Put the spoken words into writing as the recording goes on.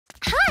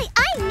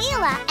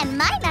Mila, and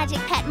my Magic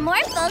Pet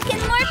Morphle can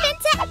morph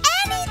into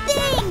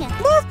anything!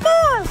 Morph,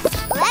 morph!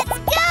 Let's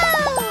go!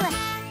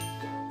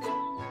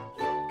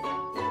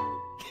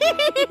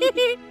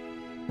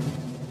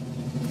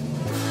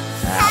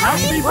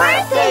 Happy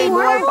birthday,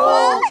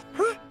 Morphle!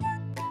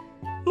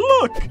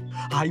 Look!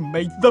 I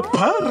made the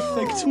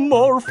perfect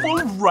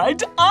Morphle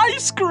red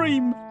ice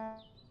cream!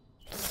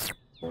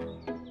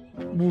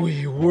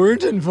 We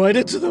weren't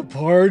invited to the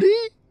party?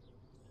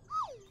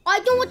 I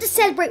don't want to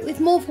celebrate with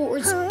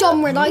Morphle's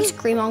dumb red ice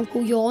cream,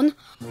 Uncle Yawn.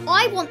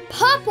 I want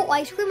purple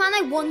ice cream and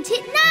I want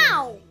it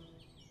now!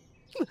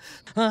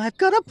 I've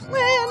got a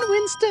plan,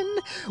 Winston.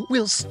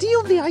 We'll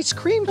steal the ice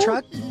cream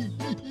truck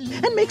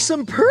and make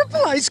some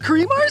purple ice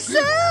cream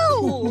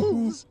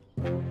ourselves.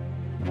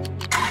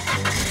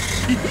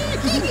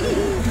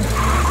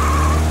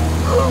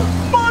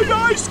 My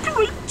ice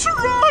cream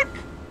truck!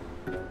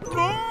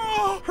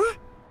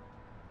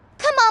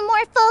 Come on,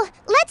 Morphle.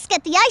 Let's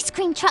get the ice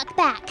cream truck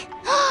back.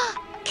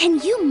 Can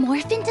you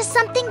morph into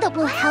something that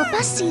will help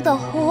us see the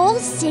whole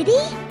city?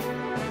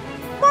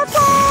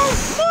 Morphle!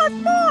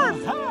 Morph,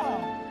 morph!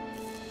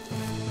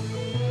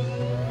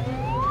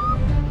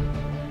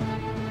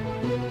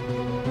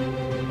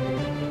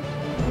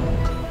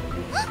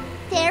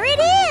 There it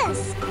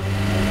is!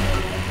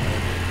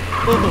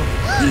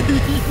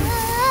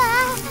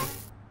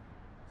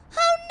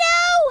 Oh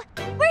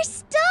no! We're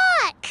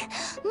stuck!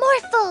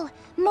 Morphle,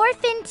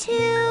 morph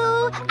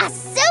into a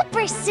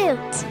super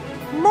suit!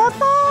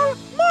 Morphle!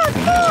 Morph,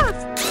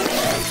 morph!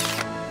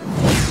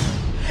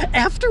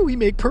 After we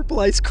make purple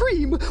ice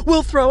cream,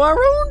 we'll throw our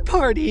own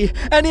party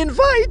and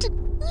invite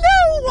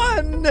no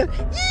one!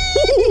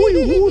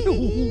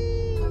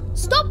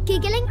 Stop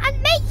giggling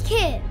and make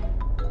it!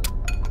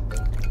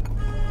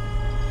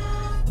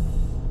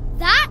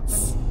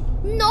 That's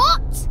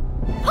not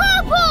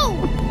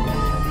purple!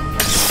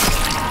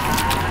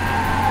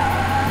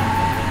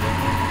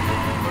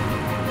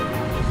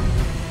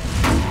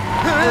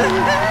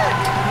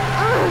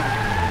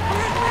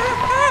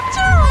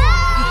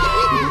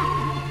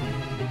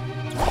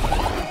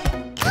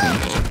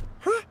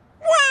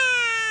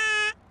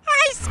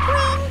 Ice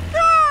cream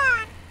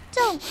gone!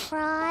 Don't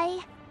cry.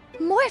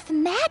 Morph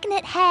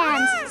magnet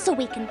hands so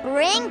we can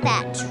bring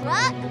that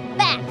truck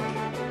back.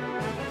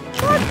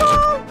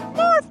 Morphle!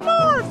 Morph,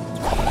 morph!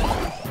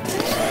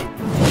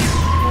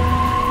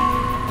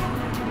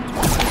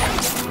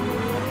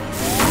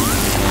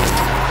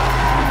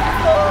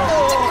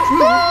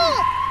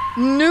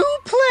 New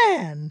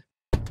plan!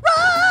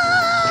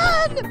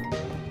 Run!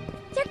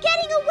 They're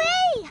getting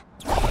away!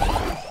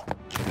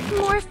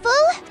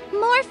 Morphle,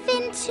 morph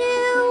into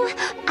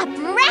a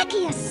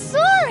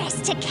brachiosaurus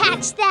to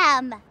catch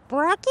them!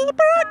 Bracky,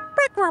 brack,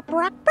 brack, brack,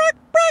 brack, brack,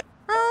 brack!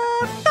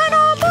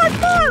 Dino, morph,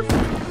 morph!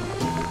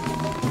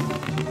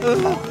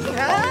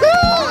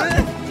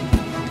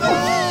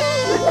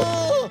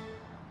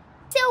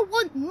 Still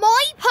want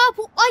my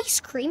purple ice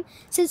cream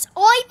since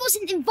I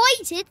wasn't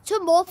invited to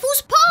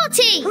Morphle's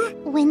party!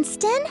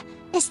 Winston,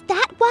 is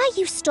that why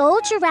you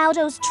stole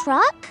Geraldo's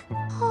truck?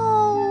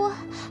 Oh,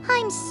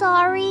 I'm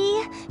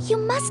sorry. You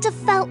must have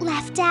felt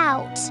left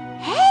out.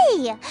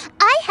 Hey,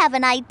 I have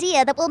an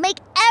idea that will make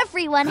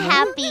everyone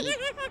happy.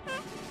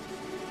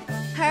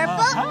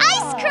 Purple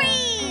ice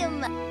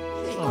cream!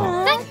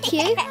 Thank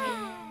you.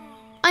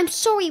 I'm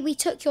sorry we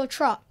took your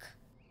truck.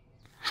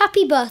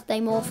 Happy birthday,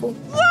 Morphle.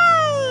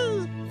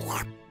 Yay!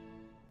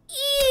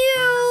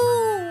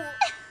 Ew!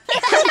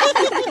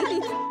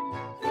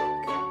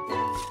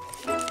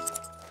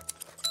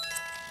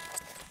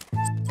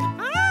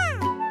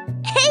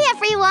 Hey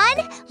everyone,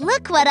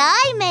 look what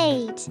I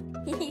made.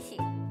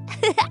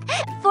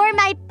 For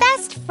my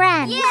best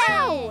friend.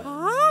 Yay!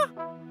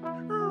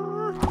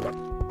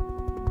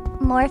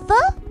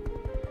 Morphle?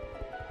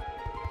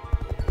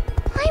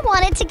 I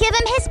wanted to give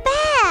him his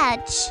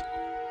badge.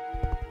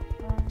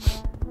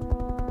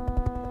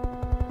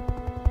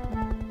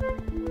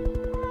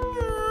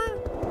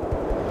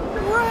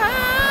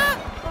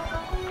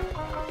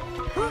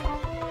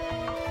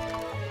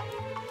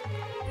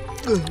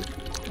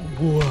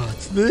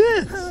 What's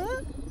this?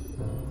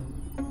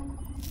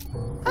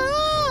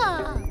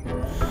 Uh-oh!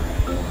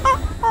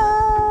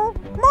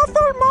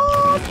 Morphle,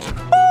 morph!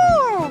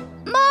 Oh!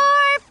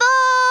 Morphle!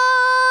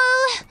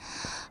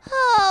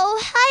 Oh,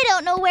 I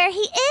don't know where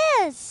he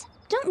is.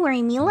 Don't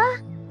worry, Mila.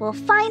 We'll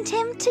find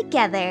him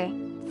together.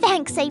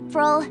 Thanks,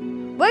 April.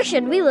 Where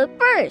should we look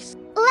first?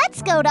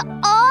 Let's go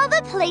to all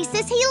the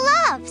places he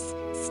loves,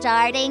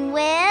 starting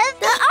with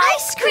The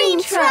ice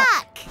cream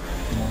truck.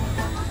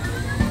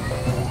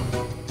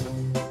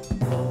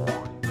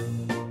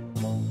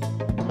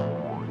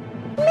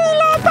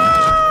 Mila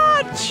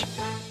badge!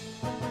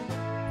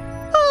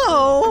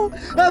 Oh,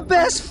 a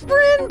best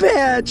friend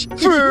badge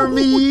for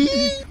me!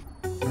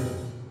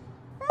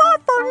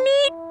 Morphle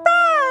need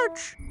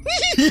badge!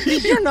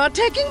 You're not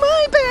taking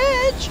my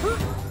badge!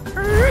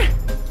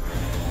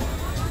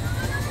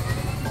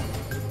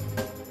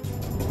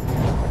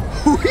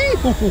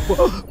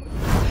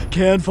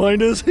 Can't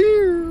find us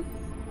here.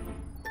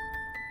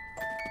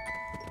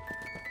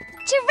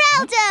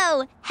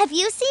 Geraldo! Have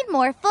you seen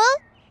Morphle?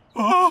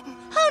 Oh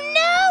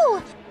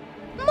no!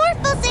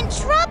 Morphle's in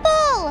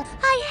trouble!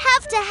 I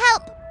have to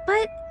help!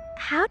 But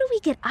how do we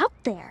get up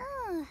there?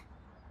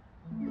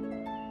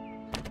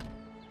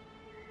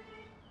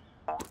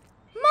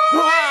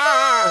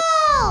 Morphle!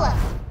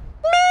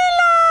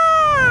 Mila!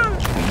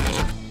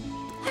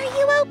 Are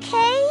you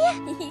okay?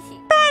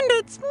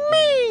 Bandits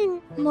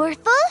mean!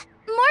 Morphle,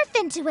 morph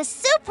into a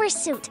super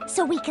suit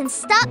so we can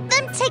stop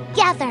them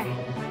together.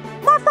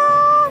 Morph,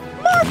 morph,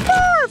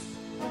 morph!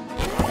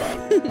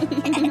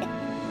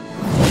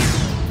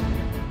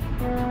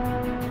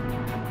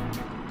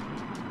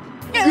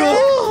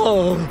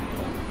 Go!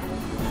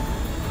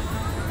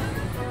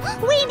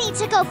 We need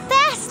to go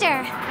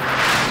faster.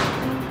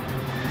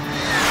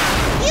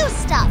 You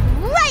stop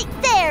right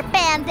there,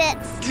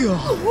 bandits.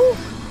 Oh,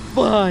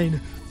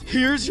 fine.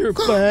 Here's your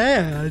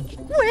badge.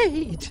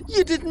 Wait,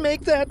 you didn't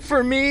make that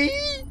for me?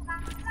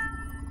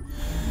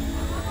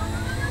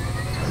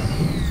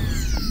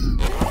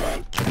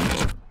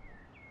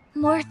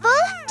 Morphle,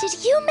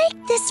 did you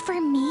make this for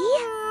me?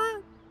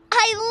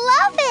 I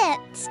love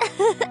it!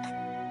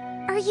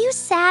 Are you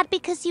sad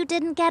because you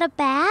didn't get a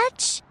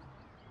badge?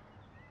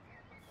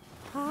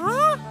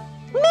 Huh?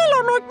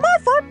 Mila made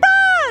Morphle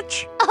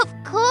badge! Of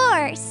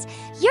course!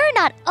 You're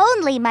not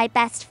only my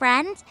best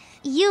friend,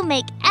 you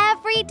make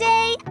every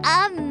day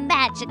a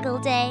magical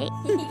day.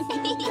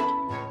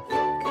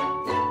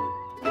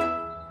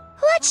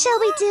 What shall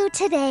we do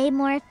today,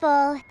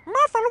 Morphle?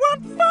 Morphle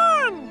want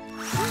fun!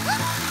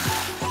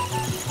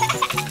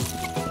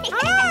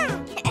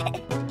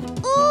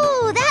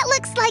 Ooh, that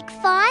looks like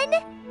fun!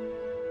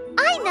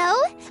 I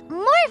know!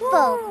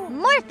 Morphle!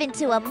 Morph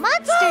into a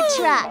monster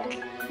truck!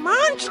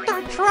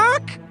 Monster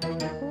truck?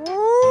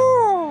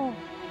 Ooh!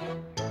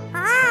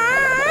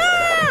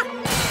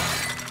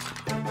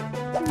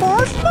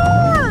 Morph,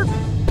 morph!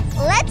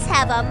 Let's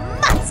have a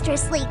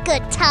monstrously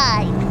good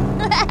time!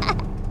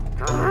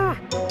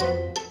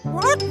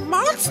 What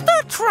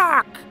monster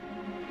truck?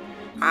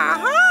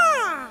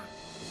 Aha!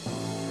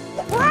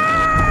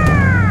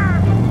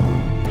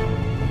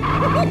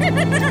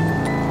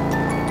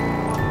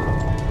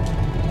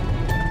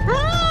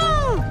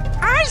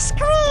 Ice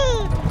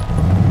cream!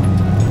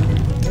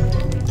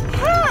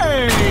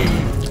 Hey!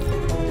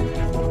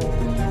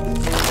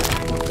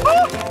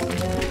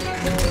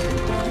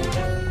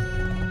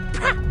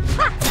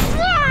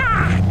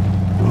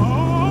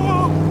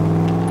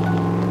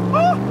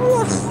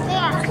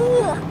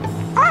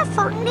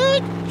 Orphle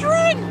need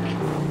drink!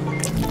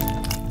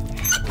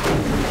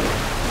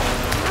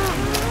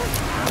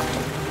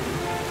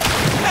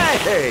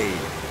 Hey!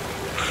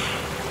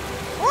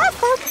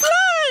 Orphle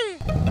play!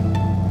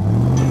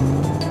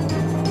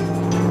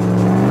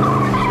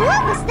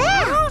 What was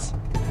that?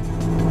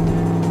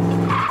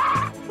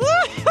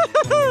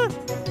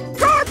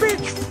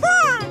 Garbage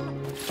fun!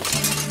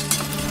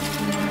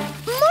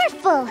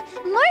 Morphle!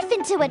 Morph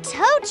into a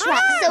tow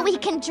truck so we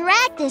can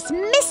drag this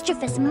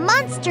mischievous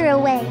monster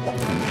away!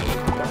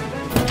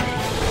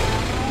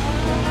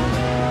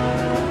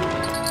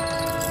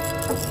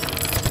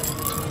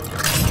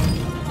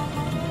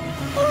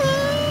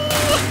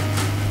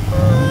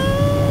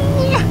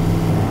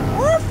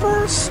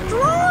 Orphle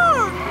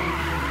strong!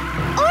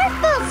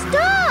 Orphle,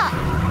 stop!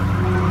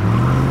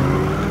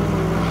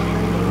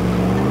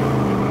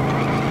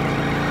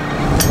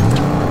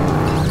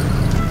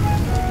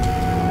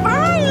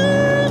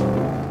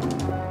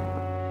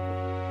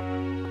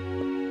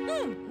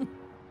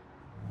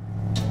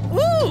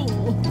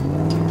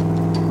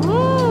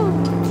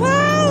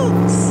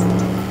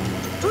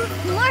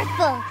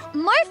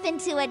 Morph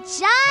into a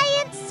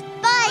giant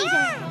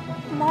spider!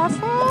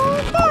 Morphle,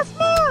 morph,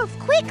 morph!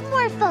 Quick,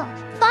 Morphle!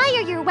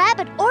 Fire your web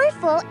at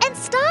Orphle and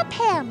stop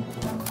him!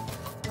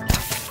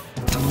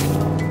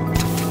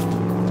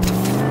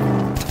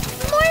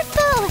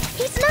 Morphle!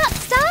 He's not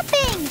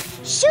stopping!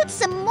 Shoot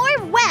some more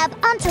web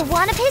onto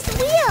one of his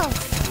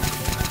wheels!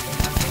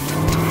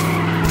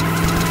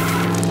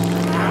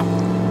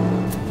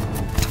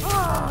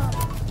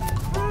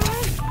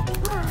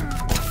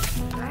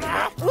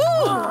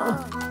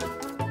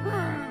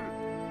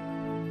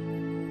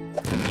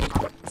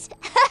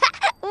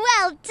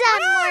 Well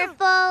done,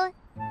 Morphle!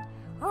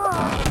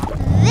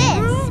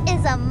 This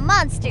is a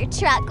monster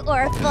truck,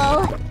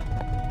 Orphle.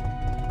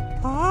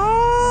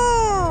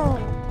 Oh!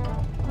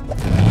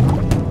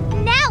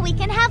 Now we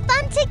can have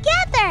fun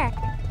together!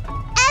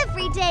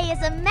 Every day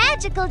is a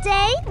magical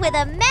day with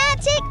a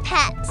magic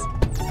pet.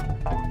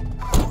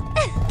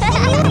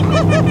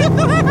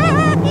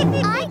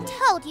 I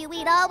told you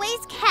we'd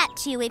always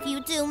catch you if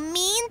you do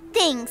mean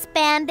things,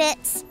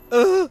 bandits.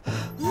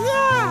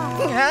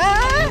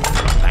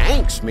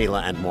 Thanks,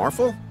 Mila and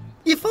Morphle.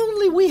 If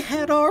only we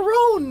had our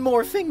own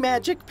morphing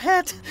magic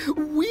pet,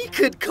 we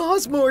could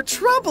cause more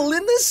trouble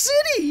in the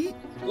city.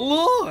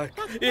 Look,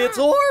 it's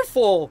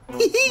Orphle.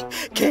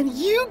 Can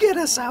you get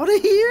us out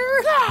of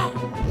here?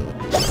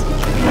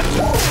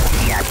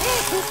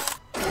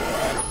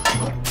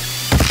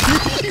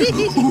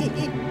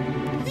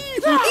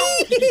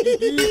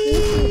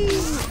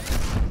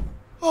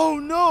 Oh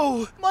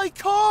no, my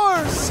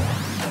cars!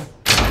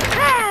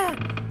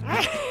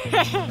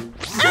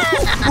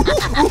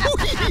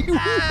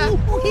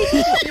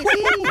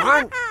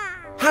 What?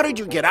 How did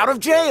you get out of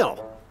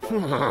jail?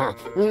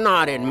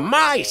 Not in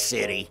my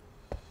city.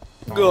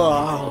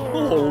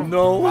 Oh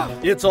no,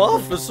 it's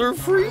Officer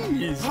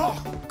Freeze.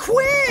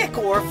 Quick,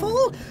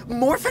 Orphle,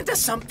 morph into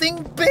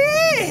something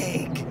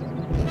big.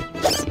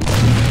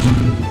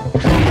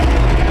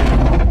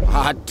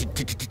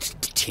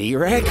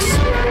 T-Rex?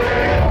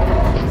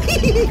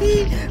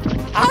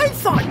 I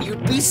thought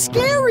you'd be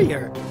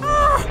scarier.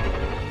 Ah!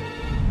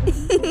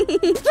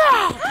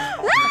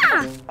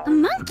 A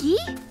monkey?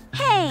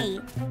 Hey,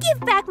 give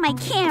back my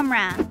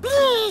camera.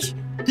 Please.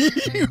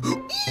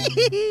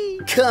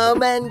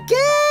 Come and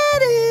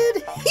get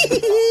it.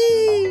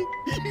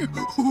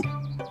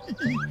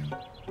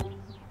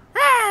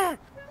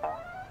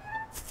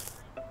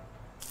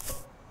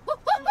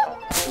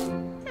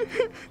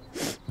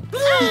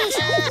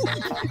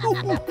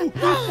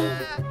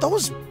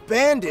 Those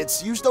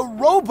bandits used a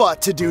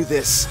robot to do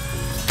this.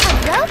 A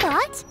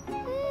robot?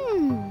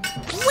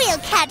 We'll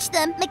catch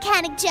them,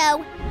 Mechanic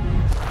Joe.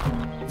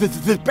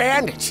 The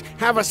bandits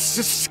have a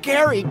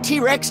scary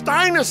T-Rex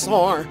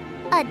dinosaur.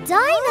 A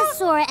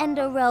dinosaur and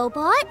a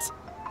robot?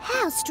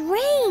 How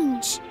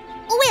strange.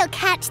 We'll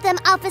catch them,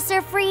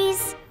 Officer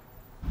Freeze.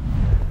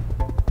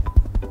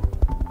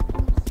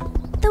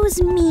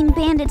 Those mean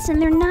bandits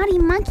and their naughty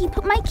monkey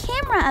put my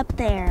camera up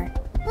there.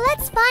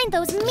 Let's find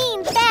those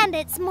mean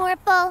bandits,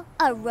 Morphle.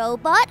 A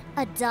robot,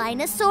 a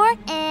dinosaur,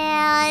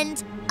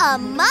 and a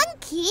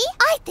monkey?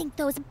 I think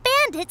those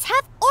bandits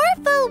have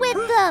Orphle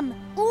with them.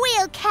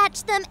 We'll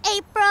catch them,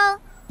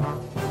 April.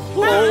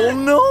 Oh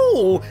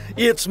no,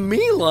 it's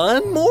Mila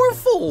and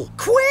Morphle.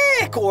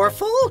 Quick,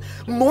 Orphle,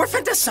 morph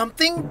into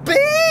something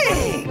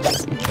big.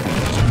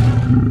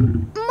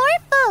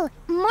 Morphle,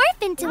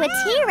 morph into a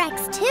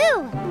T-Rex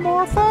too.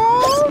 Morphle,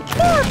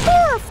 morph,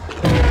 morph.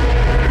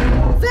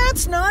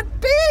 That's not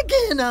big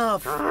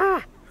enough.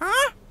 Morphle,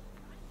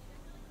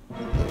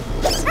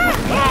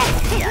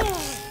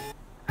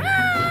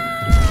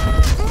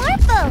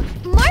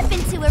 morph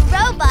into a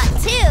robot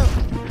too.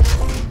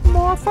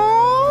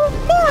 Morphle,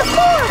 morph,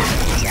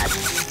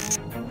 morph.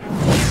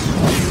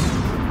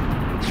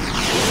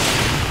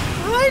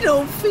 I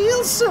don't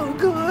feel so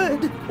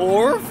good.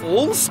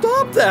 Orphle,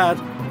 stop that.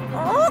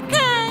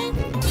 Okay.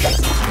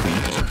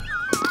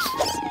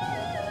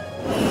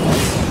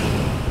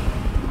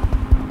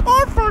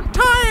 Orphle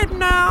tired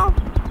now.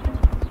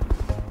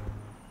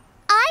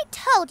 I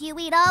told you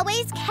we'd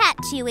always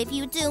catch you if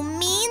you do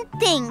mean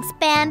things,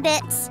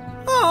 bandits.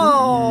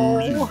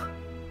 Oh.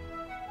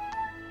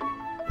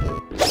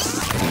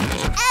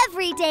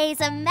 Every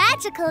day's a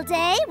magical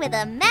day with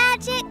a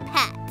magic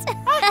pet.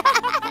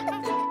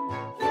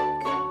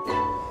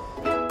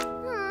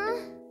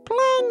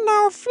 Plane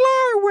no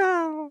fly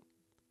well.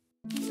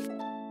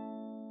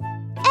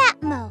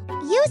 Atmo,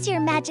 use your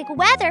magic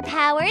weather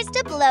powers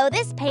to blow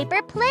this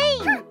paper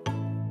plane.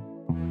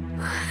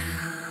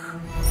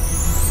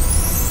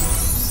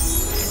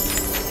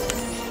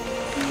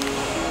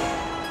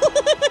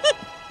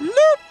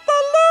 Loop the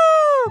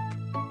loop.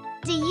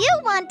 Do you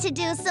want to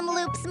do some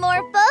loops,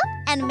 Morphle,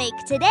 and make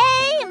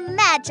today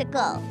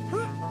magical?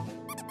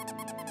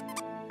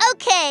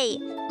 Okay,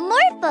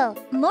 Morphle,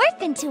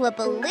 morph into a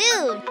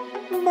balloon.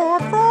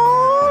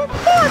 Morphle,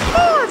 morph,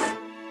 morph.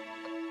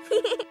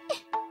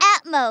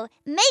 Atmo,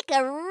 make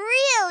a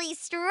really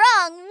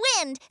strong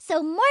wind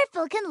so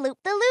Morphle can loop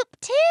the loop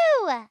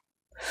too.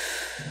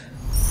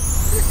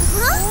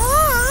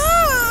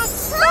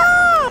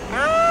 Stop!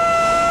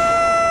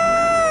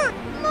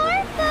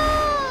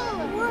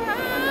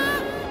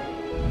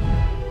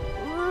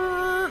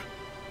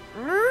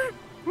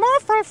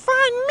 Morphle,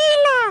 find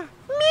Mila!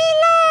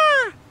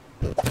 Mila!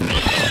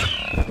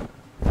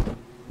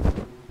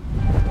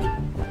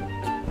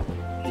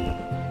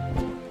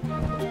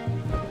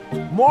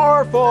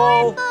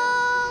 Morphle!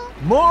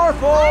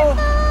 Morphle!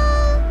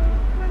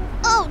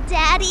 Oh,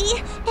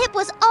 Daddy, it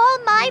was all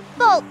my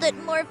fault that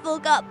Morphle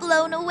got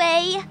blown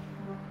away.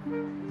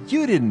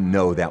 You didn't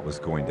know that was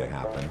going to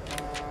happen.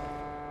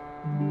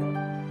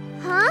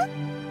 Huh?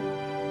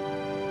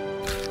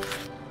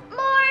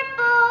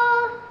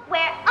 Morphle,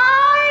 where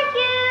are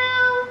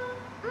you?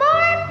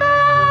 Morphle!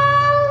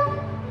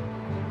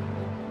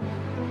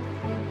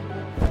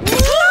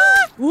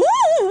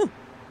 Ooh!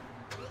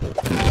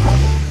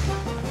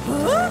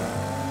 Huh?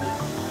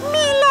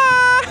 Mila!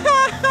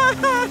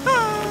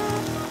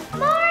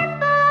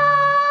 Morphle!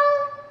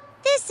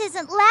 This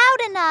isn't loud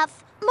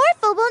enough.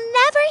 Morphle will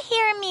never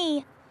hear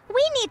me.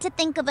 We need to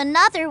think of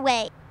another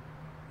way.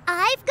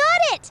 I've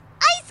got it!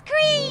 Ice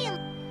cream!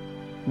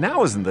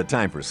 Now isn't the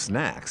time for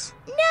snacks.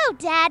 No,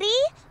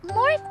 Daddy.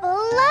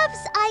 Morphle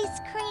loves ice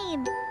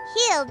cream.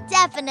 He'll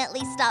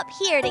definitely stop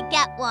here to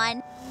get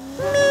one.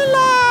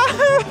 Mila!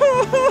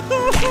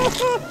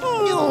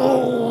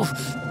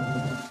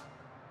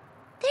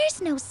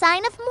 There's no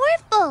sign of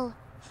Morphle.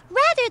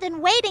 Rather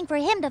than waiting for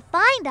him to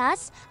find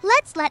us,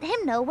 let's let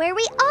him know where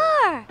we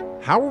are.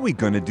 How are we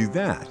going to do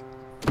that?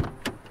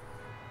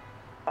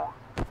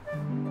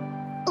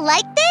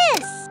 like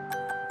this.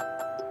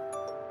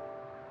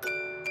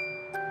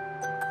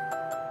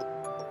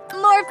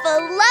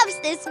 Morphle loves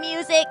this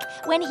music.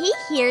 When he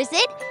hears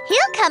it,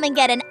 he'll come and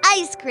get an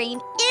ice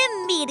cream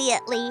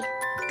immediately.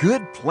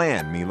 Good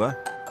plan, Mila.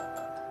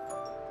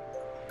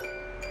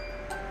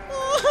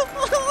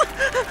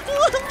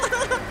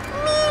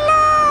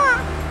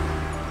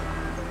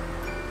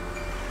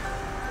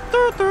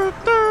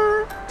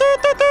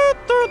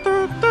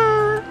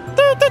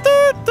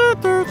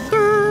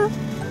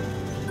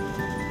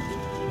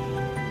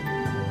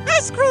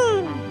 Ice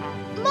cream!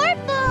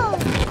 Morphle!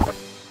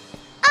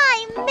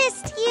 I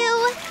missed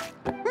you.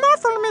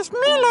 Morphle miss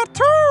Mila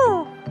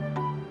too.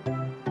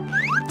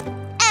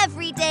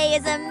 Every day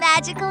is a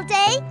magical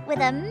day with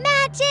a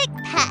magic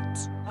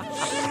pet.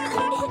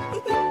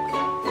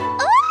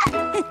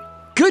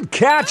 Good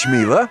catch,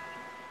 Mila.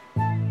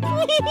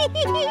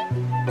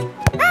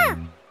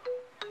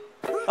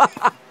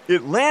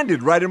 It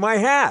landed right in my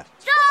hat.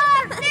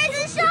 Shark! There's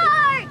a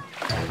shark!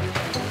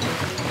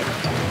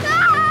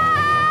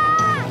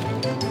 Ah!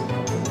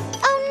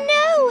 Oh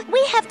no!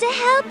 We have to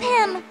help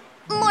him.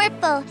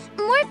 Morphle,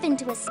 morph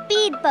into a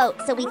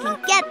speedboat so we can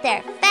get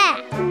there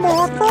fast.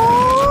 Morphle,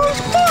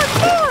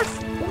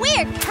 morph!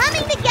 We're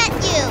coming to get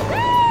you.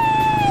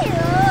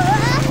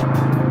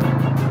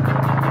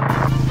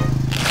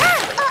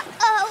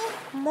 Uh-oh.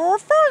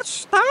 Morphle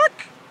stuck?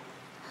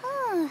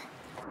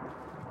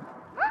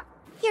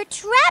 You're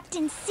trapped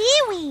in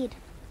seaweed.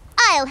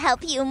 I'll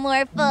help you,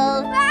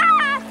 Morphle.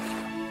 Ah!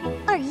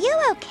 Are you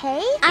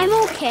okay? I'm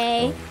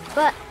okay,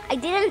 but I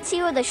didn't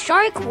see where the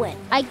shark went.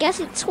 I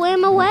guess it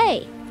swam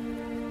away.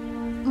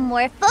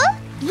 Morphle,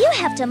 you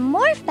have to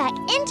morph back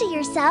into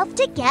yourself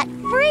to get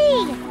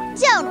free.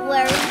 Don't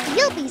worry,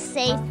 you'll be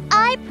safe,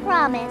 I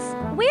promise.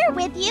 We're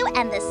with you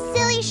and the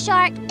silly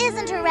shark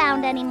isn't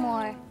around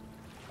anymore.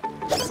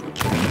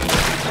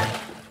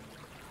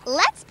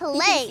 Let's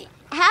play.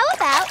 How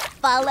about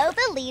follow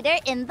the leader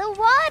in the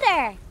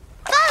water?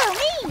 Follow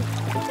me!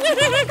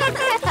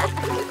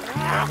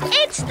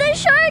 It's the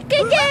shark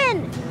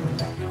again!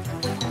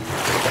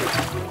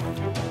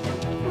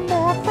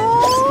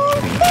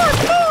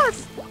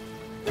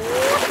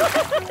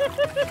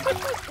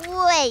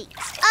 Wait,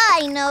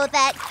 I know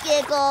that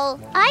giggle.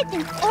 I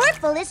think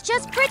Orphle is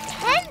just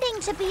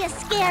pretending to be a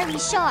scary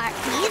shark.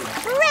 He's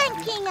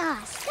pranking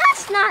us.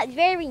 That's not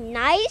very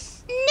nice.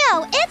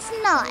 No, it's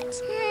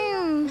not.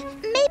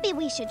 Maybe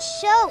we should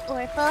show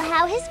Orphle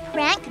how his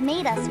prank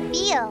made us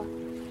feel.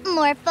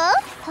 Morphle,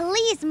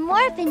 please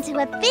morph into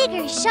a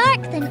bigger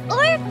shark than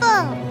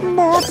Orphle.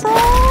 Morphle,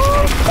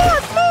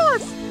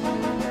 morph!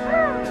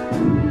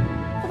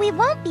 We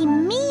won't be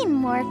mean,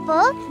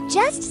 Morphle.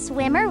 Just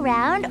swim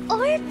around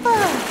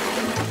Orphle.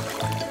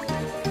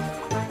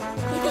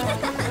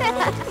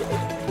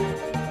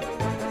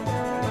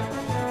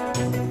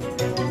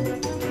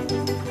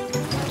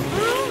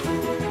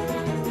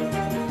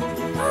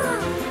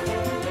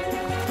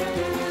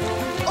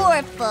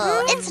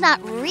 Orphle, it's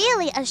not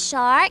really a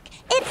shark.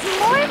 It's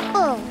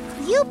Morphle.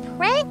 You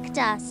pranked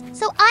us,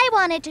 so I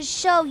wanted to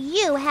show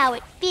you how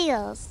it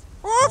feels.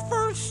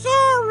 Orphle,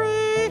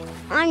 sorry.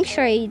 I'm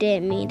sure you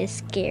didn't mean to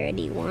scare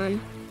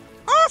anyone.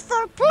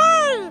 Orphle,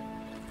 play.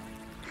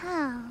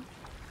 Oh.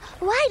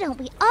 Why don't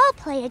we all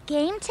play a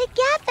game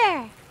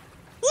together?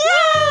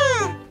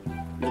 Yeah!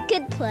 We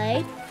could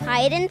play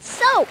hide and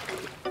soak.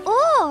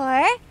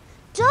 Or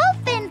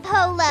dolphin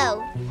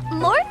polo.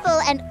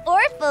 Morphle and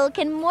Orphle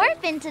can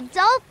morph into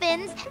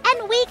dolphins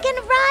and we can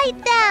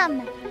ride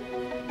them.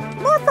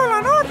 Morphle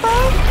and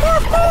Orphle,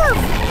 morph!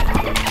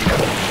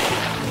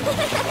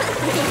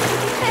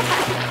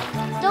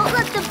 Don't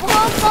let the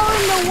ball fall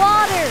in the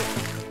water.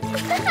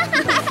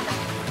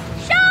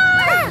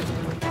 Shark!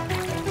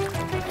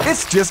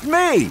 It's just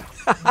me.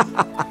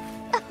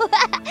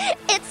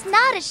 It's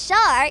not a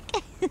shark.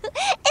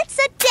 It's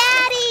a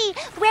daddy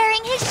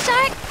wearing his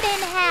shark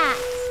fin hat.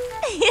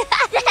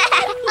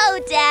 Oh,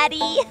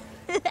 Daddy.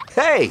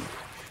 Hey,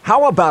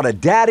 how about a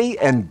daddy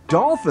and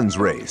dolphins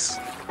race?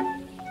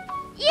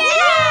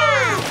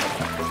 Yeah!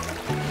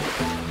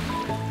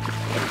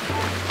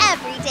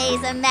 Every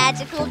day's a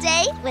magical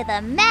day with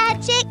a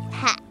magic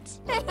pet.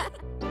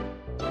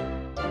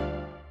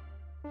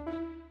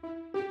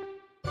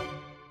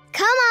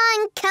 Come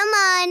on, come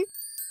on.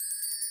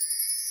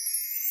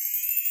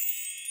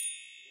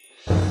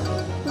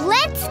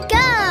 Let's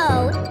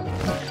go.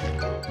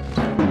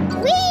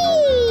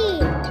 Whee!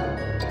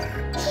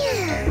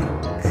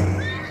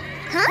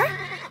 Huh?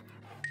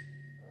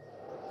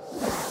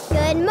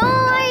 Good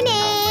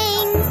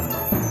morning.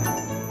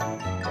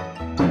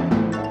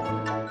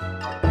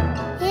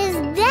 Is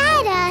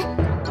that a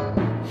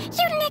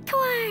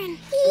unicorn?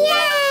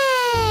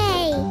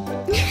 Yay!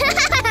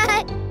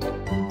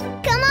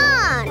 Come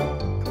on,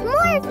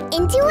 morph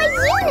into a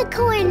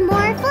unicorn,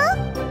 Morphle.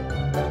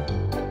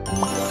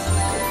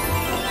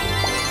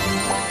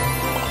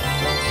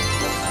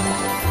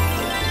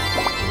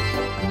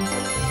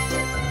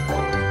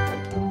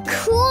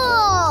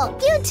 Cool!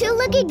 You two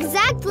look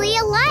exactly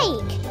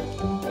alike.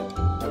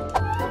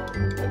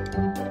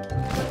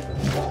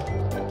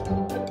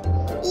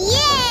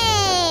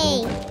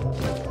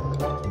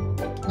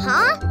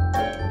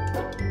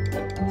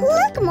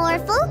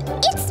 Morphle.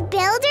 It's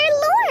Builder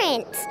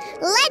Lawrence.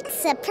 Let's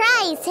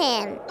surprise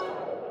him.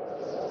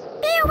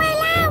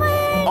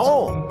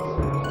 Oh!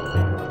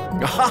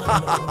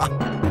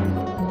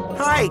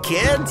 Hi,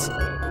 kids!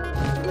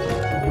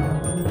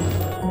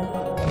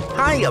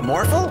 Hiya,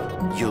 Morphle.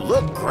 You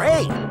look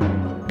great.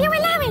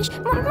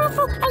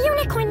 Morphle, a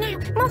unicorn now.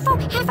 Morphle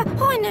have a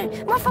horn.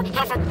 Morphle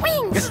have a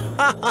wings.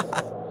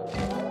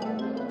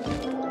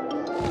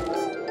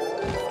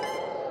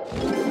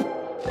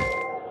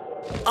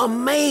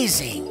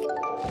 Amazing!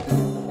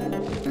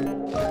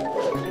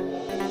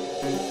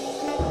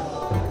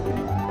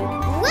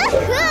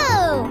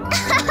 Woohoo!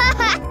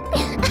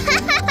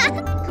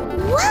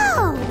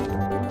 Whoa!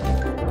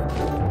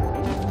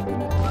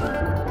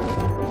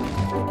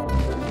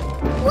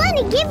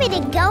 Wanna give it a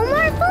go,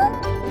 Morphle?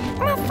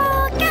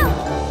 Morphle, go.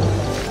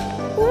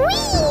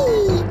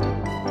 Whee!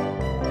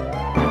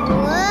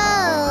 Whoa!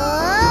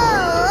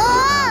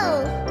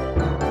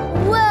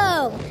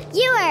 Whoa!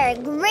 You are a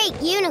great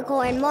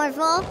unicorn,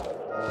 Morphle.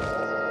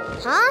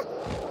 Huh?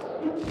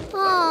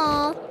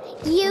 Aw,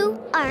 you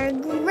are a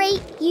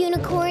great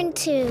unicorn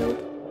too.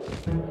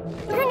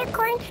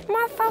 Unicorn,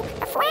 Morphle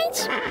afraid.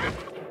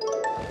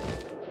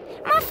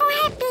 Morphle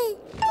happy.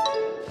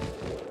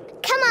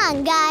 Come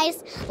on,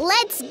 guys.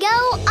 Let's go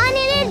on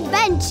an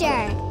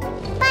adventure.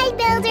 Bye,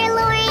 Builder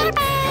Lawrence.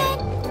 Bye.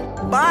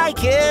 Bye,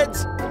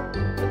 kids!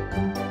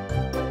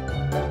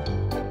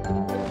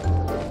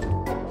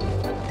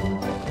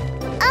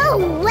 Oh,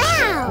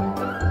 wow!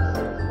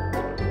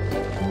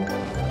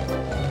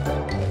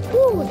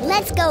 Ooh,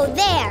 let's go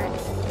there.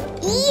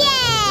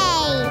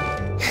 Yay!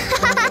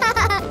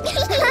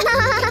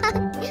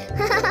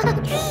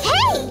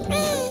 Hey!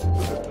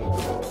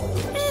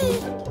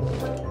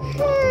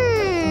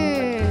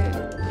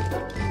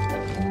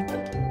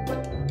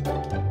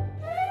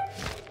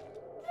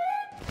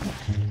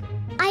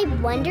 I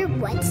wonder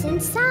what's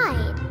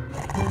inside.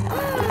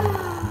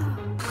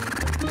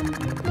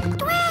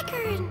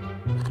 Dragon.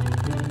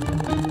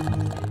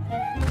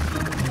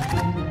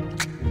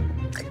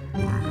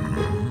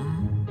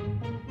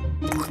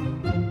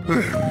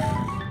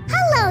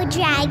 Hello,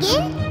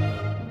 dragon.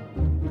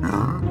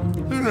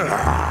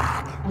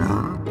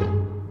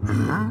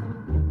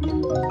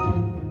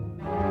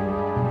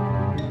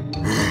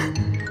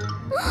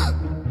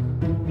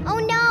 Oh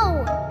no!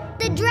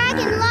 The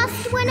dragon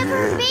lost one of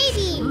her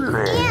babies,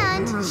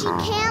 and she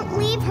can't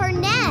leave her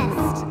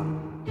nest.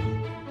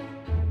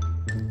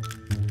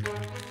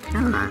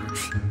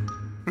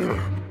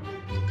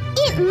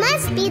 It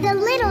must be the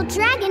little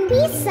dragon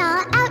we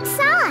saw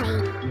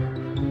outside.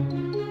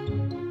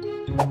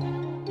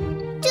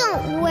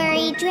 Don't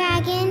worry,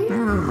 dragon.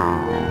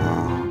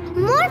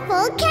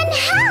 Morphle can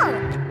help.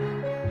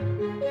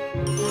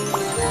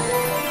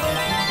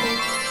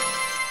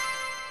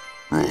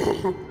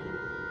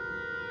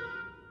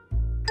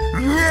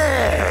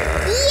 Yay!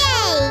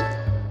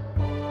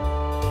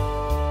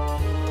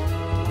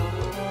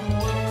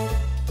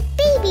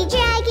 Baby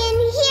dragon,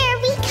 here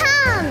we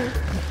come!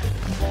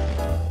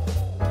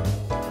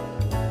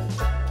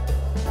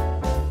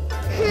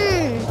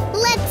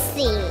 Let's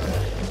see.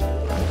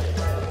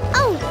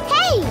 Oh,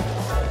 hey!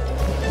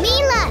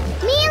 Mila!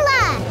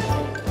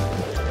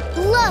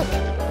 Look!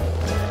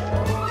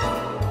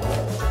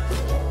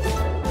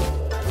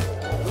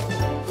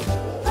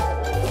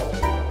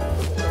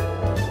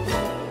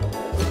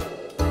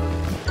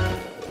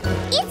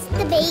 It's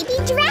the baby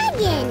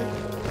dragon!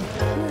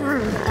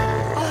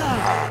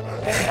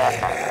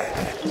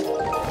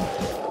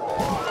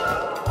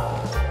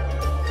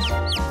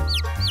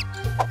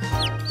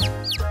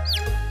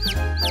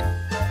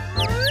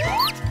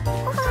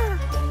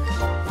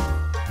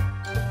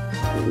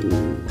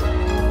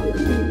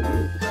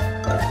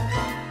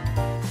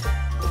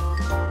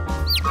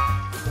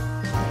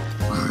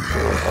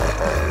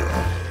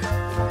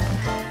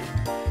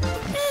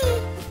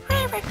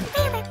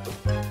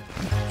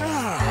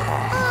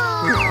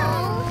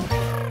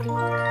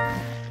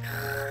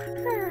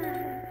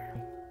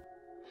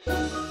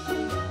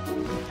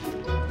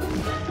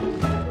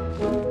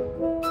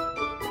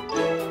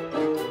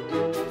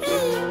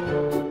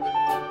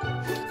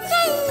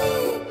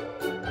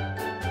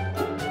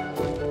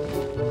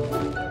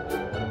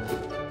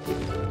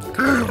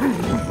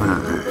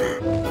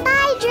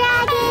 Bye,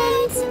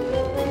 dragons!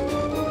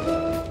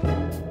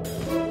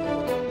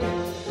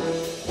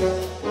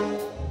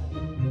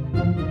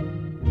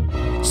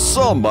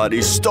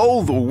 Somebody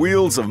stole the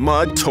wheels of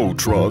my tow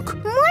truck.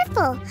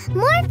 Morphle,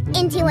 morph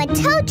into a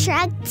tow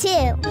truck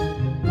too.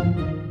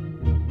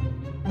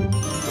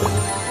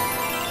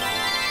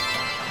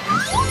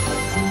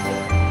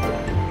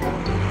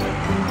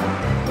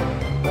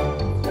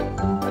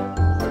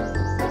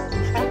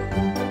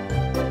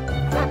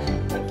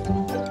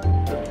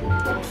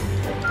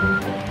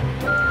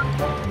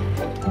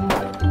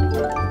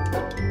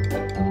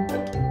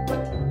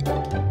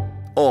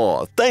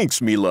 Aw,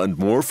 thanks, Mila and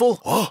Morphle.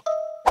 Oh,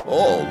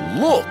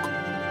 look!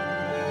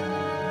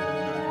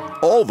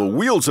 All the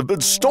wheels have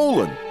been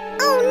stolen.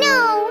 Oh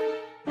no!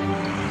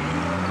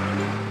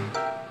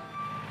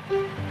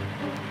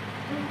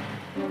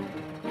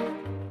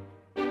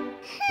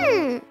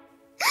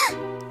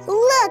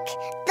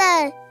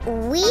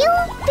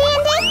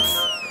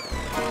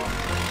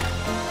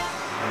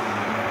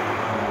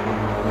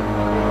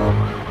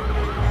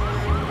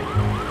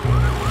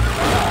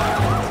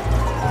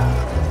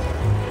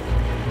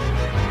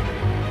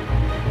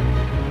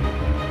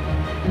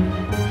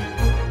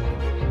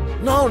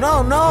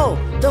 no,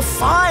 no! The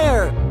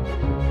fire!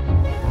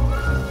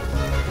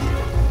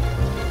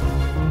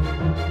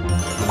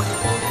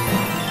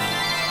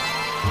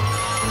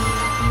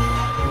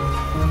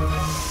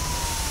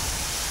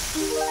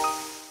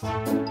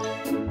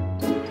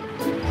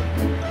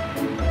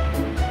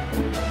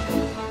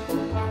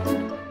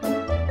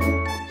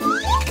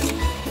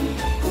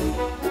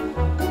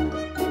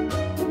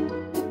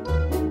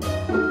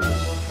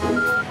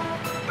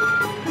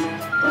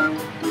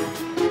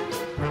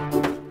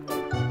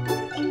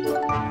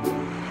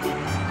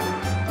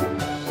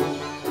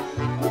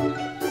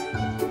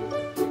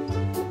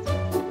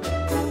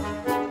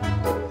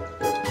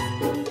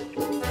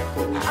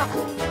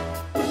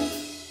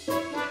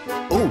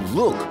 Oh,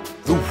 look!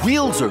 The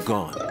wheels are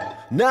gone.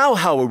 Now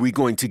how are we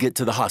going to get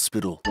to the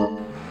hospital?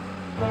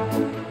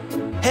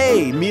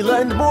 Hey,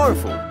 Mila and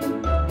Morphle!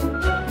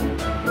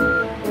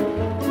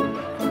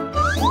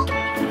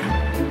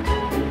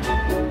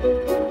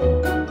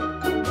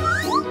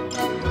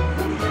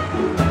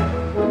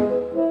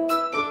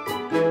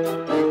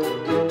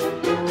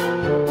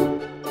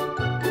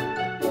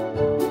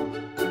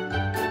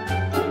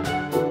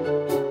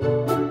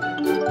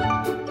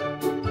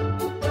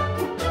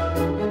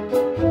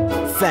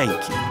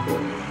 Thank you.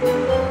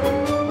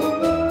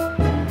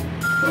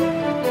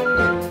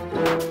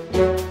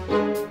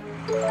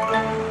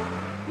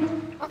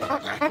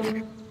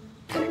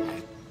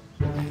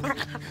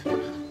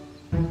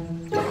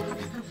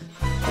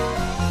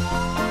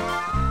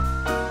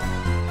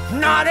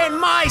 Not in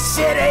my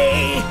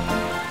city!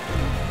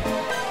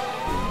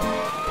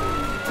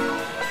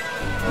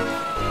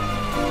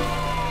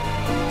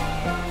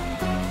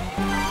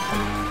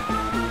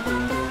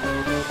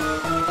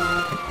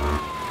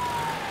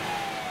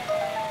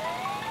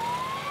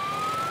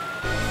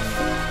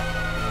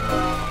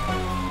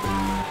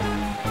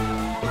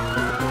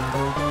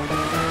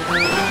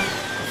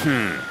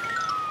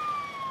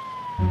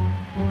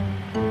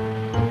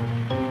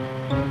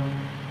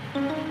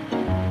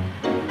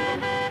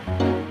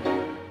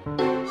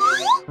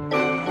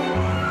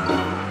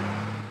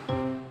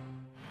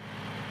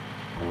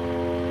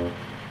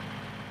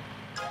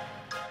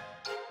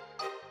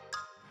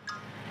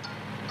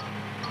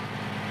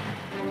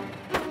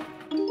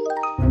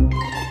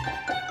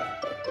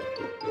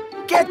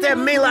 Get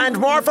them, Mila and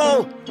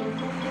Morphle!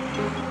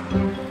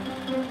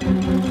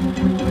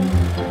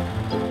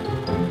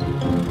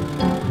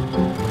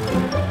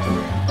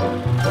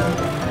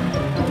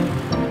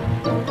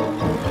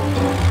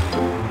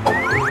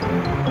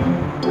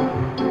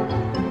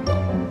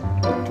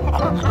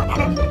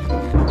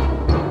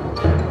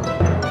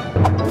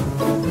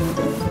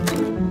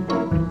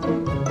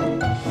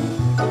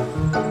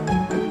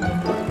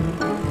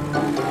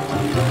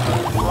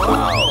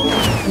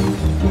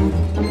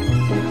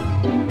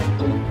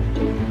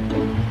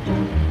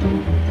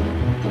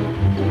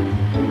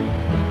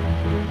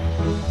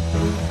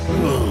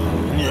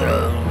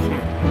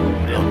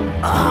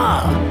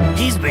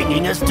 He's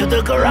bringing us to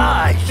the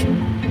garage.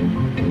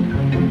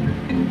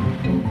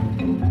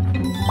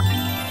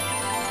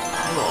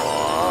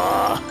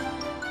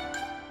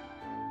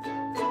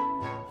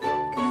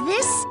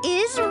 This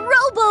is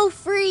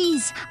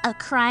RoboFreeze, a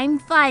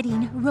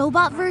crime-fighting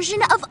robot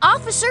version of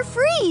Officer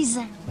Freeze.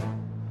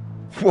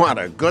 What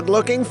a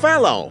good-looking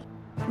fellow.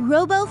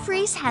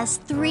 RoboFreeze has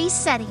 3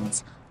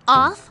 settings: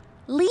 off,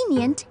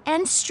 lenient,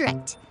 and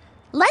strict.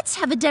 Let's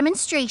have a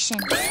demonstration.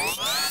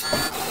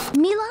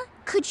 Mila,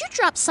 could you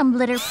drop some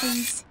litter,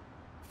 please?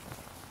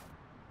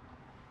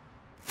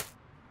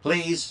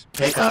 Please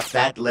pick up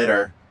that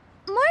litter.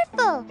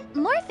 Morphle,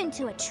 morph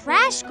into a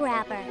trash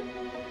grabber.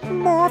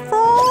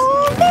 Morphle,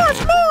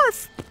 morph,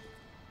 morph.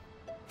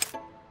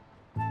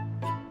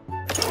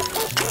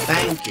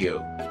 Thank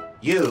you.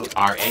 You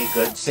are a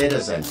good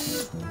citizen.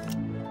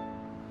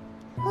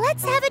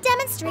 Let's have a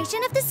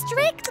demonstration of the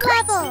strict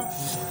level.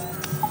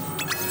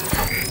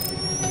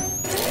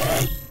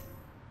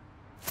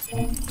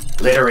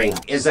 Littering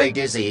is a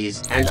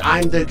disease, and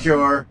I'm the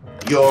cure.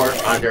 You're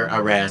under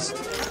arrest.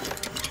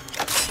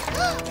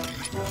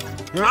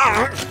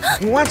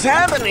 What's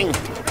happening?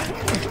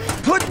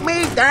 Put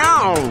me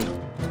down!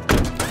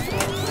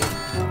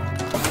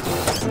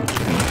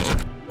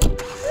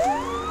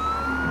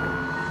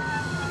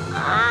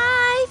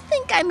 I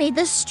think I made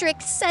the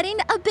strict setting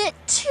a bit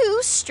too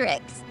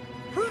strict.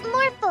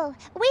 Morphle,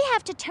 we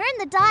have to turn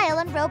the dial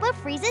on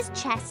RoboFreeze's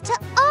chest to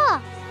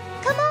off.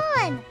 Come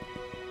on.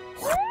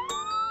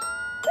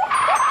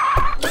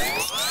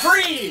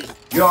 Freeze!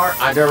 You're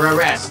under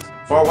arrest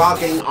for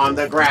walking on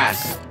the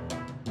grass.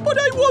 But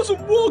I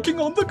wasn't walking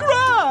on the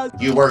grass!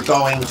 You were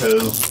going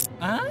to.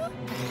 Huh?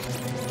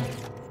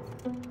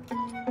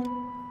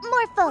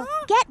 Morphle,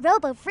 get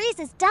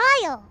RoboFreeze's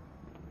dial.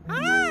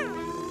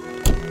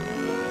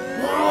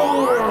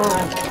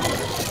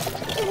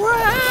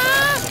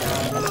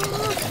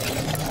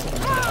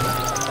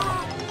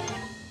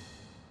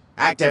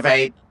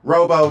 Activate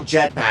Robo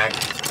Jetpack.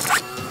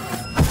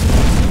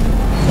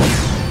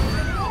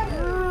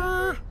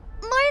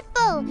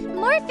 Morphle,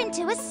 morph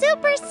into a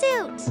super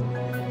suit.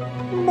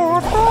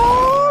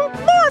 Morphle,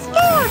 morph,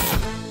 morph.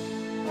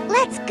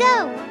 Let's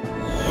go!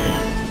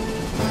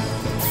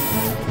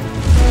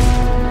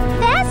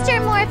 Faster,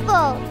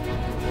 Morphle!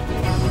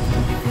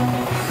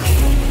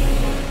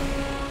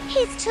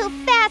 He's too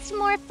fast,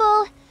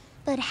 Morphle.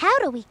 But how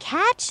do we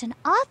catch an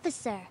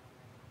officer?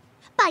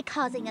 By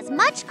causing as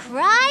much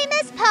crime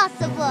as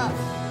possible.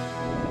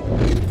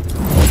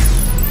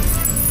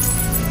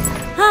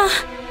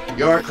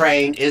 Your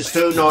crane is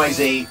too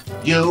noisy.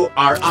 You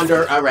are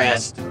under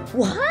arrest.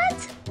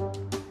 What?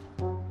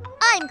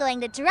 I'm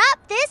going to drop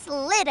this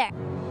litter.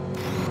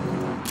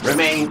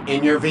 Remain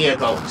in your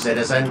vehicle,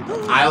 citizen.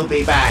 I'll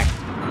be back.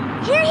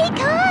 Here he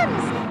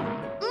comes!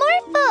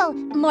 Morphle!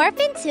 Morph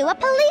into a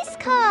police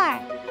car.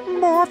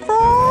 Morphle!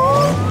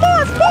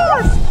 Morph!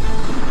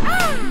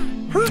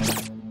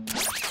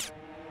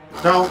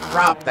 Don't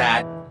drop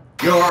that.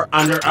 You're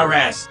under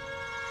arrest.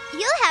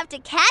 You'll have to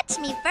catch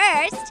me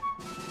first.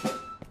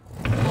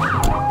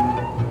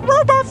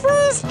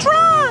 RoboFreeze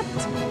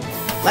trapped!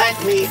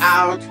 Let me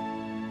out.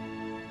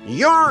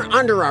 You're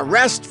under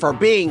arrest for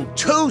being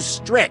too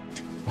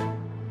strict.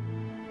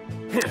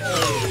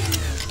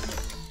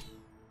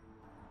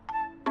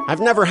 I've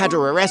never had to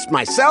arrest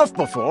myself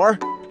before.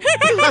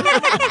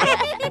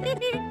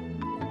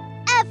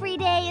 Every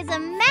day is a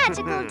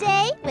magical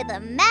day with a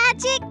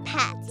magic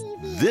pet.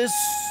 This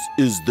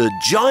is the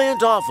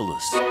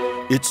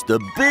Giantophelous. It's the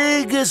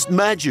biggest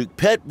magic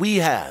pet we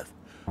have.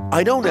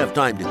 I don't have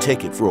time to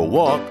take it for a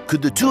walk.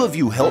 Could the two of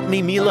you help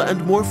me, Mila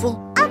and Morphle?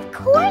 Of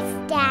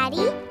course,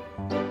 Daddy.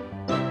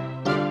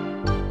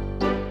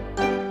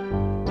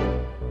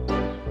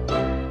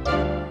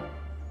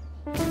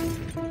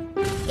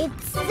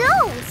 It's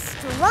so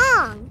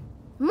strong.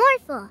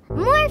 Morphle,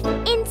 morph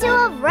into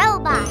a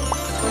robot.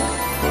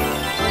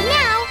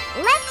 Now,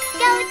 let's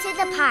go to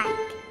the park.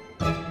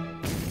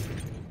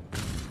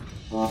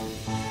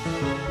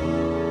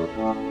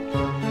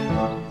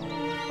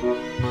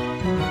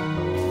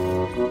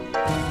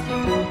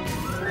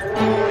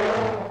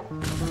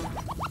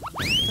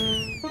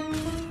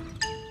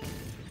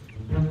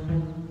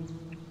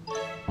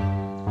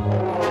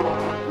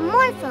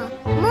 Morphle,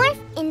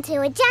 morph into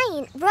a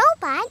giant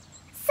robot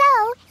so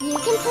you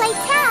can play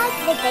tag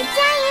with the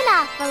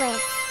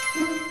Giantophelous.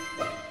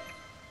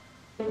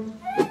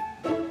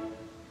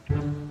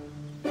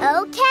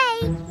 Okay,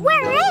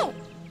 we're it.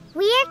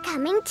 We're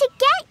coming to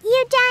get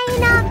you,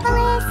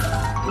 Giantophelous.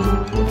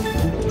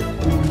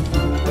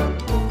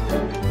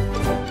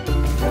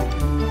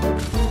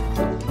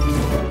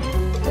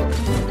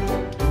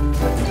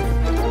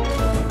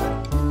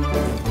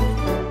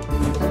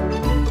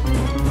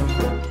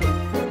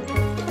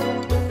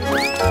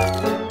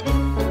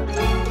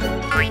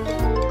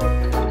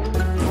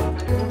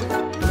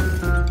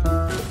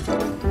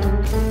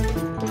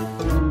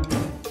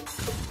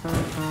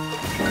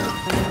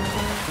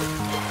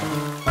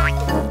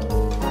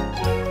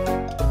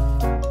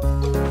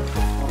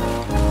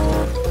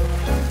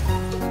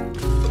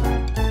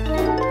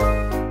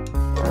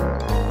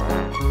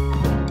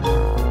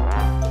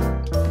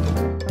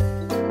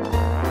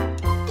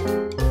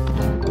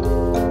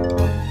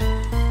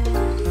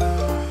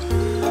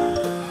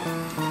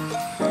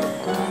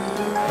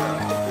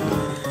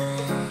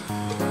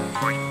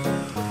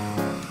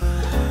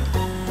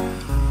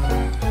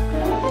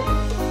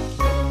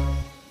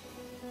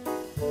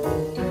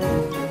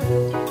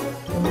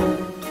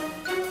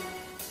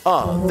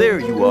 Ah, there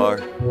you are.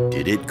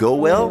 Did it go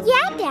well?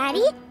 Yeah,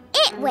 Daddy.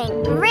 It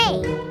went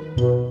great.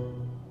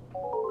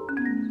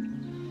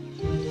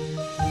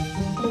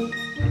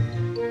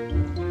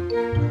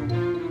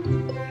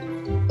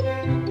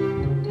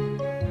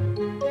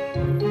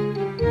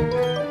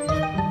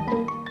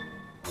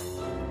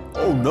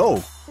 Oh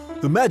no,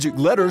 the magic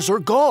letters are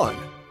gone.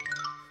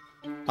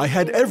 I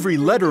had every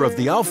letter of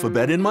the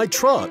alphabet in my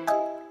truck.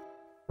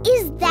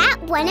 Is that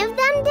one of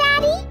them,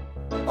 Daddy?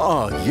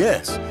 Ah,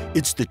 yes,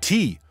 it's the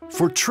T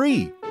for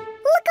tree.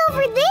 Look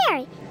over there,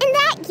 in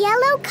that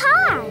yellow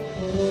car.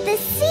 The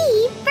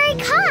C for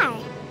car,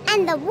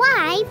 and the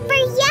Y for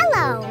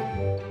yellow.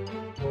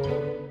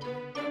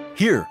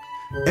 Here,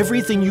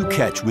 everything you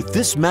catch with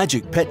this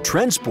Magic Pet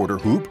Transporter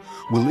hoop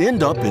will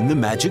end up in the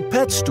Magic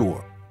Pet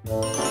store.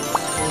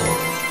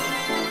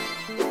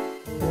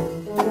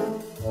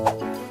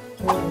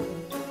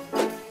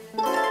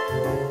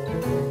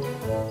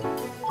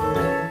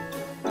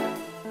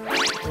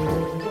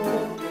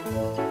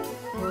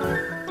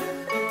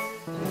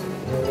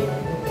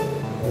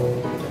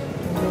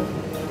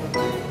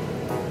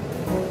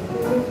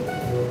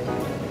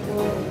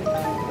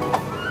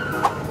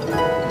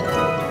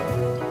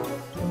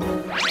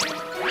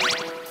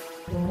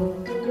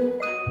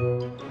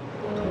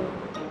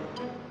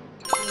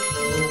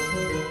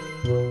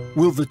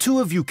 Will the two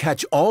of you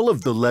catch all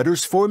of the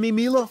letters for me,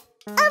 Mila?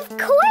 Of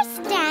course,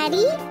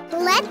 Daddy.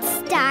 Let's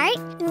start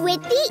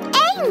with the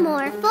A,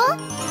 Morphle.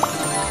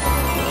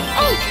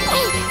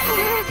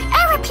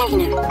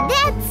 Aeroplane.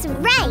 That's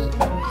right.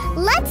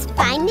 Let's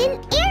find an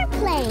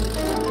airplane.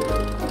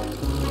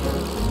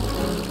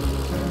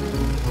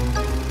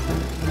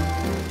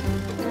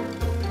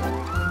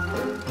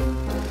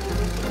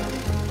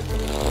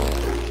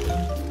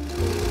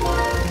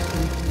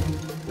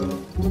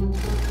 The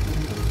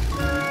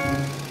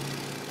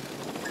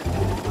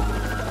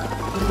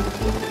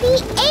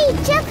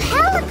age of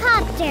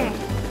helicopter.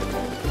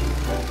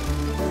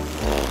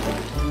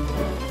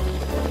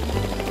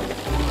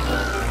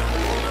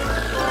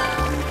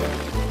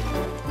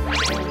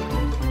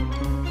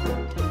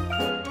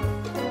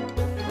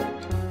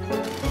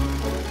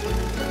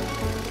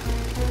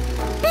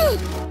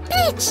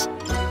 Bitch!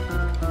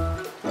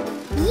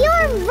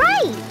 You're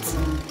right!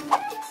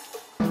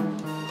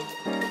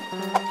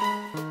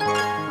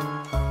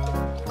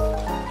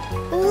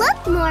 Look,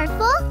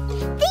 Morphle,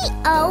 the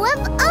O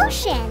of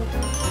ocean.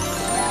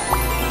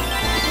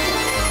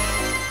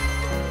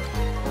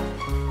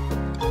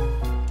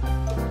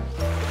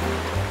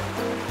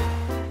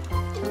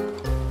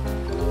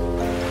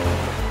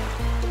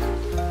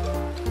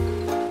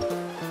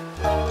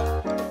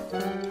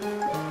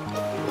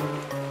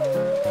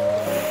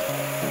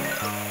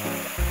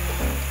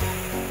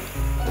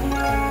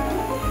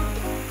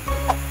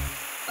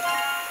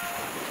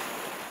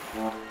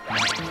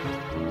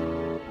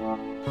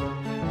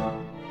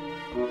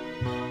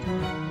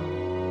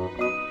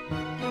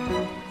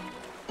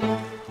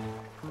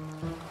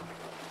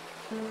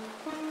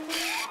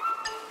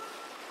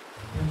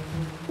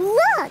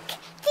 Look!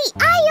 The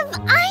Eye of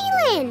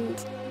Island!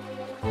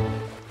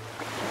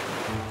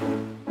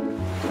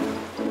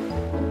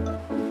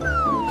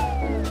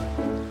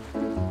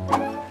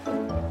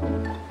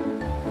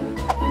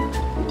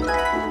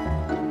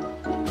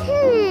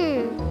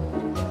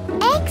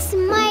 X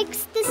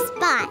marks the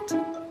spot.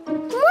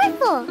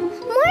 Morphle,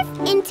 morph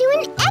into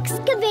an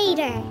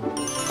excavator.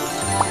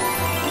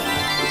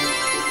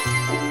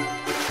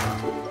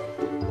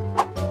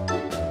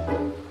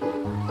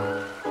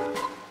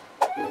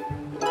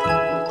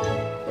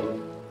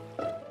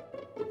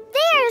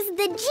 There's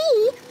the G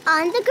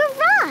on the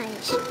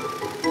garage.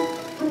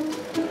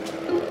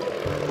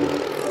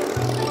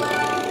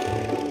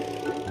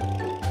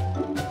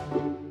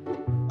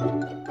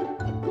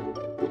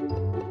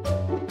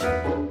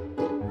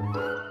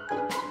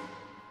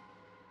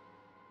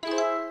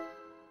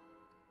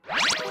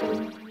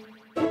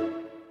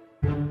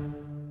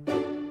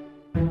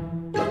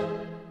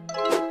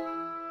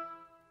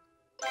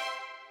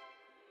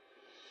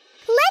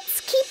 Let's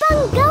keep on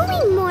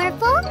going,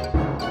 Morphle.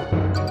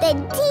 The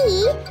D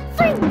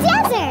for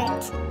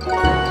desert.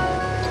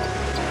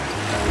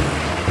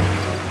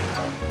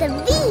 The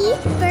V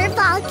for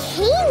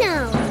volcano.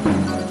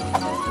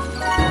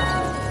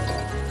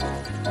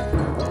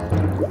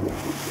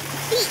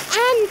 The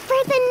N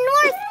for the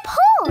North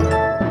Pole.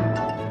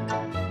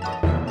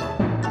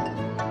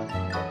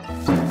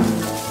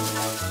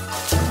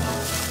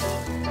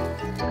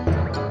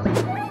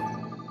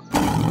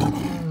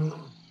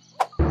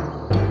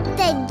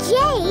 The J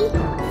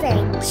for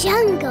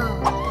jungle.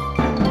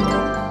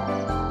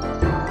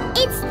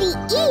 It's the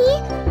E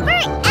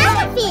for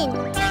elephant.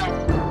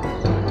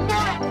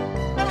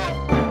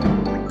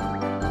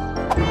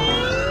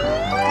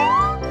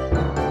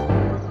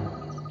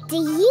 Do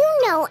you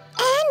know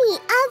any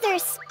other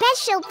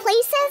special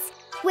places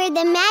where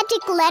the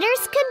magic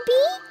letters could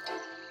be?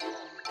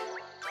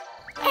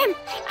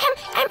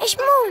 It's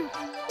moon.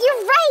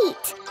 You're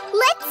right.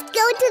 Let's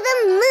go to the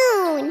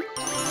moon.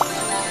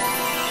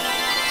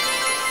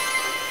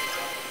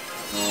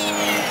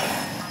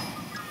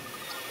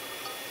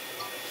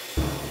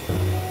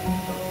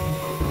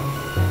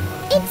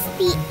 It's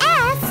the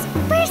S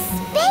for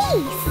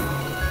space.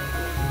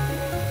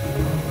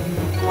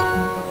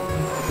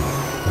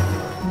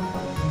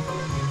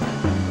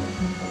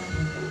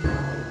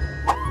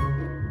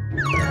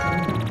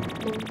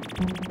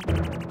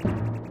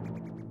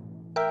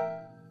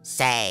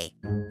 Say,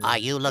 are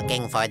you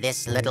looking for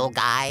this little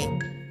guy?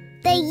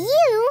 The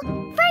U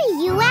for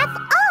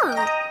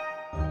UFO.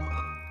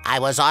 I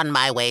was on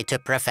my way to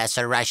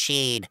Professor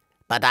Rashid,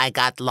 but I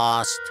got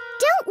lost.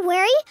 Don't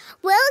worry,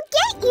 we'll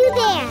get you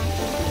there.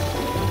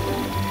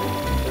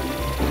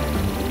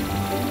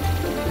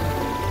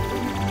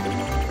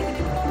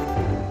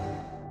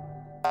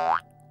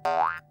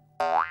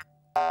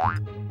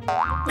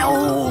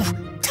 No!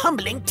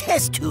 Tumbling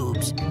test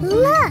tubes!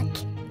 Look,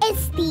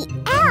 it's the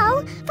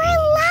L for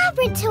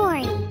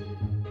laboratory.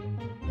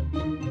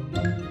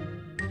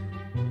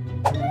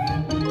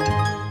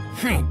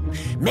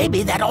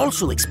 Maybe that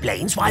also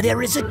explains why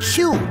there is a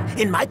Q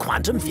in my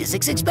quantum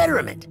physics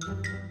experiment.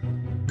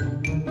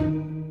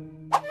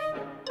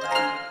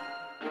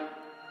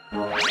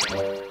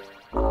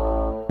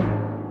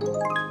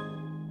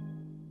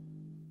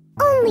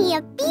 Only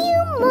a few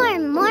more,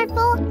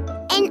 Morphle,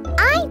 and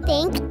I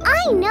think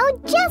I know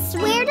just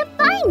where to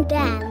find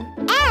them.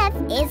 F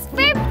is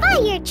for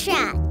fire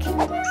truck.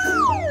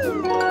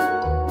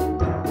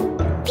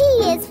 P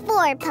is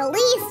for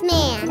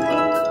policeman.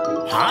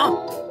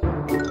 Huh?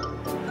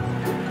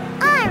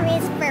 R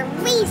is for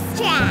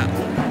racetrack.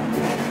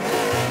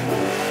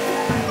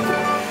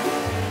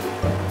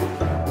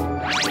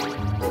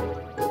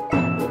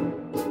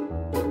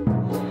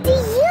 Do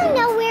you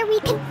know where we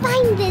can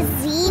find the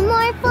Z,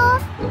 Morphle?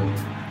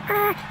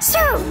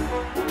 So,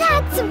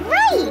 that's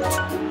right!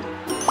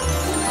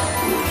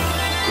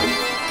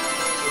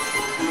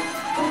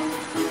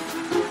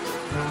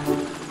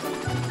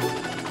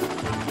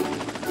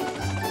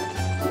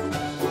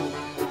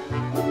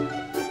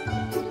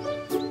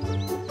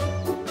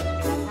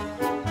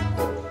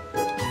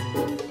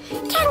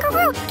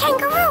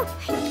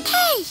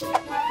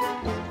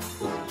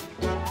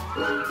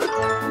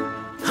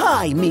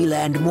 Hi, Mila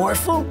and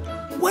Morphle.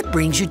 What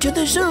brings you to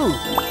the zoo?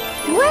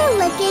 We're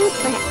looking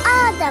for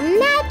all the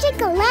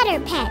magical letter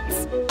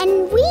pets,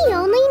 and we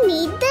only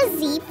need the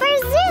Z for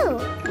zoo.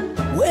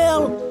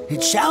 Well,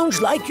 it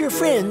sounds like your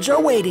friends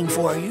are waiting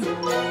for you.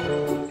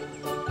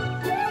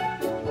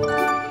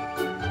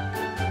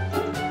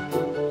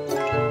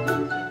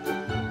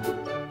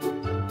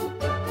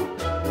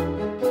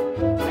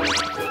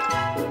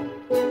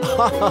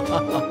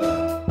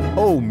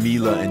 Oh,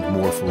 Mila and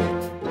Morphle.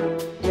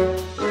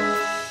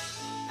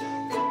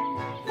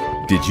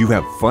 Did you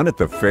have fun at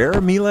the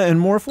fair, Mila and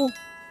Morphle?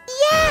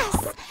 Yes!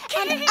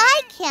 And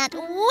I can't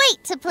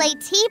wait to play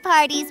tea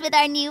parties with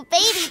our new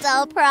baby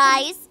doll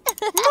prize.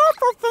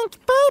 Morphle thinks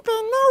baby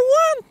no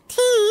want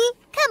tea.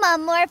 Come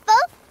on, Morphle.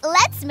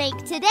 Let's make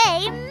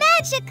today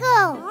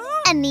magical.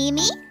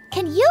 Animi,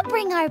 can you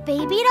bring our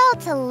baby doll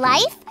to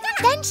life?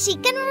 Then she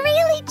can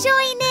really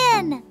join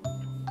in.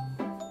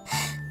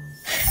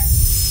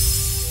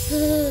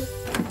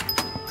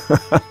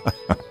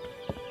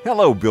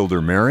 Hello,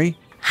 Builder Mary.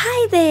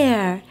 Hi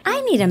there.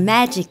 I need a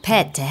magic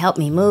pet to help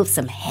me move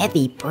some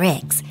heavy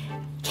bricks.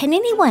 Can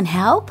anyone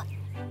help?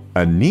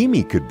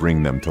 Animi could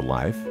bring them to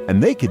life,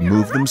 and they could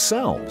move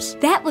themselves.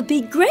 That would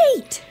be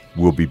great.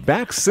 We'll be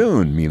back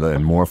soon, Mila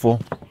and Morphle.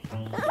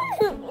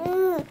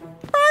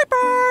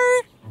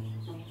 Bye-bye.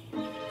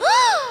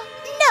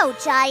 No,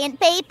 giant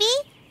baby.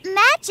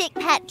 Magic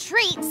pet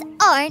treats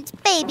aren't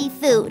baby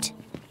food.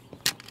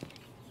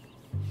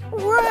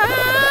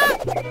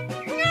 Morph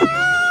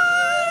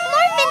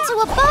into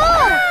a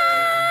ball!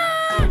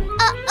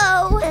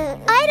 Uh-oh.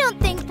 I don't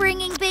think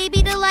bringing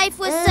baby to life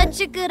was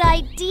such a good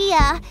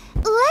idea.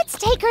 Let's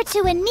take her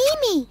to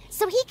Animi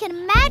so he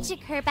can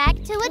magic her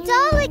back to a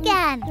doll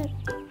again.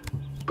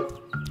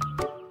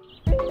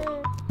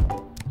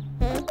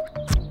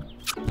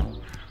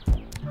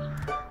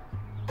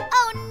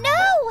 Oh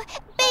no!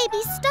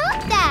 Baby,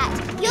 stop that!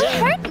 You'll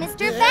hurt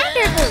Mr.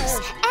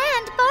 Vanderboos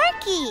and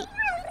Barky.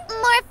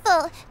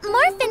 Morphle,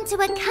 morph into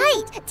a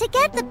kite to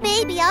get the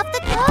baby off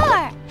the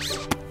car.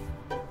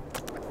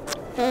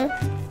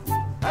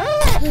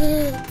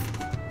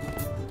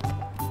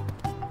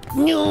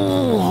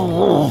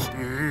 No.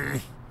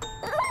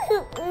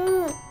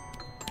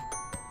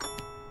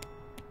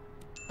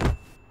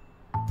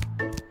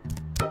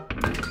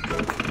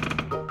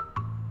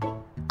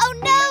 Oh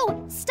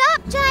no! Stop,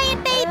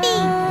 giant baby!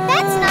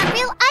 That's not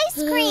real ice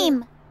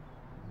cream.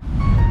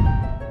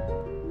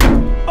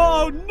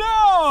 Oh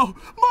no!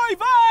 My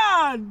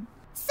van!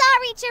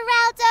 Sorry,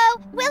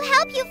 Geraldo. We'll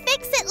help you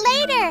fix it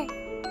later.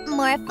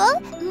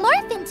 Morphle,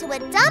 morph into a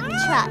dump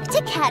truck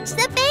to catch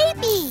the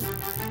baby.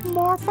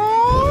 Morphle,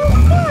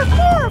 morph,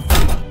 morph.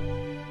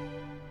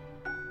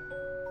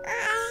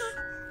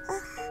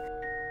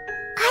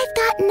 I've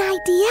got an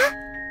idea.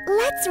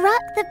 Let's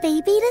rock the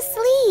baby to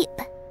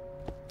sleep.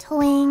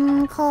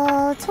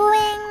 Twinkle,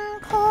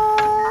 twinkle,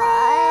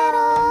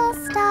 little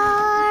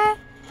star,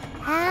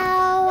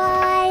 how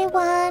I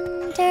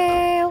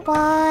wonder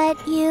what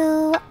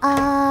you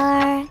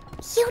are.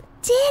 You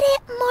did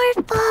it,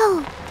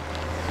 Morphle!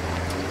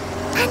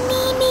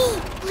 Animi,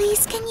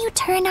 please can you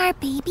turn our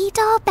baby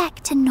doll back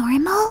to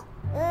normal?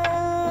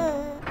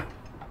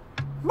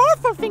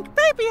 Morphle think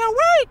baby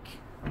awake.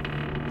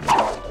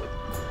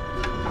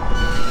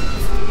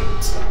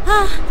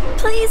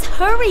 Please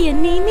hurry,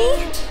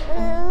 Animi.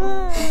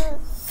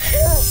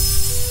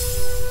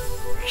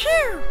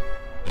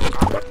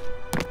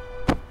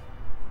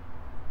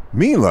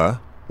 Mila,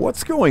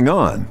 what's going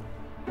on?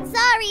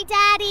 Sorry,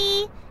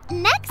 Daddy.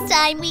 Next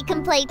time we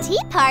can play tea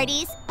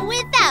parties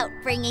without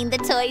bringing the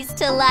toys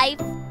to life.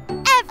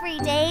 Every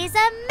day's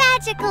a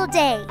magical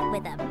day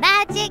with a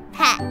magic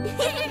pet.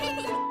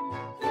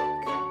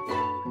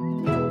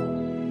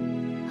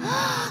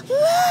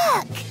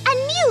 Look! A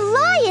new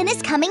lion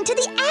is coming to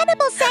the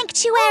animal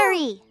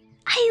sanctuary.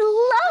 I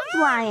love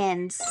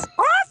lions.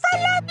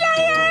 Orphle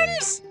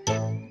lions!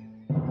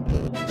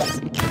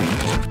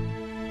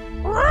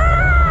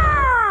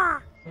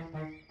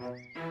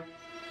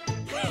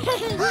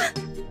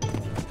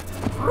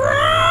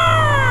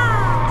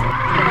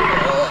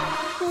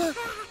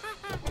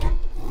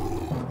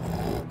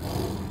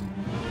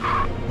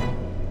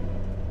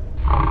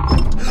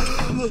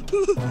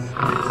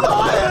 Lion!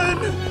 Lion!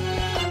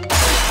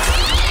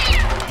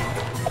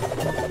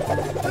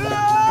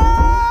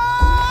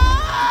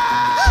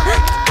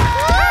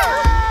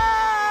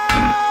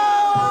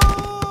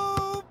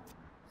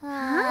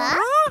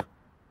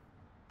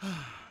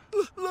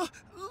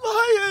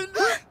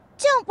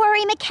 Don't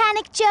worry,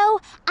 Mechanic Joe.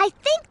 I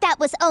think that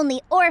was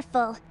only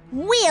Orphle.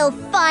 We'll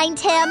find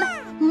him.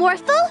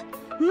 Morphle,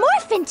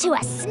 morph into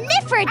a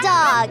sniffer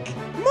dog.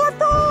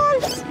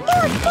 Morphle!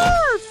 Morph,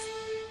 morph!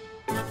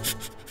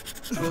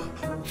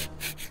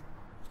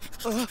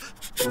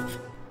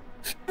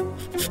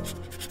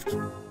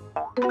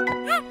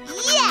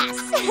 Yes!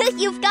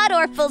 You've got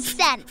Orphle's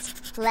scent.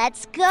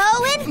 Let's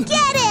go and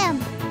get him.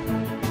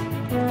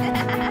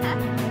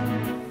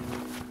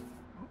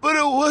 But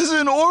it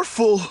wasn't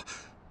Orphle.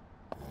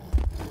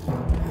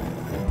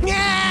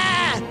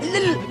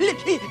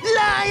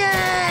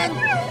 Lion!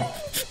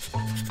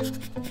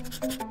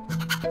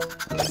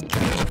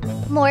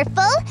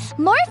 Morphle,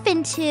 morph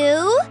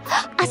into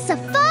a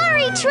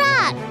safari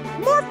truck.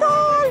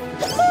 Morphle!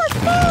 Morph,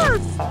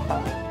 morph!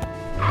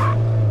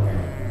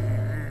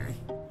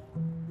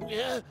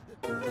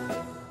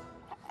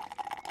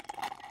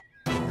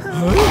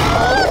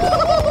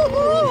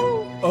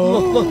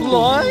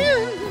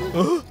 Lion?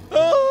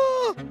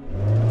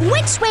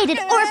 Which way did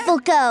Orphle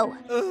go?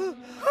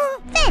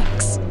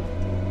 Thanks.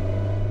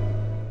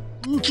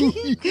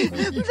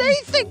 They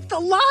think the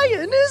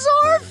lion is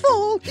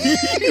Orphle.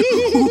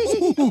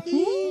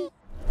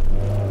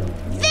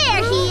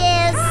 There he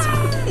is.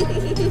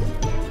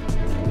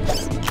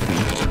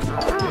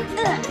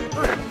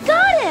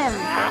 Got him.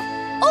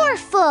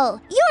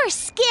 Orphle, you're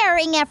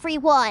scaring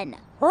everyone.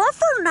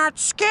 Orphle not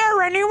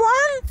scare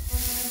anyone?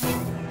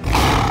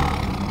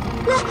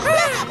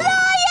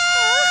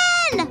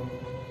 Lion!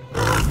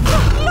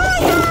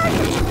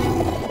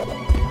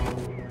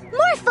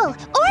 Morphle,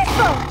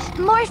 Orphle,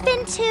 morph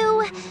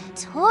into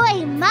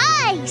toy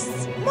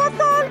mice.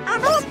 Morphle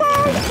and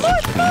Orphle,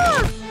 morph,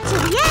 morph! To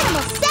the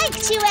animal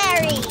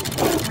sanctuary.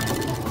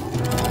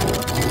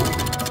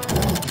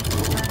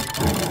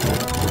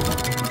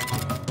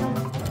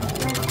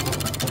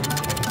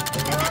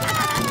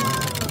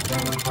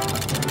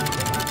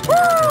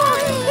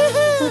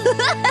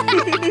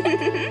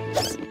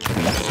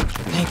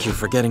 Thank you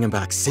for getting him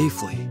back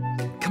safely.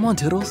 Come on,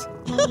 Toodles.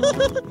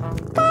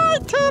 Bye,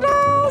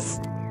 Toodles!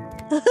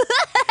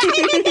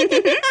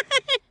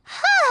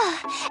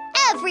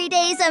 Every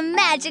day's a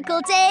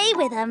magical day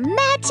with a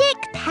magic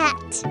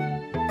pet.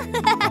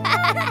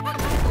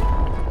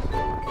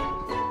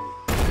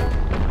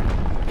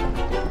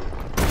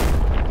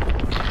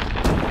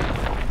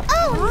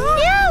 Oh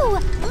no!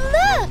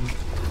 Look!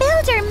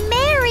 Builder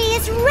Mary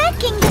is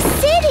wrecking the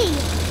city!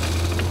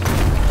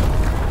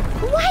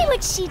 Why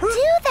would she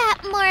do that,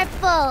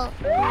 Morphle?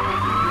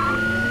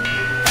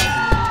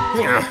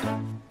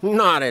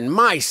 Not in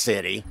my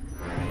city.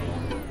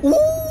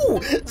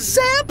 Ooh!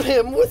 Zap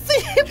him with the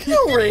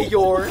hypno-ray,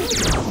 Yorn!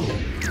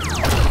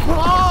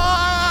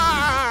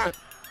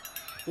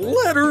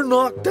 Let her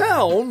knock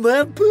down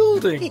that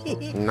building.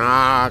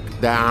 Knock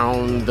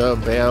down the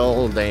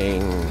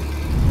building.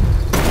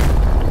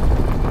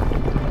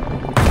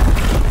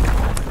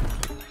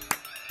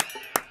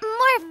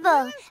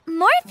 Morphle,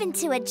 morph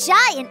into a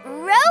giant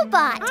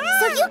robot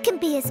so you can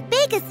be as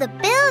big as the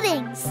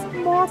buildings.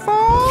 Morphle,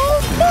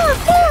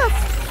 morph,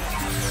 morph!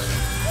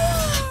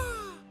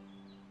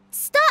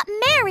 Stop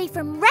Mary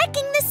from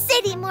wrecking the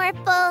city,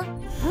 Morphle.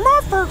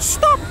 Morphle,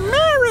 stop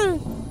Mary!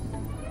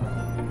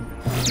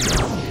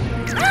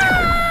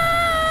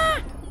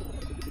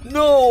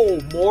 No,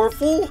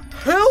 Morphle!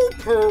 Help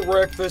her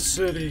wreck the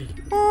city!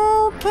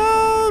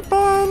 Okay,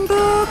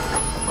 Bandit!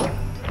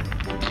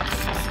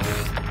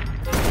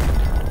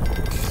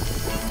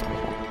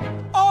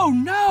 Oh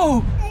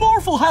no!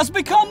 Morphle has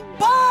become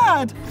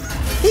bad!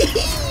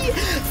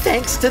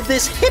 Thanks to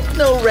this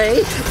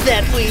hypno-ray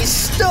that we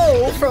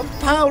stole from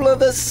Paula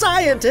the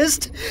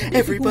scientist,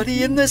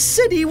 everybody in the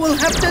city will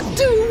have to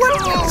do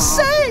what we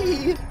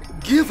say!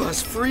 Give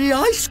us free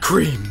ice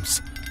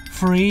creams!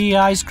 Free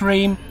ice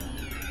cream?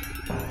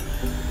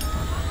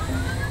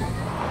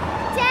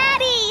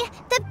 Daddy,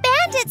 the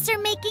bandits are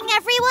making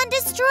everyone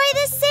destroy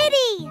the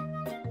city.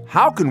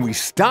 How can we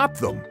stop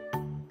them?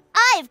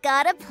 I've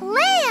got a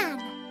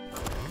plan.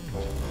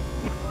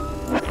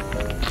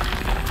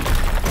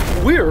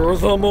 We're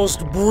the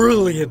most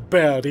brilliant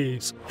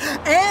baddies.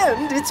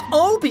 And it's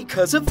all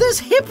because of this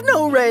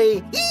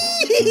hypno-ray.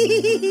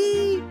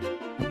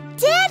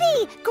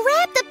 Daddy,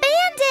 grab the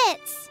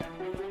bandits.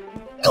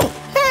 Oh,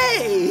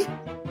 hey!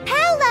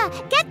 Paula,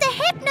 get the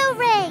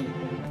hypno-ray.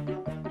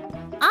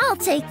 I'll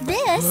take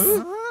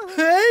this.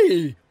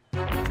 Hey!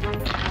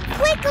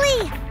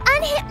 Quickly,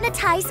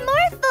 unhypnotize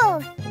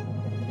Morphle.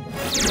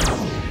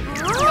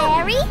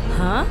 Mary?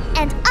 Huh?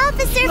 And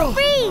Officer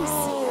Freeze.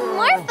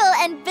 Morphle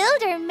and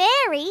Builder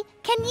Mary,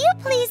 can you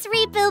please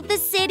rebuild the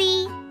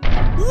city?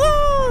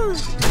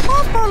 Yes!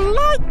 Morphle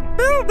like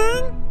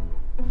building!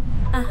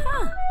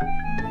 Uh-huh.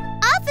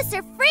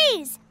 Officer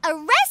Freeze,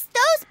 arrest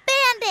those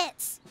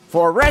bandits!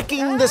 For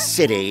wrecking the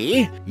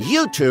city,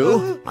 you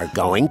two are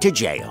going to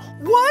jail.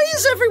 Why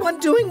is everyone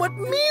doing what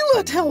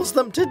Mila tells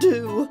them to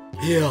do?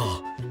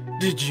 Yeah,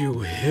 did you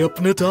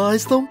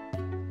hypnotize them?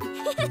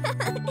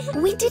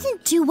 We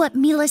didn't do what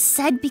Mila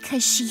said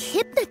because she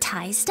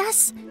hypnotized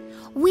us.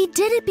 We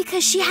did it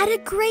because she had a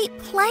great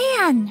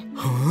plan.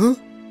 Huh?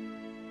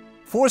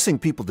 Forcing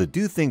people to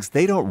do things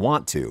they don't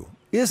want to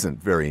isn't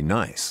very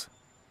nice.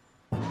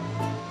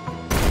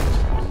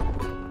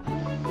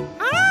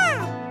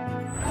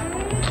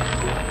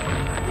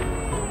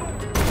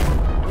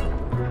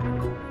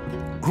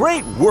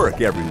 Great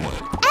work, everyone.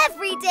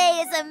 Every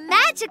day is a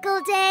magical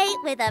day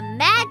with a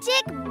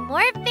magic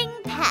morphing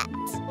pet.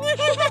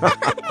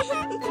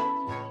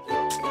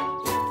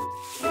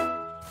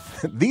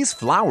 These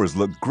flowers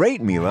look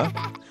great, Mila.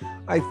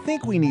 I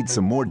think we need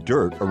some more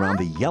dirt around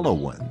the yellow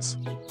ones.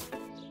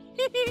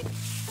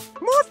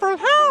 Morphle,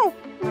 help!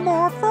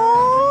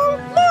 Morphle!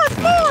 Morph,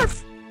 morph!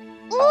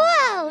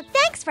 Whoa!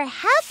 Thanks for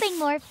helping,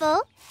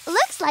 Morphle.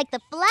 Looks like the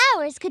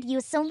flowers could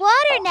use some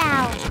water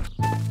now.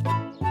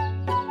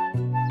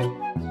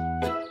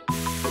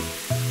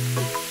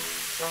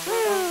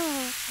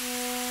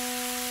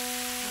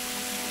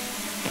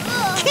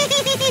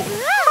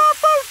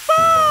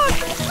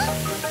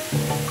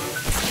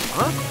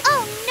 Huh?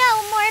 Oh no,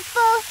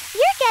 Morphle!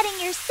 You're getting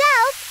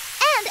yourself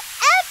and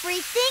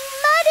everything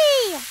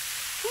muddy!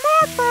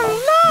 Morphle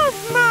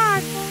loves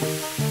mud!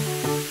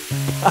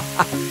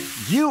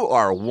 You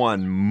are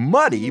one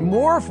muddy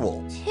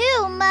Morphle.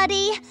 Too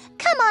muddy.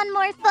 Come on,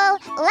 Morphle.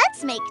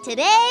 Let's make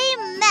today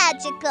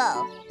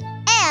magical.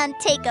 And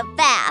take a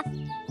bath.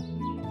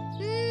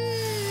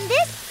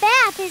 This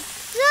bath is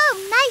so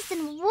nice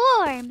and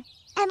warm.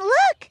 And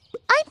look,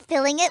 I'm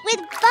filling it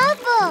with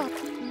bubbles.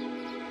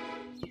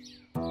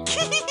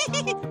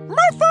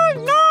 Morphle,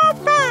 no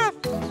bath!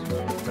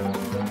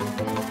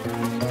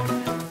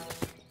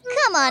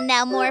 Come on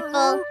now,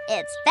 Morphle.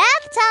 It's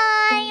bath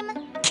time.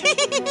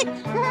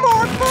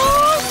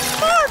 Morphle!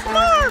 Morph,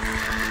 morph!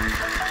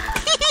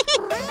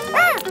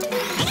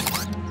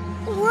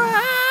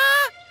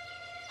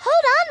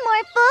 Hold on,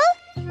 Morphle.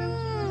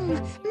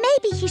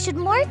 Maybe he should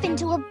morph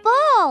into a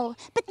ball,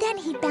 but then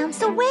he'd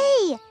bounce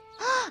away.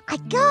 I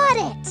got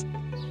it.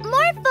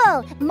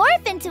 Morphle,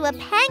 morph into a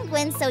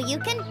penguin so you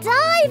can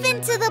dive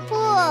into the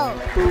pool.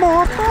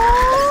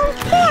 Morphle!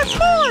 Morph,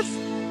 morph!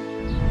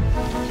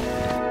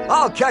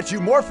 I'll catch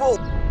you, Morphle.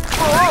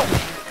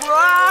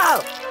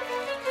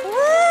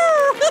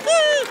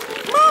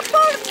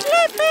 Morphle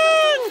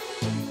slipping!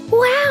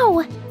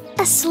 Wow!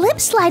 A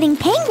slip-sliding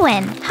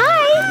penguin.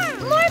 Hi!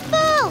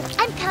 Morphle,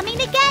 I'm coming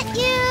to get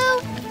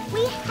you.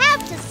 We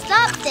have to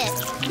stop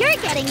this. You're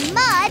getting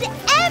mud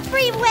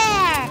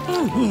everywhere.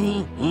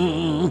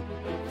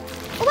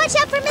 Watch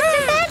out for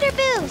Mr.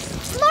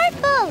 Vanderboost.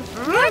 Morphle,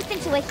 morph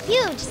into a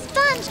huge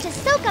sponge to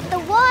soak up the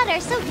water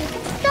so you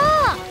can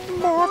stop.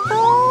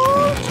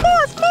 Morphle!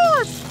 Morph,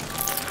 morph!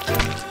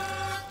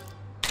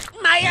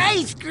 My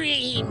ice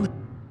cream!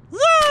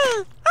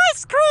 Yay!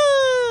 Ice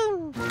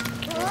cream!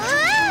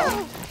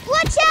 Whoa!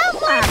 Watch out,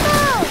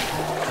 Morphle!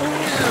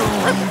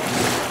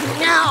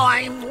 Now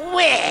I'm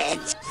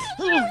wet!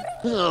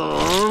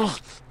 Oh.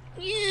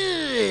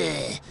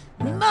 Ugh.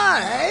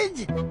 Mud?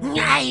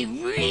 I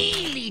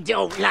really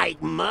don't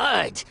like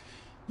mud.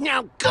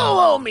 Now go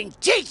home and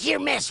take your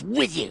mess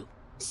with you.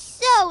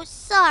 So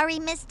sorry,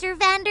 Mr.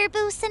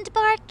 Vanderboost and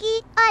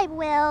Barky. I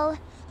will.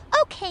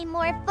 Okay,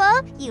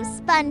 Morphle, you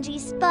spongy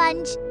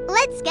sponge.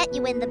 Let's get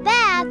you in the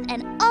bath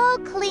and all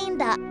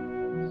cleaned up.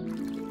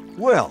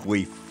 Well,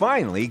 we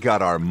finally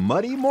got our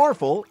muddy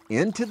Morphle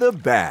into the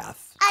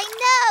bath. I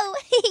know!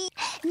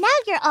 Now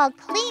you're all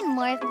clean,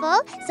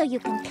 Morphle, so you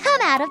can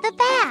come out of the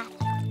bath.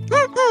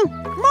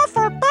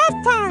 Morphle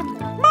bath time!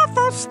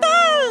 Morphle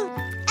stay!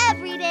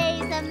 Every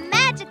day's a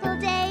magical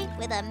day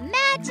with a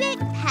magic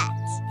pet.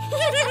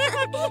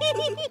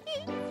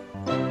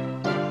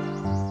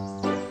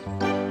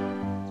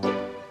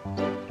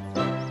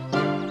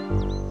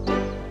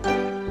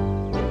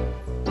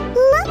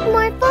 Look,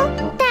 Morphle!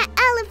 That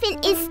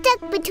elephant is stuck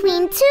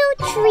between two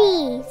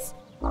trees.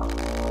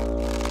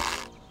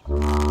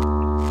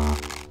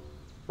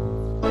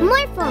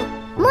 Morphle,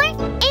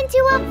 morph into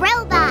a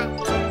robot!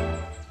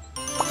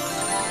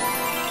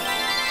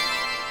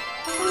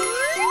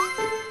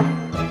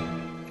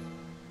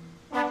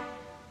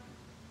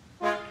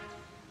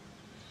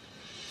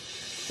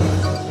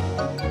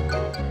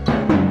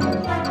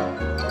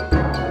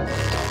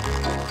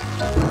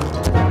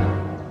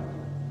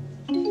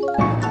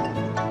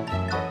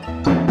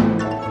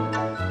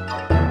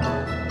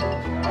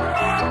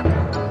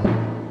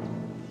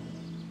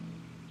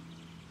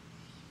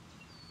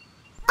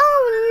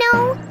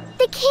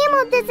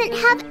 Doesn't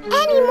have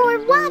any more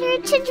water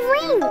to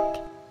drink.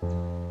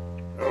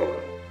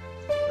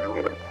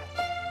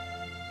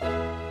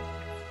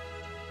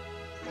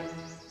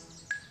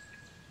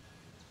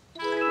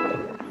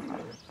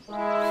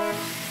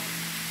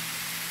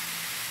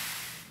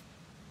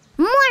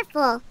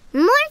 Morphle,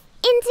 morph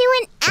into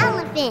an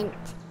elephant.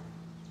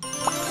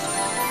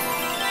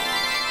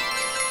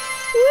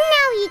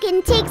 Now you can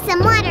take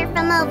some water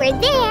from over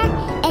there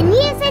and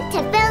use it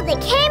to fill the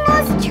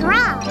camel's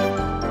trough.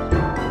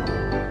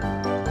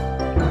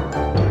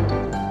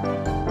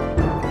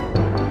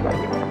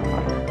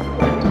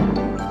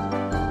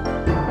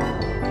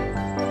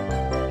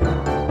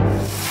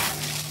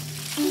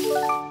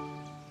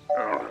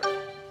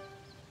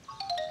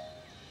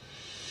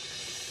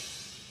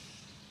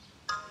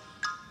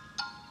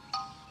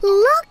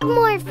 Look,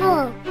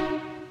 Morphle!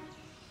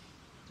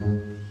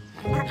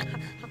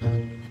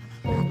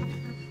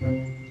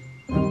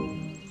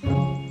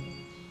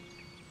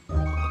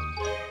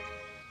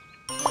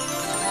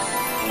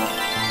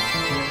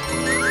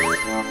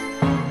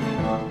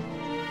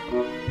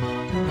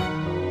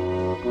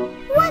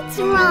 What's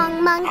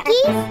wrong,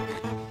 monkeys?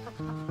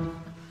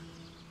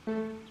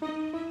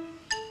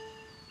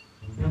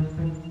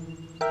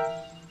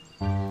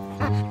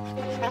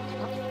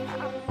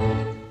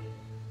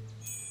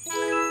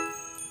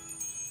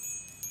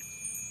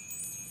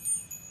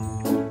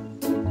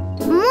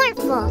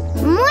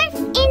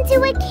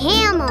 a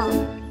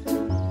camel.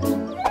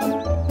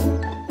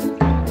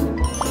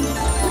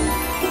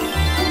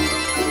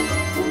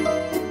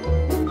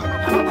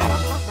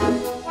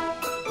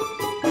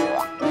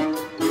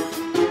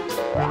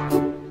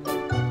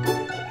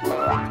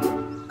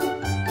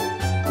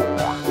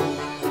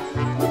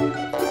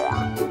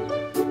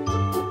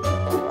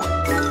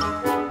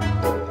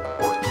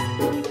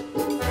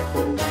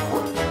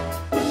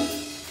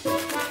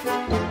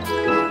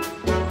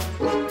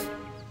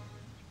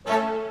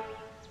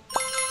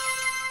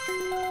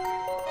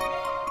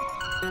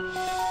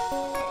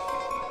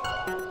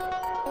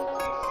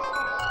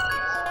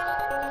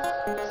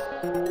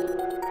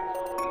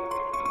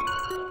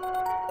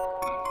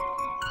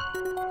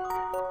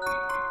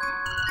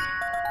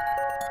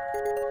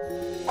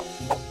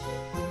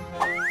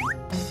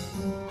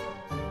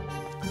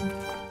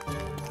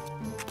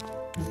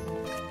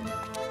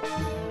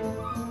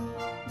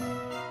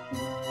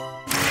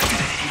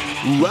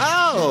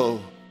 Wow!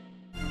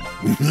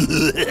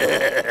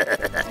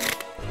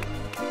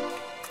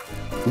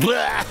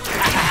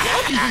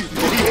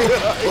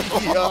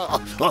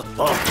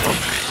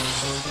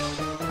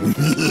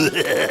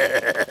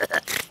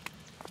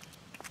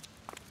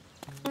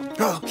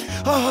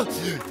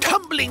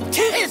 Tumbling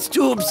test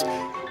tubes!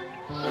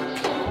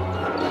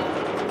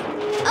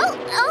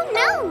 Oh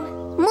no!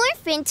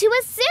 Morph into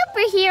a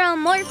superhero,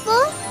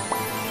 Morphle!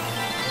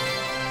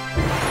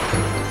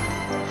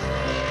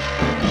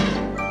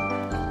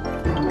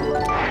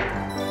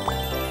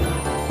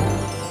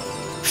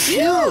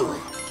 Phew!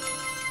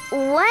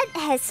 What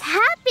has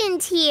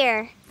happened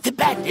here? The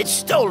bandits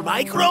stole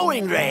my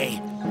growing ray.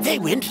 They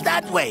went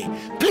that way.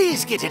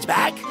 Please get it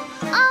back.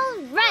 All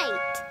right.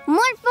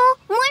 Morphle,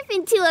 morph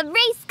into a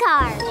race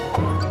car.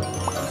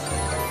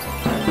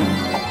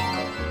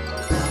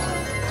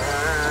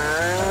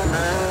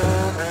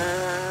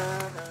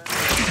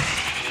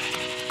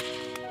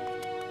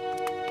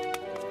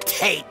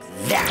 Take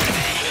that.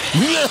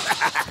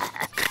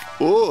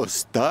 Oh,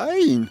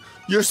 Stein,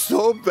 you're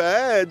so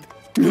bad.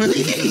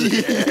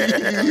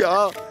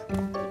 Yeah.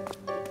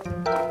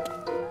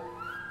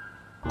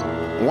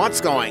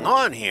 What's going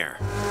on here?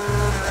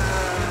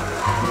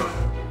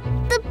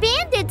 The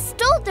bandits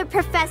stole the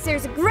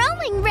professor's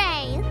growing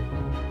ray.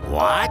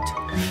 What?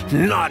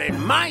 Not in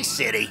my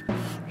city.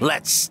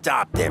 Let's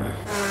stop them.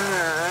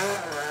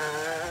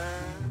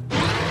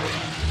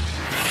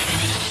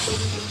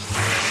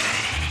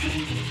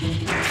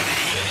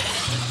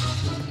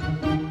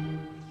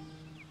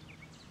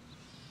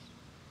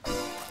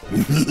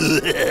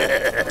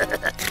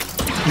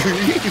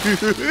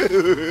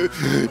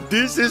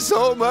 This is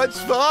so much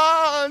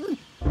fun!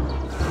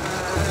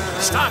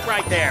 Stop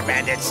right there,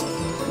 bandits.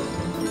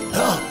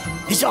 Oh,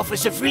 it's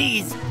Officer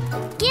Freeze.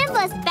 Give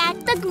us back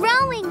the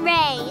growing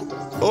ray.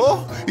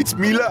 Oh, it's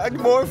Mila and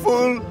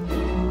Morphle.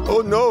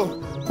 Oh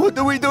no, what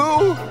do we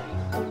do?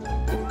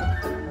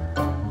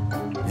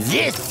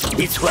 This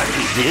is what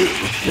we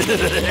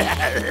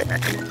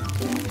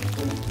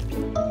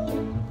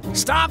do.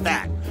 Stop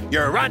that!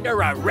 You're under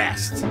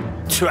arrest.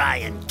 Try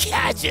and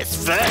catch us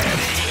first.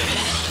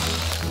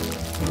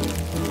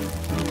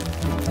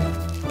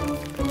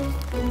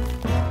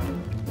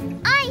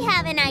 I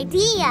have an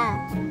idea.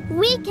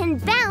 We can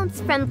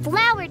bounce from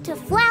flower to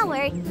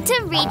flower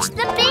to reach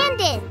the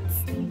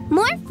bandits.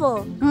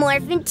 Morphle,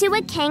 morph into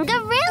a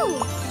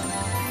kangaroo.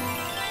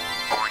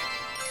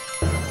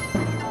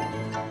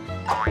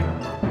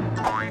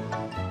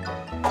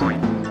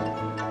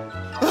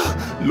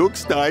 Look,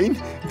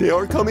 Stein, they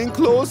are coming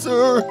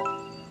closer.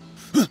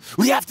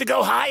 We have to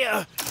go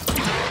higher.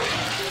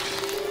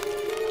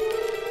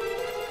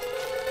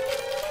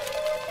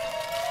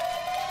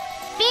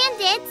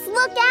 Bandits,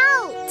 look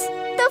out!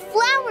 The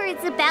flower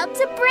is about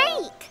to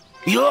break.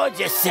 You're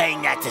just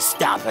saying that to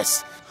stop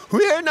us.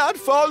 We're not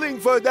falling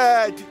for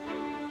that.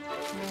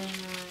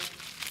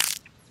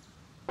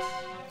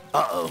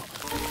 Uh-oh.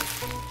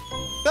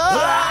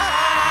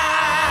 Ah!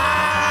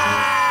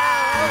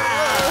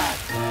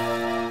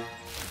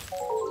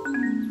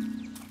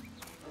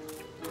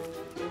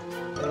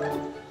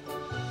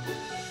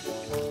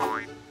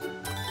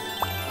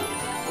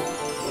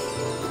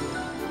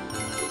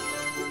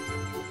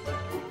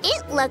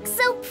 It looks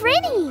so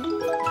pretty.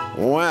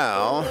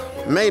 Well,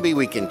 maybe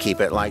we can keep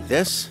it like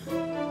this.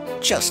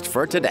 Just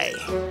for today.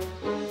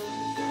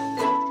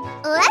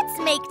 Let's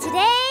make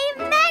today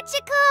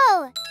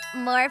magical!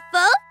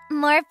 Morphle,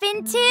 morph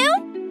into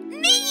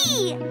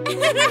me!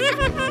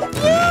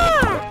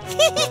 Yeah!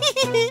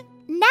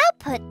 Now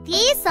put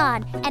these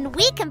on, and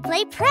we can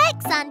play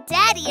pranks on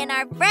Daddy and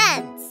our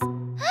friends.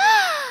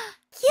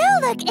 You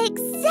look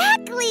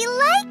exactly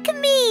like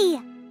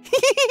me!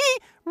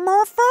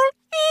 Morphle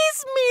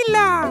is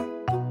Mila.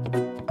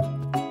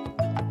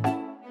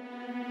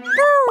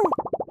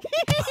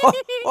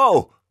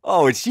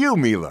 Oh, it's you,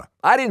 Mila.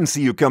 I didn't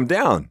see you come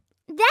down.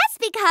 That's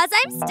because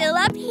I'm still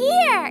up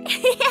here.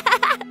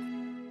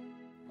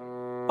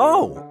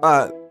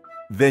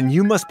 Then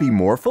you must be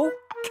Morphle?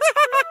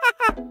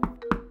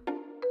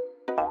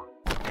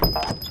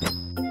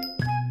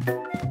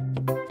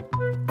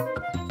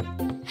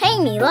 Hey,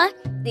 Mila.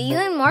 Do you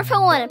and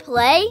Morphle want to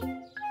play?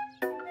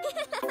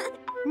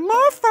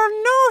 Morphle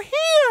no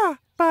here,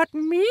 but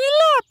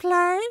Mila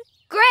play.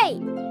 Great!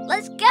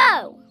 Let's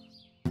go!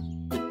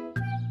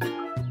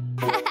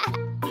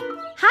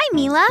 Hi,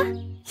 Mila.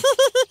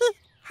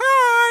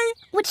 Hi.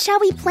 What shall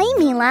we play,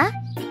 Mila?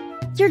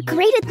 You're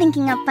great at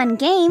thinking up fun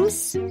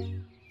games.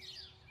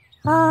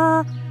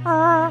 Tag?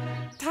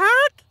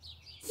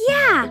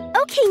 Yeah,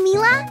 okay,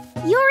 Mila.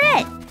 You're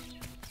it.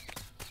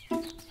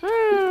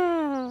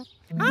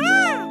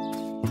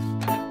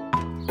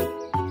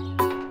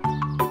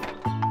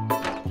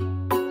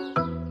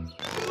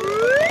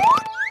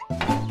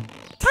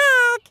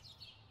 Tag.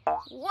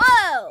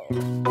 Whoa!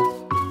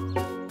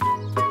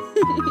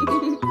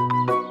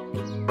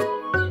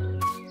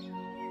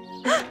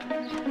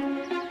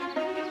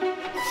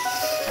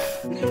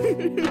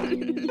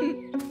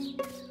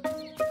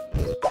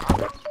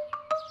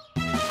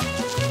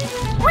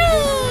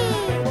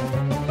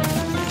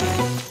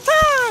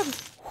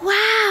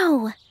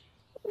 Wow.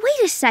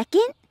 Wait a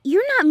second.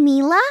 You're not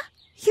Mila.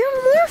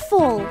 You're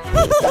Morphle.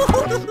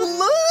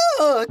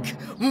 Look!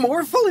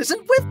 Morphle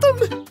isn't with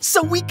them,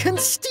 so we can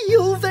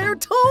steal their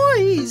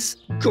toys.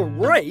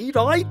 Great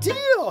idea.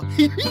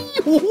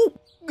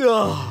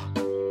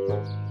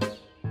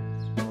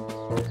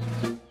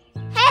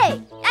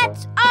 Hey,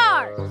 that's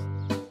ours!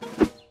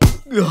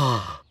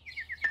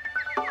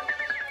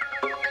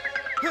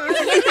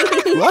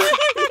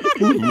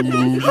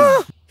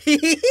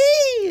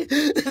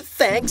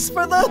 Thanks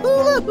for the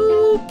hula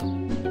hoop.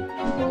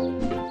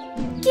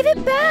 Give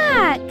it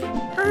back.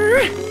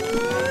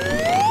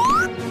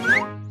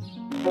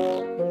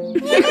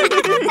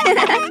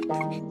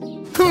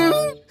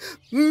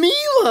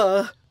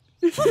 Mila!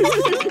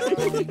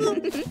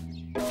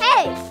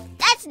 Hey,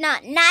 that's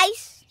not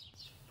nice!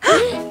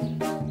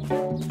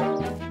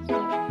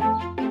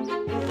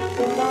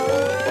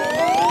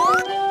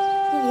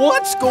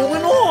 What's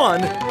going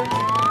on?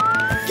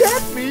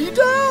 Get me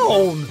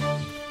down!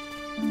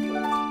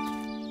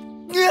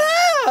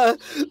 Yeah!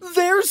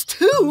 There's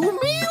two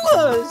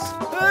Milas!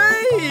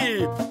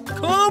 Hey!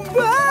 Come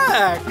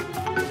back!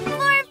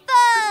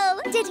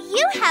 Morphle! Did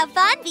you have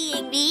fun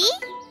being me?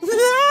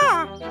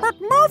 Yeah, but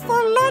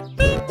Morphle like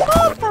being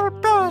Morphle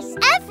best.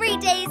 Every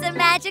day's a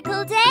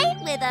magical day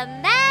with a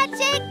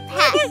magic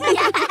pet.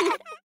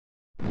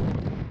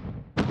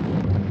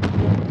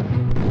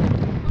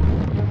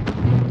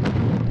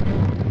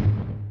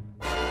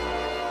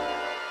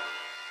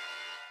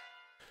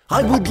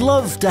 I would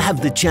love to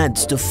have the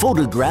chance to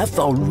photograph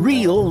a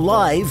real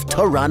live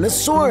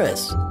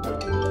Tyrannosaurus.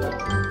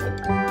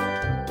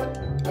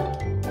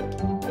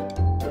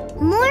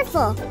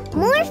 Morphle,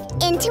 morph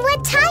into a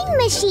time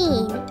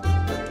machine.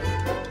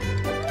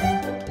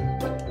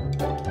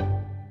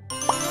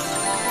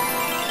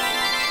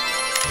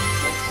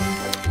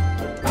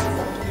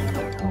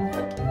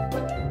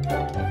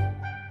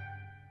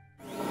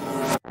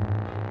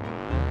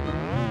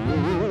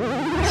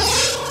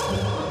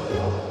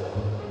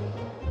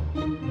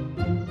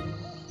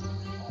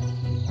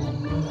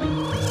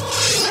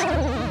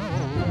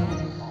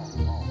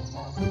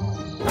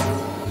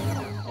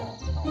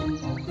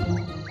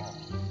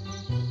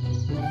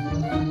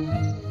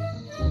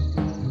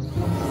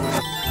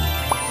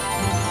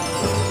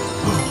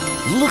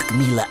 Look,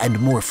 Mila and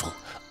Morphle,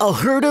 a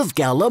herd of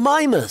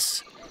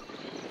Gallimimus.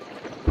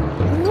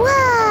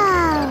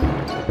 Whoa!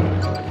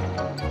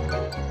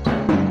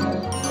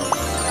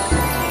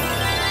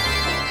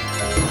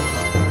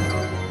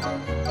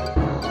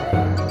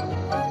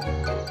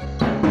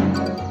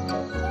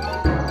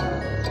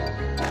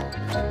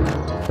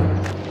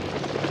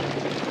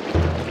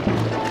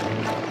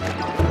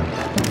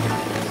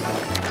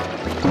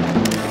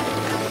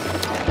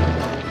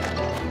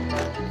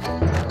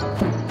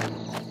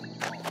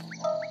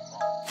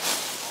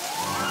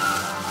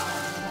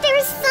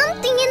 There's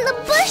something in the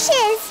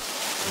bushes!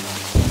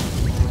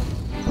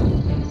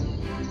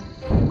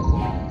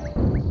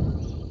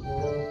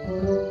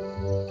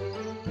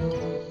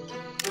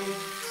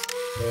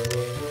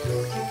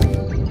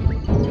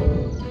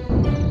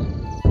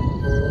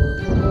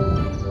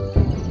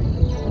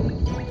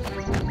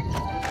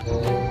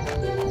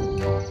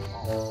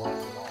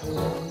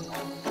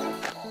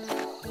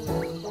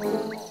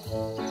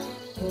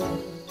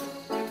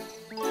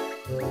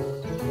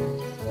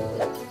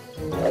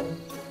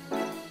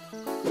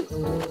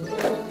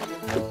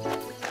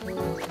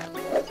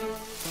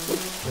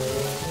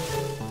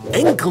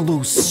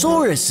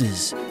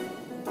 Ankylosauruses.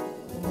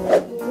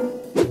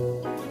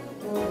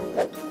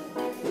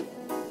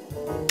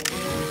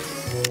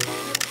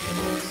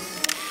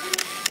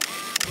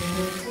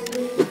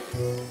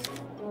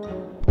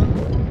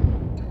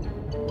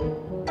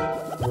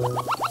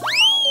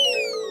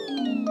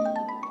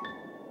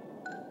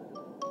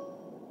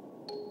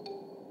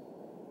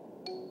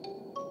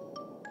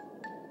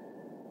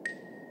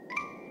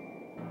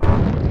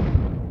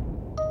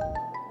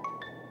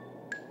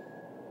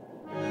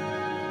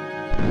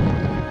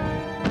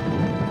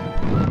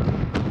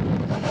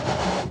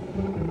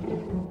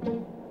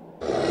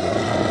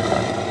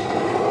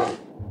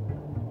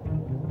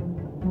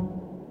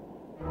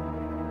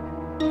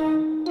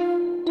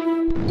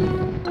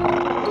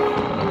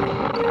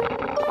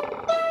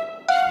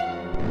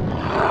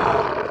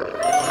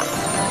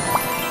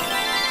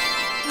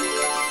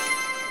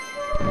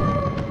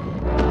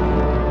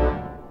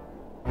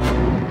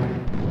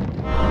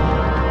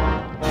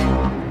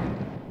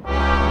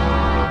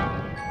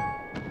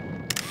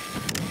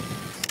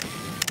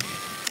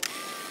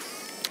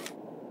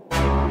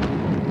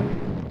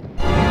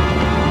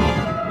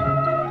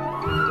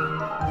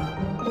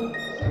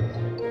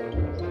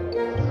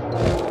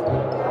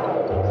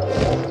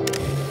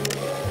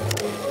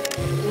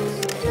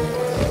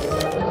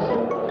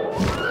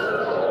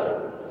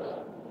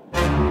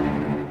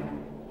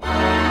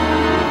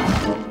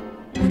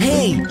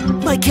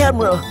 My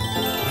camera!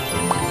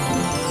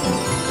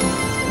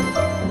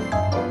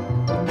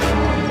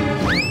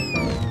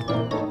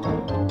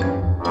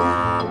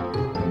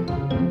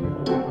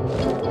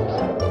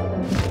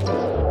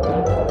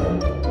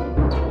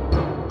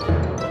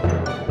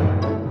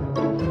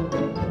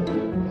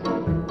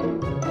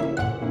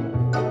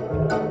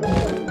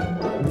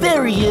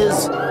 There he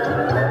is!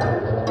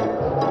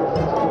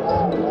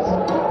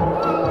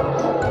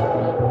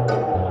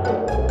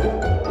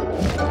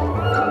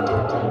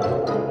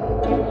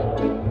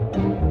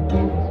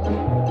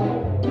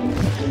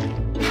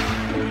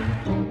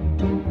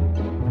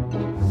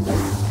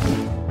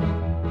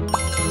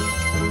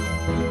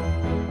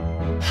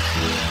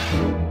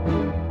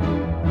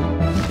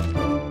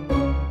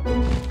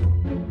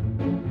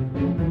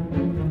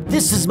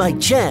 This is my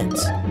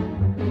chance.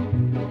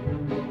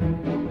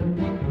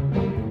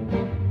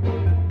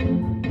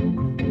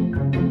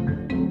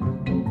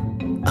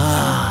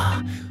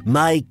 Ah,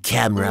 my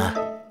camera.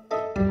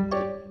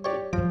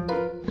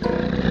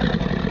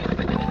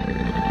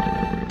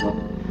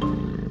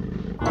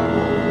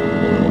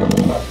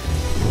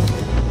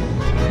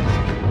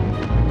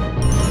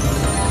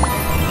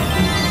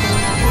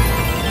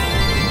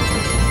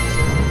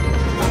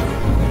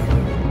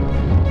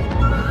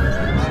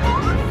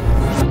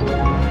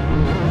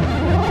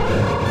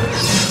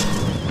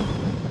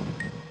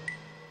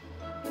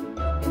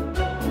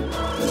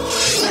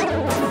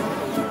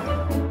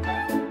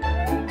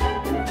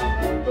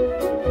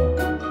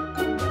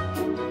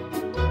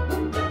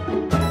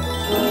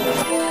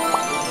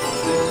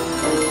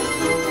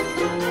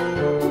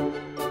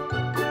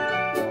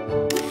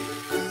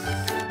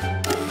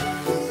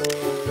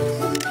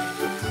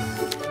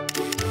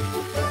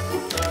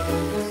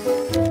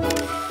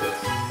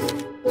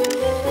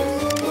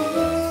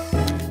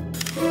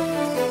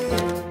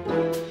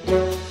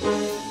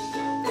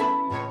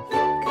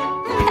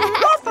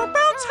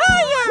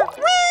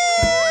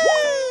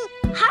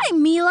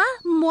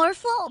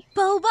 Morphle,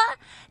 Boba,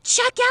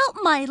 check out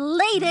my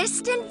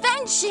latest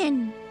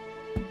invention.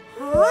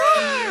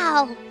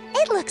 Wow!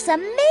 It looks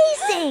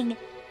amazing!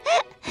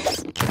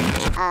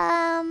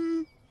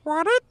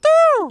 What'd it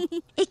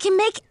do? It can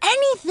make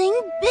anything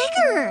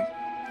bigger.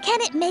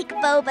 Can it make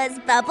Boba's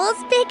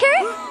bubbles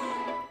bigger?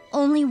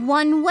 Only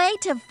one way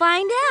to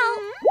find out.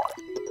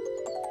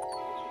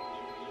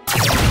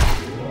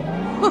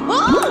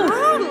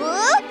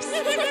 Oops!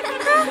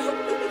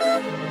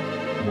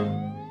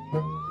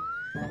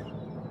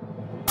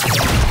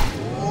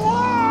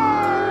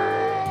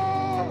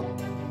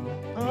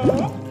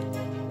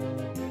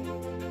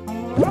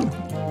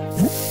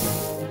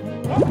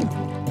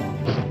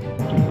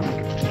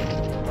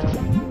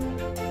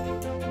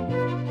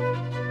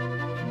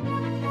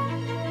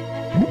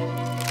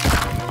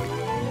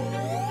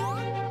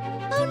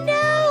 Oh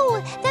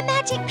no! The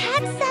Magic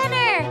Pet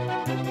Center!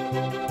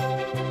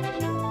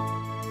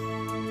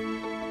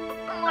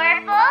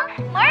 Morphle,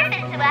 morph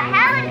into a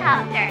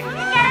helicopter to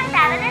get us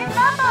out of this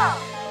bubble.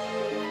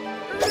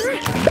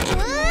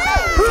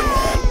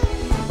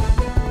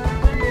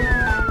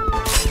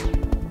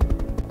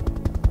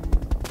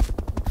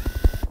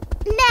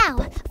 Now,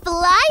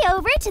 fly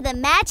over to the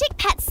Magic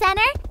Pet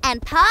Center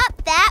and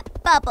pop that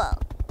bubble.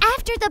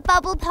 After the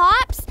bubble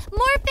pops,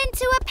 morph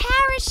into a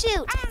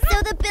parachute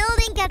so the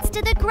building gets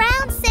to the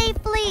ground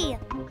safely.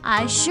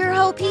 I sure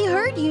hope he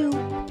heard you.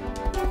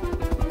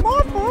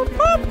 Morphle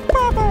pop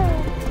bubble.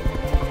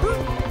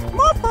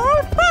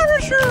 Morphle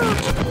parachute.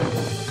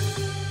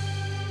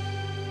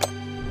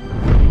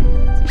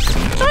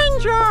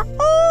 Danger,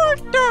 all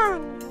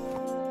done.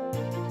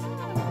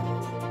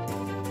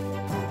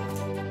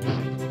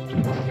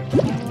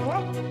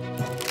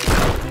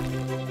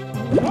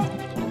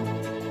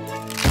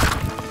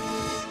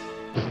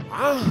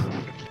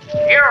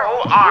 You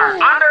are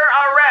under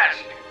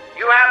arrest.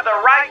 You have the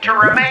right to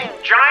remain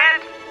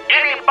giant.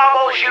 Any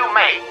bubbles you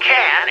make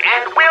can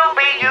and will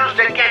be used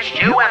against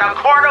you in a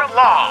court of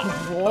law.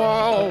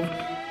 Whoa!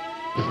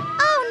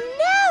 Oh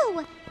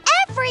no!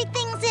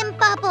 Everything's in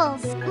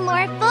bubbles.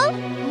 Morphle,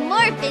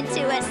 morph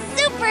into a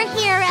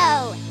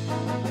superhero.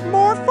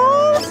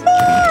 Morphle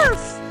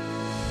morph.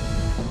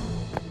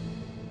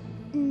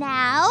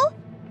 Now,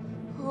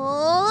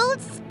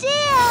 hold still.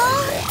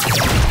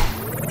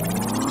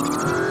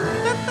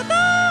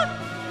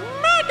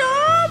 Mega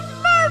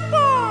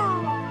Morphle!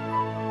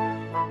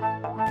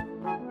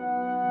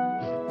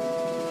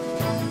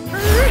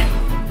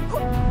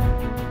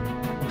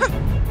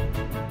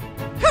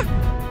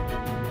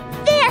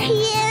 There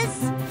he is!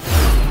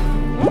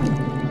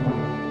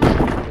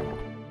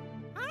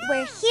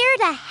 We're here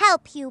to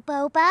help you,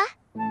 Boba.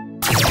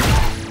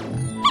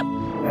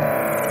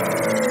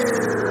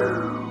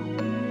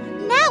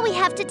 Now we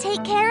have to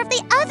take care of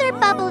the other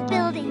bubble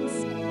buildings.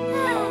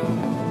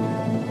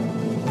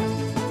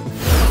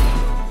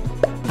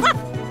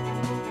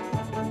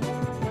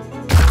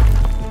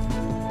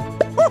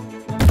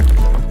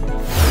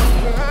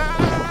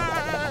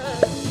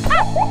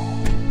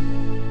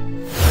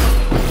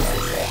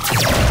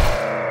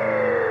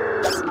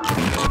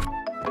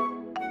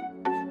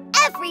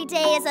 Every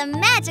day is a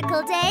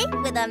magical day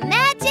with a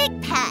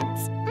magic pet.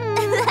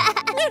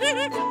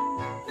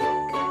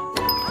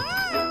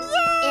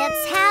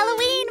 It's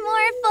Halloween,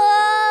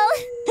 Morphle!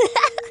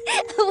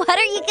 What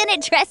are you gonna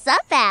dress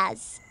up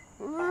as?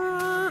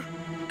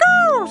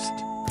 Ghost!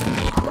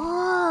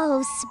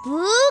 Oh,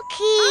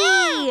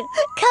 spooky!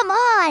 Come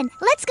on,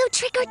 let's go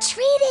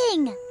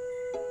trick-or-treating!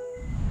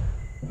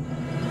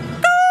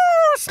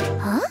 Ghost!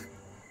 Huh?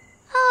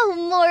 Oh,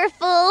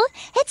 Morphle,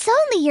 it's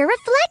only your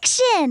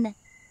reflection!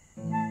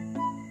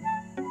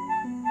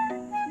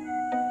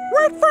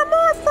 Wait for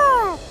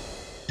Morphle!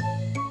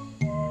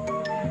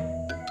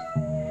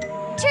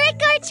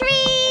 Trick or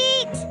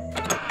treat!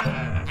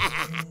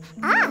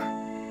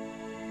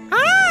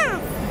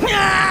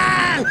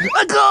 Ah,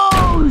 a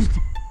ghost!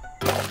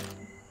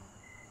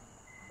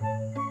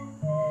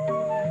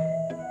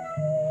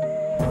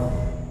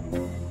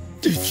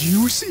 Did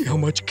you see how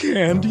much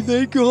candy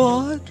they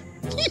got?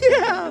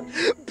 Yeah!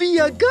 Be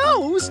a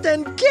ghost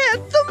and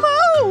get the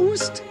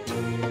most!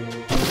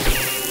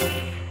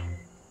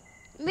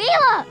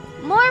 Mila!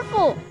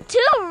 Morphle!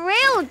 Two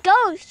real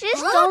ghosts just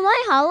stole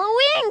my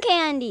Halloween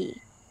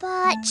candy!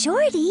 But,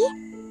 Jordy,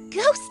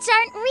 ghosts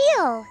aren't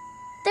real.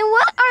 Then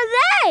what are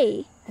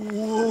they?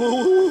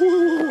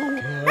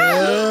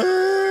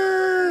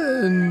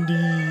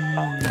 Candy.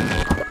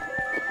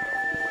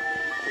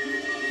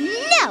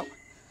 No!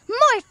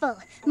 Morphle,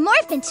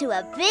 morph into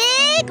a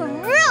big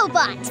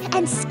robot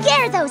and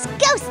scare those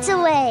ghosts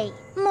away.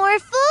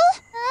 Morphle?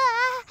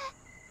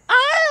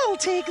 I'll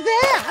take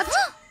that!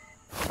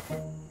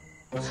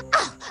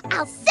 Oh,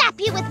 I'll zap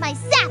you with my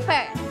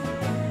zapper!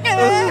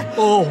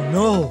 Oh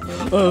no,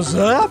 a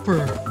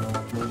zapper!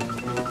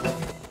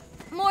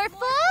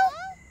 Morphle?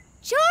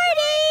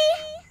 Jordy!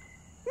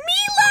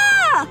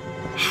 Mila!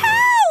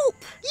 Help!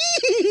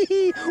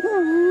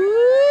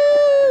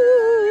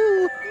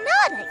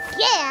 Not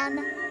again!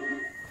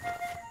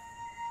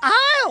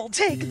 I'll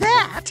take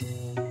that!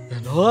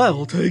 And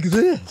I'll take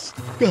this.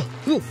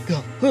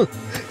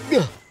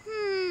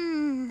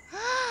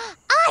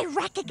 I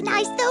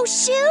recognize those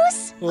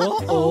shoes!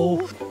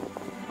 Uh-oh.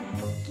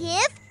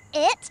 Give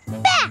it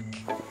back!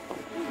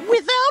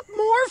 Without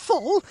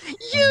Morphle,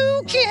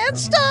 you can't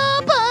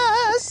stop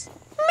us!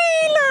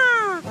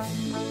 Mila!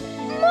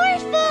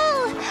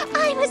 Morphle!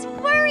 I was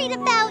worried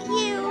about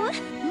you!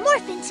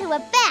 Morph into a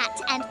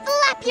bat and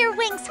flap your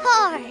wings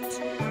hard!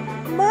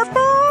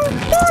 Morphle!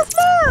 Morph,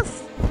 morph!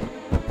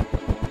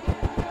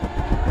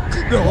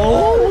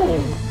 No!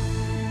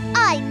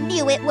 I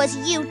knew it was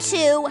you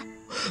two!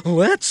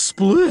 Let's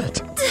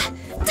split.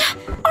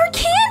 Our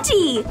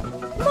candy!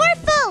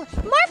 Morphle!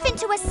 Morph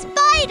into a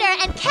spider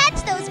and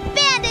catch those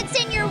bandits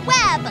in your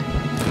web!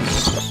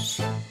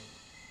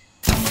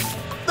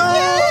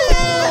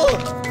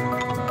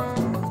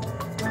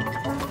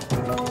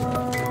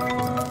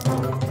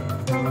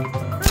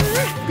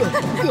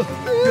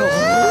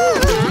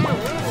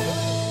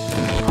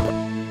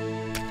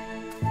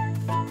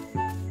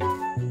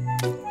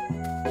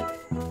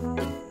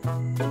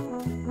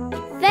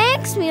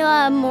 Thanks,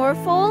 Mila and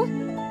Morphle.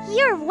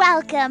 You're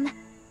welcome.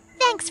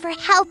 Thanks for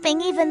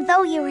helping even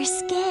though you were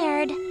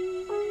scared.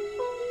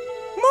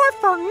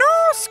 Morphle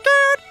no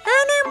scared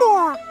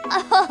anymore!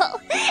 Oh,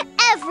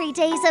 every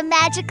day's a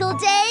magical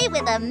day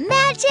with a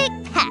magic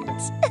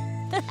pet.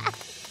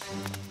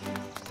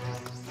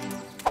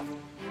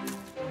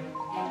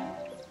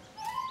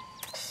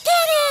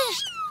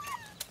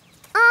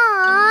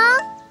 Aww.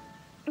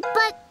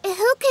 But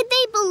who could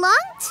they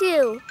belong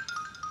to?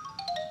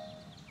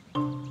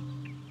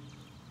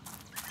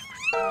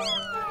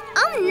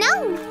 Oh no!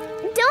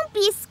 Don't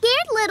be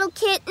scared, little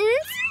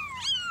kittens.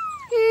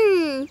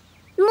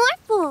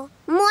 Morphle,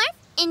 morph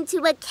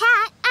into a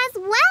cat as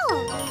well.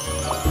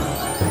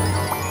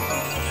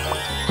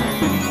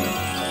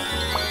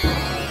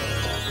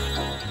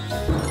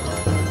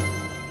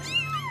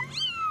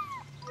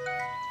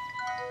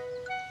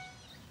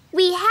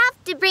 We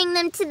have to bring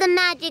them to the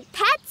Magic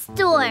Pet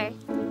store.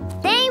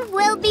 They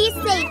will be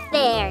safe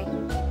there.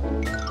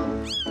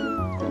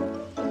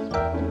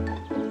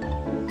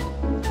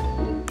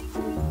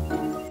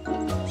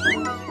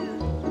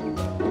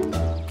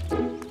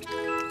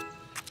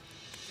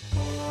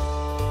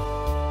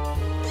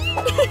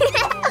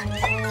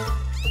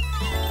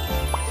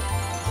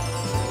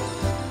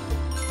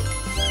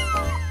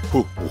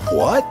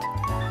 What?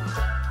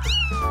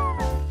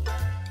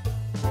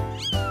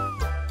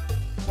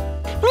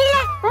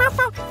 Mila,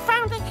 Morphle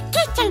found the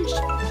kittens!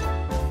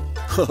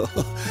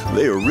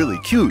 They are really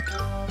cute.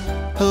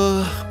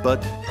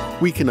 But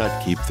we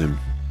cannot keep them.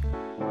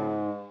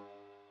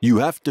 You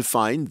have to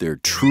find their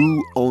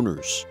true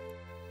owners.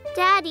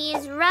 Daddy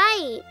is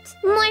right.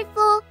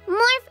 Morphle,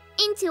 morph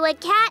into a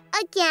cat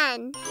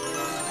again.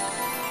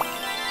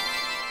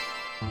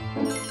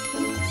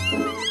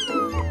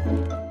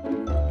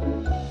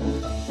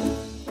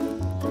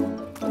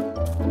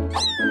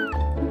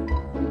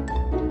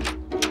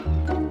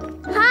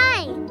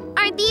 Hi,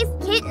 are these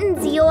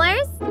kittens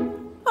yours?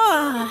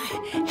 Ah,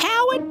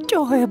 how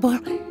adorable.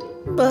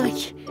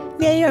 But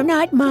they are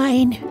not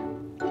mine.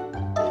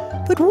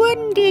 But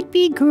wouldn't Wouldn't it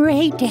be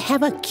great to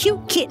have a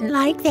cute kitten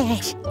like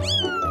that?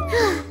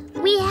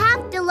 We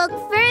have to look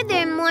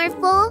further,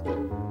 Morphle.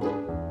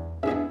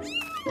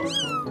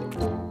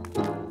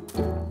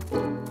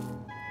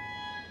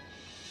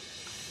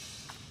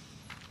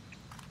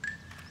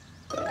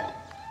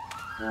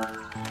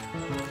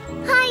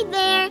 Hi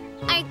there.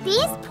 Are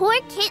these poor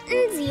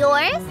kittens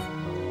yours?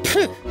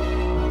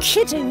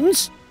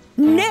 Kittens?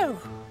 No.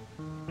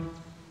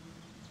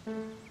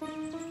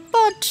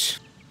 But,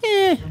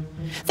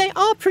 they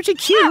are pretty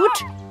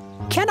cute.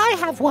 Can I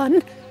have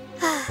one?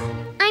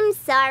 I'm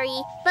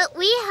sorry, but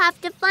we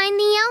have to find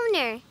the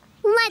owner.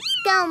 Let's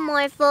go,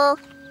 Morphle.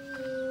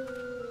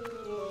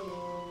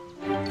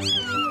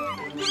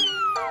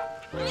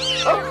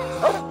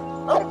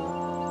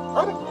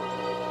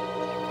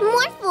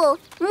 Morphle,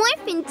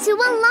 morph into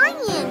a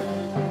lion.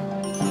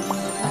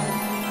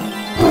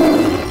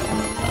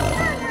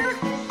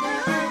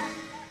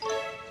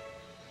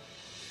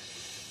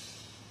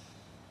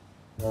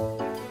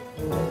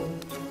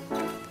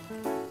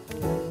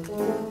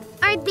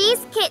 Are these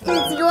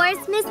kittens yours,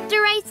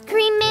 Mr. Ice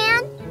Cream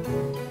Man?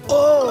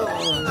 Oh,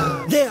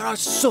 they are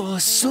so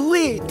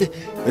sweet.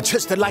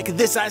 Just like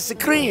this ice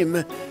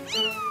cream.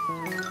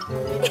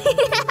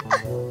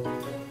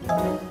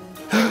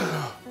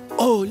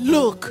 Oh,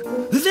 look,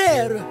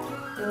 there.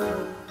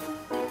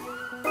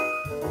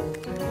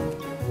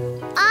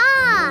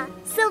 Ah,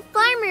 so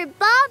Farmer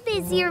Bob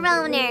is your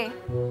owner.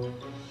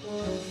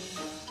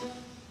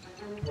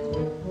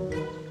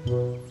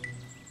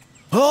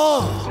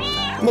 Oh,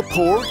 my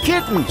poor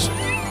kittens.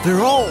 They're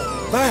all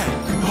back.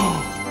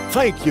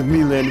 Thank you,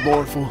 Mila and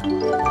Morphle.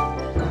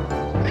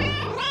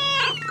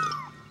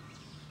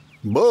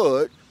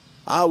 But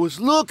I was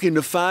looking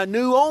to find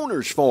new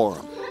owners for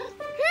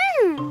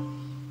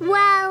them.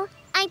 Well,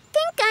 I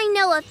think I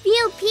know a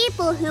few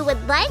people who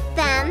would like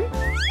them.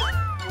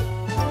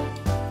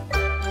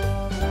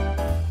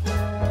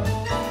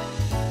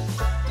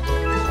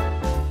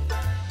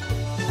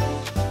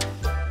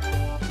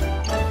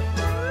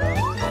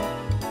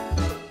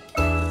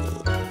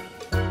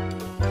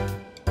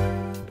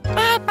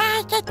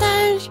 Bye-bye,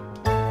 kittens.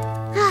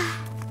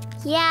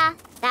 Yeah,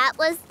 that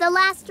was the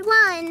last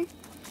one.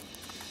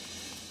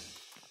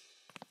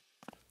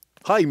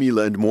 Hi,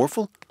 Mila and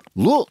Morphle.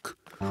 Look,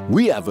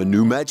 we have a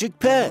new magic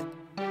pet.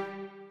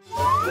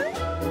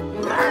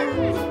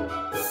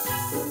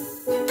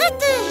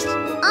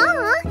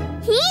 Aw,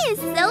 he is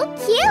so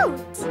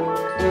cute.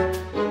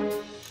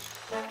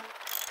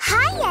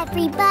 Hi,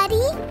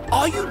 everybody.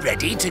 Are you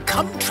ready to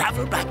come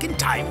travel back in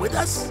time with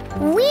us?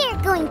 We're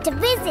going to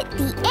visit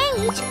the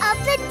age of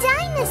the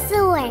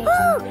dinosaurs.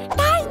 Ooh,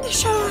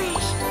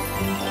 dinosaurs.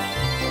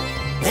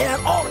 There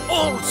are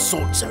all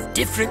sorts of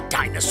different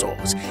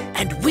dinosaurs,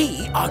 and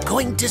we are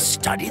going to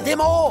study them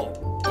all.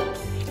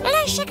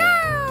 Let's go!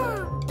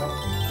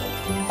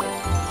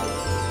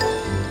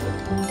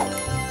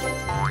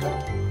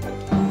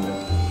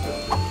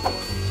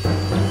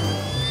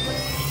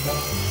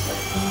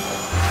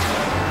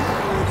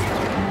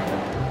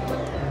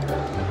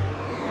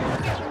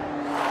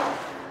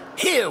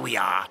 Here we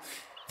are,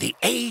 the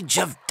age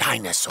of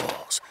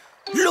dinosaurs.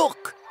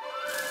 Look!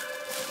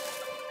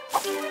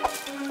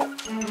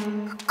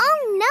 Oh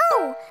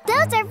no!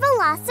 Those are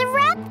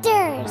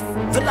velociraptors!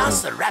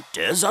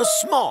 Velociraptors are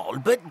small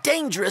but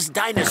dangerous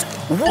dinosaurs.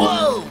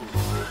 Whoa!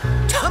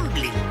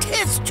 Tumbling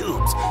test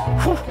tubes!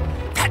 Whew,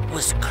 that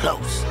was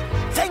close.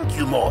 Thank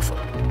you, Morphle.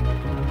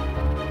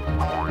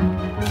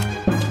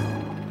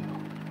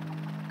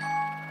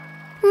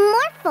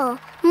 Morphle,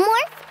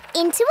 morph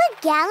into a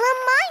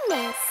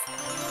Gallimimus.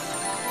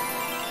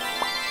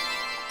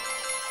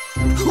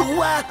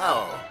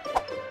 Wow!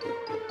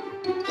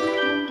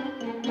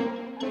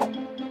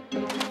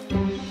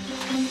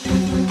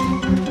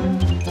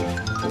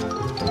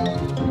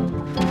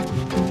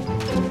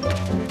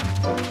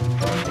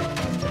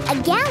 A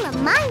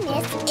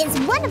Gallimimus is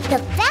one of the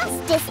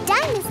fastest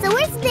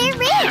dinosaurs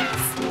there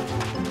is.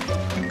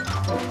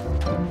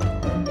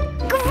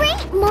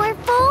 Great,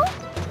 Morphle!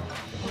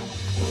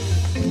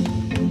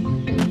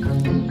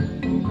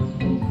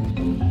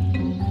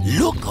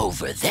 Look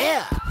over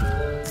there.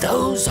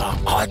 Those are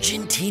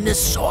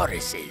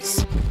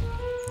Argentinasauruses.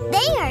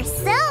 They are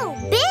so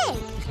big,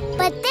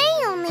 but they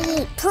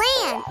only eat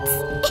plants.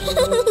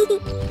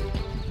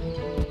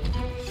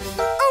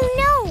 Oh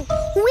no!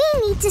 We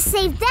need to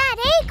save that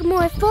egg,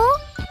 Morphle.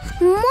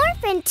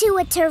 Morph into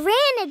a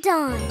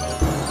pteranodon.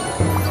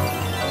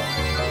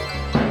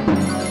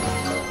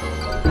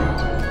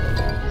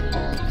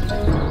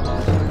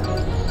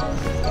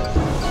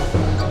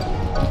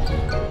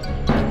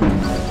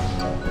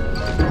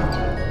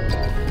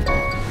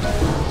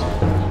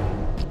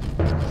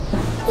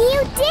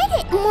 You did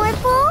it,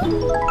 Morphle!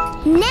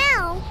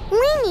 Now,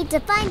 we need to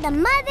find the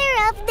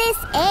mother of this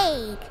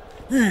egg.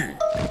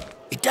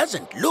 It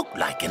doesn't look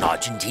like an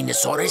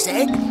Argentinosaurus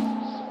egg.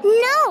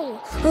 No!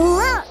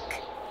 Look!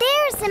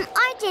 There's some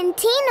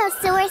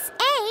Argentinosaurus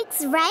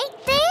eggs right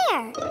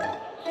there.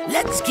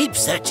 Let's keep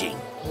searching.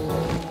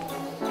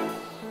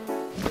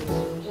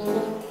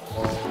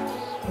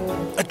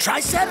 A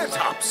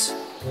Triceratops.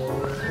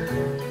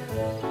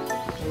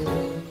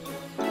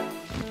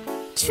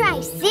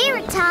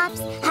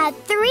 Triceratops had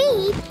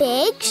 3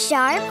 big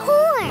sharp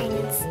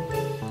horns.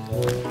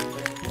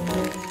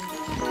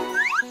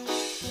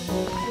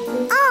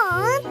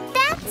 Aw,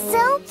 that's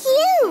so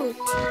cute!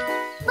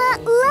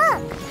 But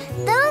look,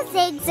 those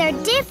eggs are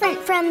different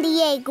from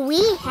the egg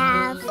we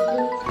have.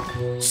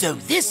 So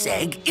this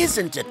egg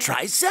isn't a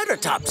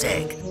Triceratops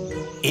egg.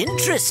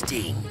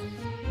 Interesting.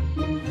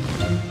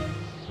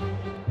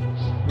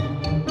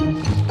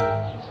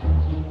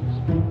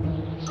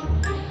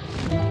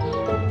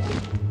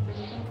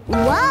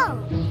 Whoa!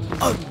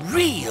 A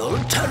real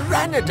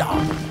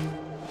pteranodon.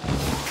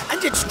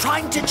 And it's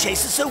trying to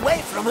chase us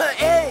away from her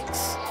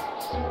eggs.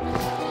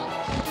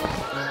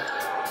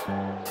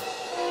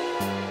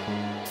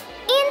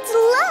 And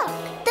look!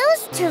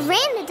 Those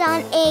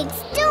pteranodon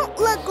eggs don't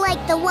look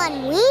like the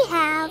one we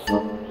have.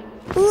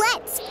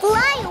 Let's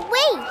fly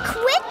away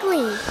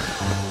quickly!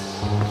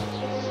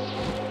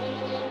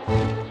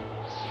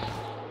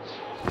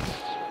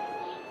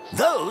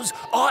 Those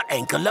are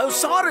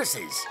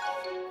ankylosauruses.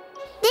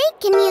 They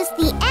can use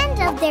the end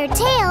of their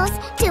tails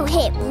to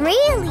hit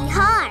really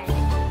hard.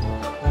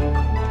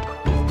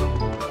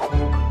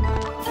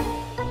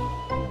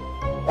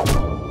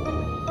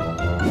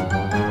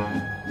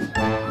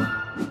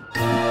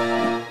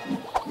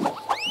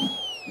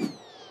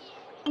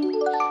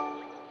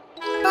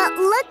 But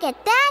look at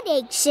that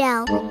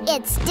eggshell.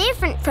 It's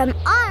different from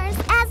ours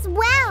as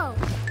well.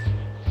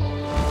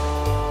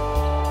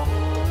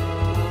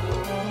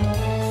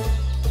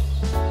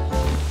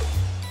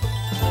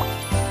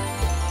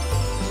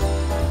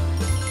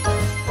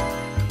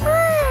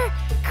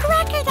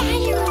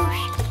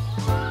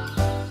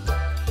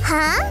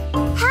 Huh?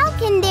 How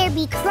can there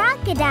be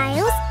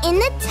crocodiles in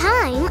the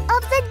time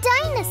of the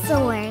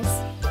dinosaurs?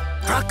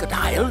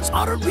 Crocodiles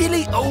are a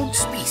really old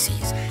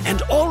species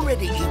and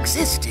already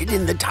existed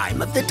in the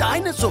time of the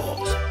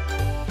dinosaurs.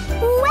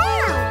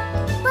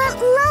 Wow! But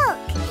look!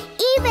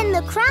 Even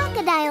the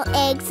crocodile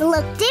eggs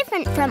look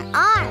different from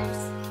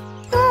ours.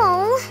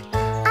 Oh,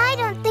 I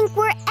don't think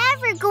we're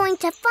ever going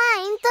to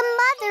find the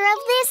mother of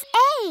this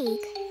egg.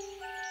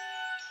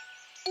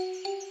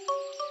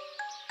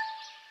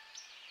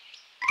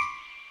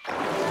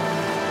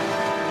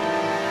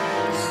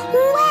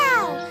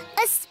 Wow!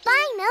 A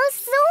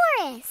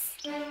Spinosaurus!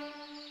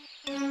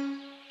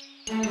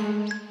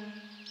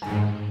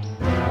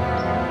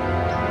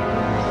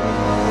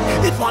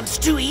 It wants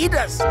to eat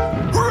us!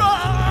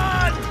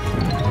 Run!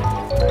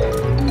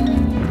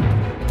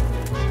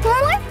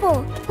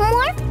 Morphle!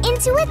 Morph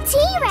into a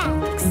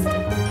T-Rex!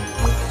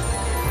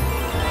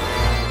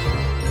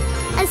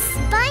 A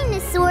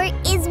Spinosaur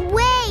is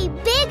way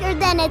bigger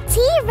than a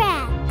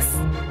T-Rex!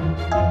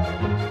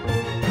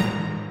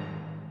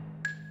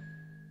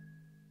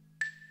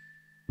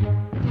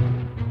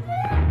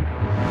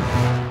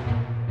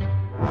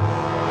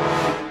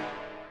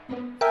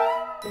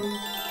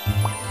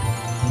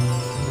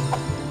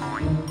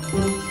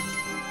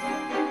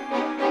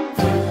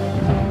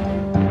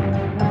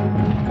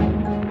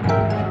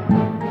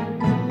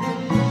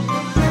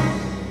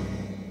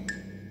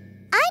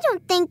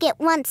 It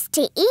wants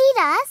to eat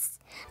us,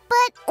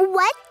 but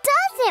what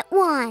does it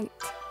want?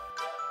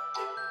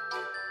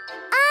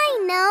 I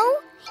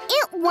know!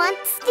 It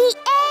wants the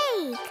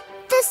egg!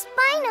 The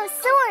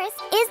Spinosaurus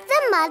is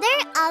the mother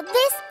of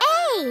this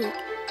egg!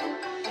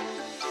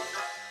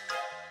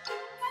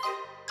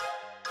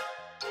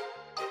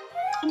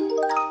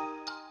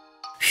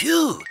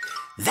 Phew!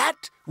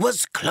 That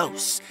was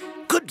close.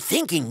 Good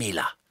thinking,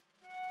 Mila.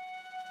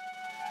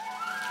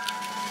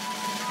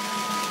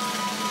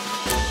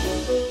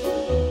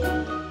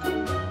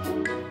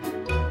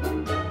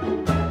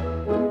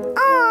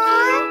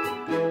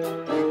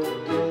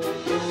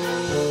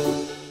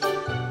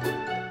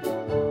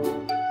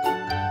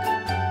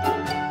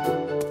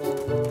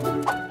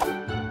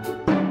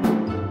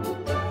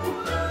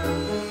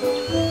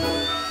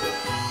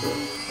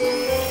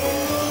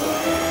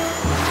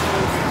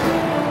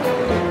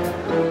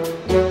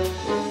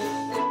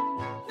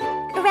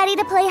 Ready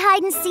to play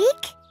hide and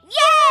seek?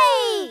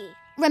 Yay!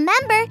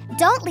 Remember,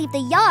 don't leave the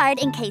yard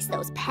in case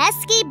those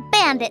pesky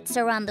bandits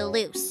are on the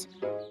loose.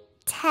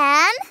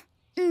 10,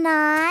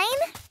 9,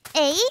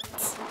 8,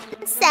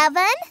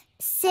 7,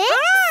 6,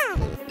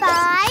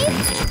 5,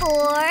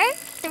 4,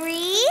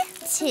 3,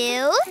 2,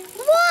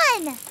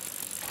 1.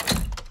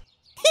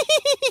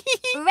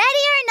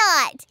 Ready or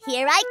not,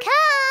 here I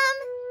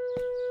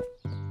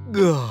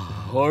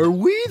come. Are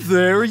we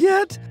there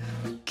yet?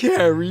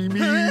 Carry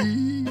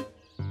me.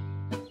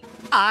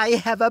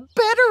 I have a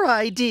better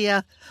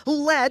idea.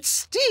 Let's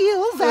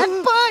steal that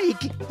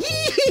bike.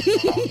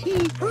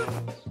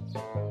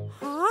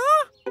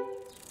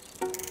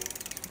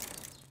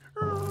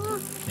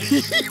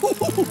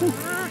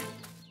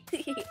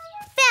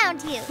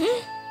 Found you.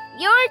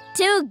 You're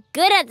too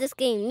good at this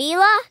game,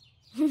 Mila.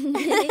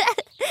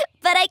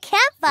 But I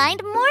can't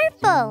find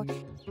Morphle.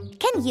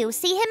 Can you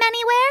see him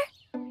anywhere?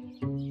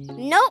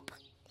 Nope.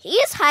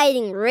 He's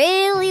hiding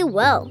really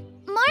well.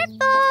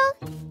 Morphle!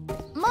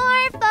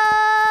 Morphle!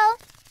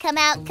 come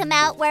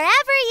out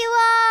wherever you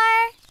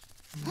are.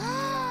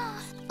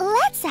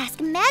 Let's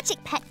ask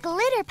Magic Pet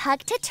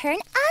Glitterpug to turn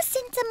us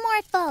into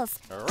Morphles.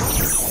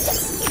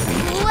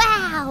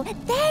 Wow,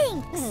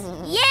 thanks.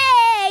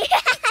 Yay!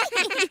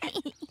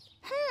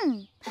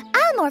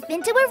 I'll morph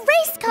into a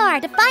race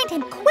car to find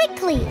him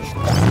quickly.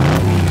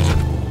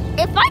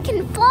 If I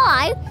can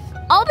fly,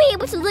 I'll be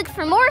able to look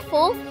for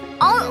Morphle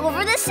all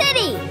over the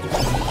city.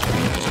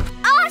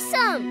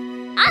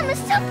 Awesome! I'm a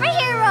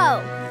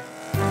superhero!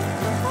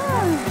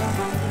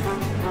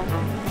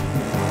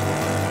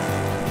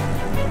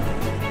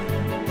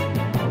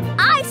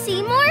 I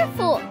see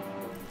Morphle,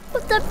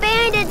 but the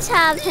bandits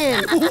have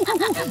him.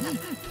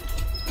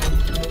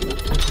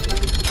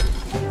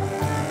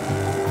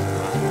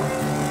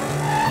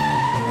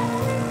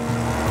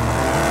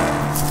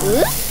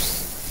 Oops!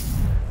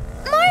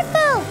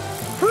 Morphle!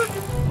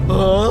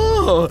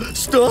 Oh,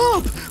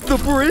 stop! The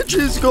bridge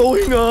is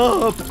going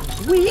up!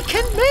 We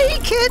can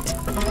make it!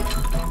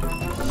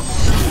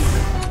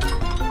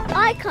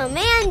 I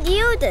command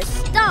you to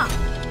stop.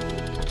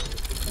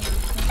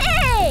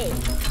 Hey!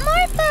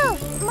 Morphle!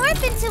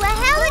 Morph into a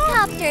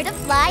helicopter to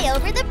fly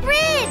over the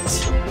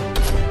bridge!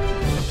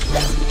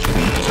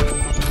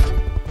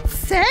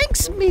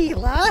 Thanks,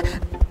 Mila!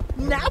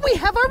 Now we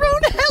have our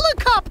own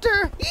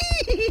helicopter!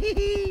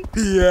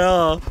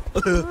 Yeah.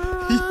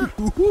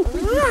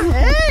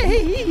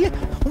 Hey!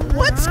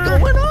 What's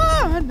going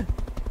on?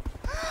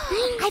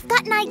 I've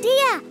got an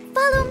idea!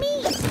 Follow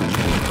me!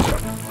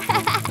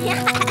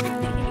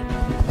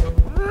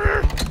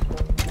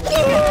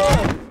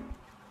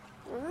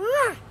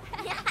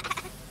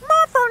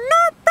 Morphle,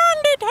 no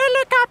bandit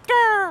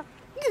helicopter!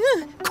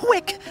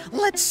 Quick!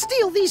 Let's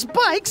steal these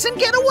bikes and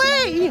get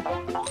away!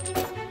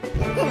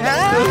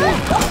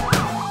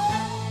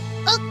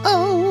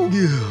 Uh-oh!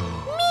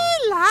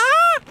 Mila!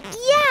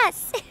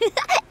 Yes!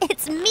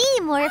 It's me,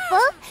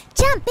 Morphle.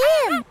 Jump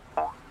in!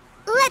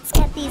 Let's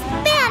get these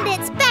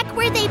bandits back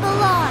where they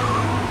belong!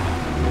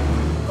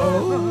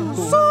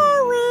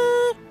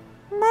 Sorry!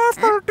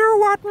 Morphle do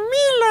what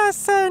Mila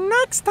say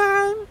next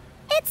time.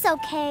 It's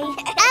okay.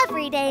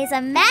 Every day is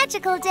a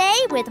magical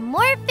day with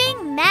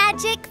morphing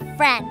magic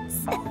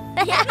friends.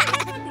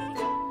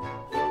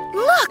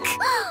 Look!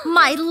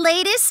 My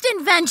latest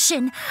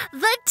invention,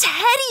 the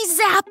Teddy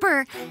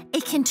Zapper.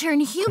 It can turn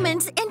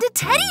humans into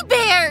teddy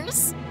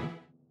bears.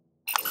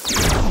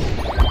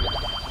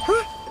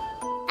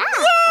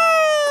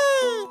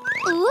 Yay!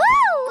 Woo!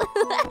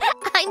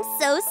 I'm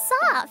so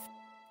soft.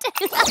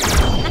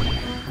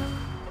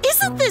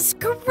 Isn't this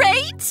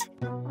great?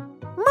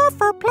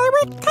 Morphle play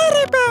with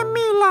teddy bear,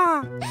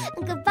 Mila.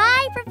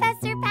 Goodbye,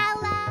 Professor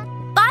Paula.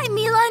 Bye,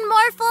 Mila and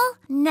Morphle.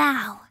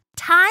 Now,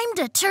 time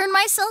to turn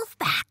myself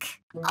back.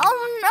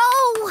 Oh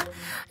no!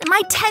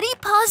 My teddy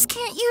paws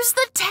can't use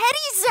the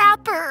Teddy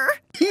Zapper.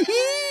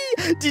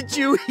 Did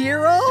you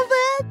hear all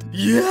that?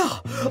 Yeah,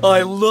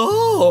 I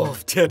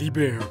love teddy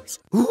bears.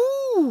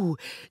 Ooh,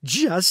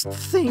 just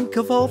think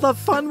of all the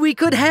fun we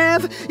could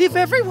have if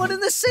everyone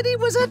in the city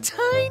was a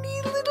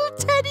tiny little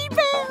teddy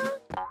bear.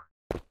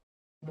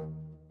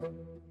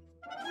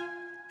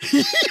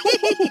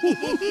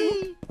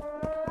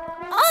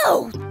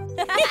 Oh!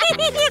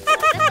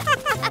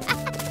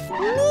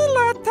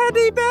 Mila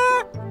teddy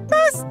bear,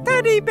 best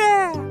teddy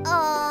bear.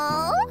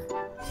 Oh.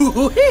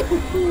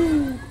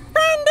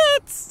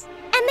 Bandits!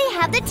 And they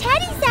have the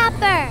Teddy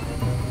Zapper.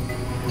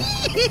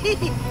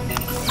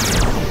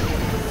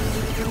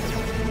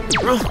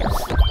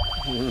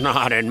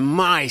 Not in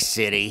my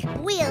city.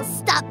 We'll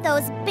stop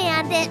those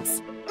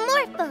bandits.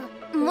 Morphle,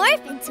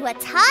 morph into a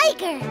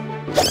tiger.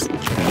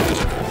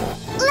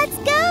 Let's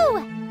go.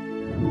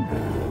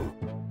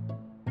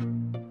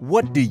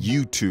 What do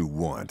you two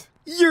want?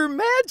 Your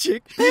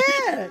magic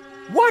pet!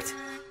 What?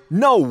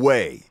 No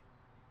way!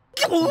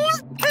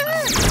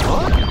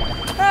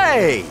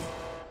 Hey!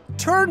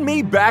 Turn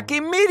me back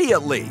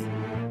immediately!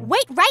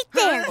 Wait right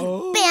there,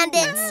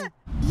 bandits.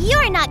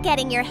 You're not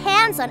getting your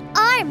hands on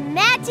our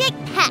magic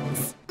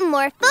pets.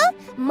 Morphle,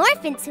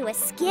 morph into a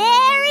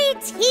scary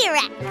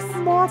T-Rex.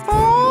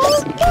 Morphle,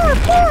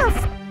 morph,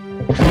 morph.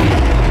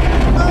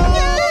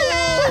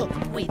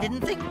 We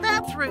didn't think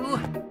that through.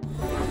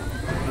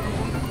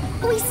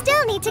 We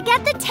still need to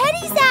get the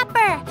Teddy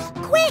Zapper.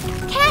 Quick,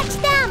 catch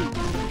them.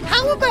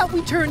 How about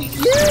we turn you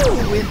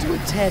into a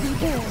teddy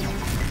bear?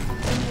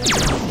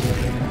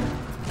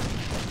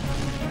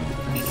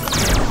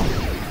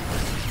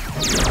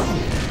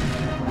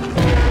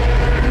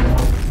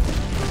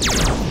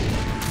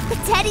 The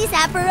Teddy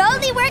Zapper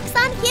only works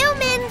on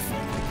humans.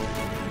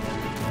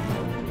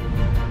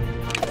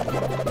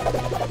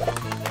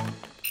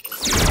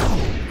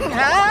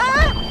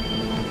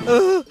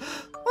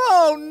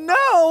 Oh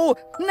no!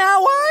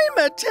 Now I'm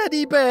a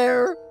teddy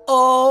bear!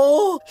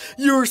 Oh,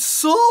 you're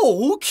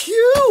so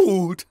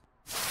cute!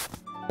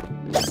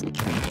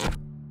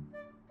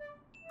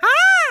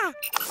 Ah!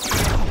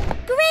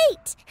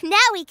 Great! Now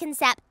we can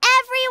zap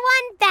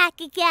everyone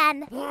back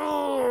again.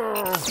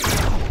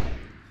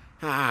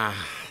 Ah,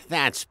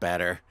 that's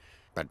better.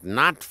 But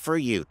not for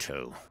you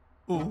two.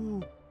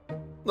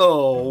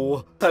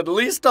 Oh, at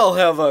least I'll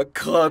have a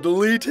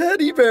cuddly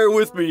teddy bear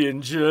with me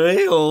in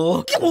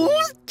jail.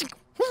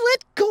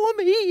 Let go of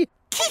me.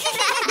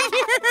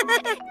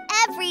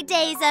 Every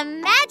day's a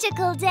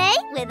magical day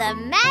with a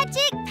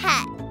magic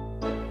pet.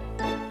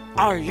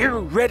 Are you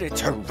ready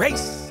to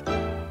race?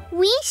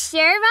 We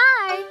sure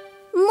are.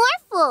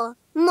 Morphle,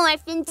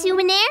 morph into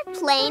an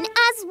airplane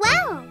as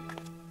well.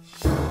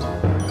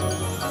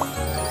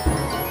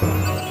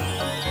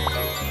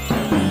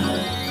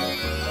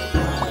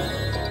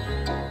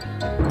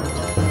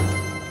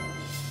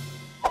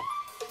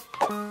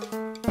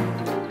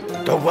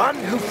 The one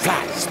who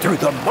flies through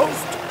the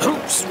most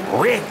hoops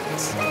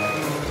wins.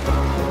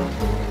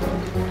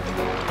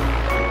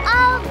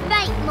 All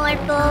right,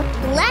 Morphle,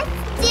 let's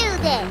do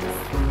this.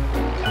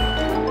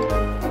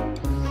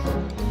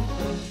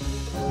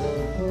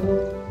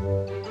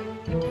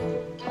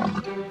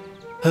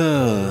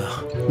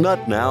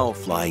 Not now,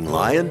 Flying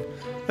Lion.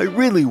 I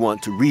really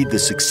want to read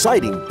this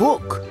exciting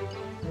book.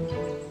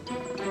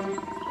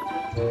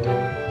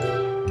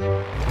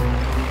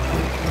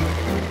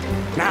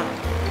 Now,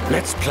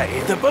 let's play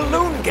the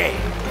balloon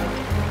game.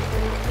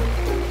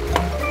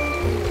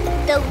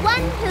 The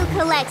one who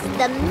collects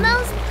the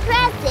most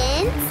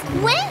presents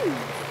wins.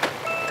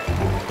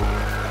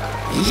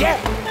 Yeah!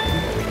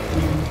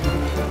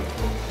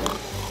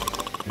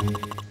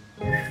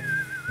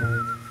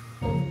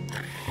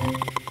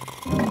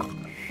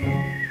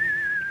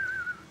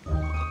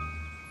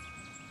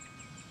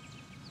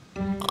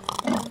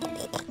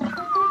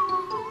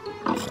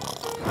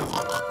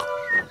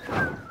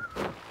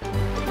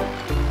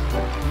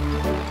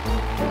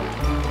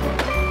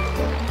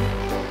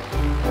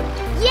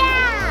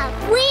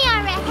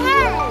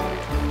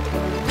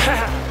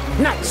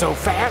 Not so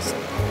fast.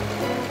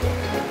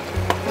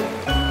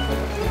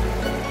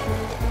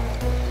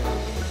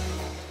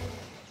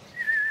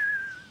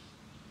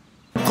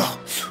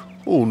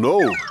 Oh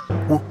no!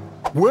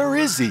 Where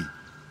is he?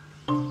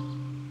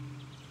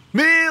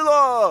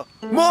 Mila!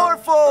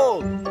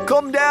 Morphle!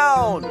 Come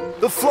down!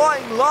 The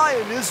flying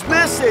lion is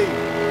missing!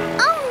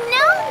 Oh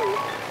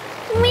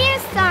no! We're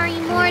sorry,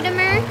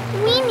 Mortimer.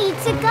 We need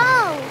to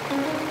go.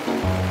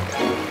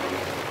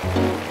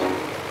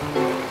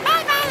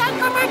 Bye-bye,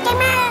 Uncle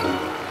Mortimer.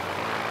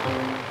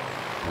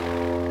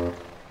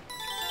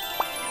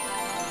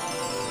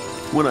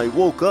 When I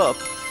woke up,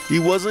 he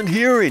wasn't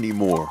here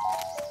anymore.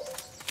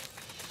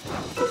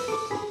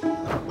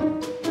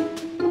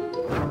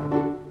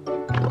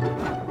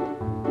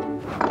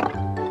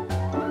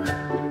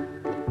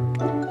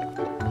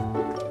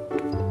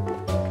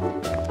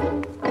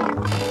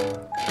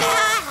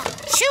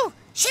 Shoo!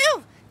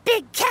 Shoo!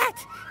 Big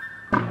cat!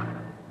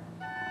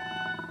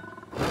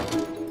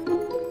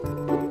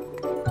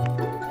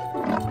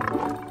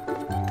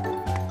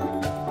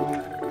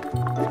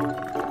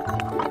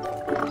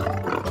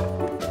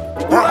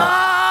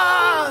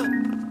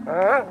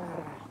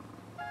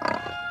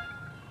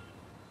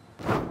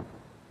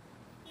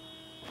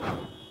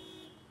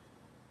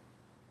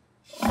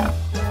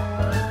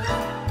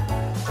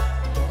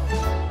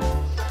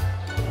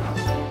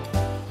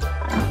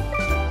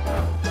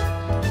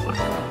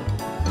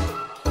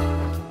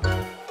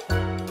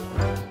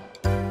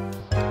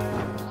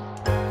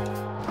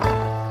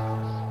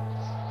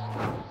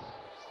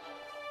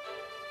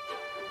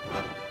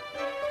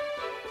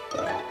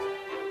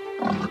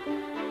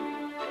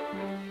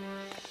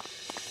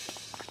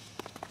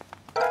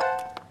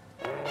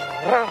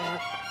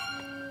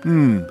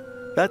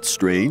 That's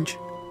strange.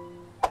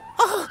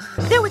 Oh,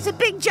 there was a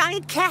big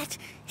giant cat.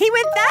 He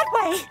went that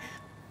way.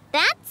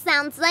 That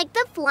sounds like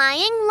the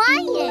flying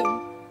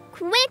lion.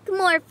 Quick,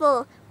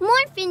 Morphle,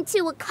 morph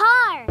into a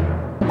car.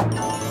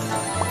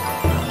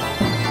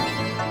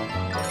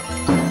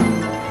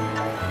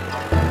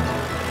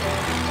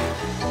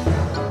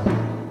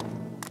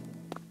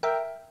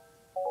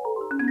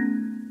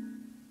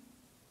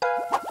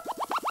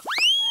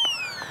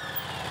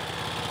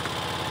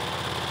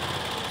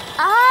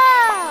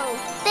 Oh,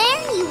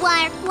 there you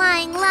are,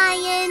 Flying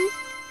Lion.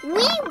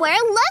 We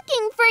were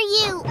looking for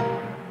you.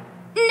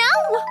 No,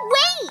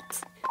 wait!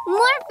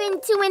 Morph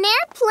into an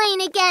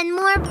airplane again,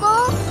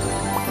 Morphle.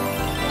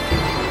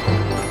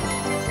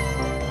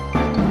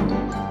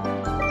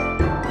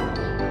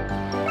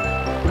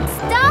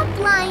 Stop,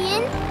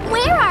 Lion.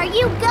 Where are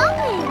you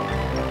going?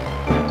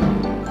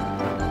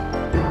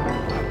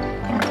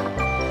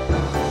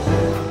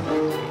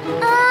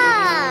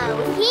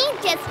 Oh, he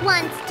just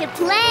wants to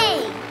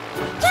play.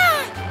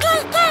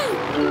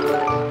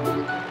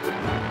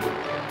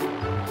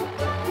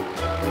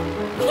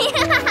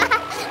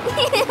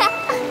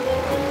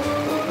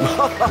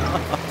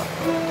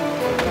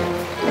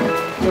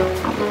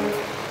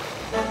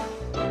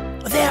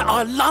 There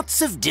are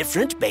lots of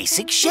different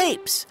basic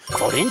shapes.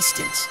 For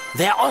instance,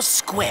 there are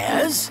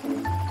squares,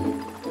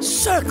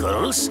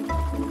 circles,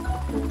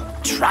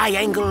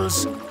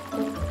 triangles,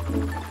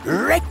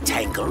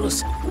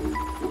 rectangles,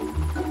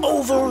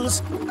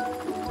 ovals,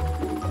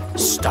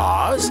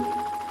 stars,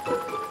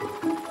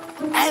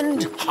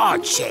 and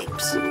heart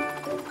shapes.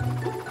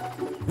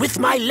 With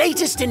my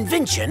latest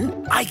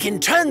invention, I can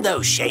turn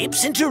those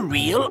shapes into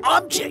real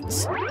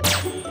objects.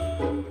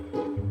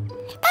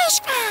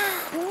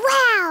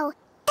 Wow,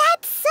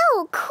 that's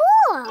so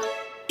cool!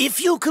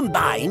 If you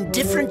combine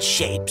different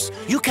shapes,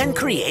 you can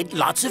create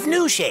lots of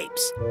new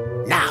shapes.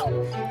 Now,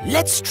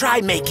 let's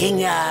try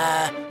making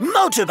a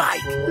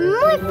motorbike.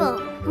 Morphle,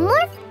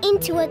 morph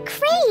into a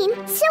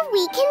crane so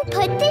we can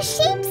put the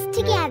shapes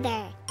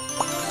together.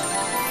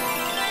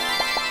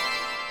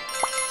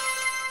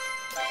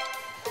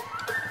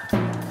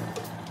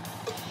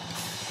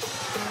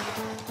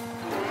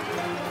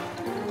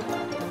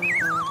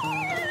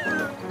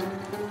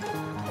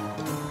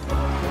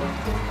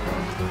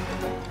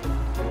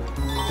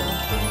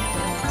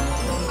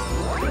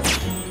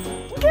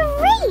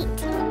 Great!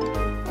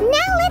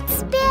 Now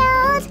let's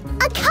build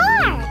a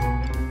car!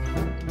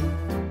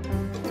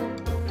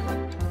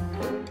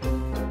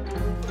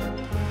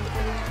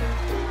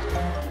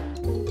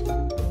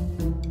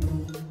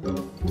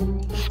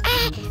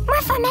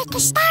 Morphle, make a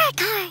star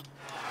car!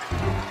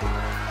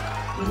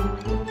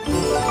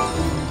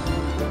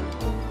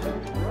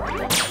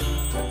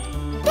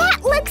 That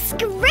looks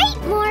great,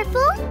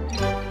 Morphle!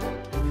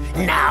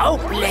 Now,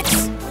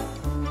 let's...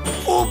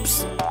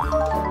 Oops!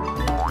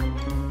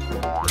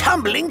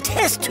 Tumbling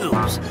test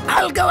tubes.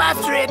 I'll go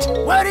after it.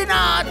 Worry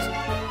not.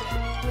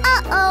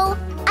 Uh-oh.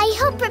 I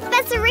hope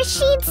Professor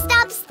Rashid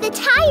stops the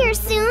tire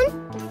soon.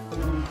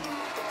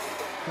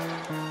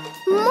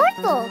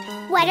 Morphle,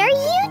 what are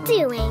you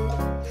doing?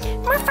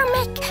 Morphle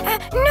make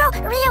no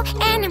real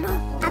animal.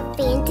 A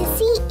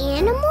fantasy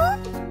animal?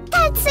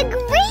 That's a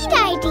great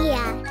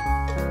idea.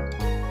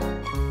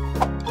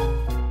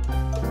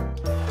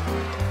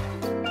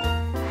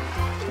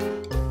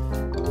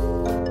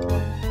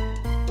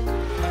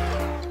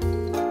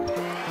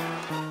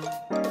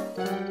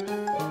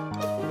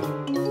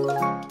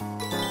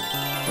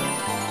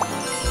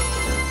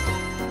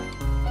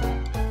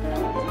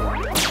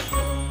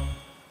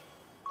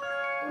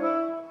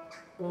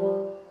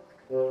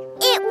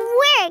 It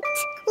worked!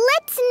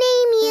 Let's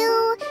name you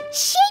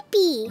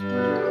Shapey.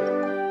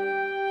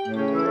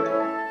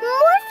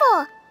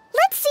 Morphle,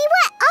 let's see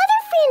what other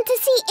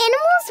fantasy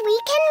animals we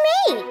can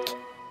make.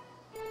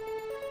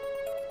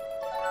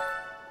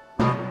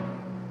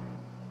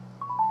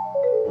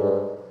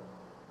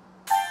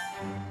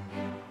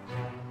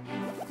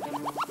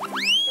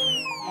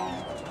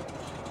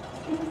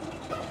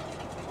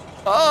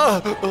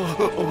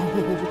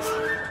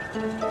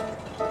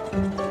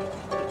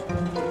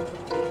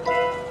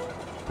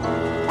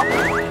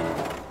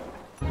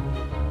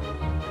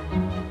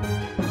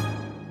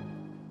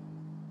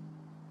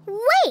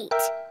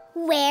 Wait,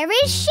 where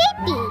is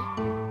Shapey?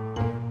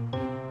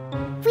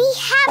 We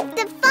have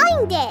to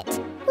find it.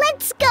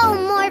 Let's go,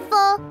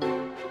 Morphle.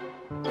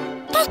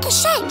 Take the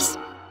shapes.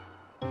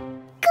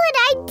 Good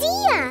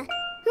idea.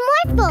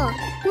 Morphle,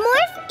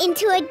 morph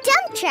into a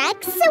dump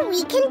truck so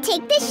we can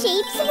take the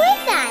shapes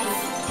with us.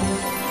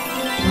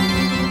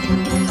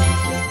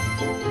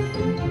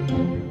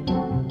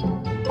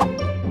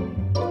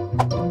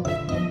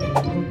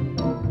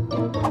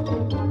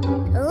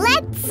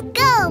 Let's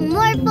go,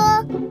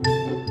 Morphle!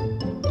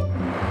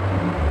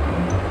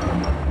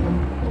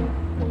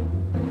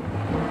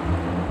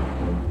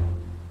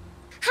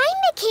 Hi,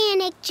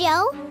 Mechanic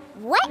Joe.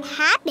 What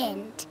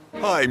happened?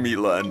 Hi,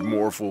 Mila and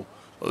Morphle.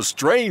 A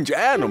strange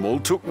animal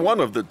took one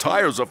of the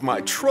tires of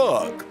my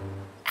truck.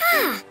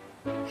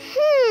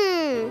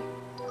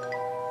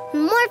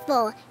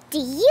 Morphle, do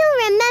you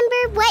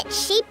remember what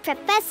shape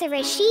Professor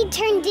Rashid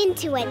turned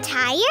into a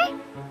tire?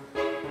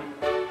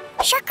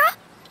 Circle?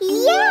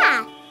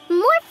 Yeah!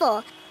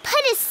 Morphle,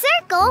 put a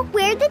circle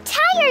where the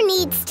tire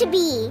needs to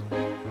be.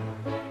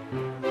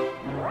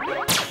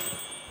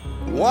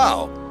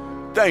 Wow!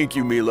 Thank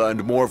you, Mila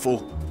and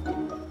Morphle.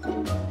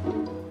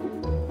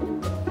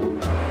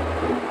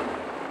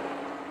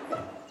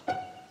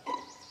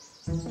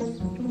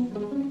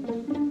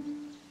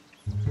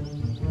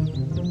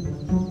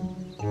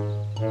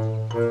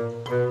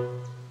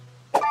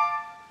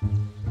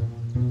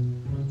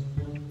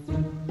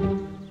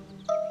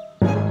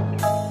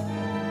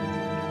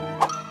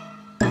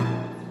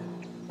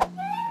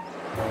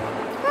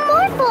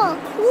 Morphle,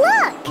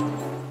 look!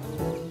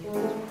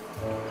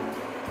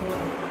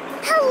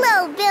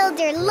 Hello,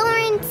 Builder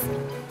Lawrence.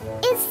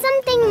 Is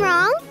something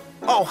wrong?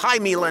 Oh, hi,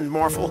 Mila and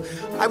Morphle.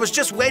 I was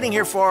just waiting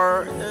here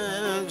for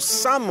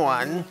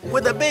someone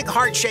with a big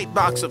heart-shaped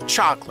box of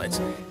chocolates,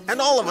 and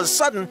all of a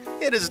sudden,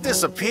 it has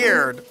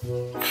disappeared.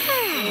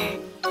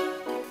 Good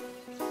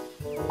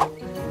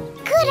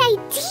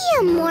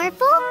idea,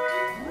 Morphle.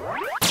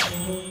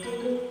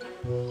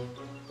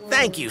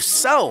 Thank you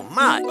so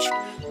much.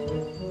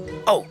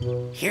 Oh,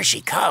 here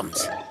she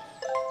comes.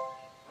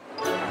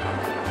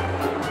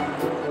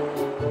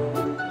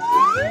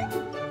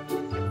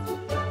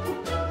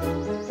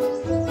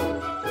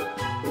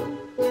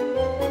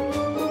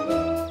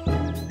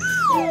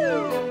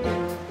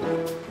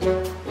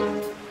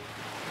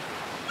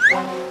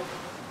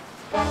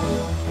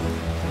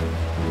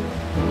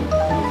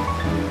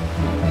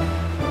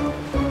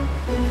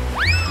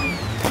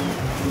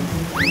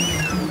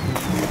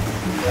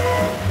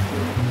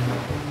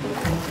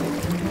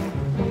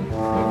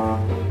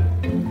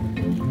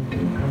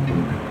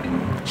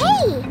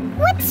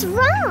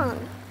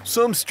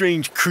 Some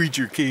strange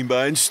creature came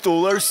by and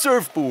stole our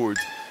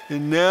surfboards.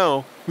 And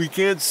now we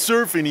can't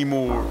surf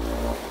anymore.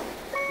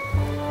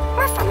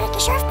 Morphle make a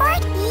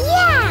surfboard?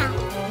 Yeah!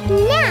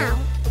 Now,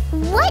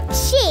 what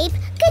shape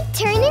could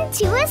turn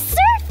into a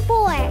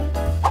surfboard?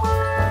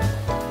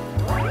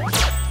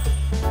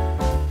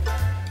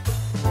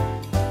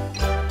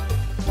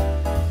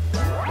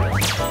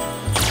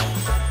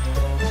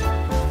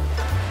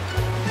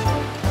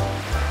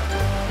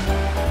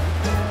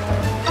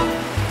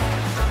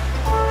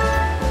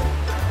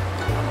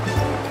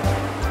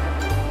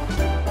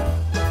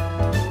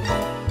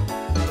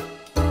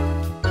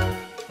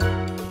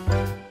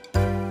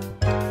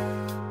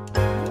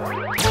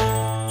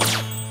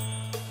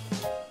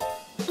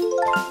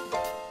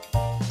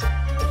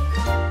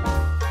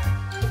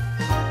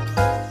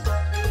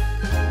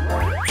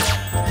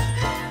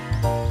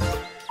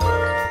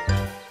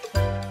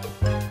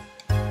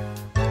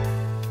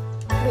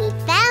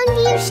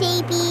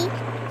 Shapey,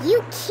 you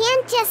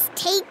can't just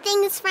take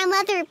things from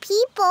other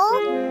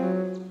people.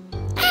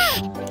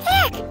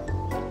 Look!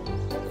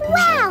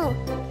 Wow!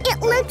 It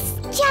looks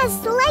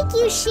just like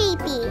you,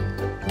 Shapey.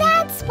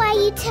 That's why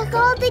you took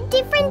all the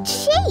different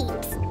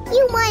shapes.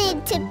 You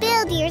wanted to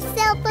build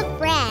yourself a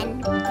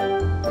friend.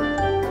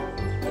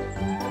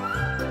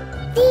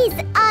 These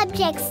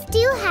objects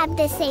do have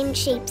the same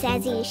shapes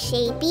as you,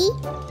 Shapey,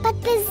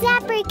 but the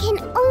zapper can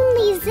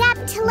only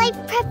zap to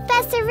like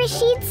Professor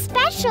Rashid's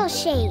special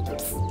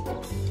shapes.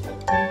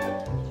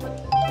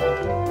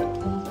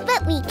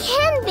 But we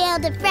can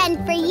build a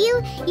friend for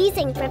you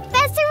using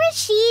Professor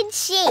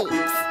Rashid's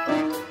shapes.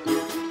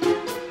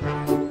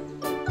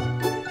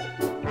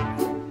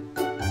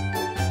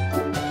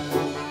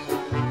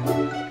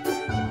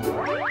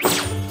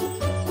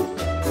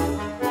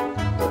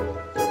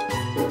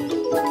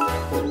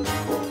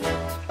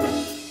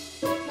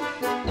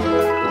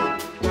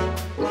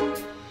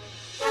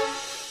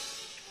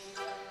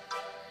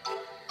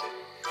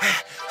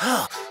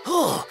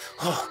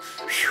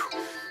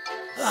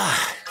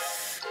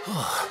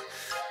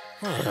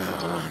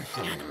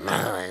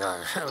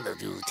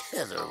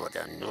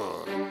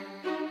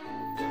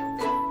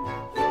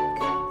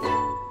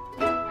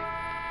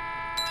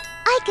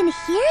 I can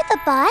hear the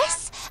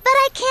bus, but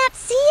I can't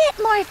see it,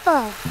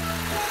 Morphle.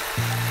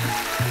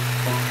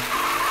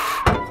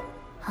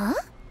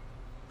 Huh?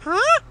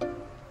 Huh?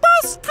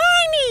 Bus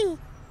Tiny!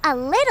 A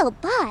little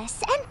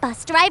bus and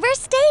bus driver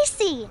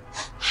Stacy.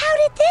 How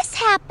did this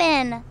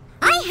happen?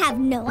 I have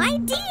no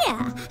idea.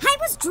 I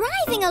was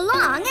driving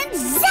along and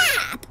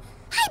zap!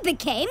 I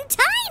became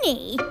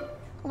tiny.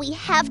 We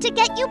have to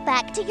get you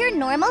back to your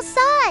normal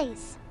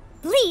size.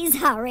 Please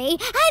hurry.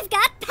 I've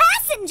got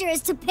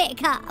passengers to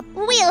pick up.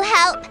 We'll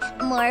help.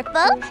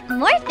 Morphle,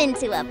 morph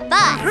into a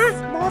bus.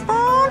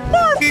 Morphle,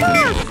 morph!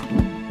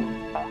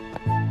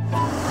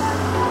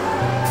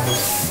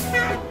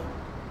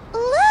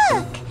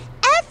 Look!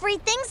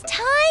 Everything's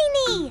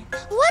tiny.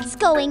 What's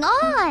going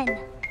on?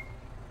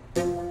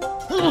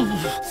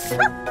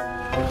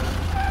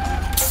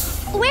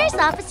 Where's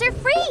Officer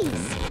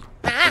Freeze?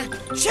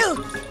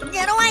 Shoo!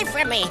 Get away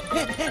from me!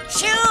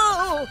 Shoo!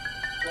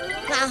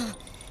 Oh,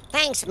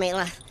 thanks,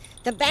 Mila.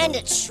 The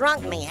bandits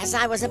shrunk me as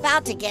I was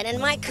about to get in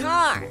my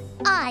car.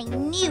 I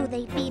knew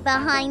they'd be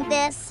behind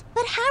this.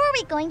 But how are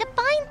we going to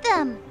find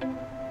them?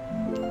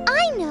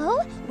 I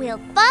know!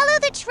 We'll follow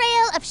the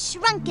trail of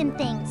shrunken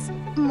things.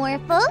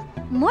 Morphle,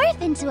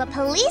 morph into a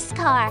police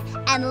car,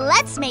 and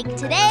let's make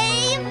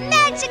today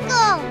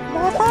magical!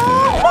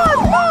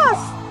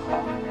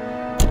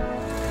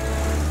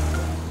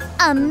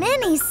 A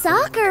mini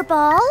soccer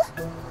ball?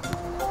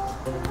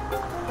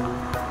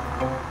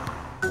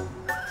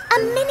 A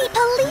mini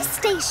police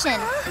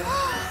station?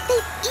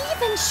 They've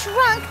even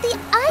shrunk the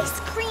ice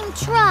cream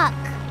truck.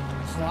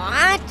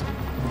 What?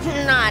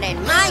 Not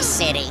in my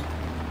city.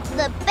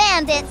 The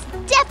bandits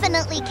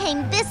definitely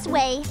came this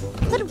way.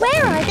 But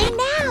where are they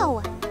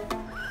now?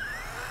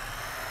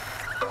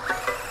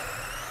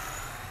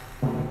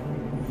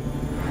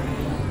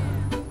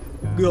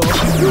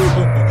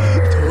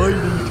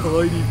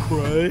 Tiny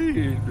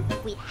crane.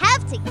 We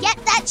have to get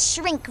that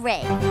shrink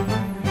ray.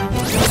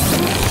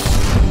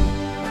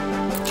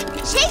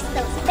 Chase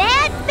those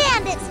bad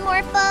bandits,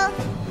 Morphle.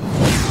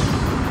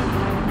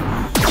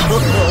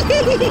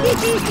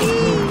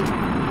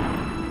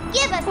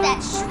 Give us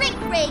that shrink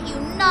ray, you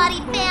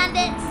naughty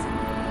bandits.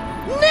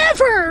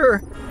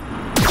 Never!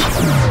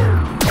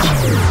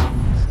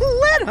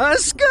 Let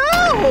us go!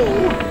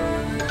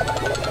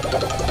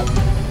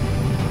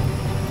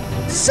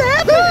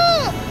 Zap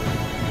it!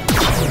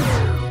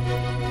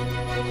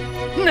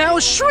 Now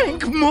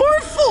shrink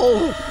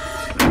Morphle!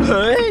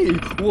 Hey,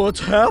 what's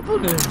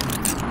happening?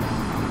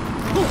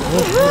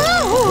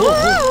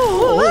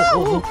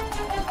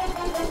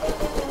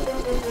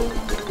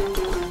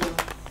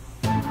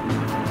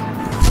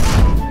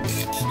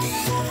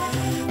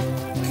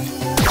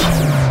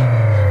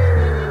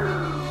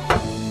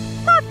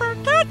 Papa,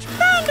 catch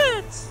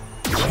bandits!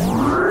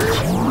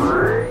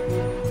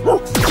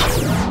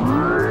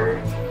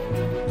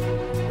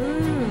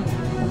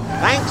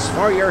 Thanks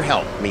for your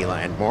help, Mila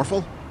and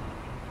Morphle.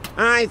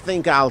 I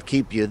think I'll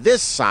keep you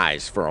this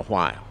size for a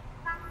while.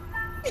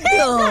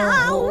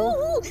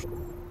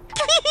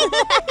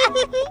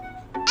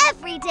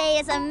 Every day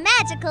is a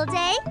magical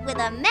day with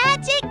a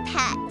Magic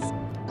Pet.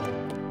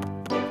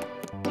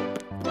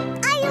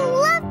 I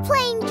love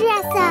playing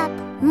dress up.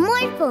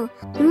 Morphle,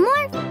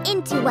 morph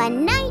into a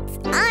knight's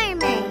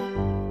armor.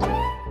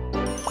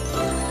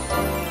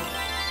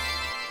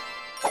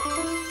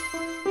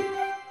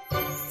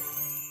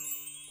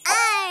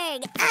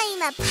 Arg,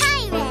 I'm a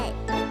pirate.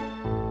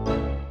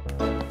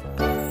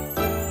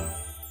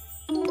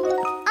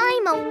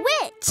 I'm a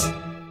witch.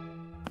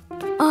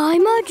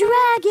 I'm a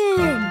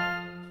dragon.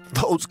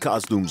 Those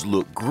costumes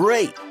look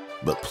great,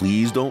 but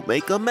please don't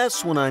make a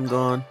mess when I'm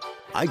gone.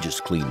 I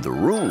just cleaned the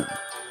room.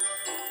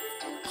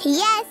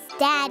 Yes,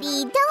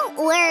 Daddy, don't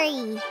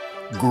worry.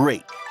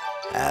 Great.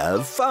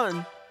 Have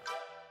fun.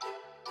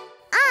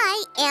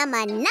 I am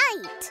a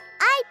knight.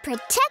 I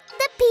protect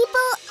the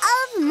people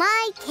of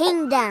my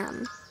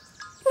kingdom.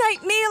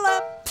 Knight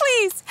Mila,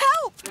 please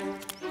help!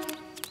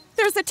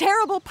 There's a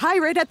terrible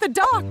pirate at the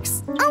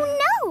docks. Oh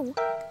no!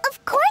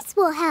 Of course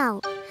we'll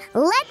help.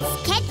 Let's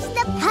catch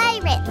the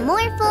pirate,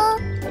 Morphle.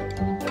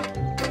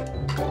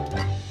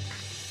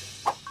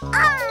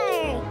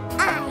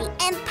 I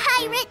am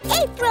Pirate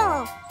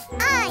April.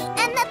 I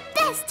am the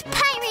best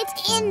pirate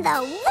in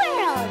the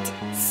world.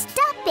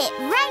 Stop it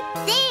right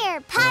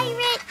there,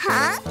 pirate.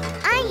 Huh?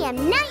 I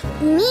am Knight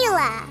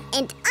Mila,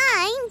 and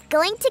I'm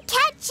going to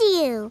catch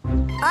you.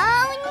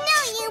 Oh, no,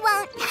 you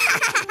won't.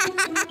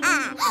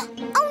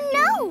 Oh,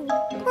 no.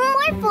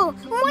 Morphle,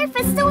 morph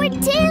a sword,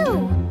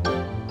 too.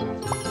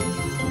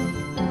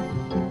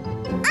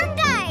 On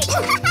guard.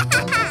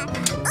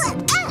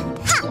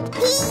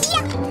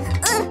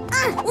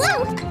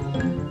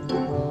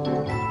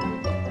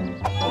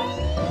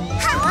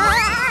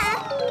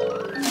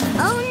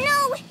 Oh, no.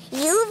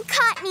 You've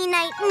caught me,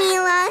 Knight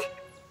Mila.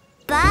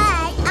 But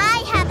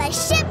I have a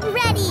ship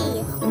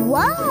ready.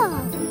 Whoa.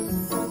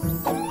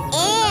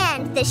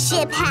 And the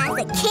ship has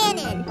a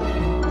cannon.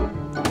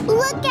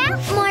 Look out,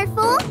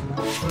 Morphle.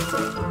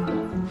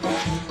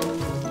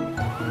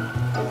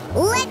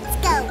 Let's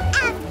go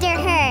after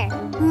her.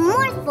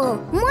 Morphle,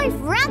 morph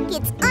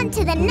rockets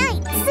onto the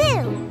Knight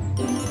Zoo.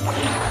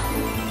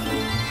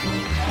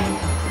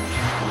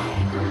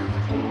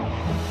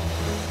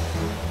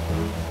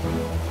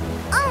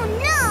 Oh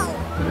no!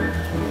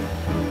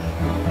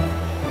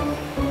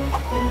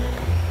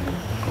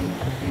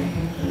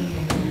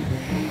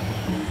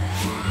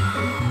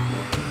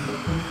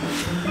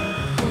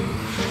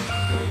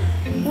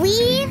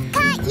 We've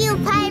caught you,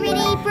 Pirate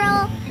April!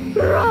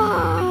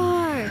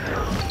 Roar!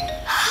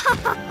 Ha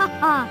ha ha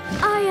ha!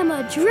 I am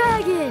a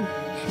dragon!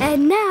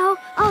 And now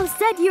I'll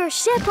set your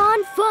ship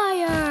on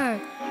fire!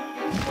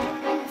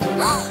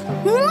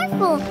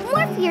 Morphle,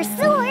 morph your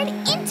sword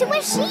into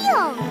a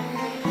shield!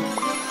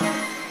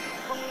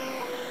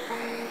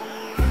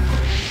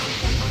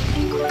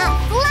 A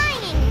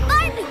flying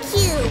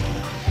barbecue!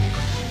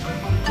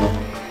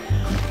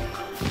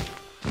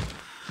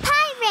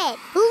 Pirate,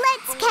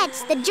 let's catch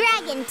the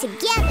dragon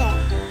together!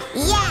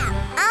 Yeah,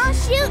 I'll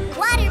shoot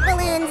water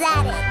balloons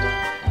at it!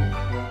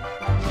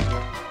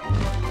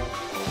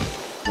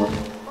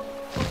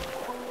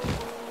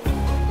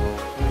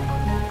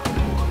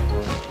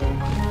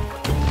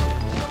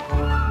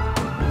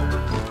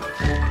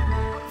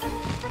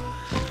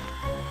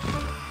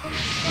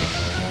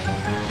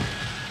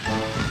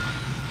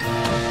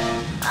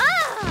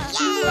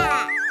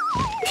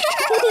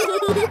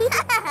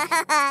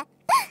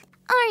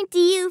 Aren't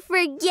you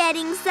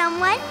forgetting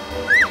someone?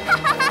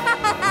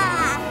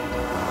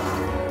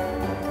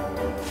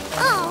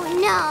 Oh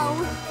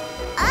no!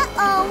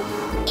 Uh-oh!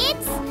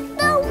 It's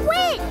the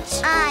witch!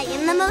 I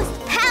am the most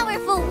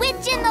powerful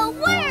witch in the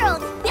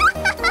world!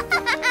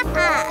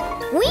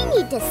 We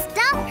need to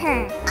stop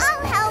her.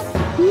 I'll help.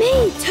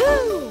 Me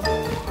too!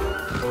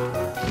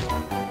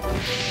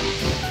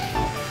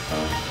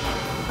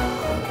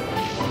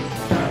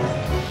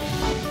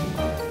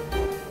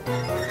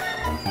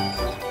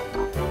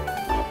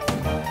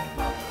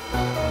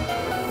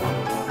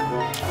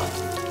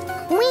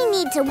 We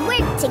need to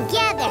work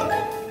together.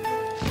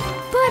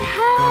 But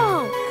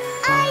how?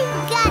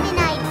 I've got an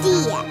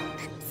idea.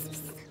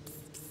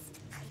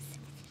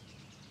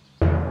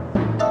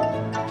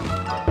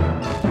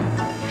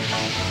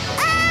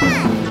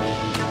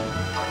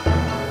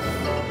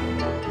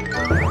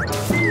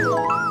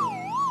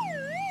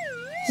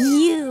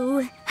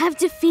 You have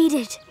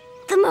defeated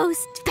the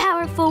most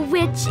powerful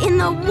witch in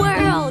the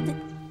world.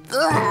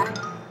 Ugh.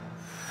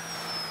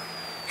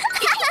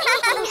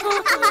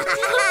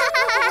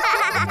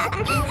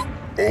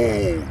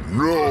 Oh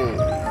no!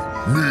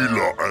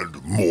 Mila and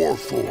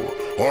Morphle,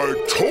 I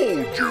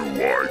told you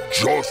I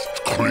just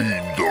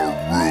cleaned the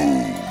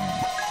room.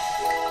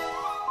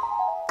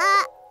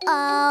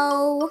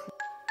 Uh-oh.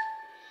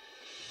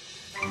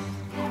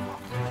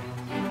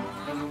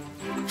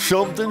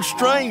 Something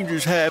strange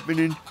is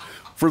happening.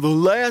 For the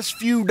last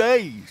few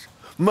days,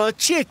 my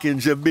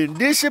chickens have been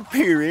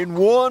disappearing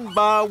one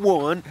by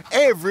one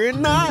every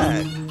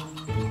night.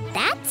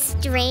 That's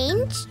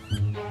strange.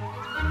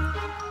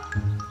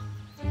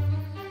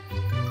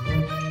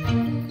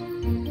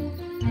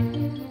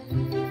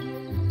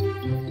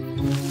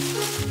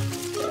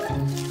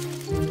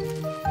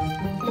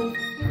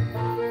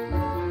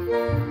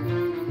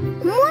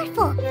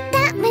 Morphle,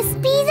 that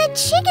must be the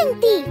chicken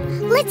thief.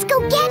 Let's go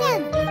get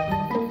him.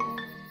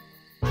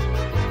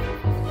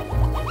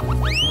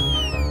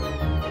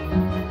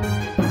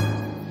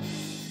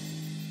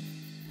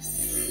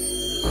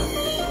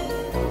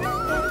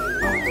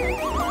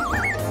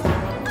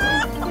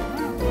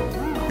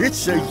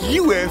 It's a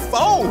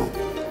UFO!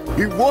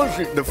 It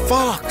wasn't the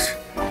fox,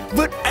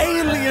 but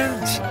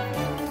aliens!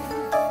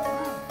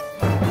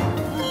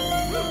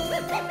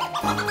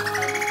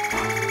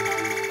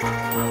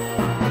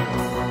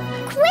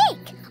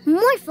 Quick!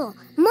 Morphle,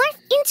 morph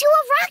into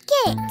a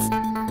rocket!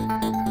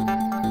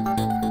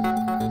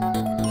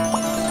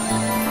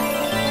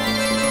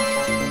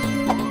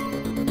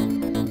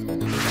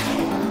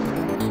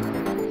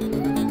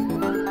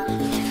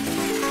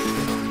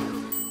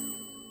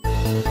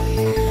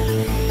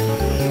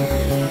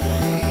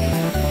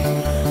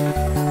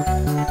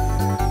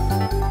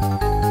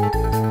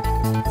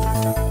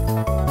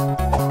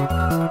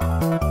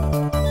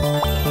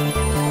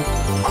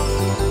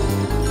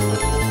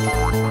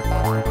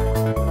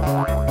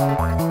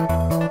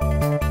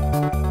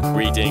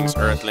 Greetings,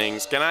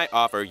 Earthlings. Can I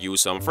offer you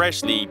some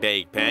freshly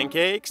baked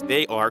pancakes?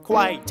 They are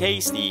quite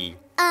tasty.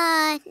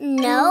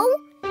 No.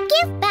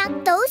 Give back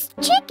those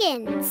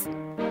chickens.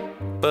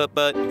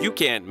 But you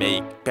can't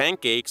make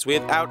pancakes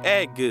without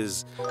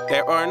eggs.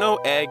 There are no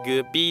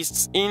egg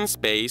beasts in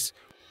space.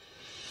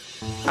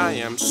 I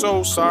am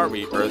so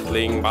sorry,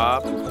 Earthling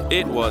Bob.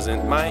 It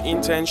wasn't my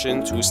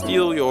intention to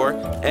steal your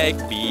egg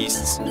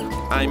beasts.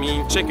 I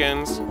mean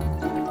chickens.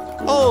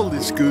 All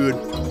is good.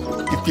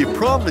 If you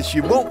promise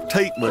you won't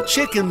take my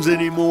chickens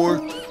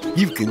anymore,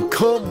 you can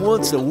come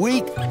once a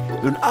week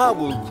and I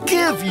will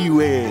give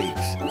you eggs.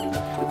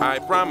 I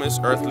promise,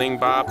 Earthling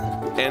Bob,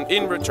 and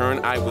in return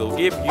I will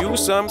give you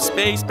some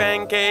space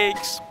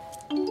pancakes.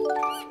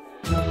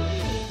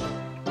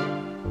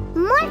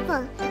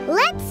 Morphle,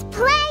 let's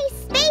play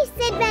space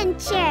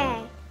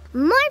adventure.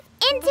 Morph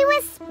into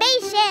a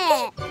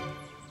spaceship.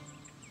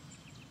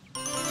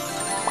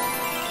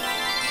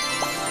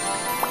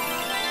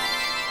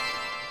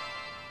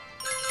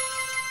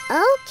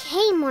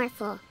 Okay,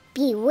 Morphle,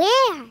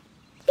 beware.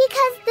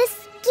 Because the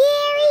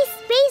scary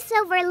space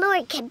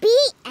overlord could be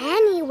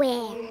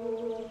anywhere.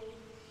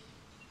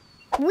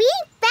 We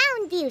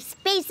found you,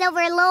 space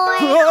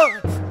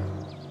overlord!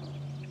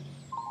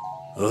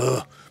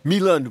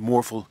 Mila and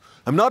Morphle,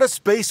 I'm not a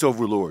space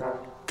overlord.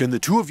 Can the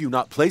two of you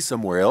not play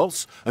somewhere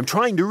else? I'm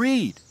trying to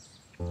read.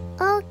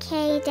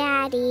 Okay,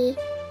 Daddy.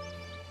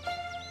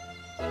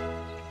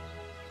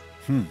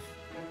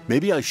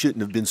 Maybe I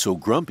shouldn't have been so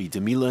grumpy to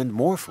Mila and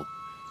Morphle.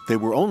 They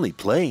were only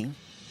playing.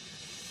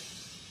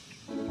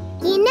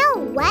 You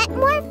know what,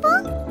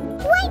 Morphle?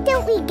 Why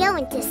don't we go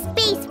into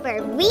space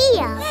for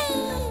real?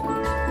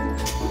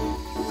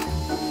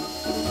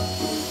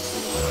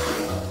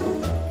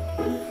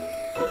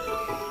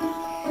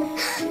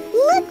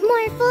 Look,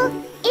 Morphle,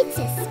 it's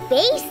a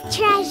space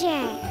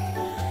treasure.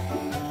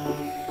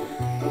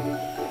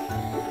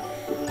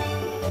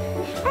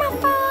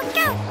 Morphle,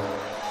 go!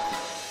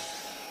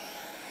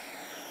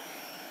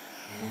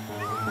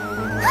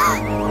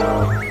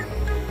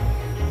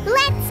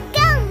 Let's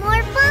go,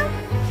 Morphle!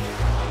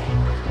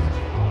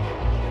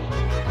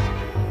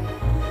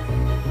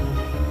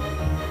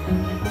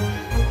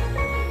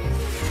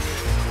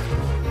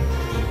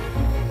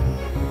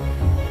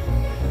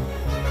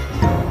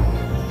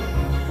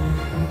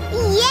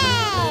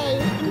 Yay!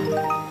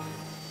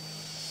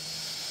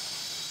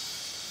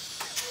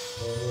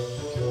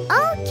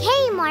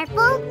 Okay,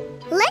 Morphle.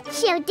 Let's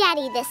show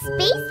Daddy the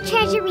space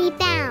treasure we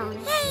found.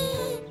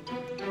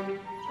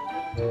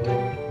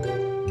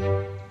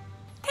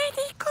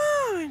 Daddy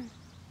gone.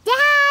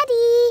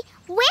 Daddy,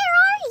 where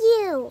are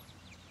you?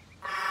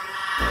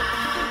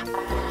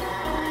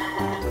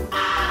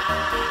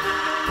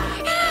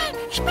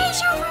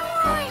 Space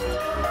Overlord!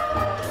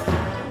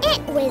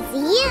 It was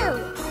you.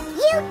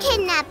 You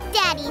kidnapped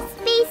Daddy's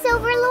Space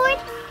Overlord.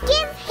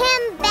 Give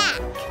him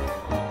back.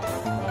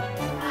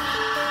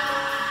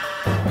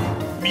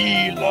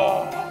 Mila.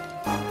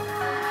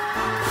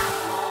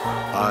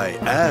 I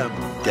am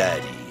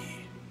Daddy.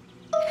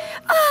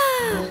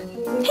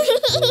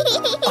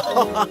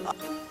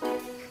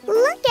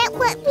 Look at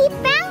what we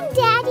found,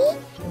 Daddy.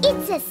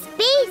 It's a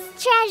space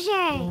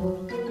treasure.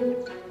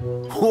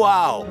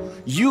 Wow,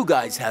 you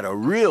guys had a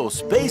real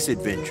space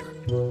adventure.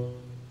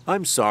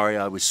 I'm sorry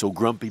I was so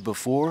grumpy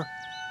before.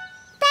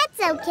 That's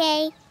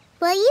okay.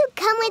 Will you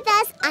come with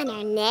us on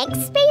our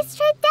next space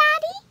trip,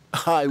 Daddy?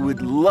 I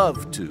would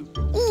love to.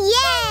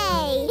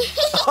 Yay!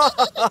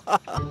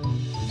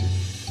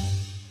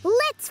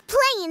 Let's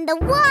play in the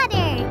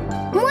water.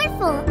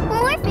 Morphle,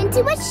 morph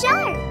into a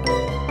shark.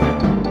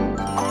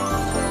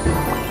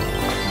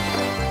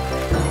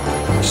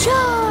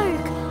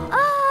 Shark!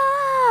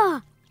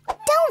 Ah!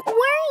 Don't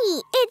worry,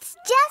 it's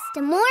just a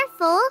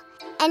Morphle.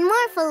 And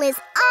Morphle is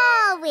all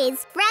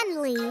always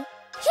friendly. Yeah!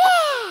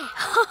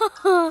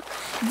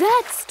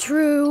 That's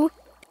true.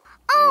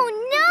 Oh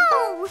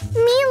no!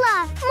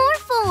 Mila,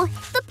 Morphle,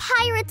 the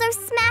pirates are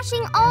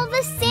smashing all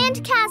the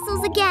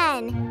sandcastles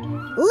again.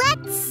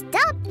 Let's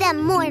stop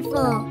them,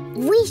 Morphle.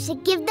 We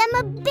should give them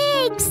a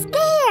big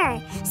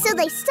scare so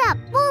they stop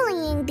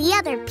bullying the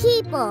other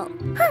people.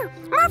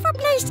 Morphle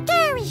plays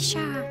Scary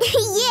Shark.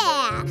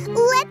 Yeah,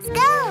 let's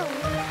go.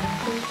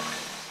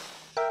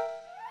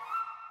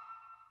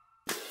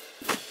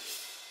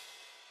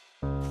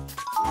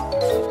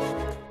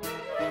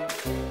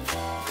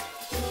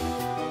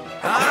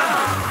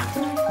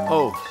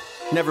 Oh,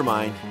 never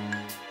mind.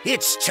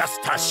 It's just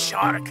a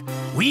shark.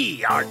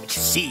 We aren't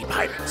sea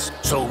pirates,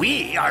 so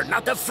we are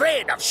not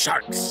afraid of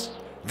sharks.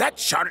 That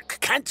shark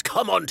can't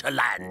come onto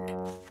land.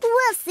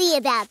 We'll see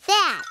about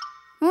that.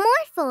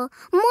 Morphle,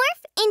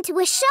 morph into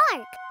a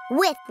shark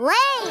with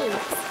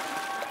legs.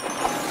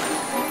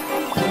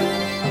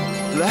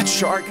 That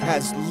shark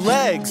has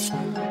legs.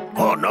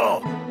 Oh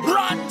no!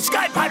 Run,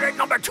 Sky Pirate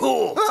number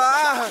 2!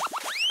 Ah!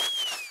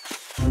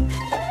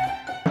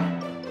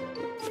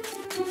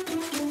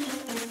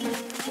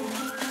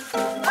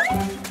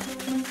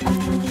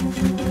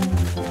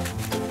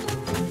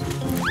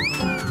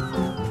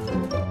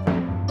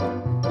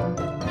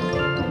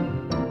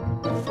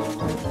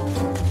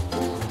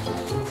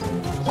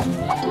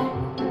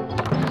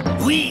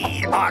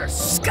 We are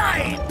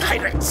Sky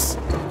Pirates.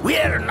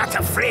 We're not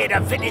afraid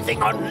of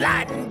anything on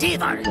land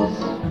either.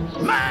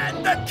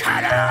 Man the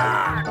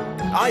cannon!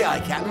 Aye,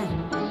 aye, Captain.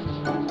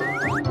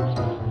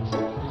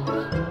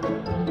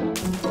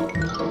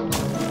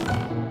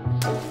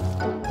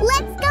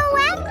 Let's go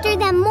after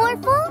them,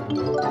 Morphle.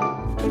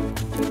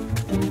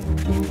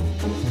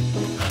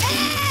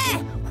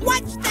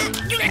 What's that?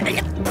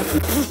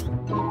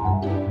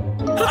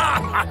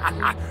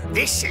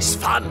 This is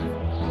fun.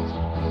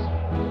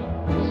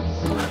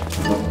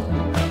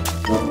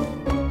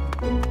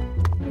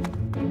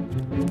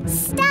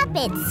 Stop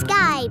it,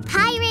 Sky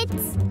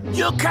Pirates.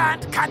 You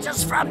can't catch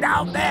us from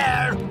down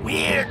there,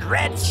 weird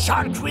red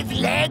shark with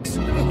legs.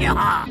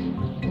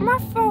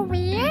 Morphle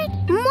weird?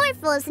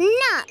 Morphle's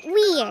not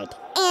weird,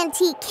 and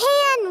he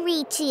can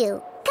reach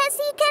you, 'cause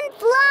he can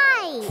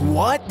fly.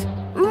 What?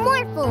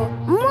 Morphle,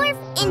 morph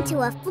into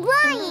a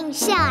flying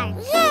shark.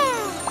 Yeah!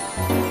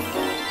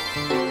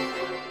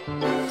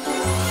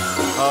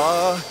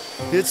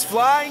 It's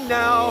flying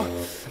now.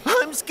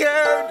 I'm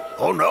scared.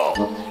 Oh no!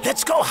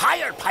 Let's go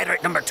higher,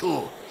 Pirate number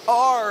 2.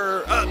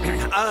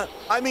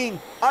 I mean,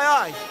 aye,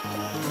 aye.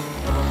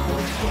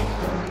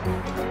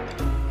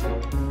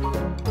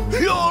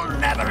 You'll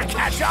never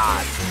catch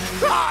on!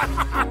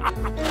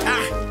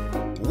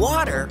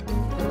 Water?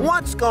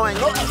 What's going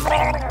on?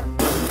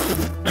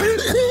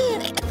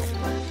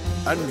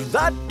 And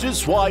that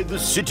is why the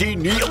city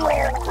needs...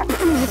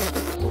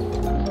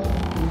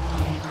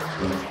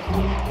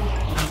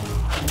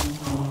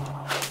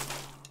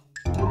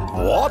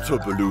 Water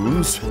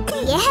balloons?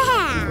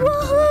 Yeah!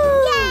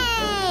 Woohoo!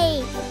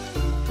 Yay!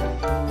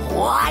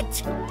 What?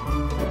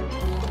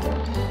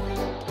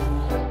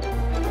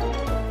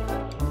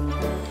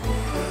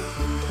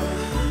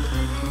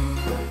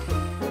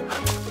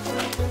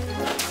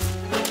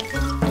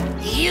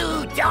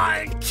 You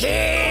darn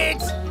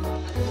kids!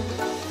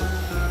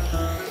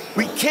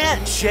 We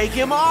can't shake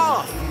him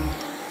off.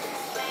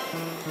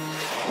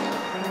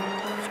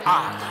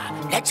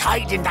 Let's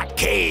hide in that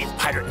cave,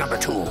 Pirate number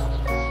 2.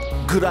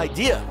 Good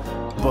idea,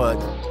 but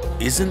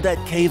isn't that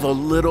cave a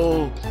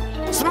little...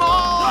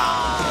 small?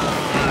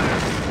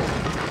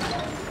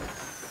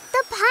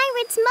 The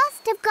pirates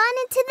must have gone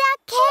into that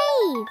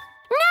cave.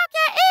 Now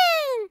get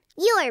in!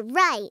 You're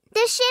right.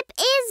 The ship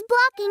is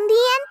blocking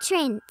the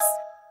entrance.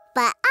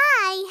 But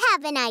I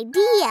have an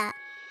idea.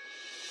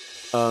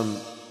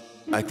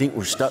 I think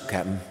we're stuck,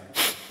 Captain.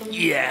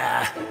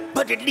 Yeah,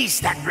 but at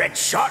least that red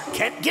shark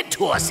can't get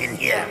to us in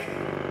here.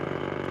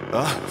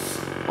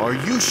 Are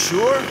you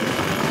sure?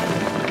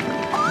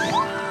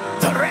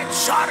 The red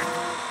shark!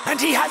 And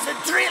he has a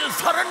drill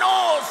for a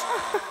nose!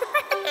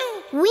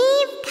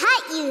 We've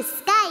caught you,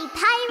 Sky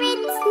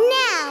Pirates.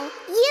 Now,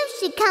 you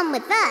should come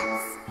with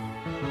us.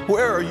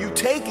 Where are you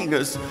taking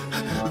us?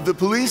 The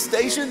police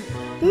station?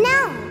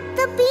 No,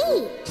 the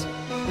beach.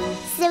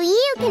 So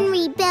you can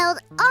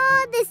rebuild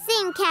all the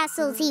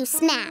sandcastles you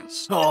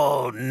smashed.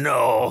 Oh,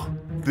 no.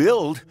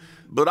 Build?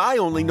 But I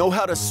only know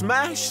how to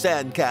smash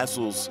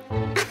sandcastles.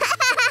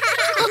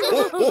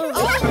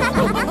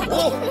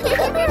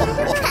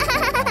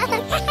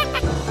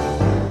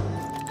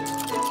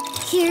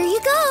 Here you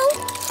go.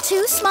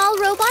 2 small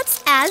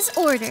robots as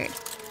ordered.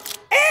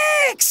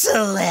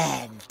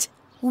 Excellent!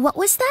 What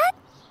was that?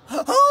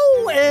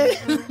 Oh,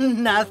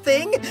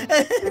 nothing.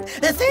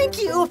 Thank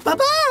you.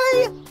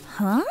 Bye-bye.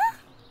 Huh?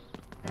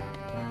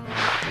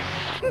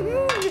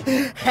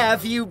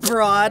 Have you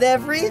brought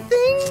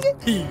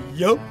everything?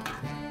 Yup.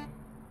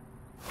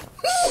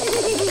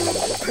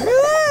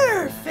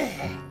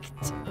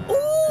 Perfect.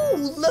 Ooh,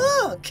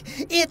 look.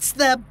 It's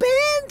the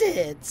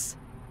bandits.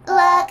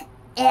 Look,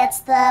 It's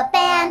the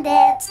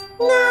bandits.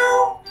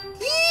 No.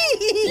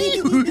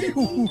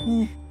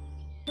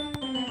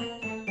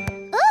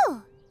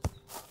 Ooh.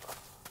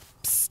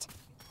 Psst.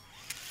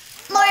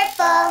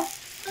 Morphle.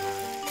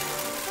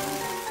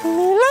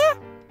 Mila?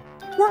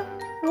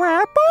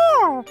 Where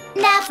ball?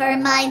 Never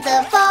mind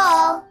the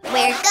ball.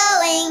 We're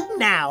going.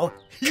 Now,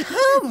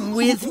 come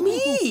with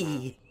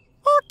me.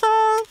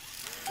 Okay.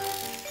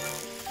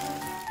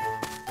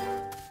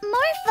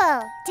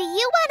 Morphle, do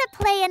you want to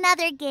play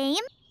another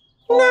game?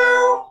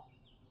 No.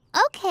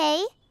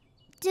 Okay.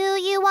 Do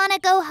you want to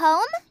go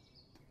home?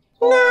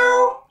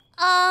 No.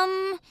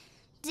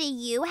 Do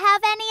you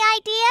have any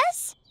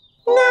ideas?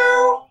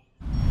 No.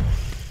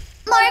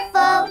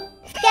 Morphle,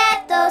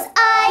 get those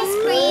ice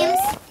creams.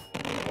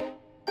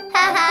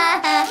 Ha ha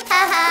ha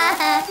ha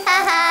ha ha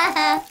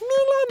ha.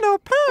 Mila no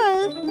pay,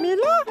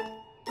 Mila.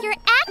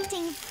 You're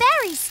acting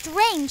very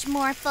strange,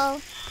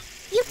 Morphle.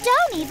 You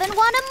don't even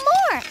want to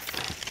morph.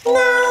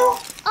 No.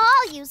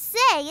 All you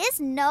say is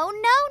no,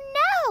 no,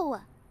 no.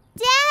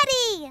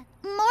 Daddy,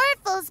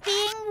 Morphle's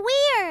being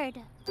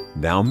weird.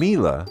 Now,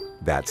 Mila,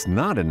 that's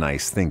not a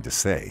nice thing to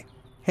say.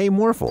 Hey,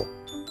 Morphle,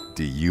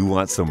 do you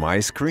want some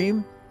ice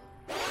cream?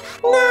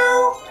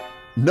 No.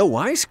 No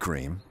ice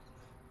cream?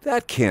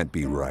 That can't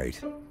be right.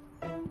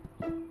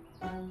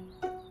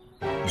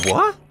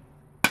 What?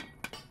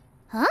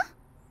 Huh?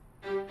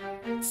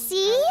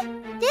 See?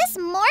 This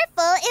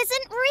Morphle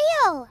isn't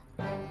real.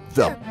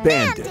 The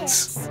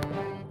bandits.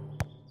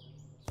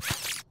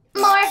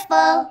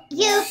 Morphle,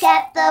 you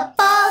get the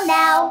ball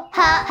now.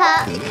 Ha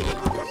ha.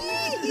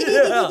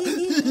 Yeah.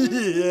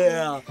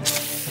 Yeah.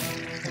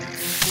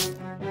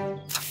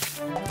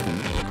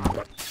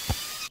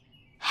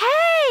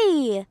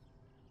 Hey!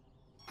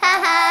 Ha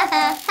ha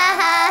ha ha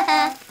ha ha.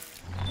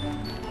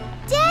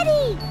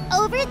 Daddy,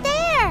 over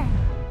there.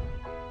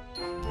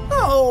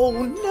 Oh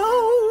no!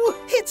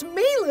 It's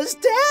Mila's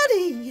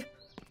daddy!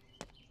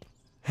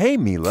 Hey,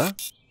 Mila,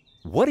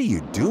 what are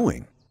you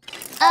doing?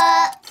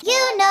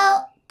 You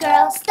know,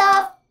 girl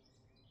stuff.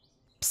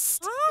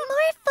 Psst,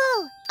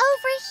 Morphle,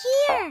 over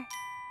here.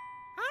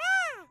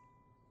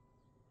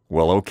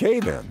 Well, okay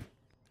then.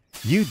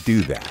 You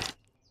do that.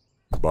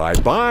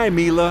 Bye-bye,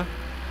 Mila.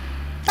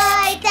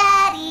 Bye,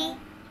 Daddy.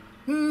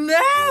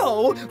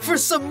 Now for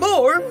some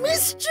more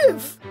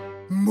mischief!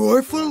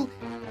 Morphle?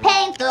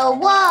 Paint the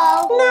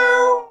wall.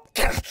 No.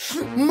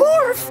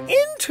 Morph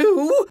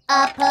into...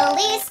 A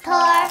police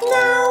car.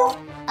 No.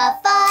 A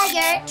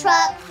fire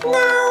truck.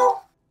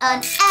 No.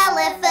 An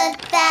elephant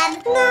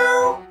then.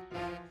 No.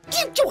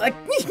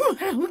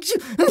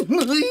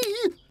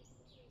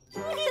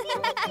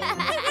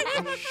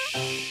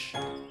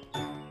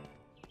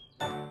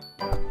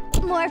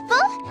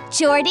 Morphle,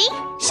 Jordy,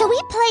 shall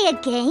we play a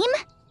game?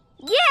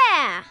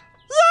 Yeah!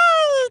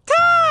 Yay,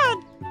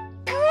 Todd!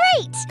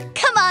 Great!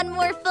 Come on,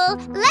 Morphle,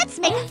 let's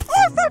make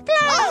Orphle play!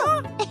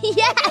 Oh,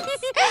 yes!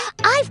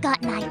 I've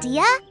got an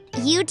idea.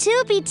 You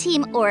two be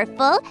Team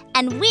Orphle,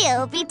 and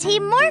we'll be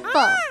Team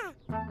Morphle.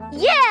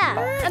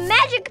 Yeah! A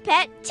Magic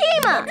Pet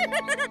team-up!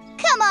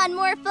 Come on,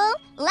 Morphle,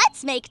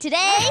 let's make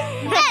today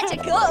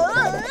magical!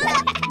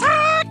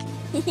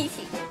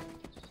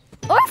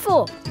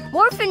 Orphle,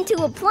 morph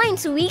into a plane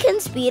so we can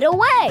speed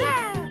away.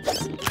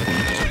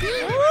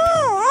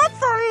 Ooh,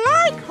 Orphle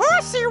like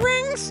horsey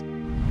wings.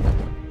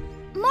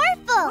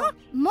 Morphle,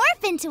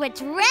 morph into a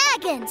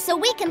dragon so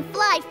we can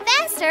fly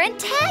faster and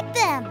tag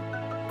them.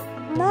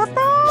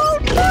 Morphle,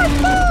 morph,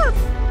 morph.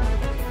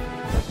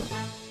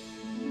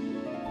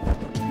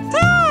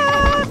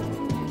 Tag!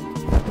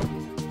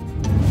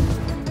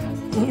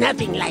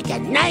 Nothing like a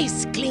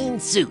nice clean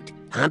suit,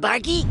 huh,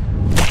 Barky?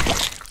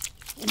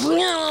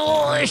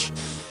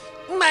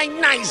 My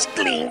nice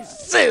clean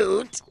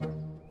suit!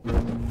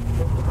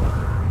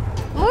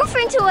 Morph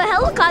into a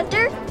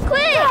helicopter,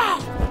 quick!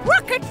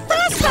 Rocket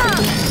faster!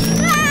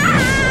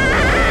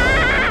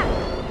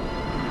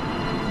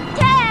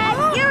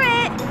 Tag, you're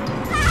it!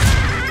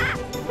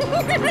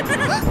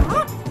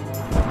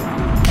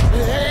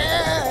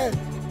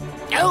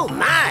 Oh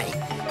my!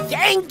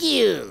 Thank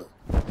you!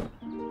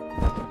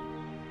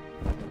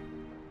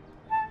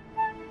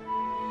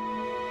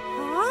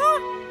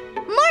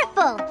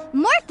 Morphle,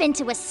 morph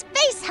into a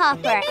space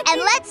hopper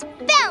and let's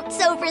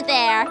bounce over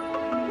there.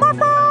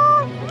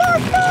 Morphle,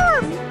 morph,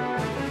 morph.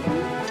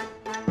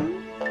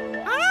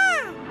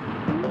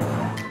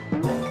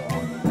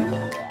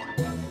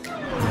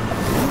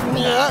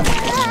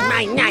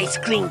 My nice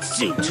clean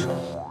suit!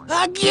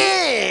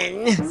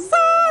 Again!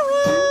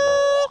 Sorry!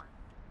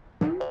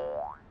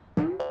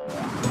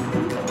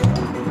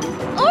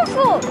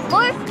 Orphle,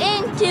 morph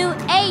into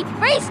a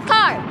race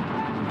car!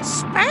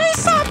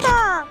 Space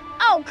hopper!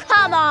 Oh,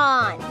 come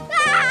on!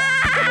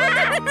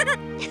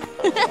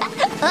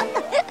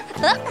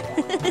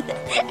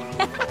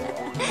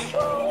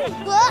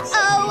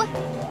 Uh-oh!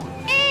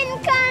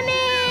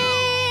 Incoming!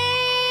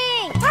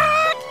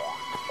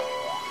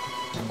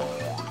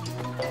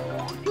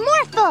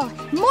 Morphle,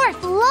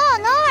 morph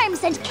long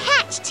arms and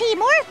catch Team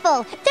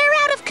Orphle. They're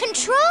out of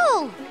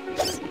control.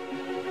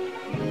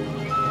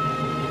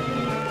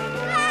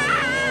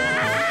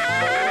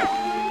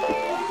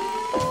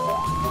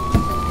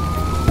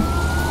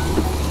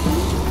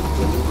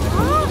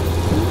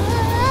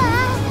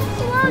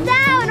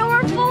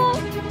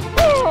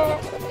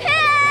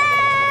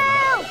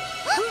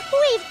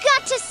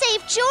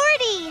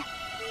 Jordy!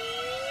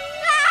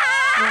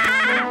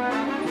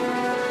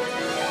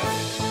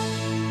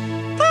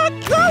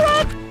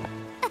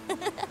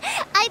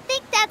 I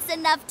think that's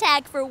enough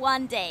tag for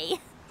one day.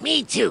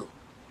 Me too.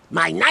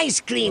 My nice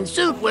clean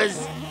suit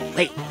was...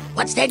 Wait,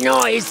 what's that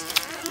noise?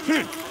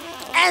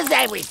 As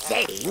I was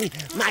saying,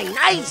 my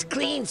nice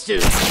clean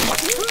suit...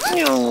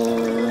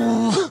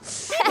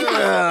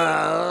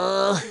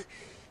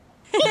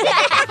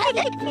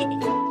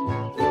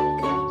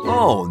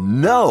 Oh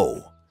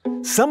no!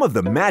 Some of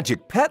the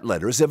magic pet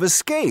letters have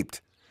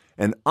escaped,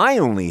 and I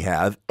only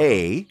have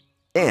A,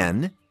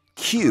 N,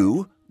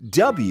 Q,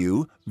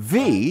 W,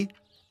 V,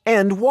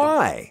 and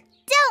Y.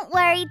 Don't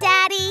worry,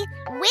 Daddy.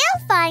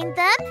 We'll find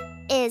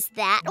them. Is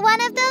that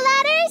one of the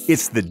letters?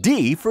 It's the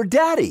D for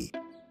Daddy.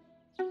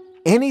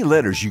 Any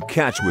letters you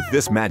catch with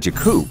this magic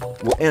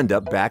hoop will end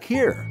up back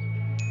here.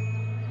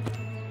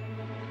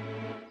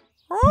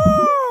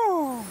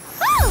 Oh!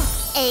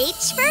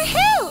 H for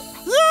hoop.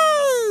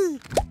 Yay!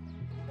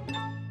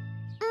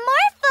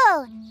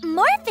 Morphle,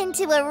 morph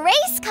into a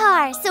race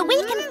car so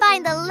we can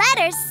find the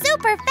letters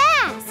super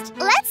fast.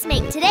 Let's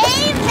make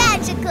today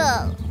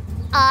magical.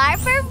 R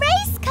for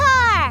race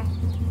car.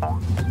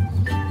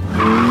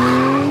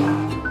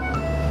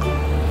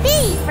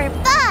 B for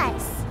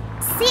bus.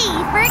 C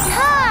for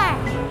car.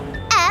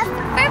 F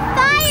for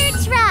fire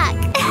truck.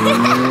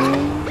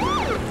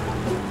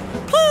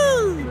 P.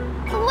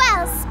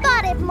 Well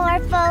spotted,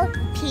 Morphle.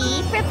 P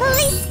for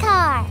police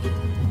car.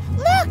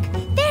 Look,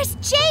 there's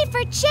J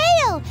for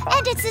jail,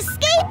 and it's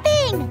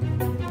escaping.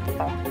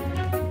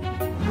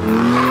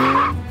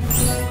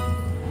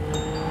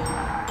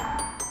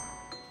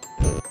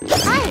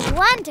 I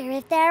wonder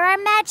if there are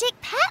magic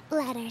pet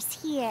letters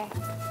here.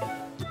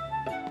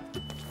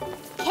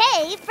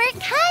 K for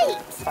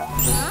kite.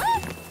 Huh?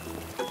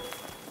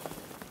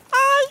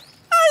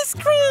 Ice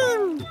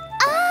cream.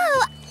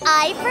 Oh,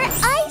 I for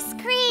ice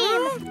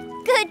cream.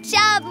 Good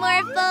job,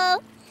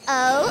 Morphle.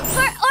 O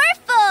for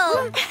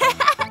Orphle.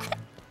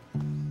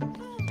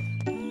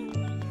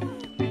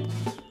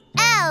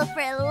 L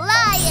for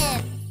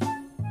lion.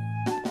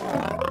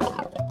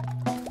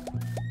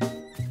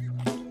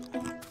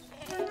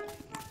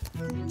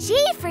 G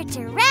for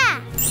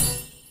giraffe.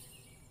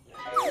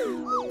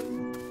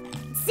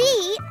 Z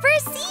for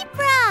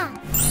zebra.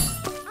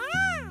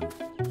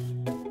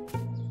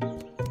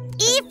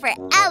 E for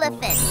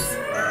elephant.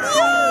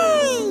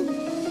 Yay!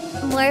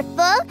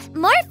 Morphle,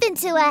 morph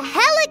into a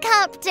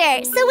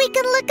helicopter so we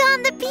can look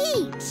on the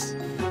beach.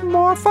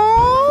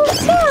 Morphle,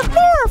 morph,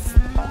 morph.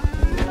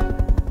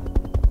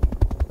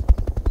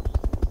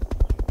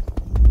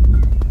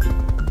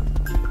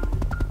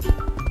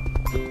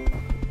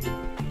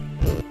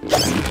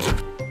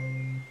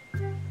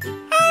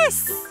 S.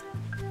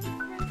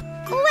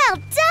 Well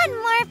done,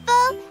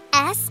 Morphle.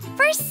 S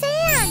for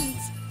sand.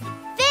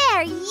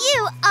 There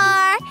you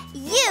are.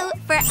 U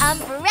for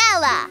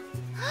umbrella.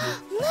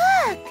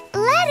 Look,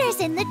 letters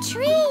in the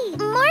tree.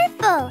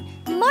 Morphle,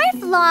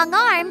 morph long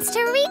arms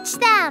to reach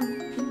them.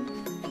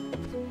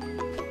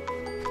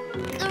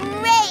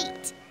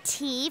 Great.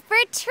 T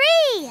for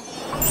tree.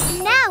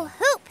 Now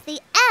hoop the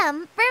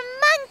M for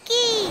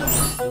monkey.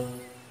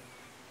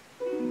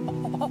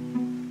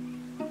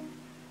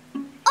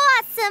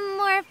 Awesome,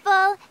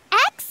 Morphle.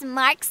 X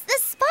marks the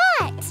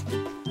spot.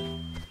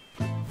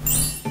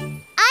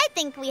 I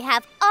think we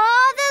have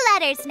all the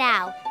letters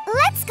now.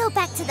 Let's go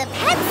back to the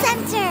pet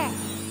center.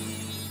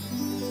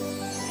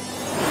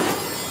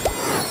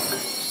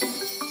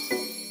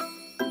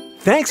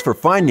 Thanks for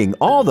finding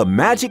all the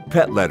magic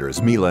pet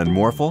letters, Mila and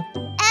Morphle.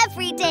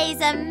 Every day's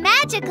a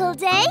magical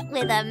day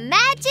with a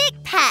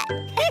magic pet.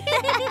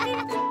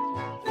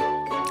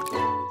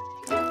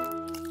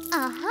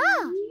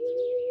 Uh-huh.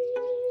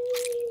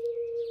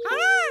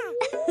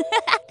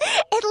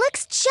 It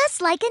looks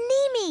just like a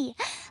Nemi.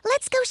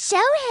 Let's go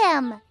show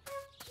him.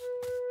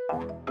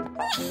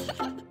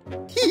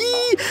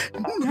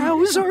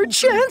 Now's our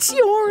chance,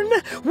 Yorn.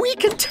 We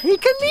can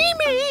take a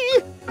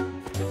Nemi.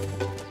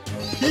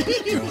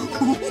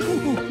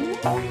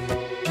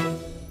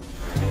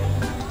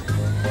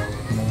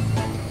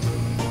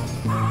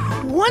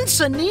 Once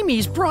a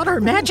Nemi's brought our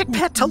magic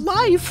pet to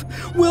life,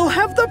 we'll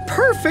have the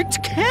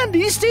perfect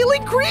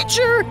candy-stealing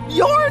creature.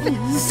 Yorn,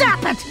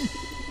 zap it!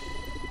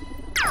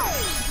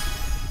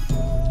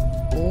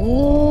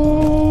 Oh,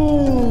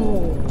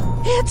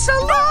 it's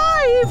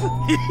alive!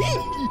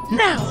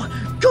 Now,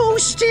 go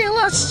steal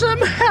us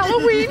some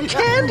Halloween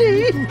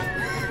candy!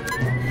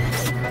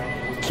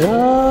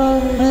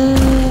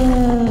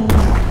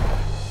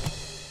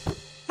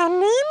 A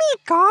Nemi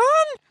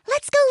gone?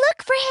 Let's go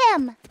look for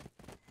him.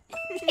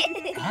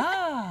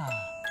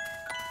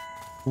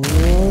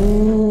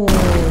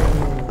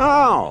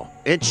 Oh,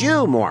 it's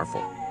you,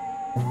 Morphle.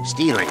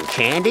 Stealing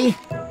candy?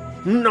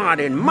 Not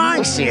in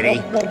my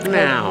city.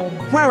 Now,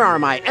 where are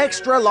my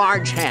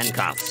extra-large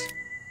handcuffs?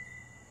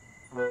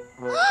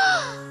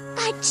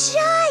 A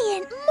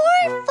giant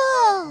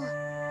Morphle!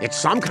 It's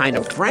some kind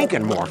of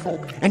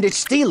Franken-Morphle, and it's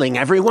stealing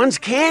everyone's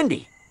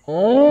candy.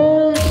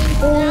 Morphle,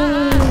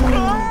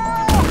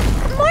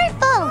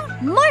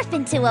 morph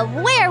into a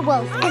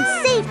werewolf and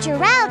save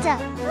Geraldo.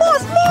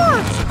 Morph,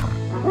 morph!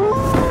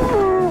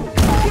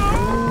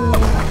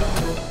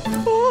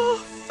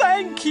 Oh,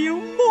 thank you,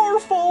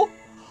 Morphle.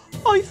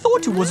 I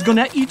thought it was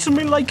gonna eat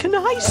me like an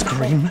ice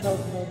cream.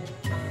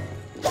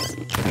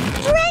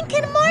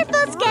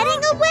 Morphle's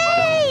getting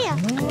away!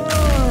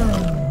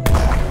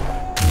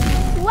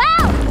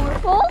 Wow,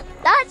 Morphle,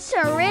 that's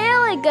a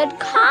really good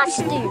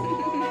costume.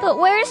 But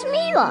where's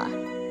Mila?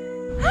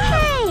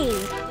 Hey!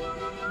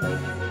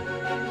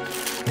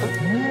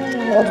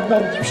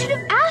 You should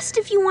have asked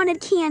if you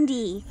wanted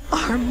candy.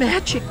 Our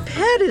magic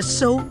pet is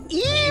so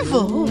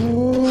evil.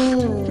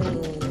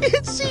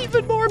 It's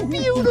even more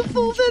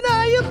beautiful than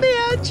I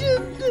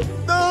imagined.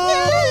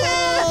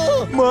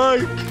 No! My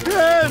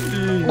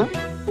candy!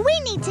 We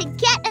need to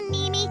get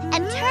Animi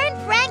and turn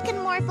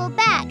Morphle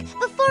back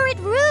before it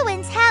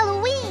ruins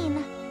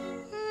Halloween.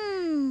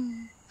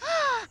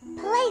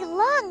 Play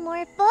along,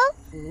 Morphle.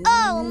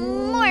 Oh,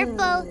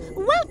 Morphle,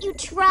 won't you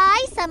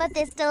try some of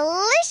this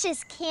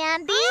delicious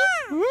candy?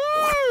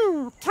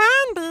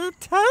 Candy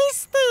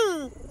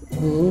tasty.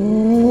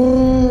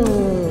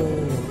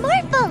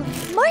 Morphle,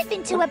 morph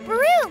into a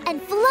broom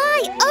and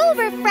fly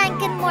over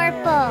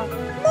Morphle.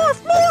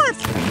 Morph,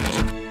 morph!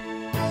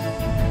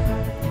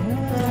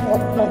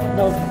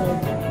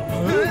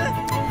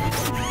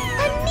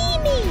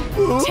 Animi,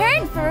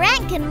 turn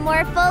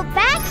Morphle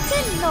back to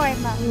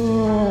normal.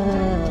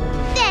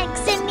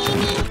 Thanks,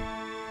 Animi.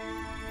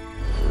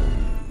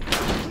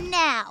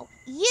 Now,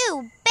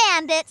 you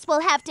bandits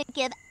will have to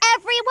give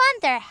everyone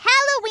their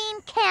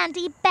Halloween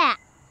candy back.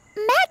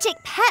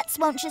 Magic pets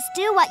won't just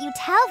do what you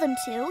tell them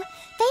to.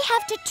 They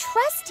have to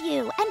trust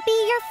you and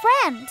be your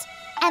friend.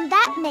 And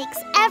that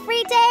makes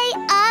every day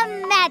a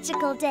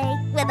magical day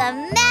with a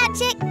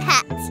magic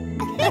pet.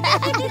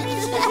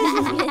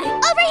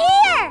 Over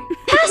here!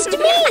 Past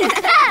me!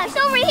 Pass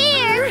over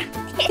here!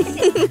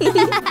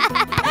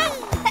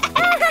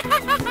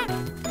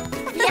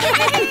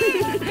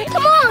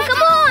 Come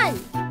on!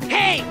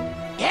 Hey!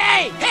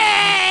 Hey!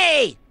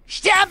 Hey!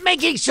 Stop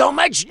making so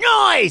much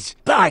noise!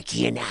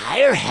 Barky and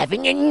I are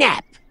having a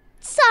nap.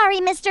 Sorry,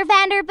 Mr.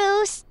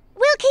 Vanderboos.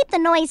 We'll keep the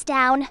noise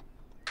down.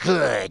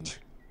 Good.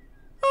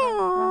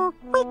 Oh,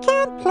 we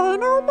can't play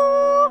no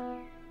more.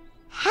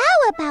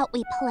 How about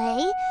we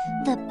play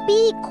the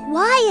Be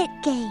Quiet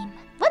game?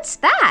 What's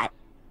that?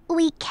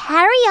 We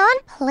carry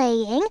on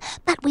playing,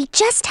 but we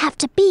just have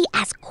to be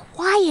as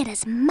quiet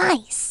as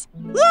mice.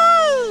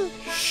 Yay!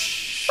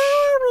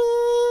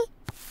 Sorry.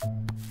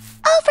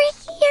 Over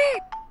here.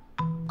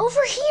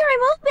 Over here,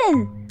 I'm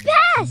open.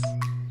 Pass!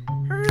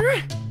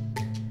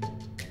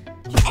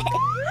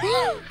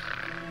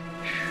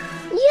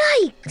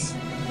 Yikes!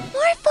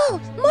 Morphle,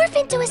 morph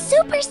into a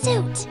super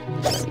suit.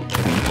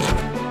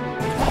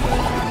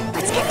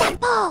 Let's get that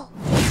ball.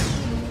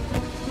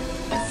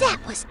 That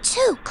was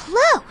too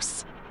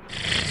close.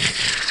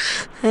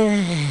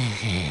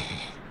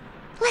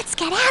 Let's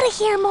get out of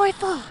here,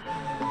 Morphle.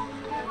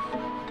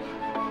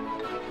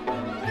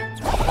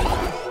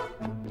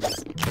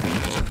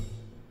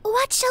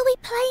 What shall we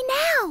play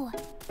now?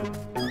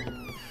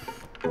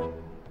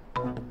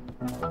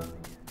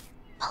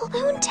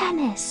 Balloon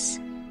tennis.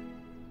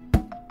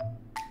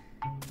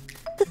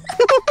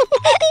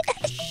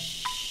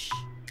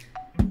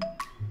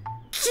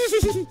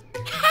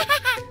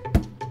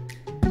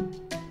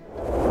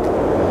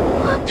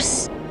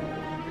 Whoops.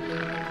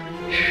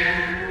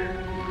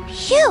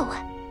 Phew.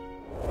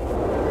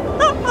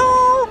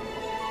 Uh-oh.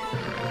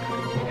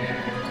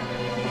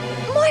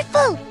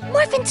 Morphle,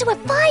 morph into a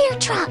fire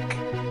truck.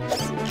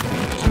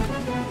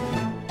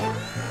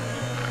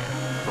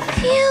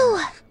 Phew.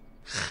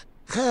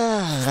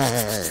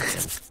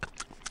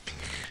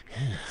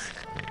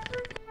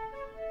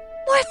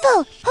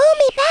 Morphle, pull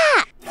me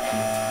back.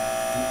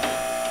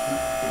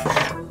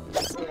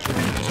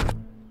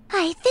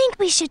 I think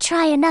we should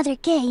try another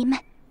game.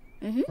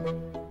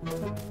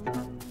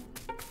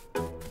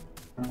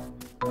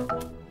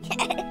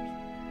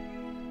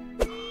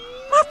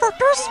 Morphle,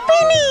 go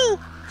spinny.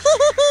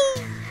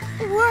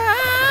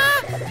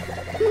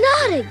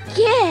 Not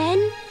again!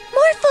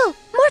 Morphle,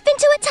 morph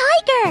into a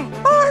tiger.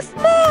 Morph,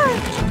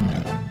 morph.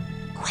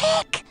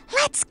 Quick,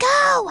 let's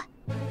go.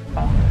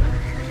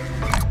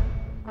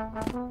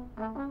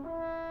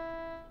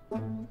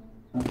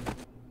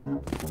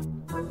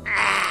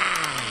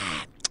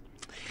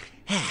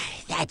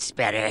 That's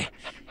better.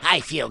 I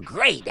feel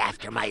great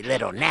after my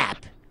little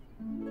nap.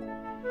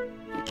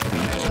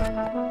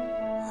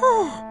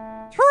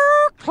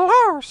 Too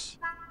close.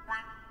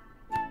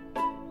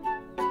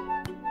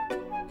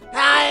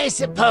 I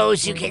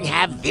suppose you can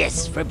have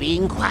this for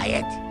being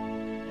quiet.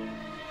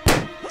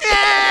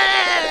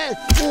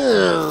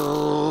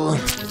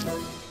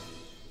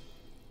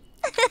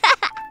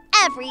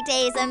 Every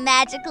day's a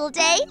magical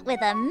day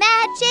with a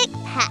magic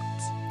pet.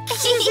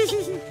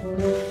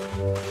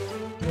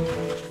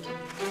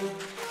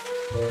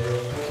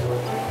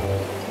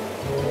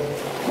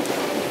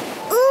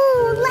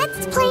 Ooh,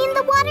 let's play in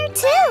the water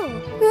too.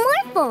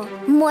 Morphle,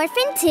 morph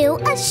into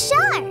a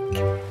shark.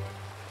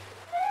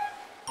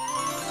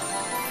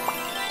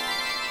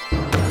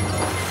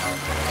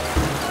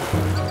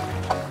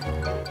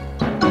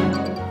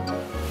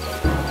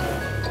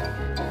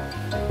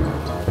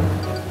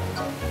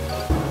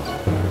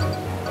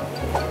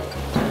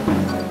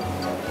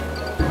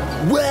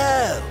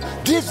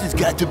 This has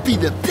got to be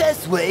the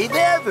best wave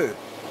ever.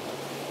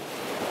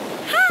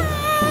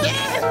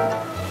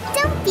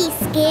 Don't be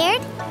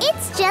scared.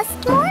 It's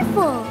just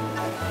Morphle.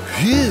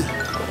 Phew.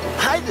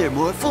 Hi there,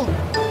 Morphle.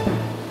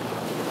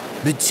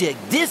 But check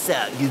this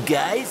out, you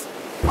guys.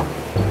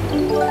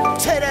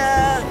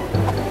 Ta-da!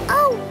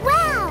 Oh,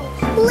 wow!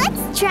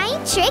 Let's try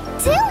a trick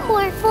too,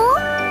 Morphle.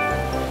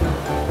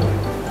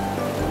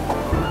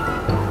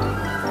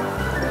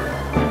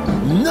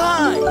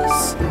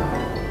 Nice!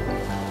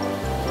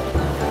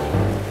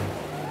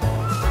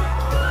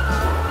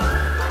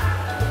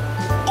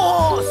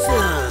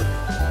 Awesome!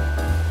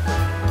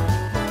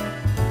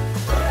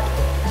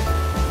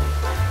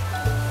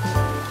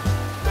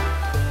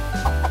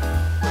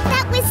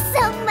 That was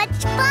so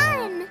much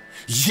fun!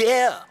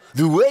 Yeah,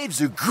 the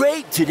waves are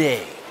great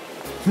today.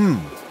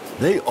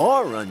 They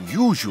are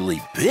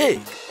unusually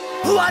big.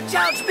 Watch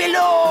out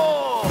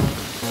below!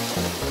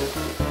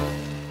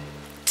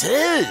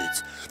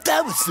 Dudes,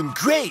 that was some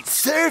great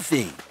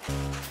surfing.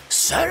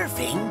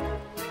 Surfing?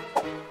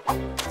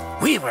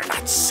 We were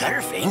not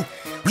surfing.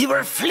 We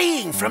were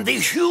fleeing from the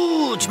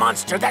huge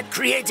monster that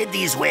created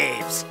these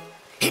waves.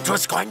 It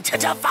was going to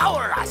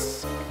devour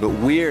us. But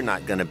we're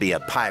not gonna be a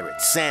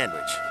pirate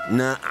sandwich.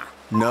 Nuh-uh.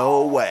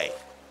 No way.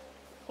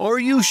 Are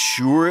you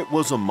sure it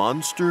was a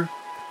monster?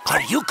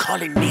 Are you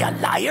calling me a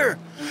liar?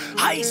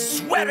 I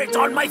swear it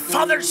on my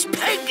father's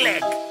peg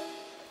leg!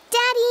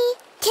 Daddy,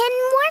 can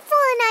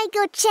Morphle and I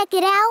go check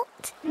it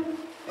out?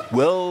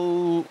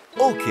 Well,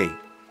 okay.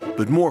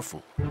 But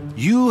Morphle,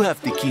 you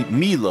have to keep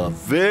Mila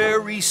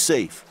very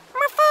safe.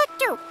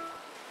 Morphle,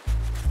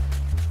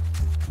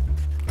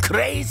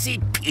 Crazy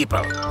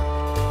people!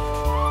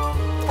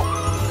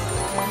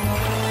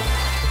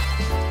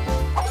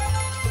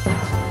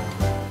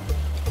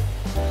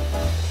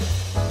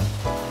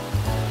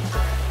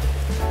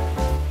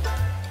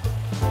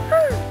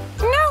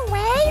 No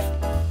wave.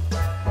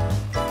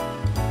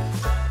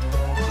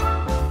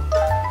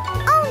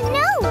 Oh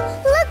no!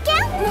 Look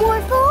out,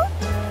 Morphle!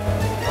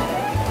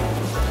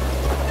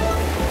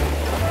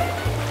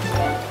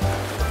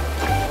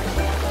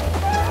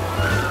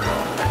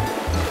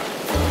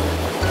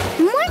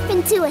 Morph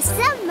into a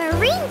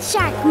submarine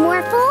shark,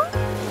 Morphle!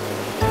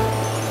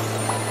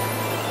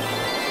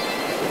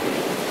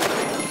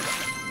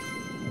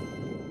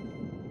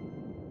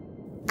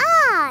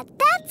 Ah,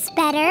 that's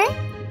better.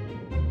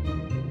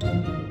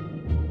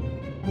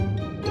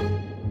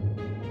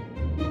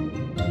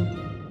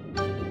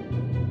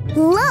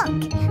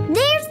 Look!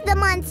 There's the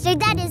monster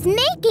that is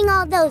making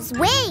all those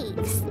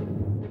waves!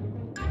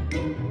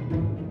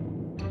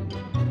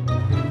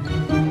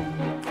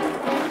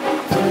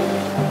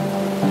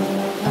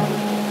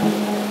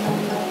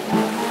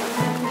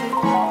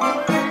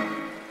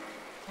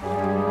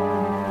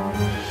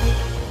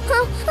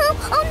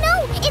 Oh no!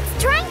 It's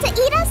trying to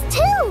eat us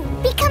too!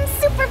 Become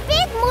super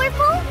big,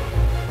 Morphle!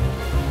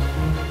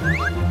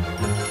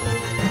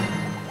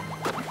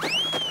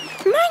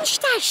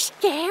 Monster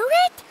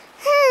scared?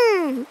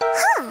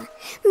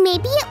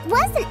 Maybe it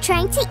wasn't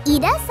trying to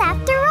eat us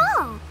after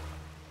all.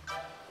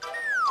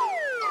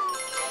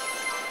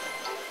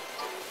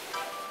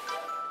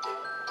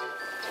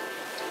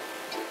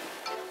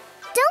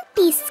 Don't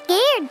be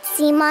scared,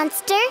 sea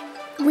monster.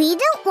 We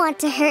don't want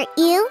to hurt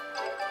you.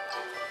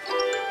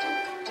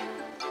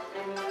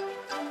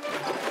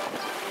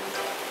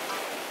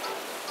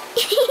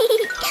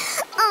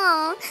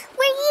 Aw,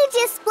 were you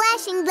just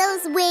splashing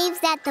those waves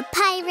at the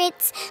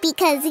pirates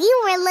because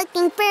you were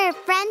looking for a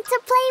friend to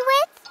play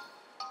with?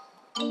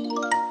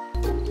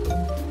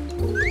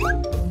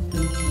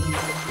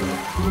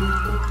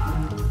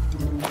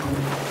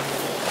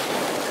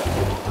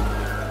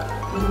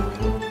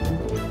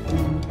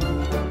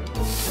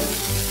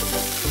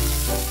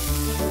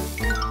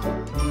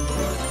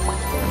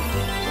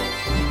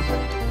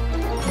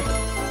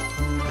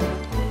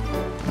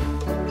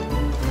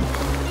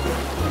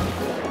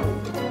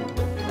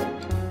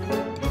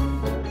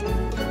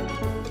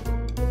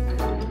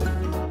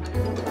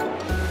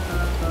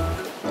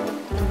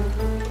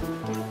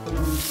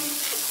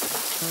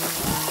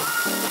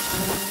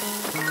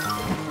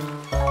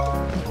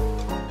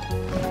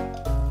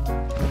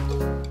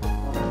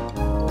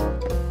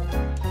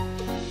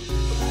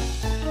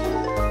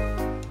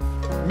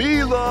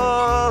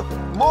 Mila!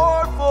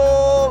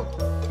 Morphle!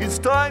 It's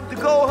time to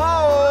go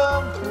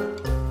home!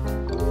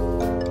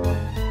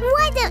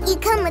 Why don't you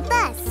come with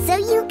us so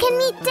you can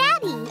meet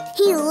Daddy?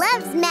 He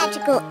loves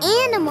magical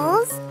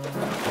animals.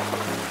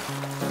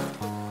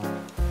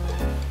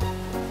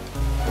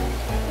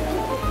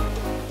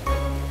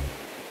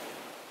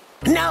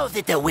 Now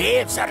that the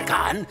waves are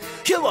gone,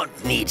 you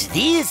won't need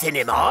these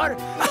anymore.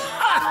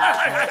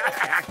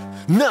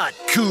 Not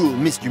cool,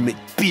 Mr.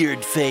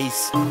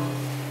 McBeardface.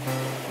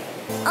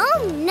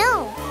 Oh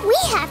no! We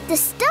have to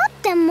stop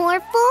them,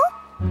 Morphle!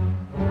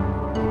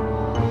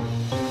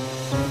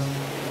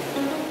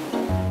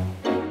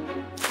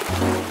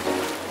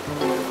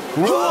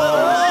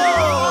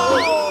 Whoa!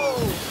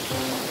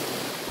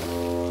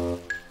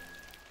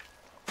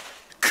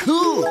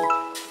 Cool!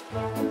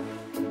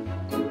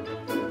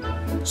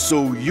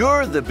 So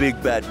you're the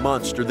big bad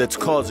monster that's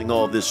causing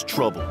all this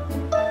trouble.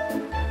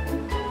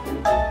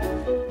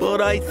 But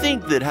I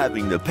think that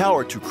having the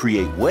power to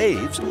create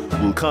waves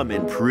will come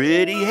in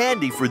pretty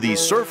handy for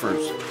these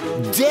surfers.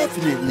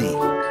 Definitely.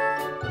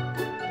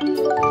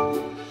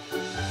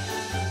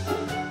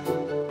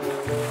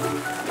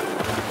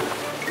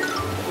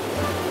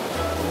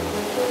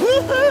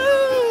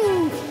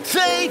 Woohoo!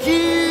 Thank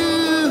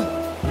you!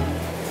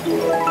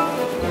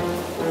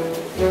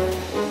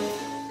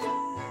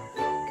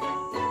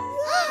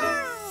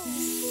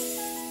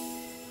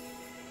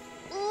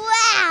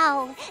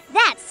 Wow!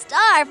 That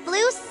star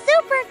flew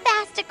super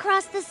fast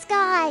across the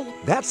sky.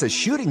 That's a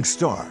shooting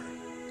star.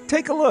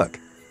 Take a look.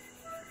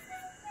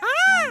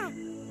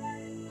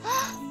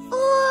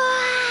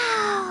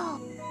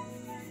 Wow!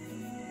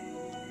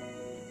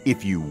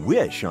 If you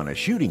wish on a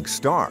shooting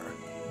star,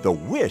 the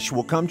wish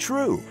will come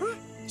true.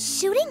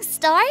 Shooting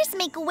stars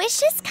make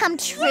wishes come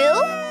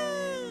true?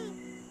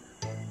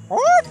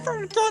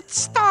 Orphle gets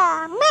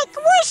star, make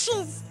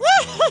wishes.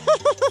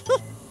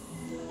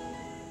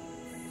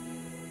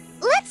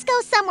 Let's go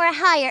somewhere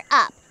higher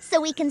up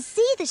so we can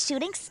see the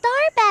shooting star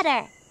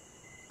better.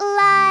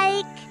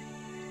 Like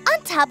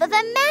on top of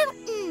a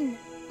mountain.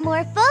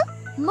 Morphle,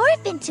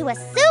 morph into a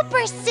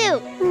super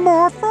suit.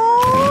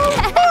 Morphle!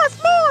 Morph,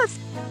 morph!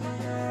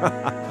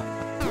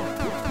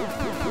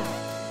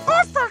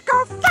 Orphle,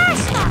 go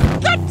faster!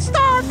 Get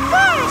star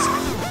first!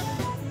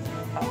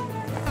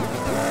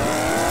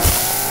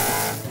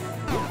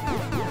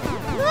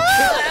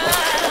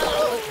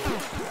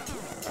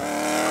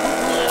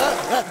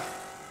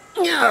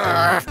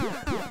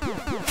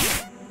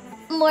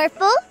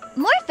 Morphle,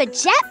 morph a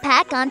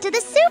jetpack onto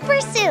the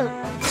super suit.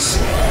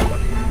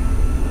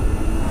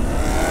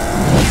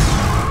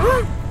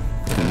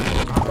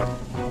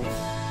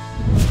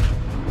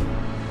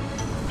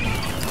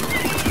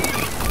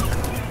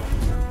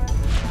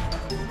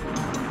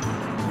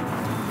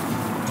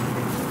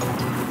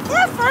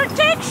 Orphle,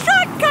 take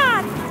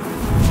shortcut!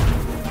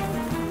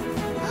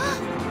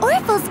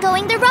 Orphle's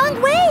going the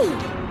wrong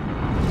way.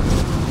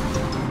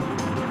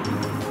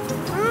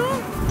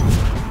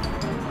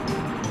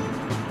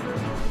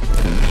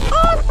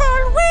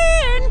 Orphle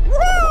win!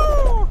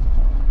 Woo!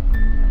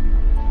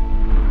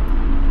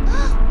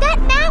 That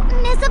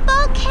mountain is a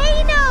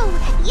volcano.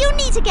 You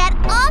need to get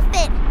off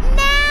it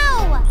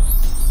now.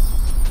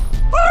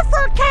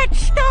 Orphle catch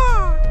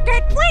star!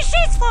 Get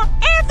wishes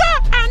forever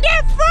and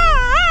ever!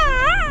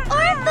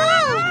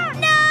 Orphle!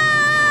 No!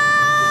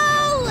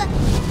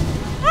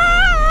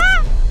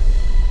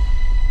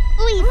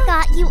 We've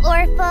got you,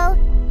 Orphle.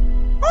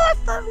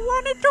 Orphle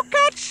wanted to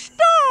catch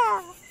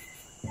star!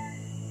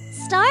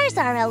 Stars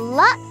are a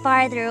lot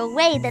farther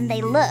away than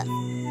they look.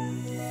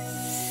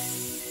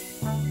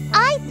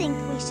 I think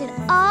we should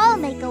all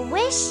make a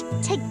wish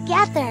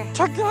together.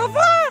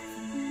 Together?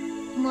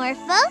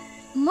 Morphle,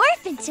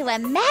 morph into a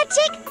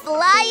magic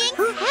flying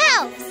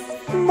house.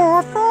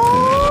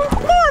 Morphle,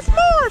 morph,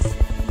 morph!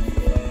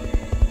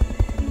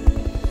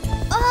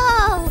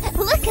 Oh,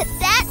 look at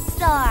that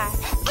star.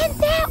 And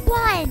that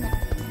one.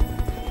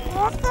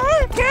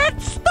 Orphle,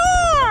 get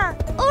star!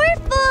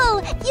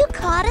 Orphle, you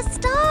caught a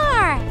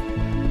star.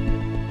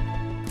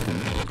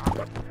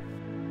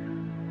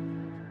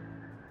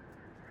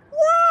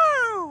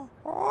 Wow!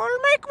 All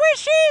make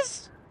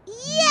wishes?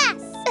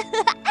 Yes!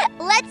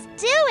 Let's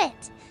do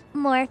it.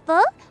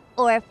 Morphle,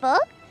 Orphle,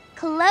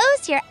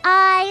 close your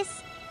eyes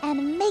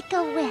and make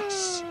a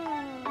wish.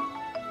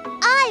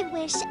 I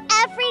wish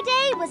every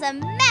day was a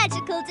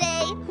magical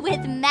day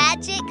with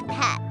Magic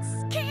Pets.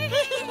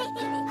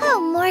 Oh,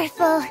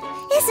 Morphle,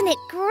 isn't it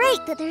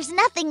great that there's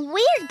nothing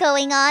weird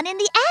going on in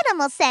the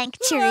animal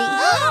sanctuary?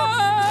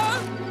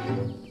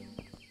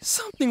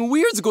 Something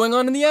weird's going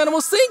on in the animal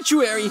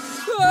sanctuary.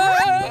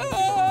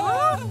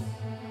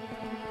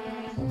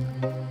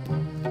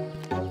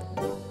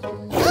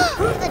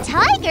 The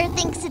tiger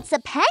thinks it's a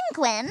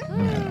penguin.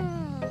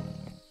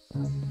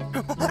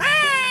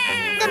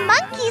 The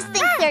monkeys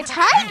think they're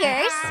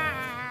tigers.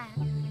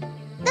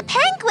 The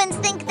penguins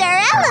think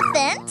they're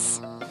elephants.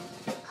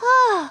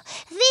 Oh,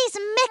 these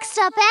mixed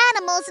up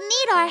animals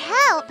need our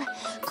help.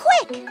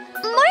 Quick,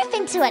 morph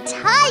into a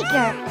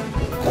tiger.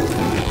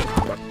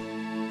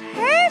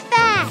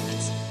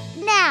 Perfect.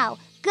 Now,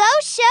 go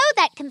show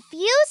that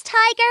confused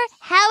tiger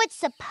how it's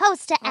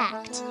supposed to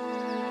act.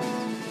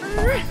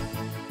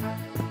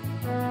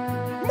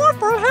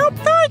 Morphle, help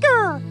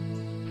tiger!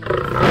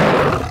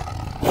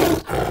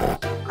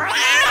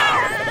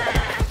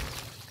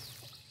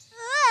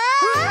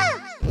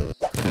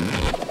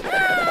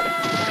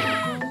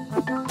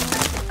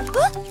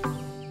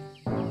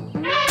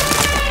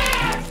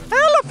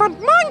 Elephant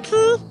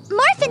monkey!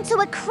 Morph into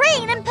a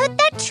crane and put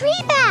that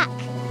tree back.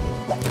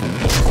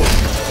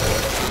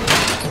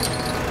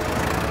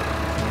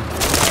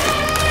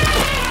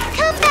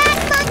 Come back,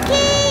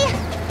 monkey!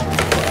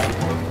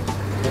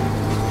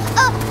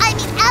 Oh, I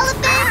mean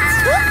elephant!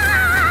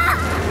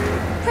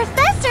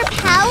 Professor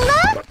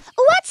Paula?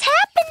 What's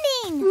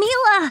happening?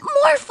 Mila,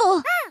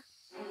 Morphle!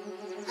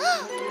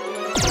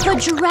 The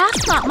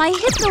giraffe thought my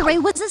hypno ray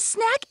was a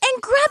snack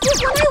and grabbed it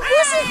when I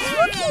wasn't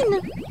looking.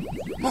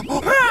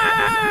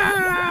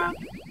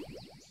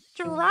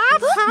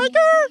 Giraffe,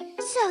 tiger?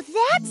 So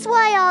that's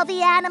why all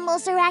the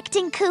animals are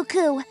acting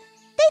cuckoo.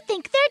 They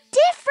think they're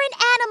different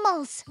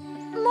animals.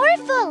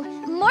 Morphle,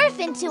 morph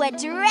into a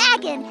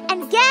dragon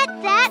and get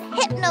that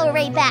hypno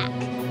ray back.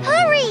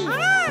 Hurry!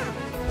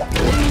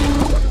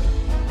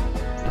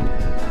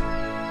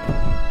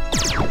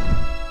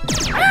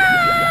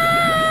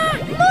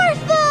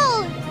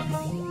 Morphle!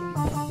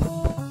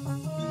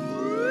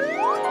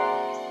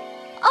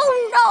 Oh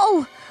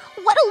no!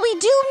 What'll we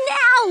do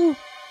now?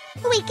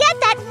 We get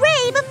that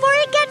ray before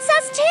it gets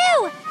us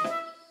too!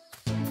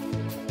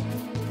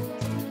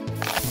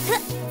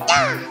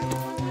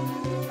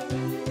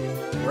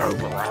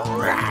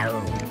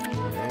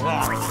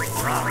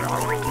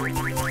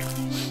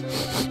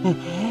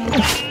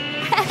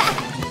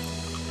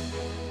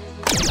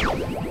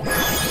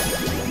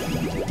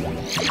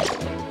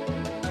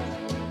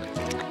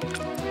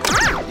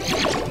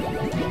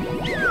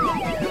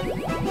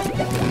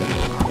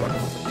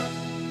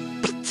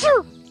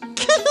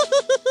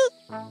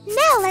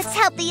 Now let's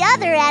help the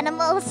other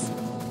animals.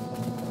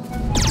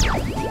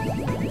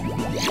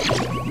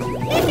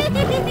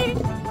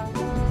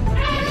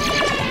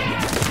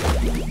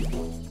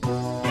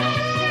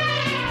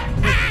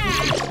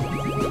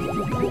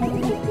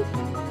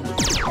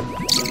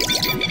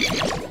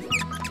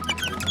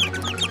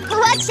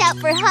 Watch out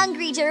for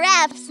hungry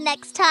giraffes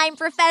next time,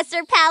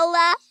 Professor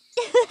Paula.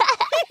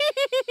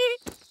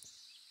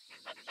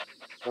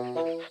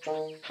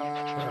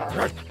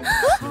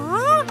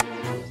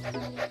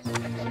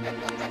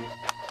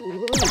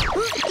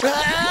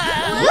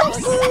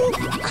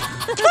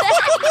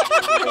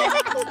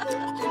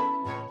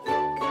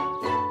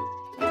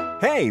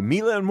 Hey,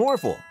 Mila and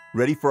Morphle,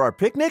 ready for our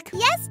picnic?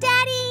 Yes,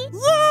 Daddy!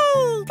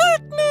 Yay!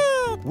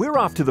 Picnic! We're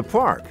off to the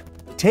park.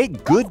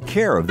 Take good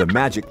care of the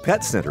Magic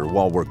Pet Center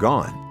while we're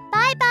gone.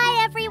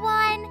 Bye-bye,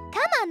 everyone.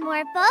 Come on,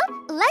 Morphle.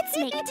 Let's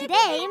make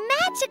today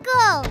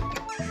magical.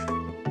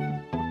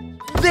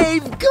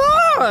 They've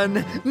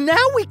gone!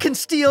 Now we can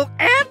steal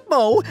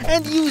Atmo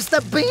and use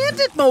the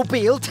Bandit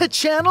Mobile to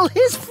channel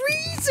his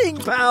freezing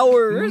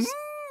powers.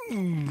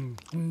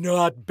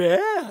 Not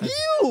bad.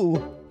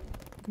 You!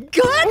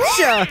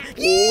 Gotcha!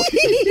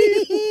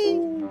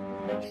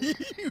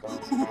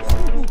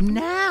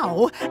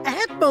 Now,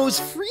 Atmo's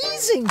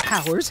freezing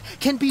powers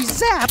can be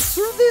zapped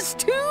through this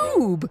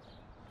tube.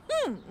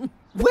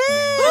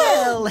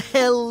 Well,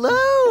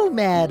 hello,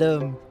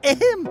 madam.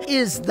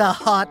 Is the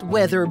hot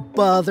weather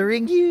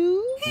bothering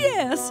you?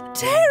 Yes,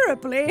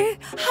 terribly.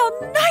 How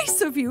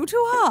nice of you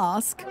to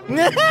ask.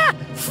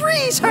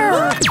 Freeze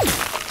her!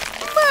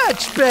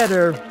 Much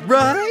better,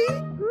 right?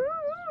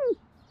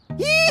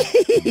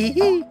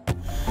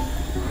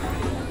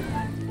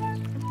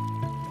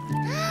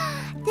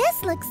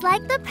 This looks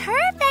like the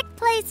perfect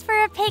place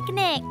for a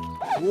picnic.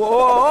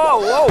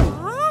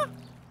 Whoa!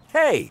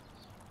 Hey,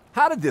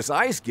 how did this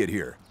ice get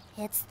here?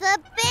 It's the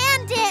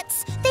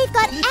bandits. They've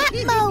got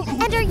Atmo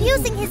and are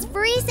using his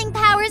freezing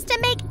powers to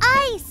make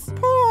ice.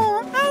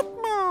 Poor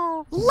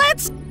Atmo.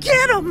 Let's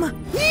get him!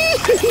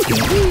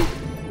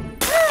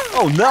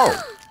 Oh no!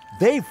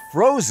 They've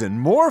frozen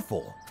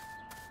Morphle.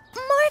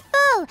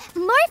 Morphle,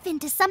 morph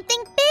into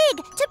something big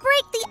to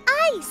break the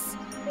ice.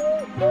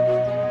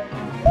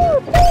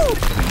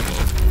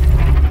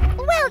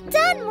 Well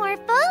done,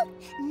 Morphle.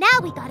 Now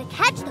we gotta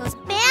catch those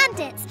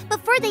bandits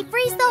before they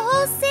freeze the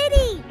whole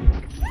city.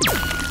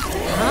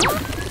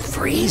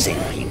 Freezing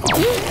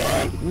people?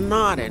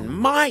 Not in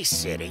my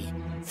city.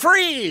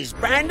 Freeze,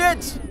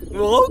 bandits!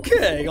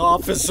 Okay,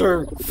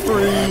 officer.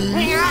 Freeze.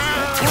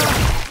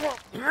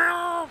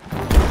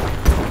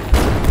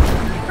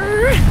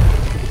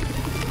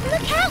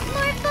 Look out,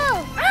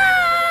 Morphle!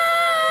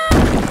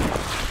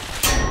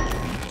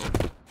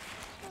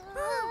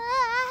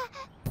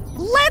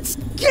 Let's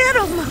get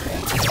him!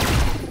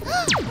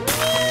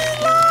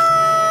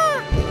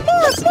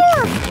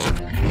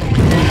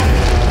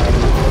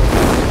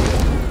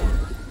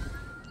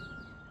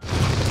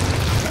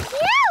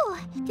 Phew!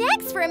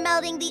 Thanks for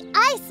melting the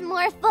ice,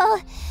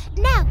 Morphle.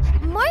 Now,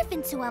 morph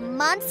into a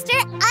monster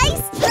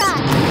ice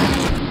truck.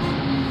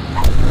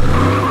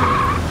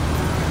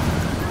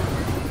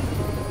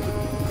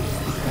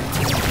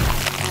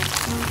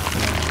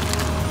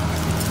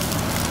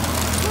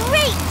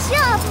 Great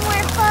job,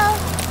 Morphle!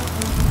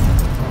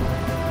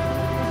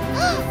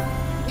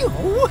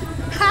 Oh,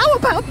 how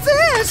about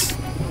this?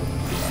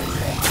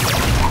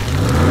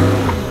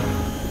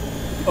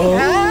 Oh.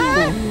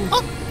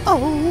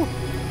 Oh.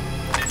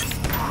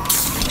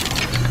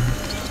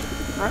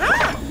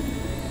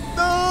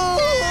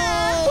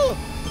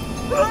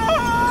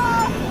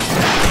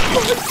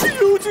 My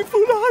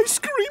beautiful ice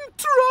cream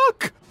truck!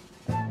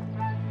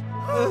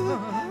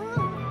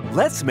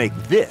 Let's make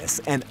this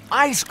an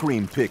ice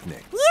cream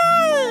picnic.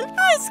 Yay!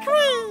 Ice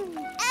cream!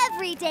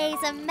 Every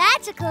day's a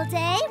magical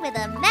day with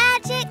a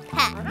magic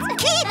pet.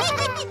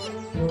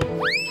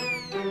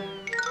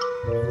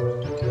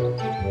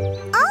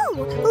 Oh,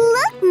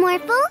 look,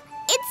 Morphle.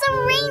 It's a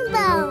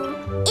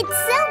rainbow. It's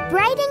so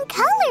bright and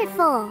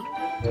colorful.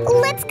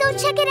 Let's go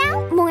check it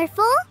out,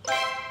 Morphle.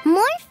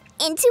 Morph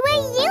into a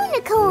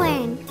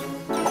unicorn.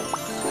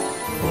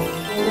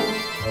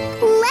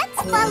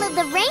 Let's follow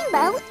the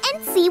rainbow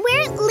and see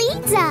where it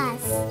leads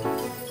us.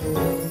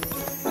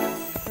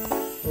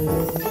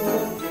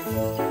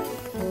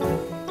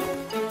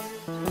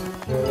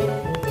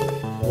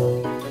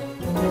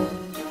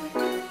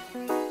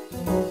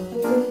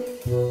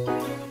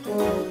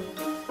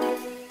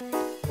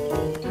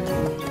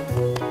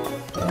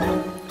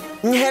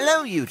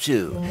 Hello, you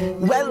two.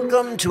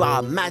 Welcome to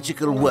our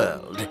magical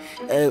world.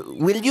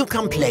 Will you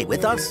come play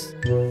with us?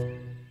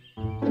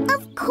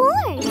 Of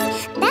course!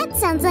 That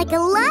sounds like a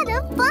lot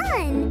of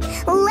fun!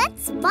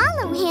 Let's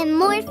follow him,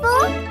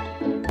 Morphle!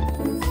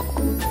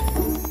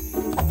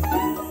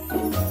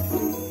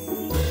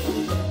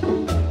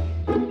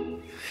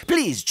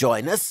 Please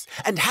join us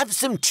and have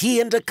some tea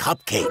and a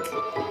cupcake.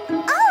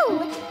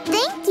 Oh,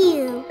 thank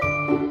you!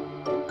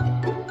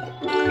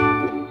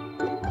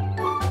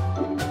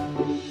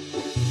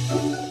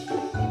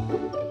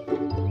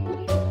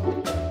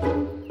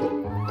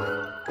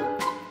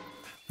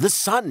 The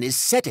sun is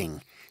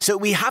setting, so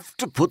we have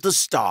to put the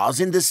stars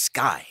in the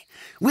sky.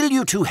 Will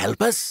you two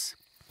help us?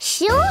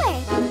 Sure!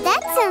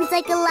 That sounds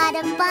like a lot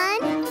of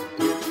fun!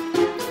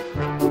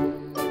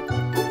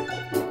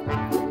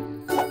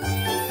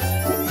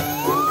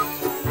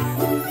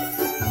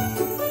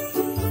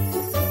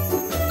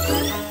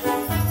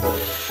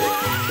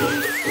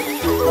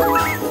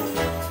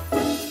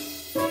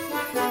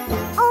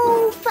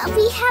 Oh, but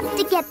we have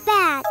to get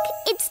back.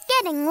 It's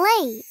getting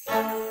late.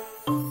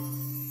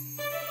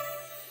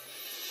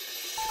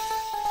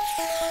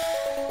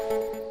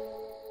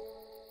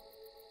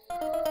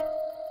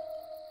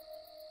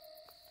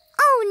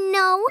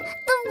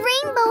 The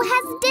rainbow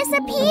has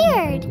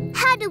disappeared.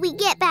 How do we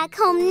get back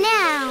home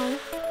now?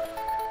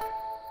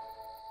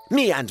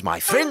 Me and my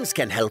friends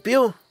can help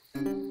you.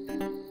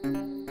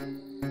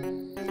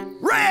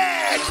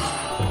 Red!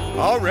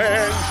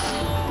 Orange!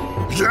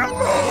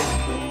 Yellow!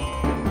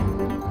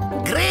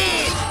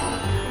 Green!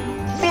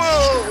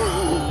 Blue!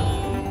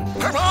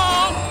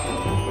 Purple!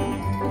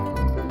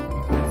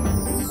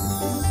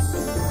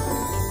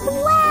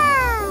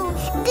 Wow!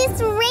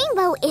 This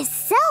rainbow is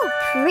so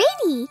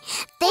pretty.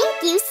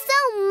 Thank you so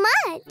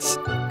much.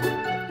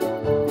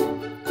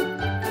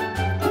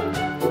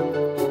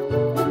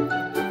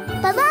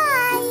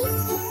 Bye-bye.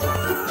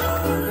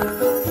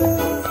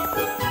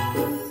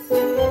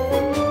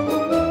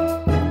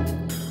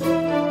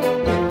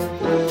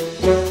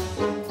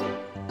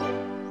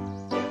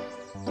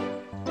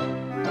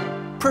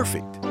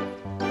 Perfect.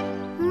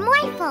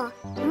 Morphle,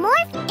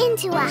 morph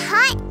into a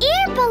hot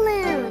air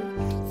balloon.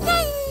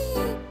 Yay!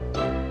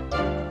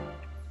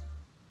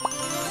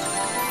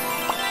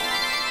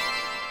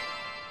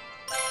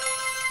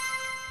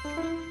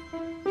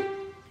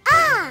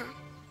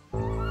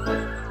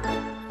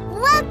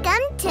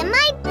 Welcome to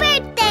my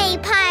birthday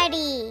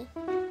party!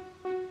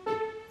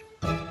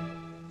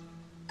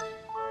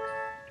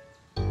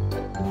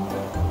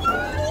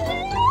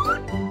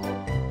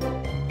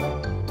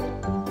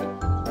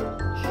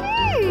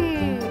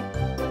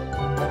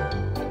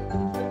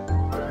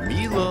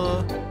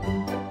 Mila,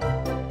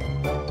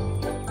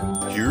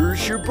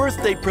 here's your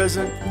birthday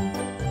present.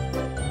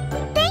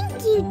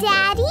 Thank you,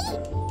 Daddy!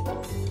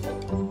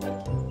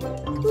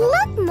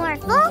 Look,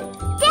 Morphle!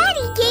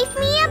 Daddy gave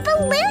me a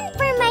balloon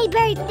for my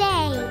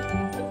birthday!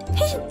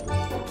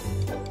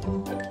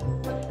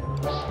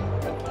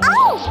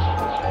 Oh!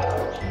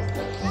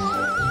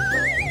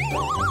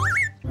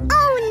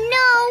 Oh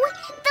no!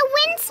 The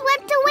wind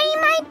swept away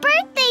my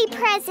birthday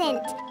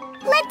present!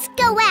 Let's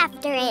go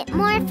after it,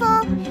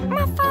 Morphle!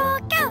 Morphle,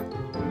 go!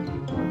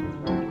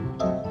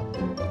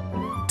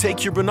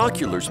 Take your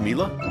binoculars,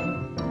 Mila.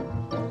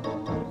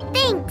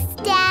 Thanks,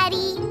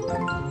 Daddy!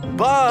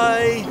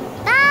 Bye!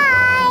 Bye!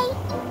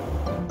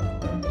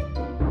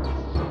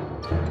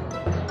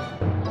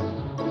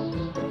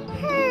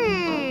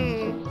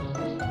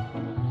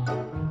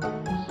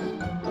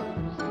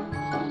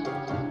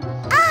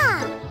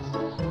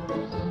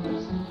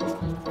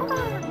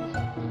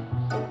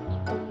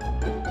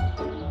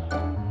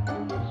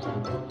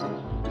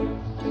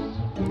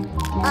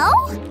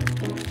 Oh?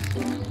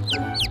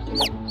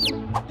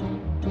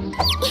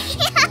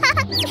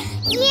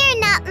 You're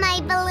not my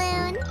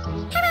balloon.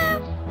 Hello.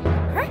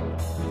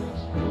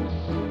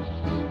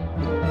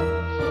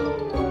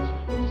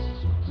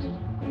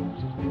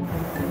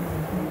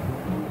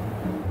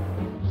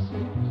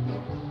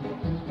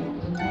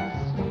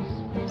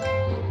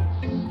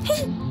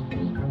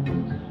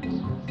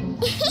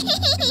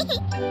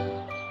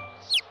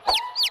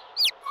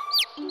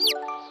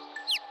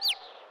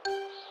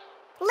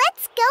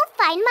 Let's go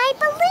find my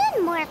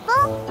balloon,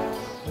 Morphle.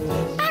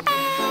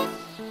 Bye-bye.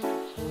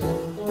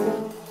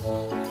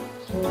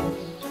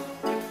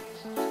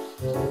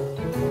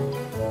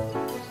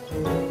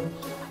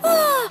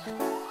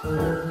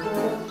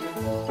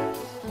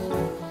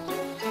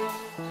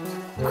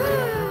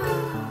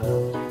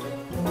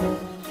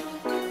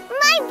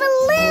 My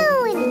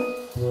balloon!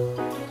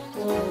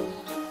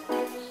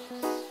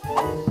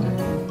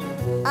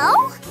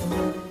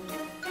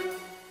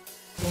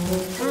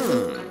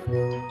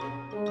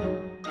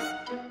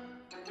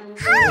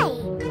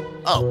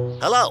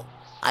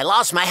 I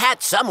lost my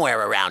hat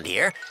somewhere around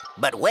here,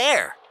 but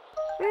where?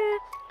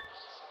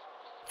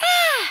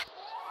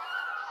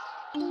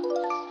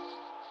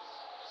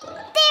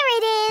 There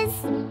it is.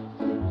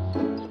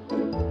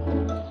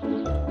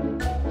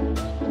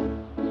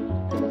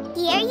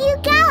 Here you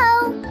go.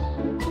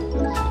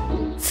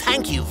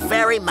 Thank you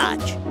very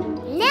much.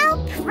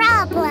 No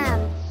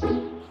problem.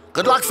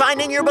 Good luck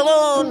finding your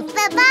balloon.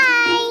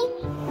 Bye-bye.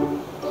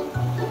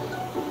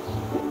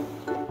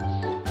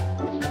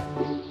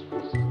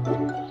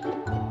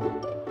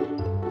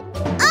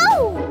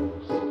 Oh!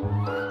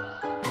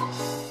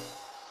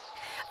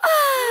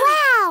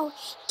 Wow!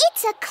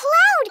 It's a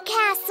cloud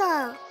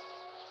castle.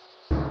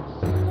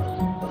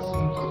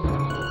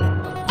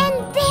 And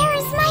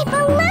there's my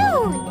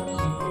balloon.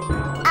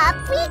 Up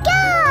we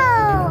go.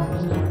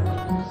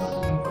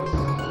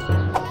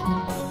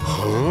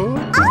 Huh?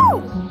 Oh!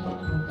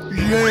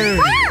 Yay!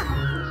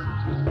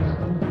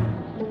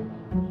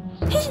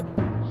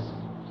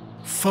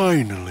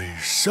 Finally,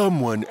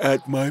 someone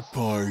at my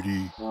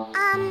party.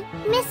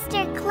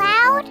 Mr.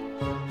 Cloud?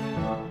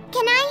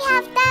 Can I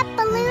have that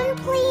balloon,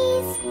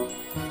 please?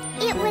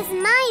 It was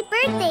my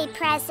birthday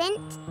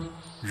present.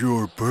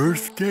 Your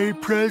birthday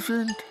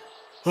present?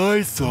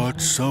 I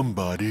thought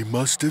somebody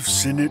must have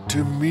sent it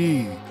to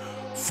me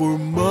for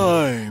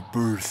my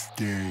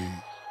birthday.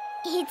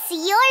 It's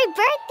your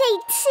birthday,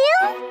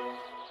 too?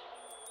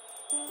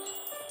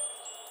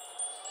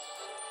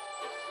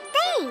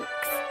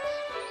 Thanks.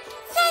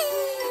 Yay!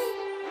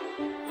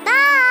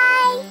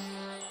 Bye!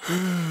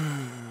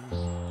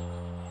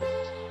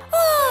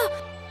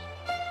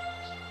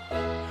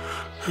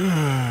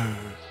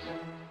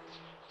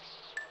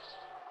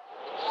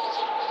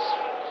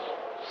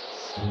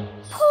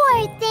 Poor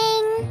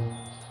thing.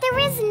 There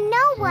is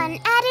no one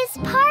at his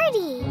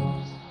party.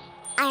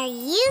 Are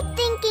you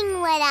thinking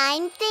what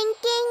I'm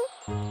thinking?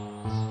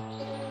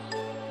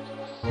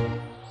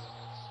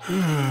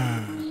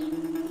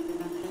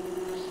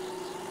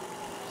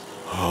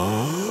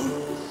 Huh?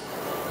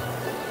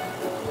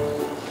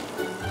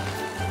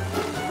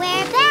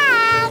 We're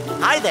back.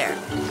 Hi there.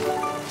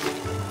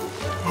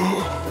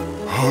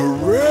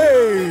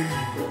 Hooray!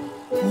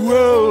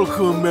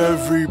 Welcome,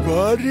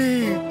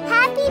 everybody.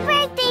 Happy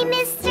birthday,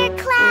 Mr.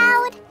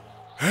 Cloud.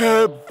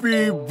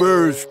 Happy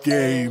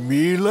birthday,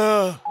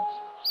 Mila.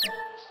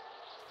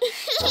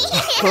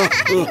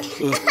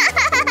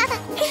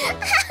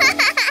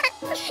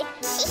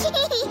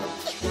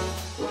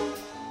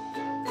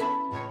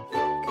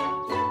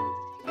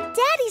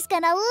 Daddy's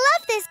gonna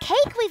love this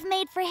cake we've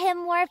made for him,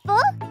 Morphle.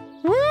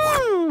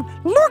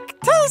 Look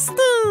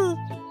tasty!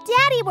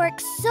 Daddy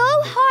works so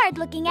hard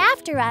looking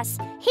after us.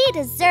 He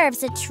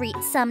deserves a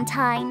treat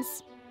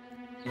sometimes.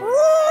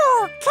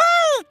 Whoa,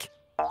 cake!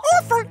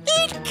 Orphle,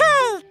 eat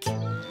cake!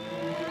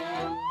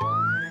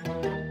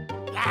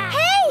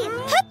 Hey,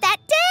 put that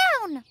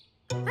down!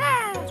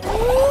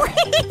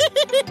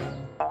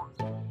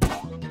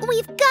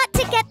 We've got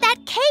to get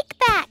that cake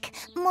back.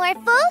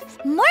 Morphle,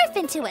 morph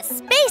into a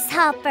space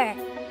hopper.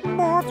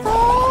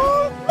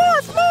 Morphle,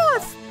 morph,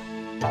 morph!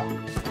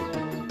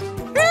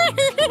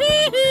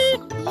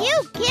 You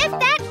give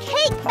that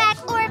cake back,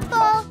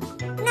 Orphle.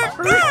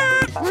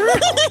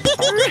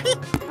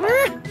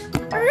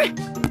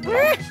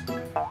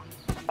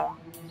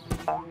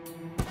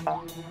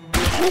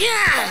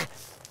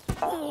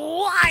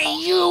 Why,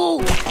 you?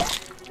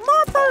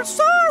 Morphle,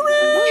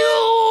 sorry! You!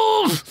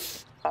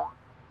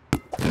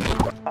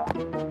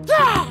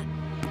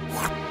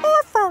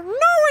 Orphle,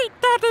 no eat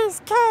Daddy's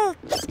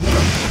cake!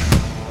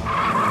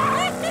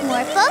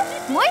 Morphle,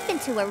 morph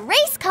into a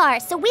race car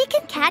so we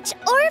can catch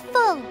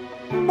Orphle.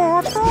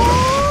 Morphle,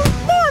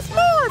 morph,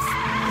 morph!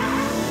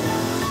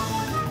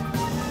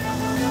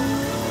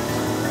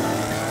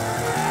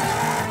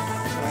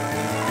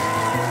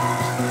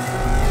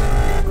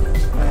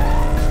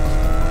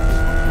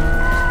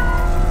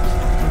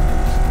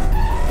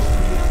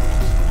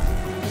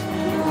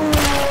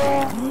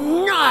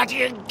 Not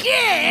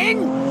again!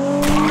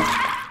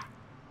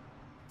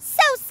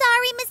 So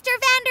sorry, Mr.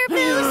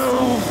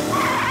 Vanderboos.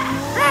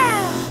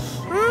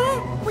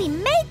 We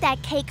made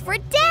that cake for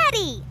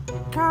Daddy.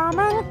 Come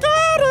and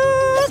get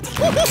it!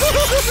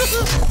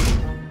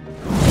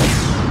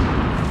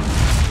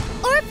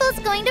 Orphle's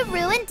going to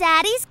ruin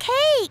Daddy's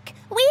cake.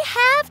 We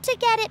have to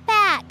get it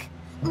back.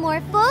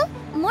 Morphle,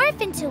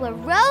 morph into a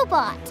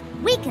robot.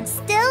 We can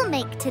still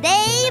make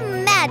today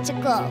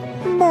magical.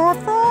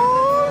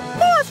 Morphle,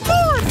 morph,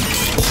 morph!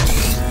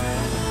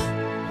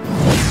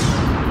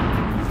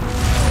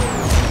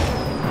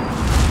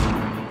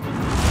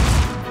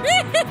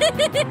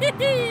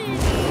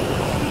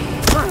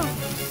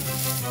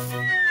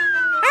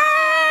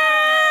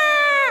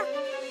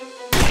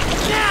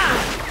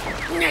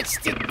 That's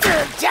the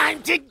third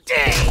time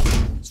today!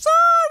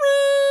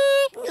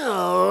 Sorry!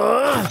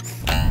 No!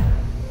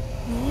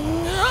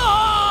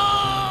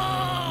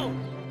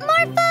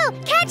 Morphle,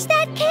 catch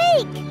that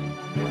cake!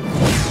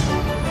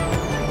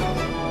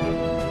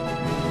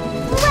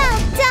 Well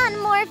done,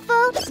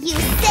 Morphle. You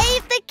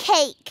saved the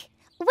cake.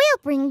 We'll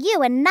bring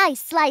you a nice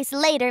slice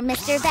later,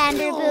 Mr.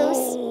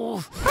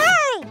 Vanderboos.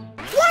 Hey!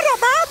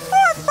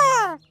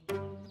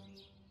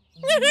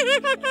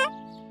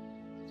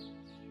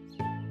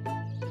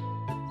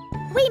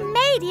 We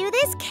made you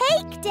this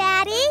cake,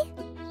 Daddy.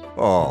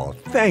 Oh,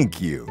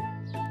 thank you.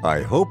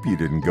 I hope you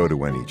didn't go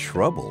to any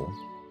trouble.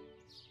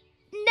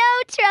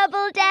 No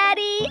trouble,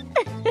 Daddy.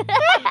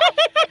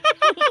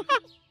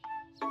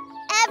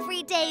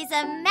 Every day's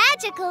a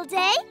magical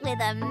day with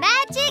a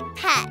magic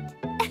pet.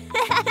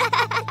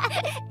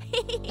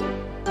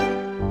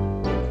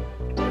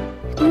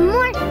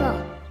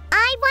 Morphle,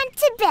 I want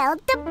to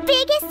build the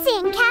biggest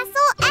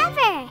sandcastle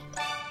ever.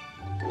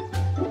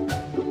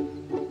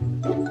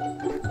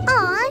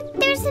 Aw,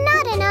 there's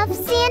not enough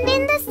sand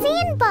in the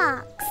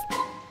sandbox.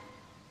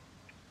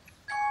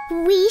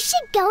 We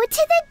should go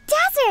to the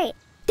desert.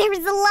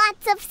 There's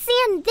lots of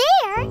sand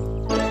there.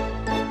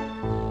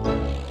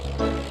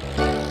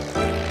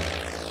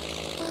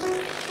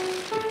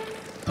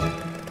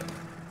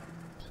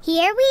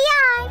 Here we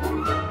are.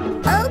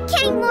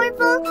 Okay,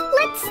 Morphle,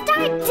 let's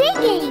start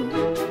digging.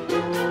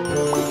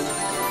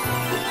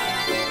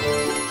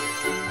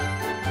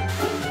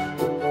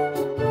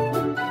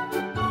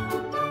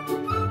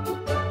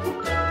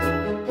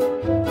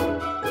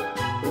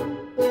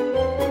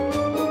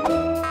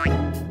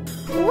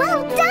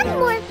 Well done,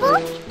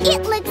 Morphle.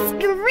 It looks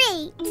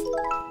great.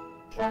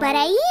 But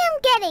I am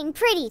getting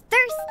pretty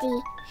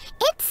thirsty.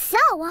 It's so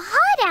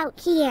hot out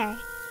here.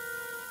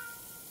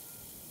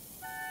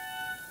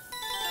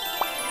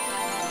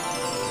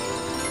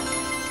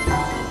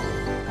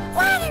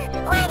 Water!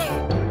 Water!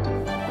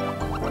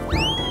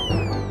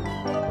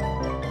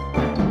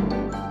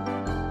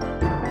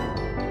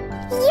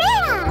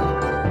 Yeah!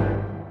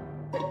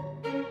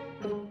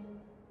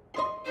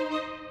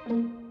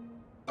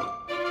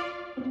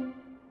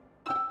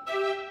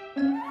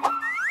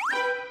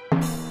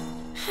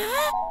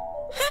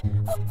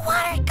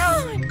 Water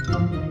gone!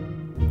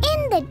 In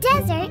the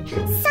desert,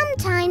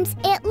 sometimes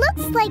it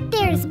looks like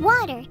there's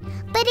water,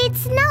 but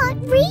it's not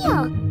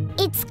real.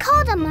 It's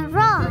called a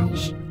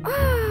mirage.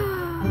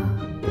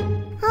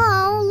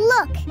 Oh,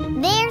 look,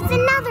 there's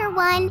another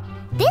one.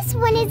 This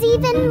one is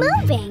even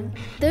moving.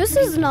 This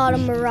is not a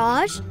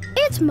mirage.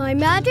 It's my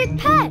magic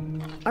pet.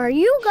 Are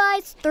you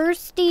guys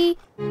thirsty?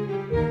 Water!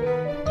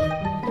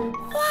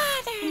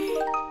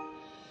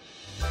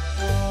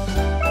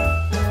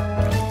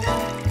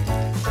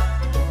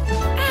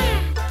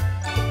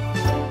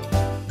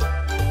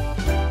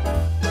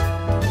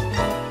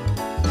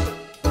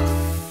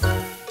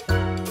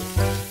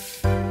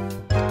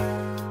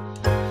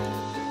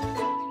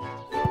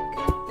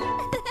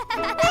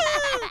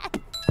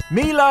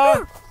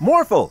 Mila!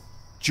 Morphle!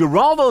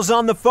 Geraldo's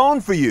on the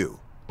phone for you.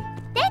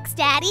 Thanks,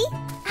 Daddy.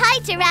 Hi,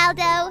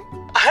 Geraldo.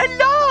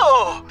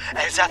 Hello!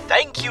 As a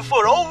thank you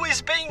for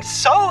always being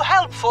so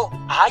helpful,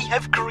 I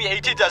have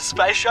created a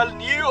special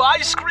new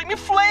ice cream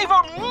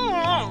flavor.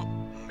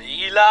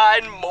 Mila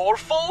and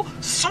Morphle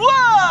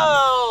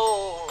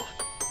Swirl!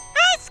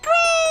 Ice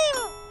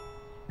cream!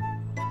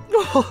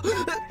 Oh,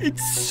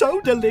 it's so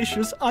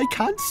delicious, I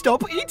can't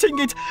stop eating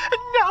it.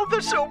 And now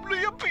there's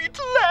only a bit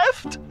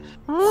left.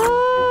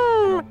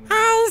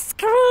 Ice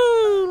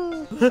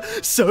cream!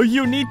 So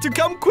you need to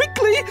come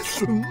quickly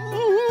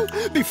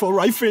before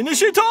I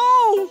finish it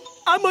all.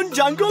 I'm on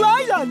Jungle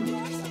Island.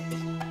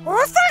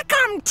 Orphle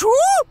come too?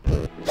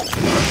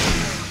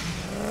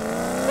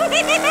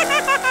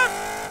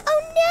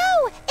 Oh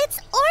no, it's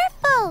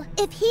Orphle.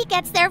 If he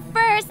gets there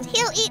first,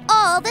 he'll eat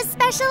all the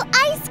special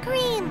ice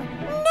cream.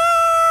 No!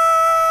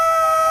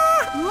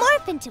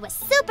 Morph into a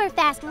super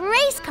fast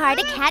race car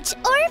to catch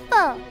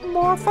Orphle.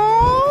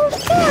 Morphle,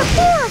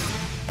 morph!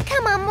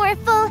 Come on,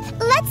 Morphle.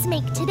 Let's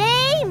make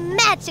today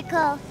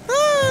magical.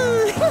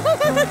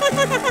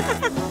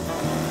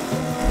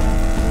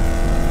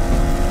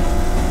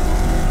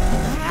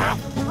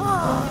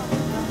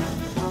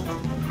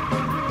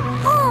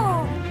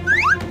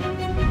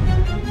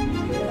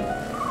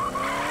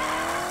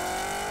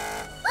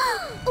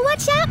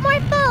 Watch out,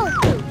 Morphle!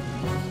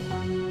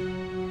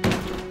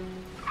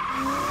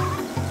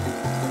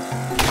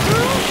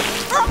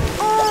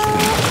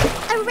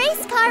 A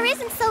race car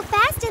isn't so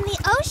fast in the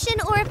ocean,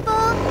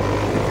 Orphle.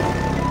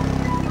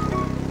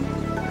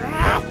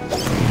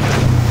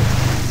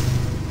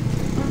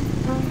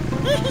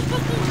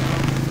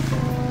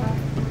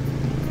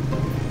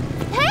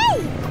 Hey!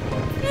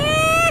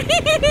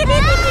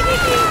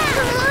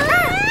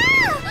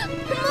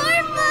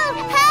 Morphle,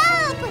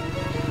 help!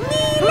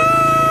 Mila!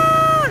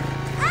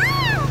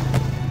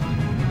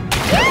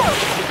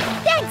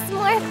 Thanks,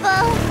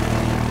 Morphle.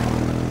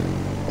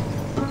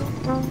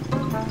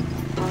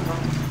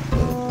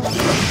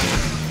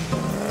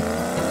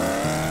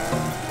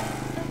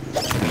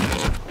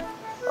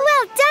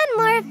 Well done,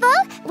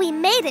 Morphle. We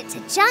made it to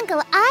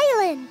Jungle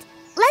Island.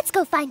 Let's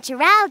go find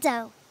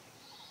Geraldo.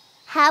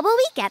 How will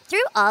we get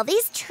through all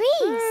these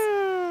trees?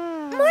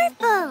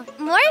 Morphle,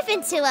 morph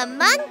into a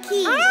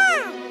monkey.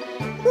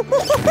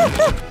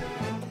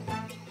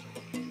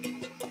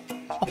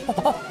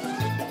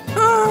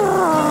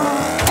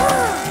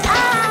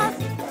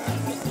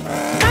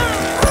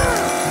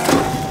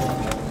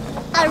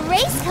 A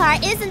race car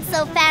isn't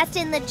so fast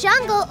in the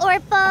jungle,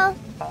 Orphle.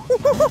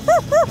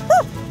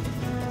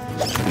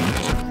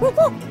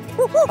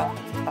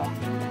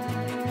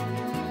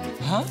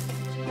 Huh?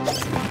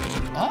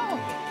 Oh.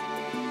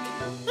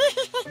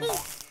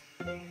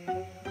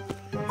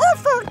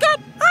 Orphle, get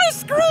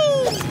ice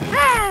cream!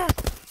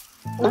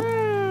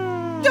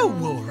 Don't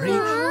worry,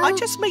 I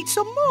just made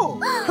some more.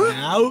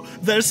 Now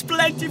there's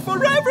plenty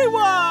for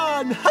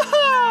everyone! Ha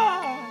ha!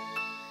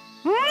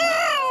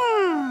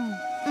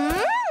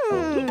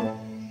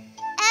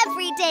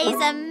 Every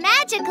day's a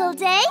magical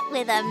day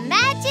with a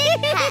magic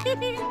hat.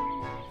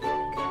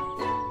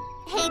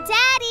 Hey,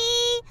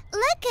 Daddy,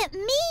 look at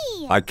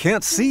me. I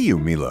can't see you,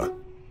 Mila.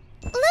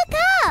 Look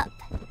up.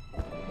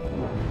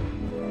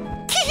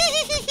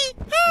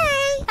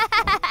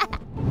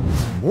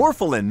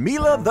 Morphle and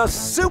Mila the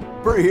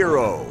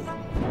superhero.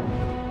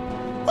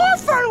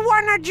 Orphle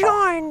wanna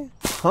join.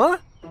 Huh?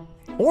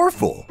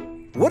 Orphle,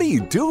 what are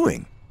you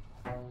doing?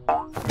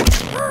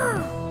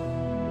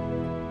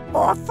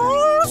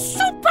 Orphle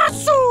super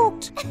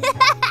suit.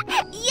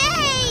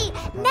 Yay!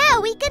 Now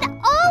we can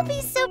all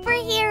be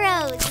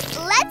superheroes.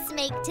 Let's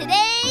make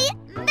today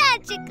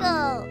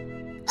magical.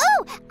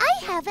 Oh, I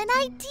have an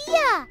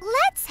idea.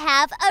 Let's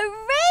have a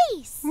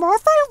race.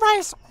 Morphle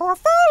race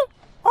Orphle.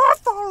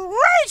 Orphle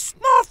race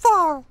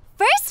Morphle.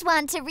 First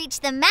one to reach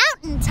the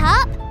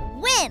mountaintop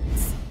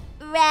wins.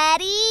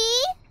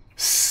 Ready?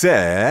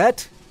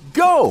 Set,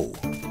 go!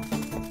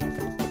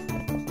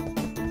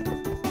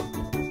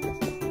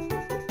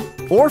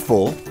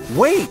 Orphle,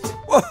 wait!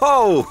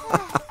 Whoa!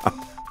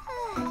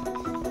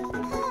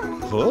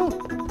 Huh?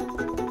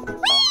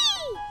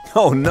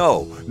 Oh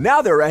no,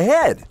 now they're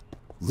ahead.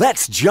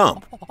 Let's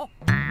jump.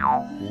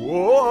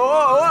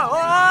 Whoa!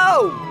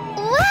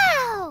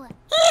 Wow!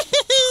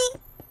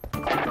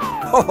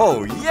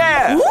 Oh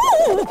yeah!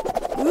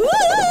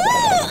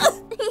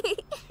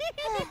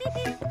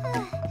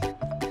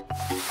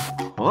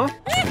 Huh?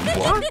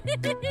 What?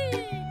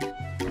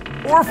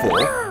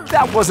 Orphle,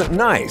 that wasn't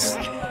nice.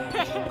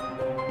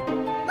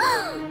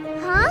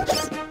 Huh?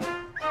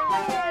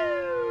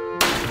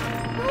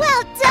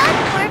 Well done,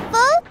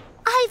 Orphle!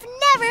 I've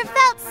never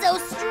felt so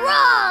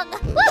strong!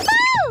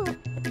 Woohoo!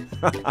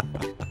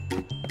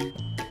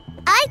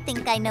 I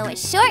think I know a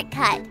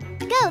shortcut.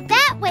 Go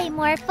that way,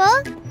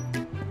 Morphle.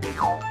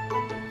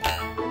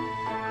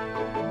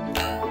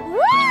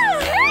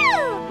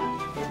 Woo-hoo!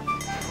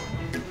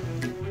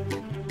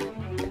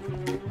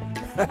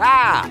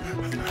 Ha!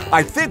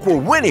 I think we're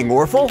winning,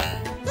 Orphle.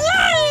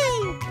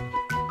 Yay!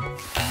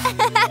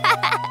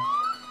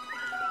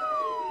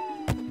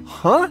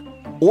 Huh?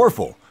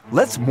 Orphle,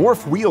 let's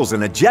morph wheels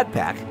in a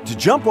jetpack to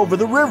jump over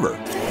the river.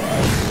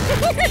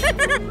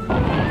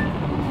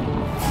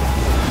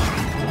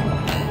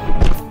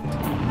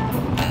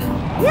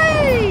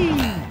 Yay!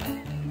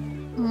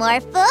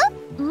 Morphle,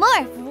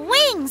 morph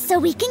wings so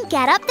we can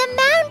get up the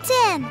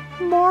mountain.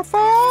 Morphle,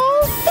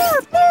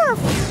 morph, morph.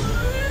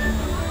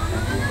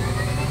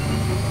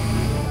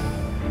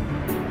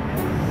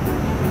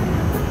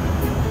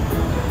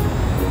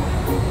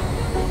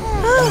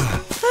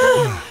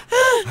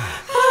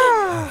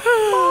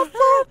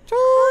 Morphle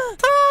too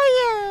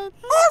tired.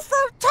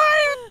 Orphle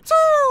tired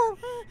too.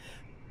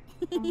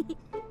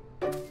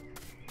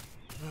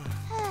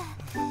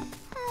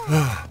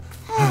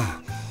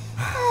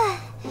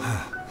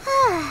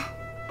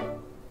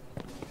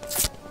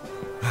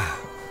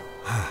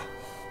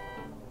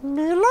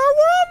 Mila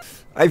won?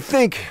 I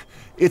think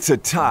it's a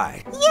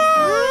tie.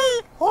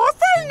 Yay!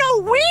 Orphle no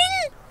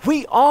win?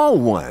 We all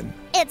won.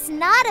 It's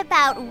not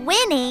about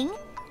winning.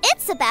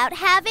 It's about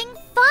having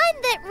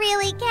fun that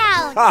really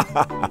counts.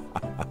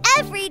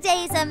 Every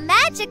day's a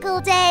magical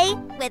day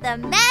with a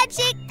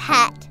magic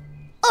pet.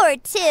 Or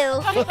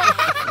two.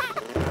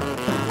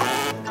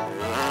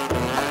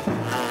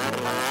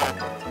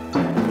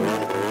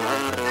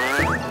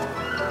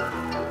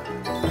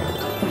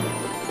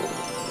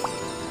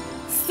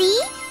 See?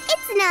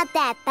 It's not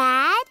that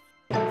bad.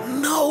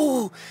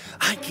 No,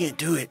 I can't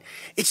do it.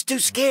 It's too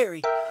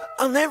scary.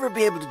 I'll never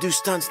be able to do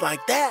stunts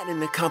like that in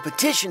the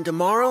competition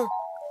tomorrow.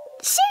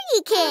 Sure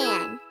you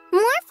can.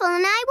 Morphle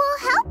and I will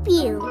help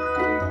you.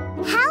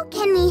 How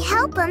can we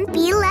help him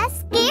be less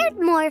scared,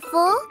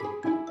 Morphle?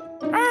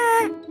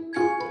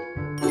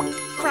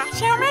 Crash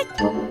helmet?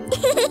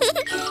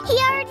 He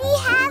already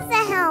has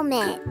a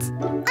helmet.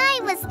 I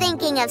was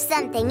thinking of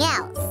something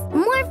else.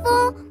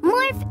 Morphle,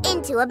 morph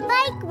into a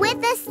bike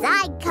with a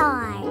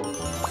sidecar.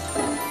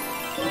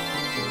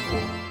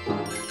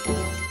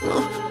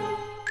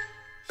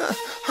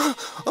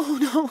 Oh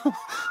no.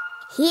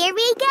 Here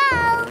we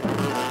go.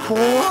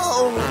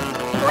 Whoa.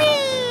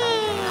 Whee!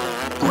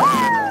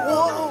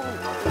 Whoa.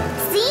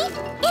 See?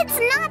 It's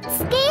not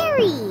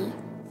scary.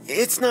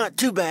 It's not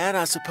too bad,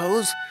 I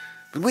suppose.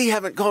 But we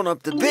haven't gone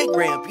up the big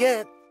ramp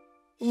yet.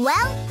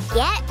 Well,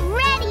 get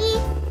ready.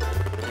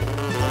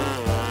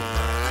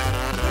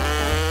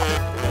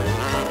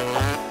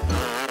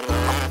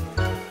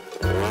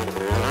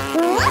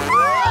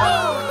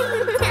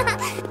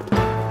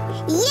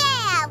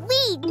 Yeah,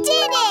 we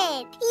did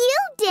it. You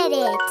did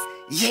it.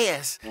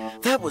 Yes,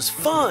 that was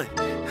fun.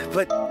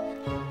 But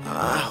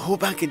I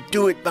hope I can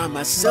do it by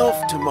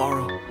myself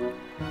tomorrow.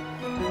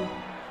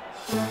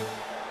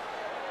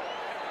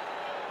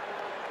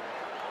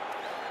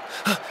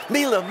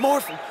 Mila,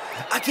 Morphle,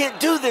 I can't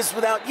do this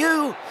without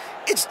you.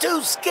 It's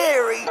too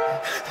scary.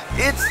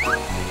 It's...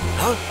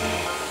 Huh?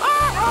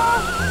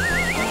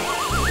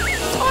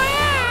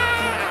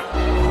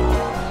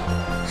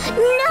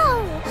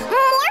 No!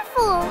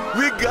 Morphle!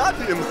 We got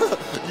him.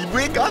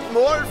 We got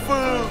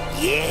Morphle.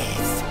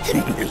 Yes.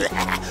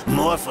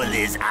 Morphle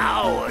is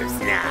ours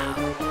now.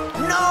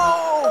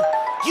 No!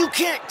 You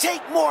can't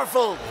take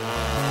Morphle.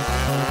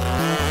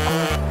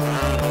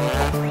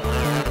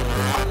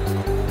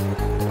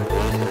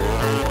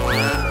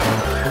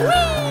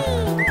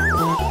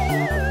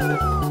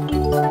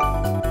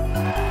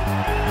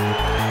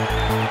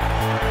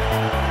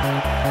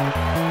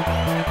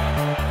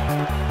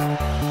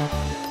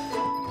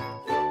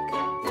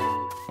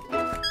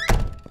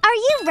 Are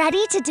you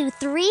ready to do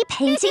 3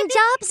 painting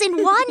jobs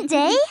in one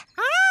day?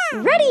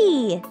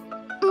 Ready!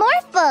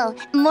 Morphle,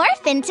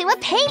 morph into a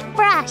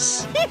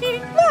paintbrush.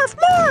 Morph,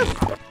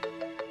 morph!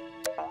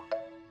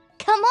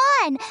 Come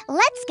on,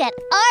 let's get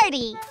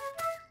arty.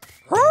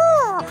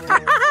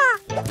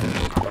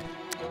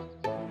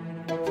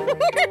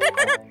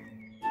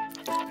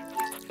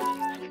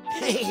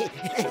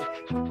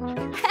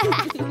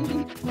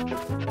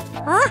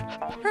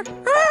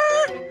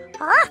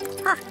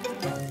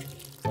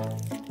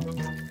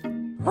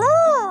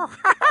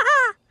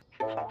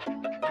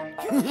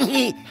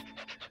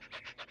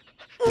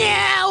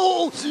 No!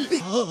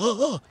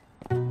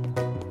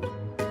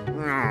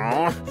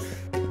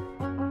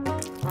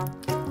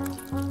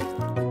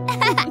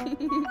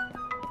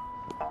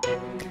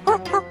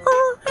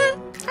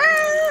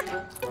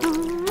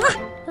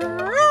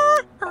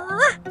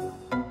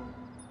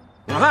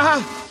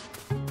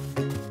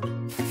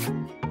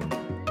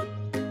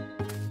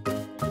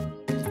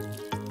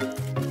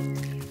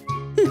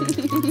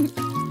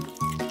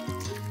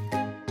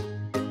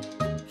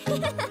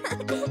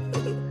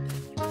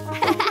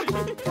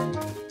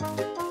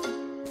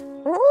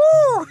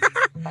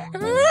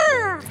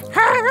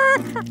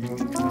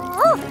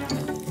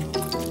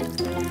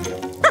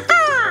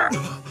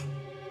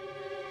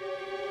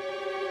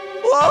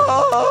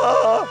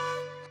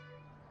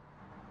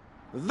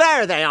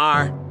 There they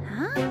are.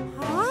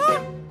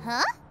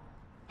 Huh?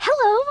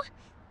 Hello.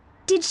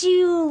 Did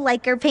you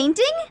like our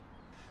painting?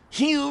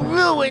 You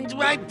ruined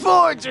my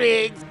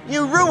portrait!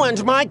 You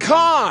ruined my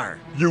car!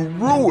 You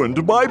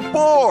ruined my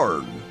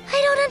barn!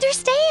 I don't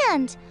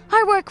understand.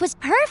 Our work was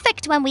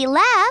perfect when we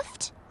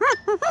left.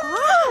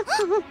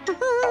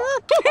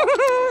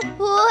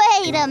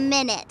 Wait a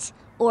minute.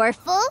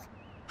 Orphle,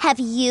 have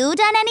you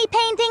done any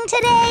painting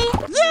today?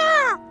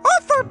 Yeah!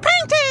 Orphle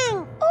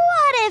painting!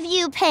 What have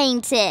you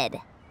painted?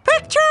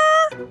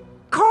 Picture!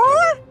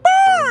 Car!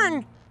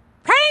 Barn!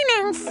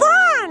 Painting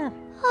fun!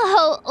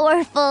 Oh,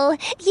 Orphle,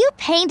 you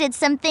painted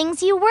some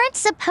things you weren't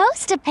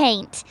supposed to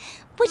paint.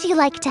 Would you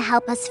like to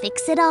help us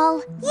fix it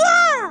all?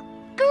 Yeah!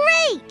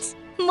 Great!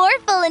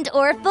 Morphle and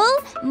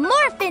Orphle,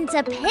 morph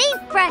into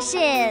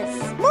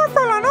paintbrushes!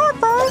 Morphle and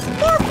Orphle,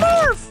 morph,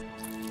 morph!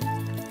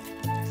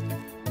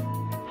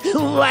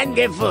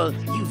 Wonderful!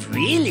 You've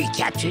really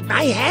captured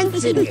my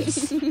hands in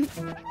this.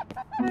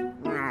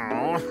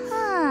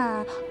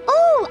 Huh.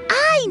 Oh,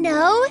 I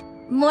know!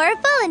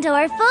 Morphle and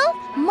Orphle,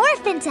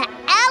 morph into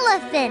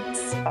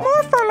elephants!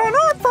 Morphle and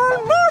Orphle,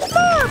 morph,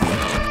 morph!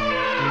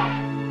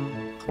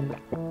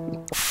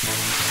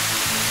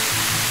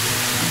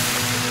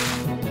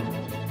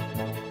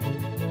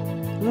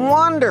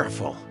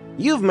 Wonderful.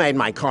 You've made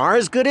my car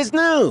as good as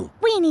new.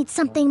 We need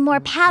something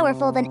more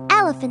powerful than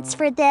elephants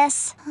for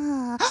this.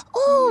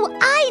 Oh,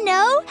 I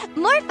know!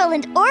 Morphle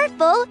and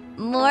Orphle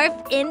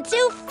morph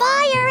into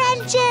fire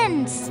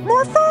engines!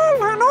 Morphle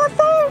and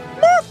Orphle,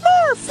 morph,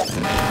 morph!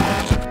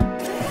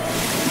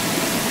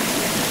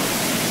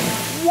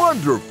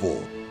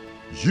 Wonderful!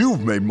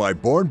 You've made my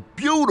barn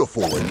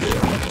beautiful again.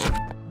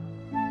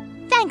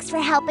 Thanks for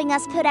helping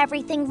us put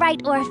everything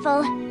right,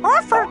 Orphle.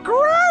 Orphle,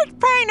 great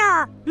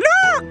painter!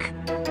 Look!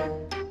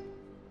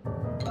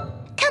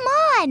 Come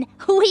on!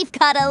 We've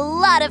got a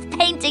lot of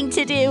painting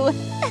to do.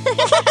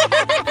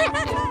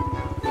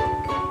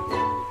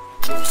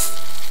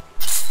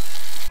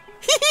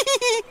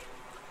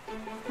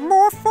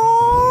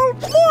 Morphle,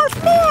 morph,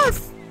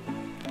 morph!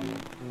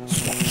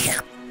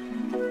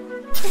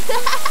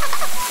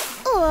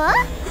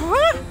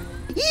 Huh?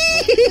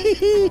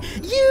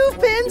 You've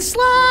been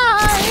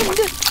slimed!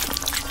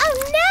 Oh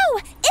no!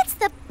 It's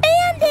the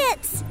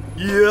bandits!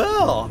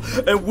 Yeah,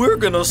 and we're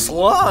gonna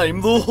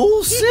slime the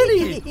whole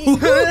city.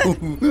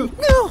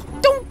 No,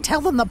 don't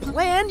tell them the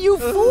plan, you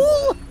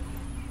fool!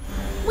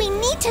 We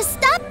need to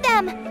stop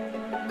them!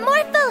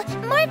 Morphle,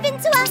 morph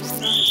into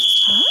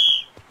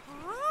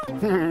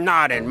a...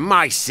 Not in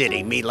my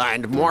city, Mila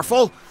and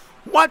Morphle.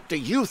 What do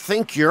you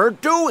think you're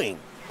doing?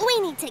 We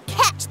need to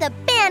catch the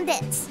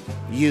bandits!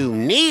 You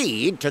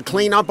need to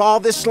clean up all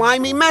this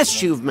slimy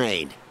mess you've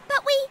made.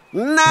 But we...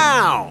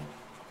 Now!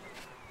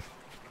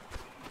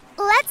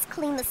 Let's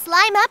clean the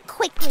slime up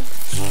quickly.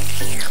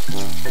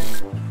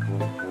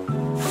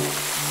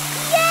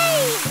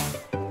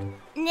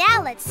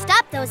 Now let's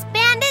stop those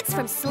bandits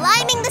from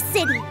sliming the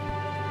city.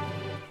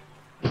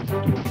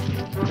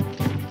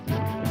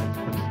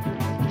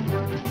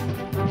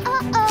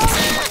 Uh-oh.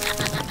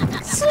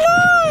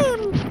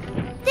 Slime!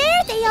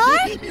 There they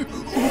are!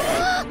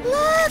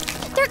 Look!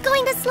 They're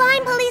going to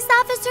slime Police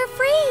Officer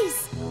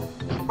Freeze!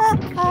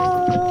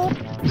 Uh-oh!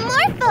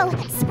 Morphle,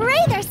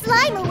 spray their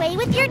slime away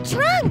with your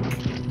trunk!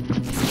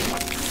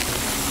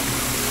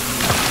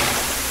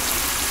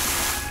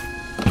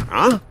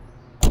 Huh?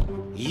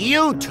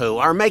 You two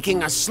are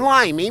making a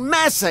slimy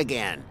mess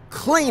again.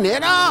 Clean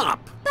it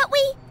up! But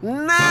we...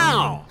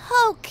 Now!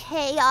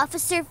 Okay,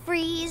 Officer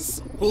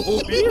Freeze.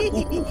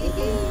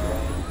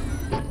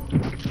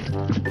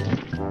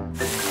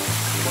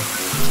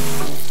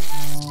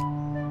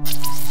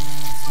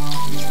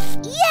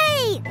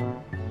 Yay!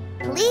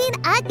 Clean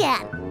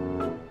again.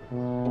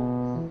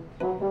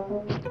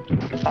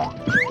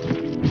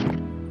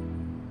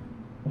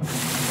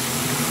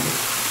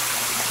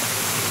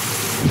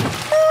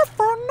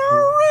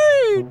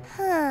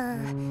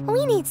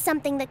 We need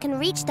something that can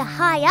reach the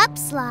high-up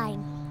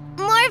slime.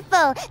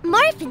 Morphle,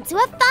 morph into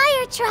a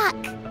fire truck.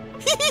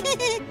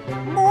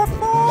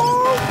 Morphle!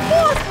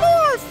 Morph,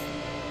 morph!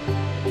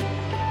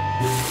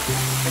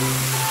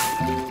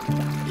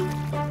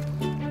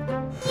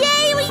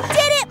 Yay, we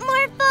did it,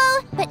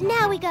 Morphle! But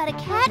now we gotta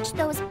catch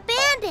those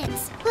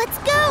bandits. Let's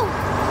go.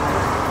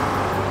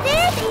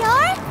 There they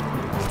are.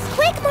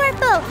 Quick,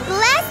 Morphle,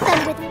 blast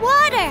them with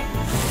water.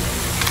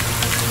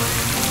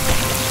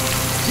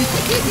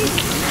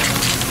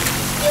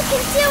 You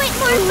can do it,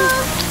 Morphle!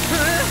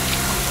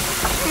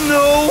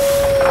 No!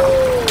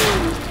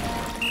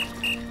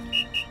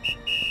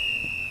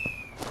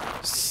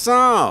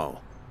 So,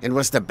 it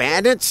was the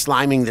bandits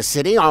sliming the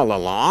city all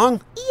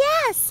along?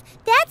 Yes,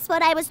 that's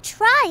what I was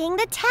trying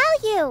to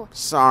tell you.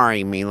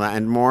 Sorry, Mila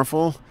and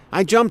Morphle.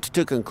 I jumped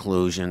to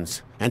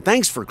conclusions. And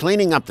thanks for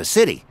cleaning up the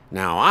city.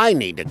 Now I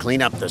need to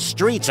clean up the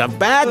streets of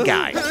bad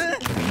guys.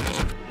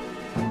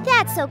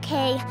 That's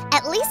okay.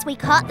 At least we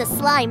caught the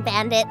slime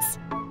bandits.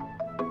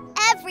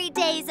 Every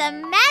day's a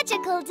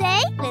magical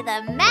day with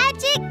a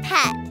magic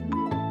pet.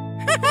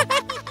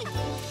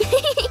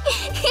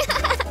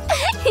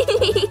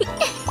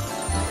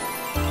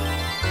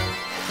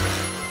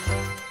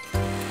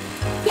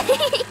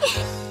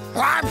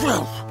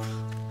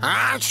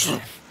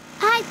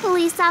 Hi,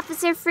 Police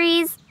Officer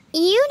Freeze.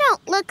 You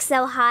don't look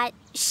so hot.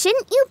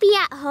 Shouldn't you be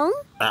at home?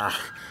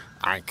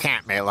 I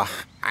can't, Mila.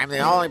 I'm the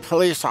only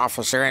police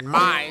officer in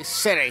my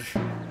city.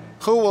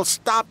 Who will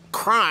stop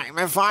crime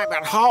if I'm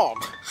at home?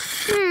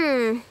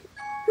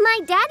 My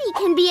daddy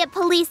can be a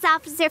police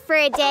officer for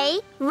a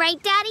day.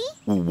 Right, Daddy?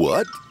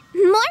 What?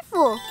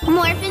 Morphle,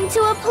 morph into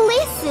a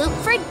police suit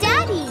for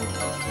Daddy.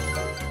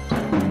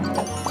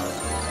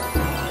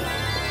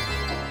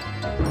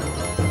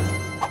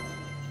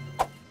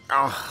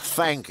 Oh,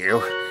 thank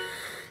you.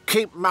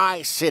 Keep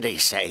my city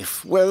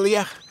safe, will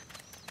ya?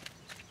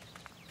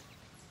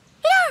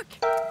 Look!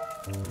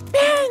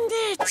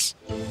 Bandits!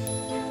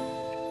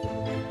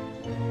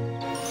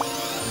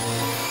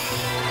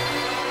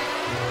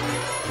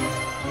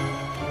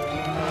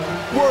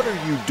 What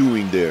are you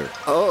doing there?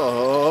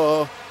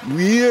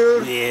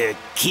 We're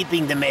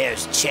keeping the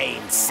mayor's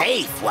chain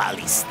safe while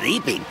he's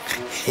sleeping.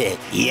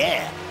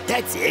 Yeah,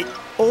 that's it.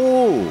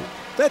 Oh,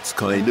 that's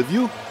kind of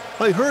you.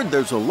 I heard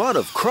there's a lot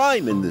of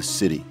crime in this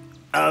city.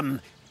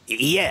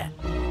 Yeah.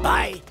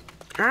 Bye.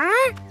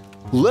 Huh?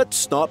 Let's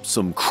stop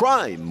some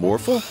crime,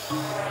 Morphle.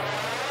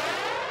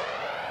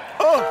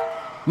 Oh,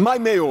 my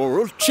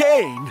mayoral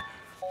chain.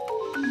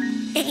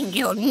 And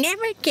you'll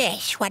never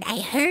guess what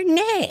I heard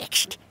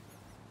next.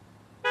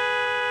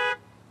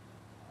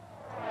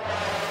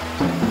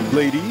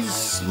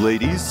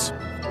 Ladies,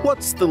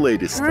 what's the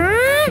latest?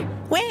 Huh?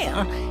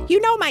 Well, you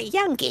know my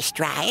youngest,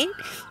 right?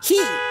 He...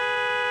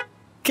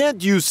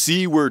 Can't you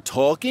see we're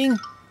talking?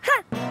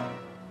 Huh.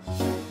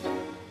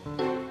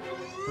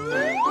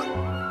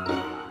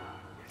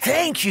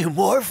 Thank you,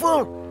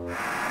 Morphle.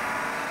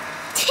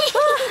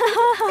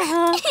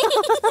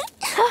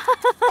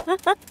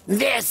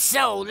 They're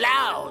so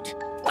loud.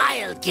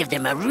 I'll give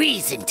them a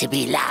reason to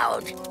be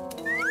loud.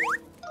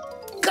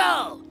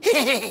 Go!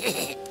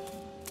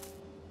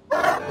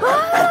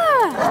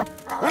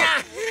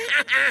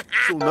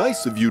 So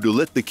nice of you to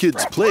let the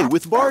kids play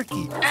with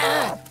Barky.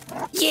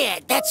 Yeah,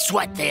 that's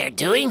what they're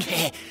doing.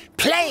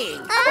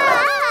 Playing.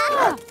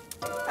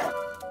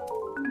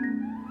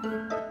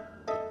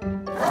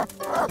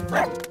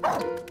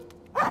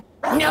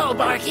 No,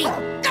 Barky.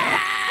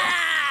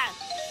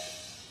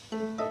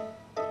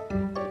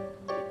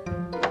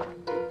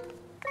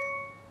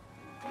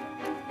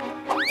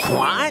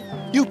 What?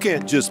 You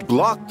can't just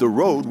block the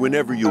road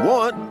whenever you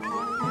want.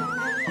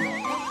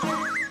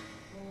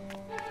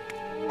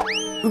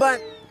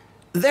 But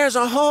there's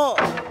a hole.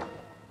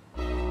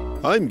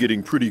 I'm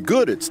getting pretty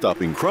good at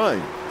stopping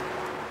crime.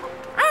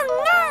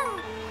 Oh,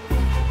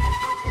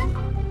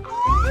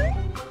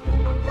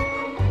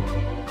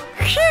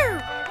 no! Phew!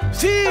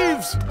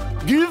 Thieves!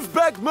 Give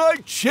back my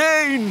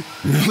chain!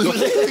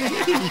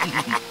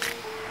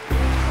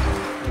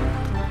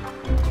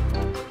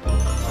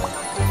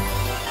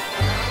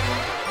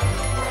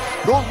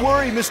 Don't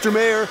worry, Mr.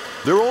 Mayor.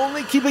 They're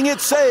only keeping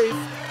it safe.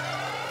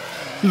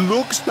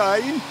 Look,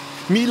 Stein.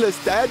 Mila's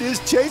dad is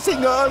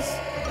chasing us.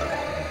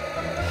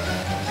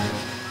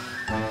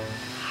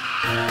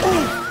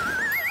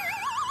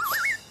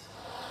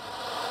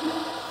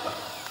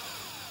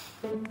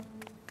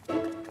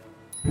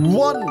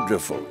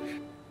 Wonderful.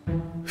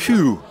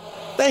 Phew.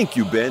 Thank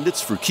you,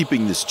 bandits, for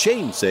keeping this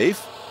chain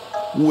safe.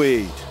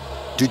 Wait,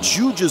 did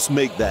you just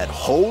make that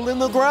hole in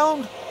the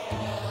ground?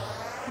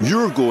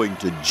 You're going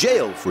to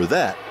jail for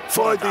that.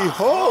 For the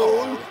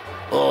hole?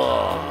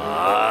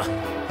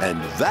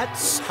 And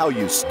that's how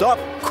you stop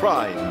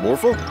crying,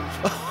 Morphle.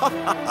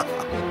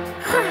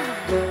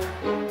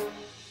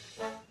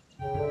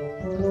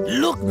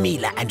 Look,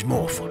 Mila and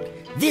Morphle.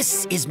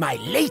 This is my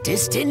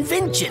latest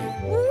invention.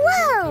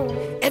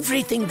 Whoa!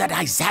 Everything that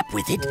I zap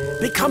with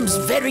it becomes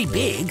very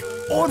big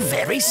or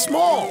very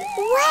small.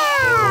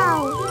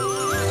 Wow!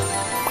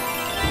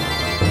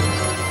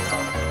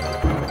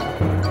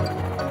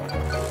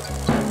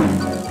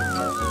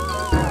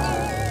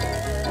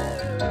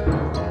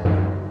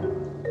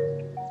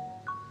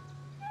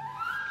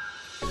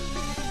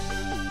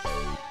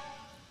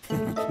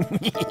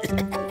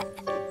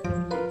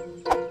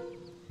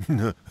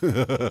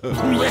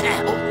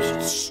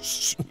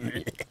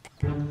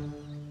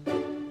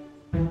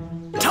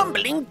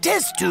 Tumbling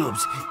test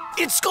tubes.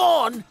 It's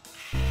gone.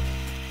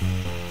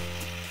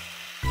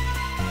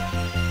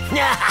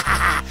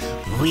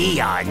 We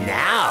are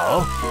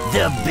now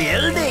the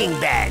Building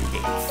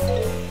Bandits.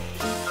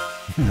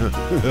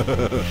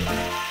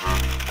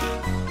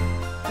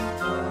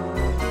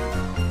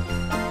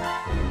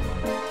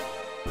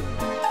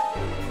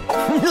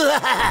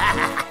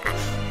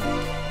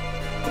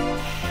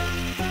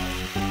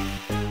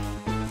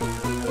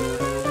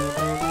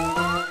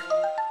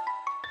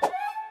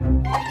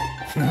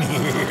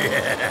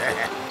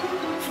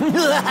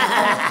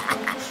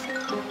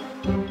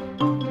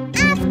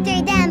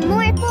 After them,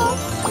 Morphle.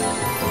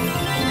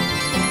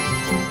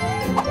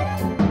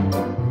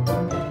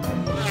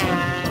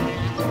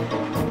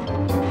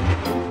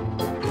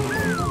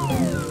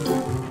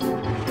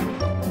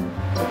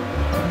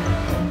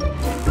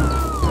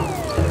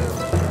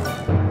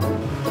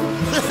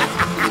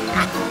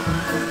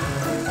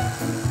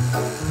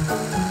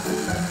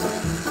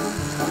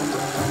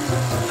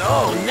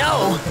 Oh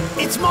no,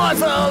 it's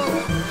Morphle!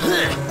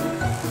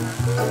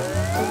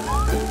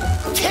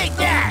 Take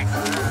that!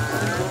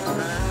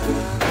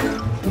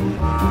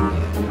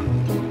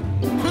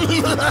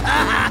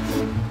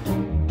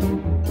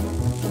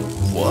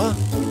 What?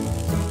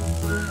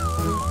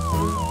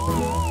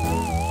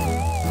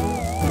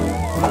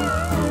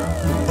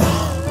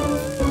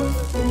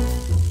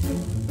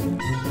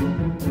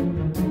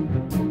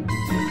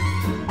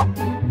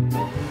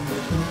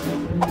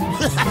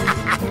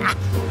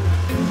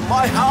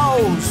 My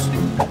house!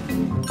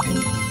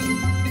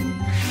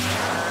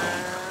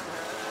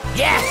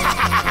 Yeah!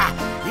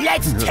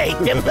 Let's take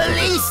the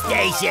police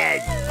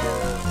station!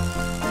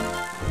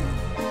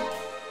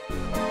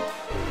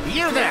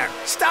 You there!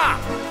 Stop!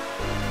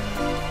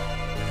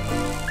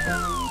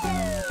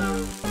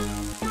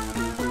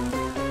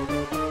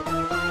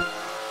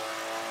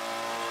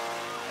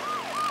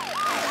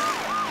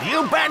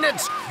 You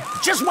bandits!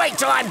 Just wait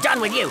till I'm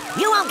done with you!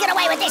 You won't get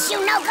away with this,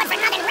 you no good for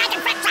nothing rag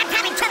and friends. I'm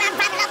coming to them.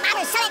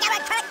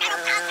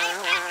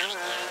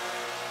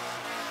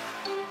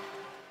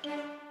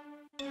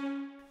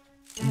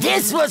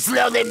 This will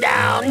slow them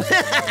down!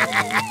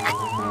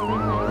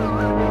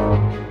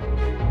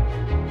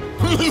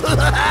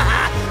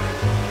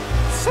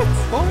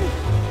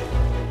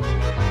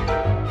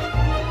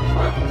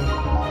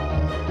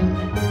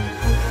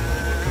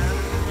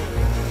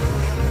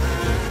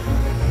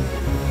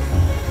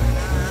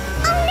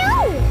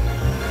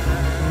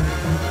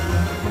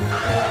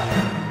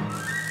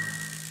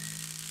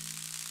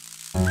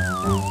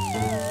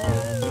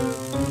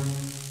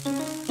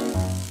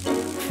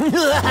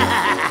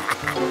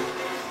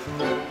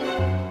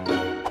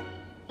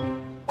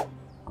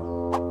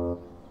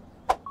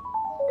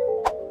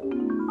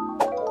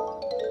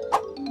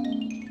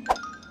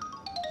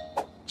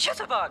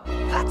 Jitterbug,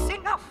 that's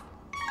enough.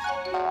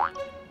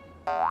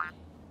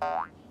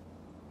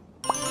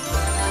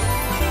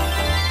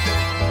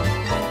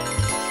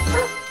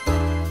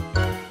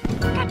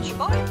 Catch,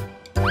 boy.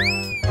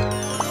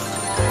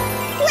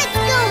 Let's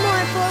go,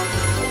 Morphle.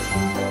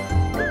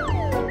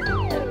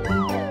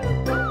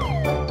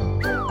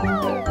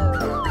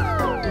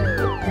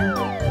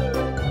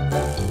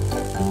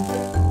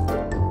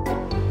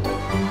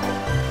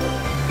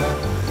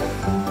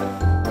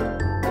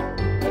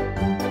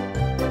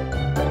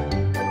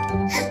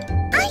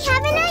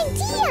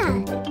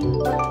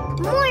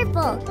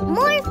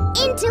 Morph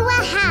into a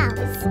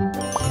house.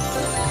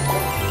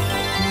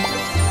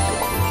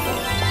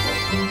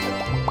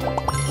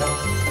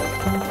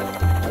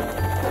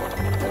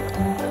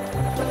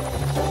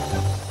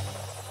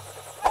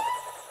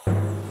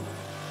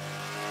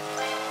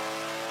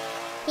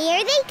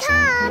 Here they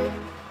come.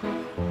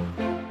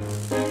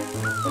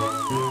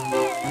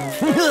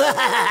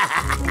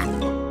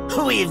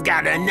 We've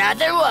got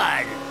another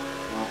one.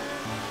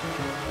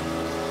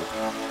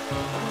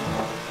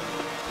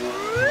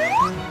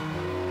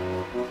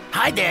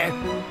 Hi there.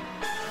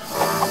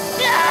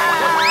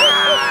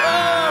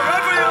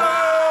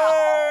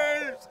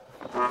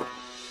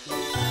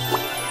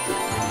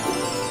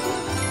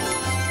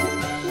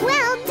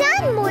 Well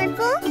done,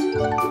 Morphle.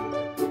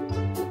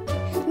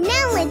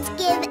 Now let's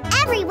give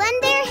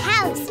everyone their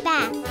house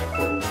back.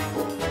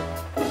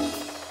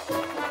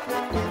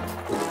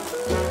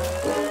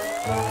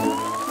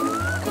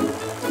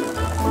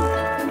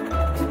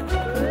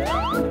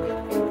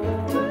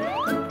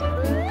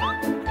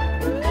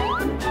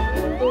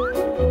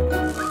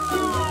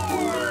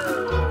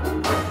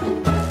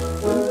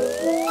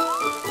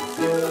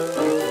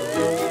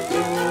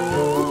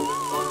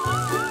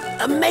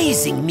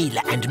 Amazing,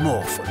 Mila and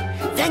Morphle.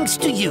 Thanks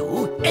to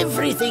you,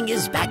 everything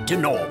is back to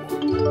normal.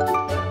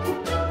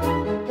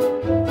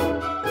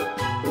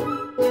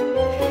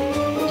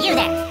 You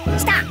there,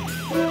 stop!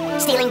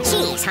 Stealing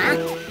cheese, huh?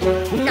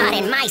 Not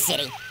in my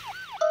city.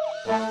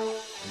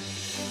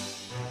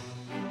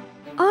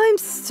 I'm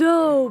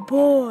so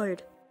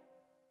bored.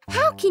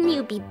 How can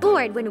you be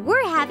bored when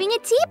we're having a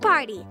tea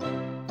party?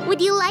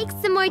 Would you like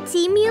some more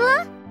tea,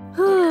 Mila?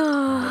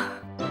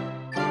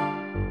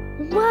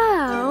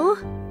 Well,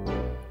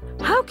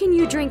 how can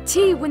you drink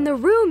tea when the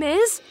room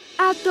is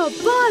at the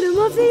bottom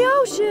of the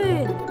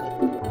ocean?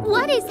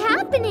 What is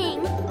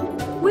happening?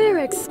 We're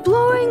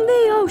exploring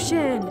the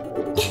ocean.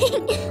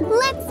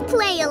 Let's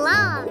play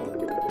along.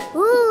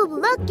 Ooh,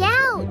 look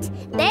out!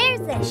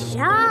 There's a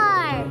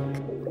shark.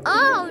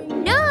 Oh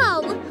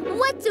no!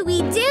 What do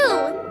we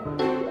do?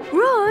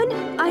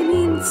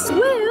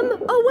 Swim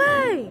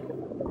away.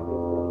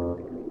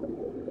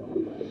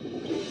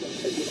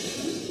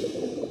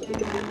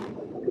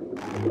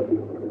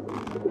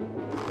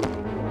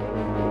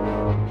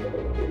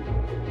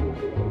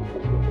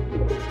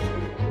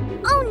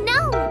 Oh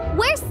no!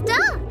 We're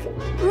stuck!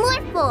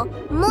 Morphle,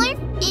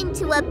 morph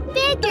into a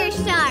bigger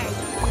shark!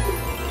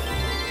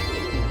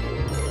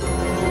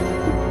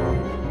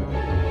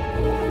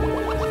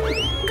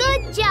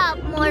 Good job,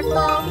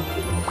 Morphle!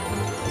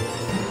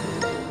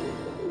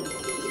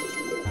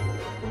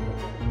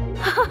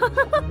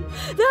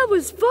 That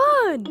was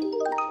fun!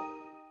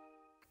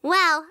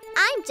 Well,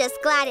 I'm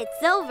just glad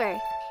it's over.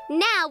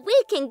 Now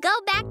we can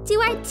go back to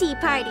our tea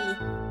party.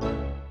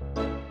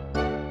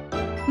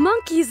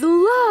 Monkeys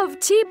love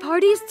tea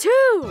parties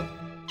too!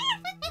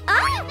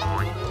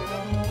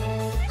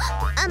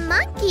 A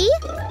monkey?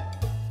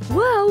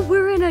 Well,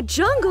 we're in a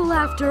jungle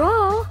after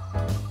all.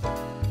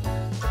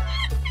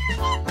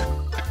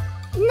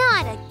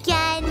 Not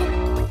again.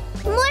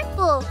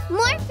 Morphle,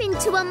 morph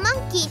into a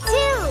monkey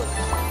too.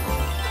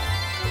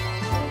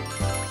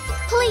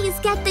 Please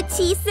get the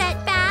tea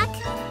set back.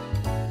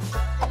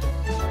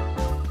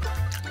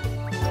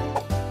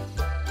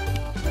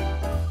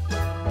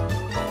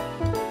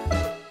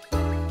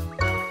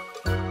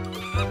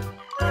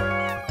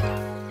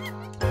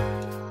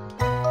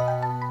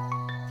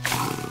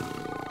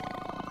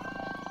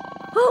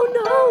 Oh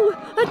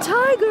no! A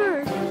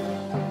tiger!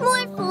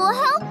 Morphle,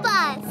 help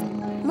us!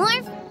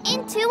 Morph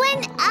into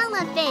an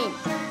elephant.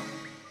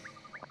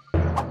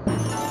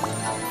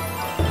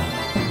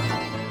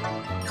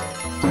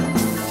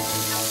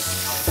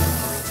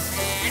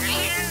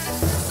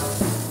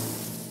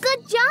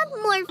 Good job,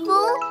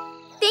 Morphle.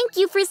 Thank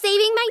you for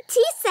saving my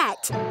tea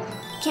set.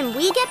 Can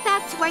we get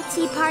back to our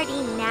tea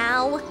party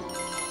now?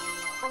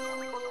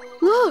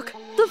 Look!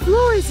 The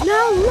floor is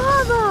now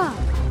lava!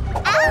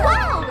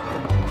 Ow!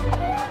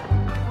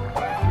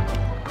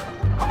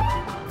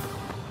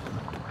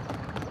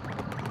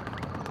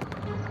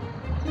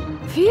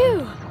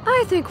 Phew!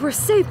 I think we're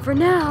safe for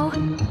now.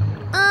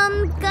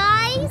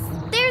 Guys,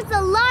 there's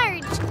a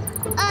large,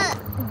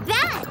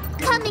 bat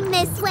coming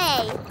this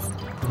way.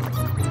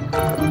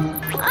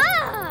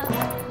 Ah!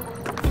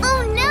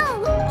 Oh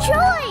no!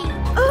 Troy!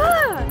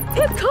 Ah!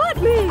 It caught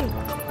me!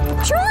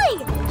 Troy!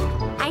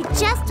 I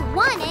just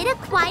wanted a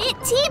quiet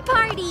tea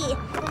party.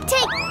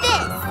 Take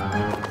this.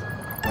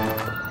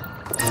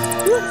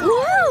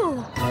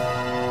 Whoa!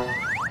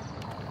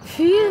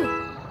 Phew!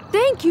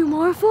 Thank you,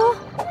 Morphle.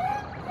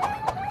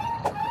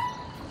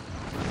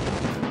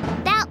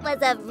 That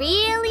was a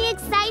really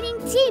exciting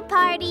tea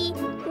party.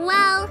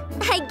 Well,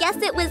 I guess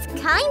it was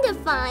kind of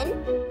fun.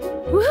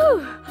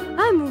 Whew!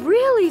 I'm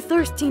really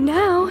thirsty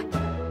now.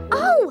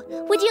 Oh,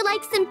 would you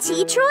like some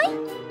tea, Troy?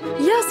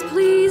 Yes,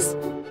 please.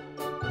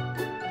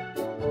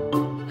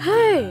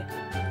 Hey,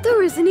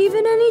 there isn't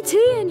even any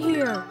tea in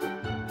here.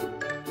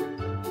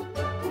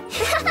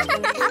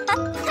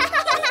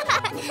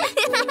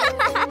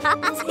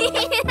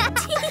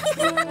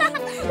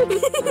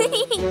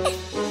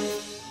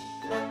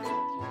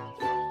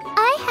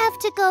 I have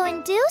to go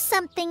and do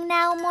something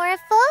now,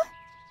 Morphle.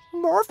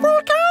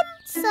 Morphle come?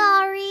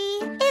 Sorry,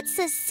 it's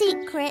a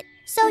secret,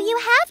 so you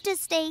have to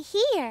stay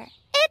here.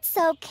 It's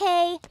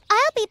okay.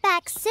 I'll be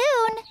back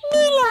soon.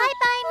 Mila!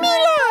 Bye-bye,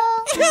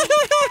 Morphle.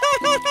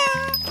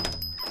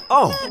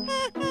 Oh!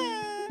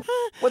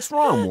 What's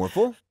wrong,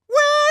 Morphle?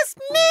 Where's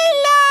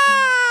Mila?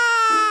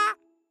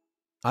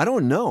 I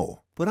don't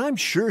know, but I'm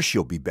sure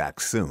she'll be back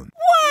soon.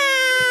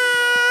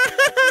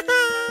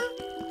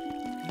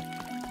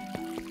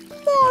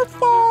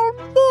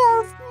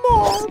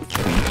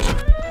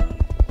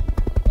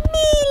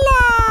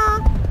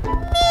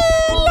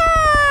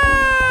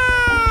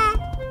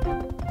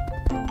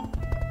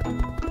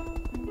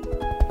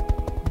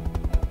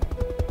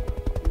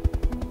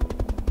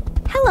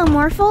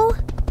 Morphle?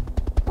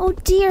 Oh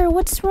dear,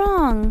 what's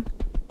wrong?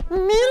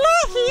 Mila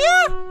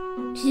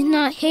here? She's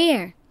not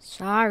here.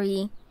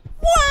 Sorry.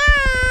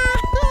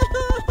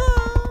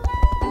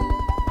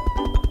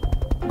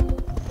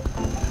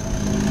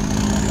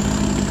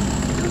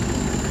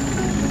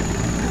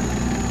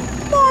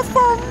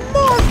 Morphle,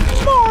 morph,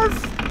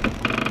 morph!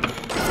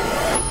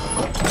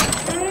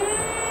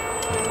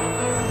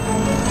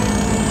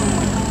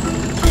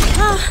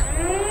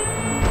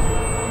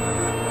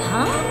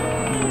 Huh?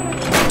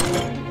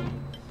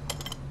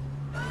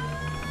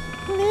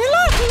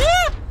 Mila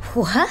here?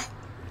 What?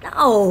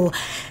 No,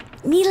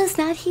 Mila's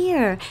not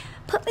here.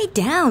 Put me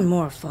down,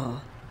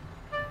 Morphle.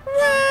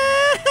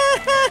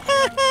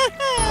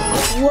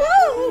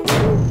 Whoa!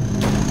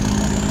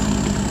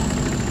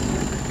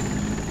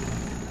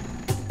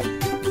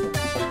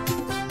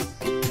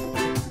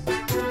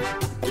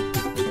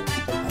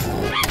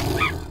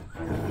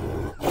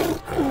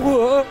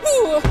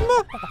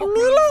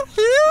 Mila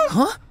here?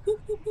 Huh?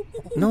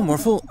 No,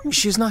 Morphle,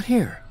 she's not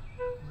here.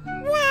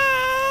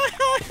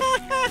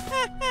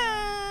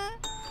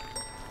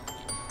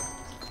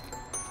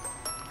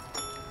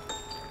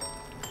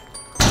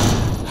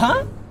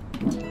 Huh?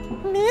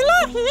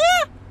 Mila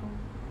here?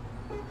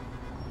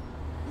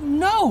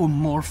 No,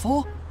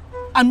 Morphle.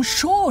 I'm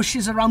sure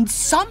she's around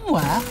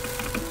somewhere.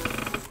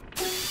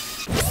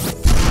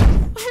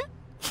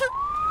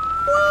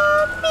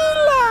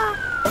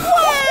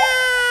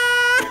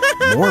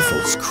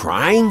 Morphle's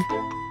crying?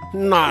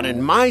 Not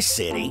in my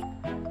city.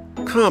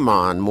 Come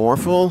on,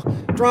 Morphle.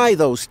 Dry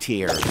those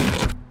tears.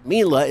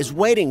 Mila is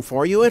waiting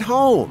for you at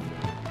home.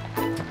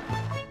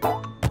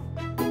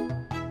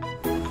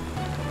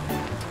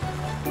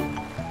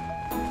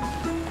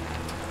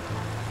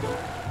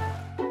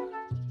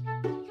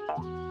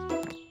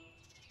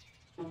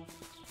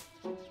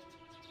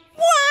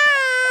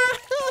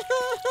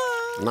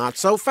 Not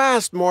so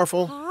fast,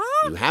 Morphle.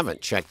 You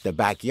haven't checked the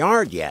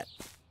backyard yet.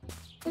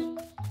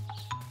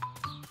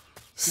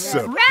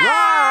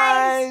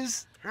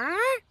 Surprise! Huh?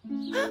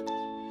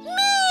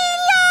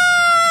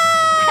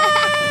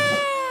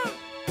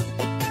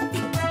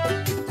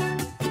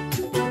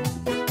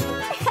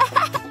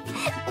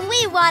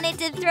 We wanted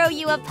to throw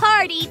you a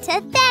party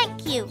to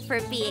thank you for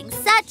being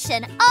such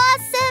an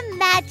awesome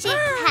magic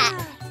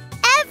pet.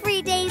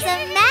 Every day's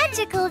a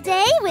magical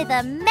day with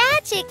a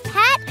magic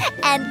pet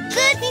and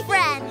good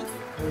friends.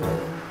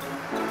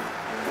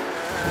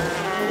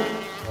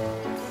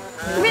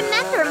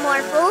 Remember,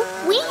 Morphle,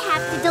 we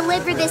have to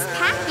deliver this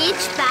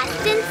package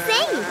fast and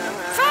safe.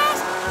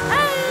 Fast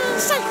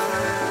and safe.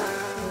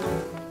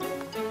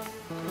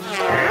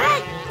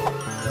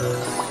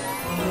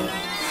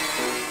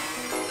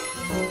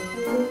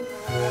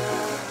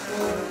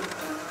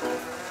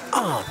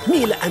 Ah,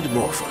 Mila and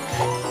Morphle.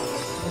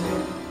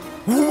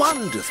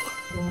 Wonderful.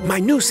 My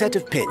new set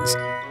of pins.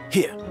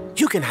 Here,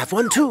 you can have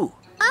one too.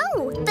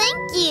 Oh,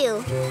 thank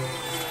you.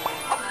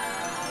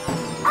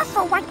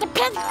 Orphle want the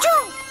pin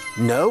too.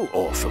 No,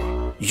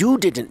 Orphle. You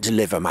didn't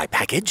deliver my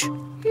package.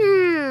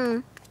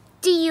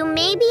 Do you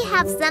maybe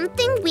have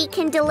something we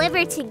can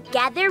deliver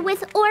together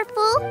with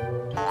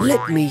Orphle?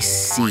 Let me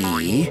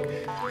see.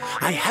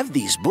 I have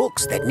these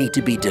books that need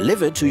to be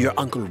delivered to your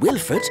Uncle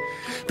Wilford,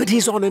 but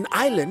he's on an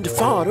island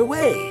far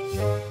away.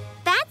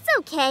 That's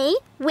okay.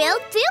 We'll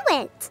do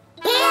it.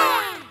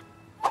 Yeah!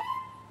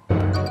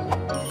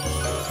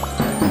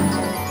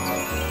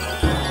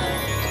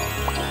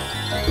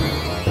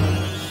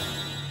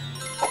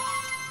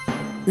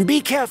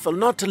 Be careful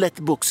not to let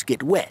the books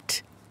get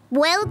wet.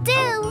 Will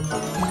do.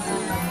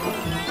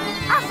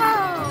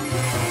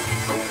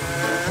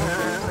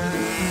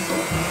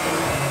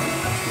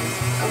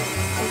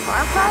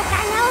 Orphle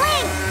gonna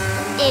win.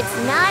 It's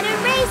not a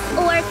race,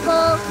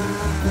 Orphle.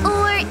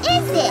 Or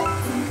is it?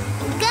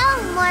 Go,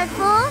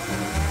 Morphle.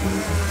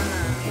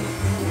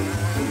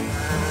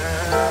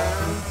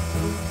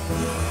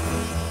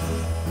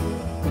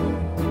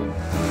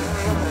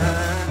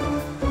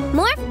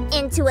 Morph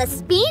into a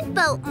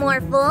speedboat,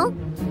 Morphle.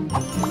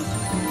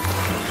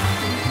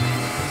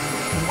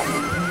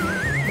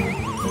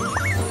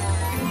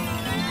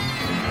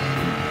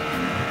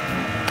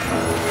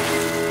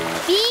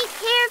 Be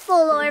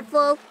careful,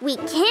 Orphle. We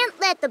can't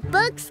let the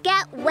books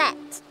get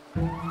wet.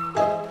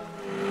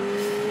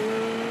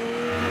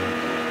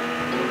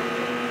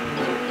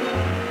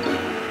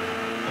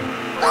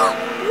 Oh,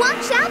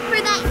 watch out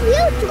for that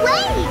huge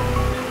wave!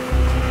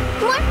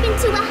 Morph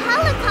into a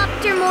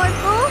helicopter,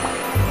 Morphle.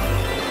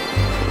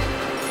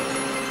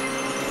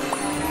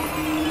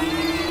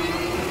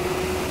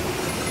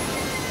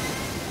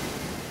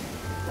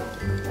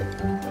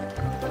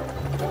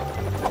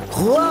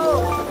 Whoa!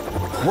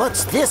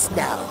 What's this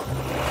now?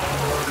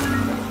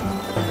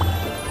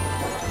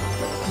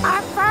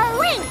 Orphle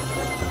win.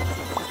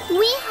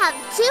 We have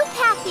 2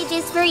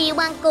 packages for you,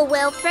 Uncle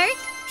Wilford.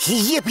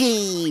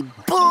 Yippee!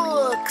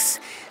 Books!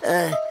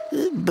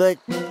 But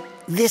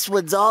this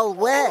one's all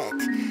wet.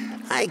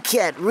 I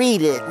can't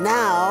read it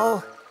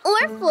now.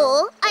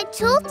 Orphle, I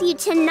told you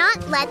to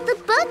not let the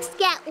books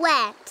get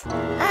wet.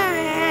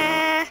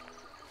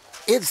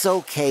 It's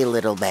okay,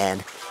 little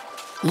man.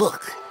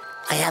 Look,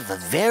 I have a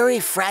very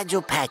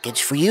fragile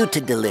package for you to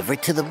deliver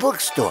to the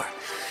bookstore.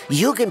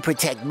 You can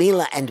protect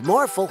Mila and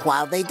Morphle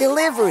while they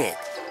deliver it.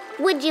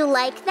 Would you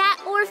like that,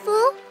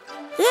 Orphle?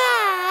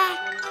 Yeah!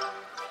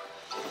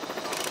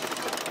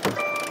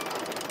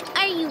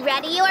 Are you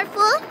ready,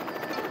 Orphle?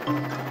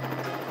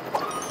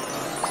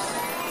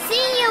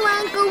 See you,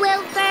 Uncle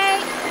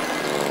Wilford.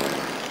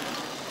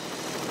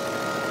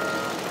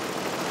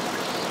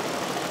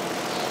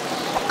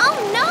 Oh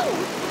no!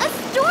 A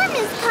storm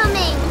is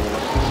coming!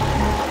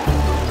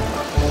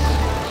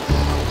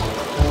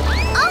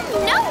 Oh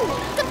no!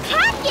 The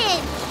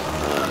package!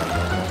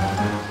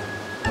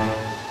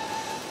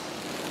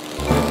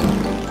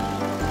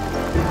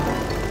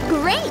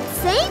 Great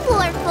save,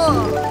 Orphle!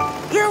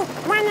 You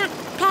want a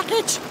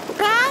package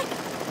back?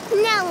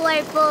 No,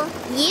 Orphle.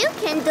 You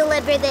can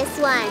deliver this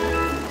one.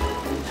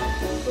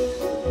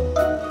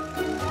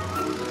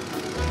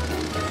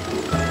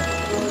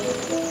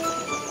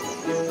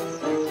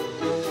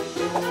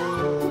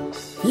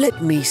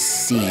 Let me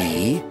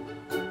see.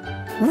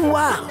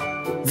 Wow!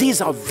 These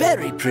are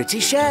very pretty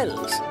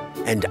shells.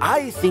 And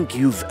I think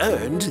you've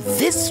earned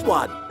this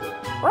one.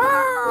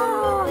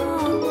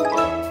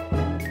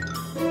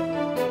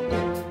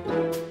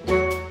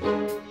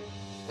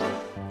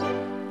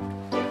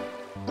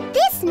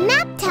 This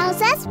map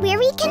tells us where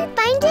we can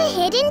find a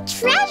hidden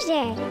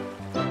treasure.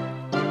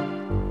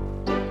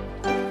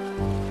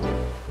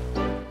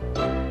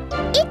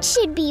 It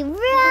should be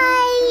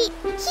right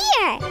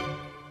here.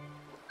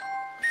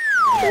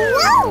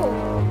 Whoa!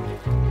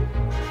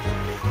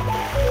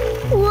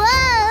 Whoa!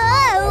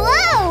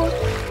 Whoa!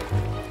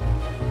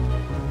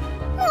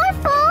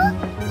 Morphle!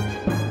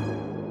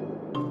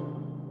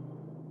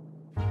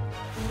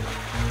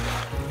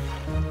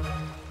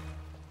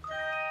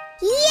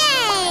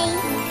 Yay!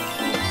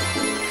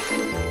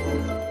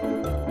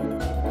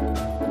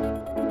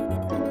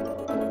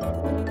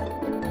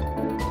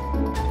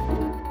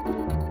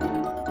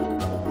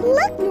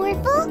 Look,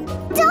 Morphle!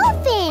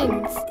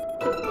 Dolphins!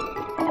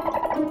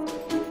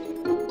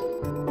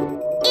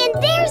 And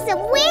there's a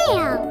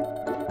whale!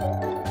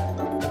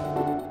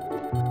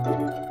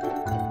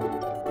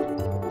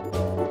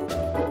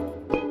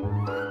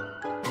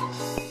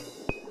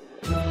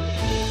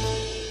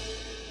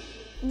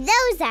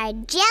 Those are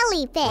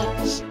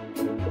jellyfish.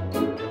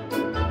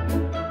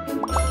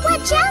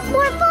 Watch out,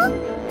 Morphle!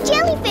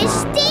 Jellyfish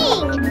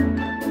sting!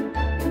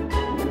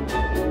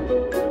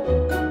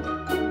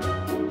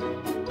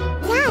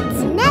 That's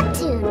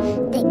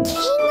Neptune, the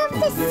king of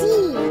the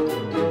sea.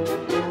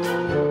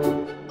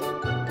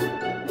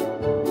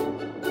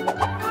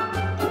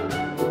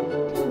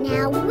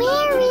 Now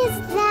where is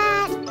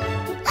that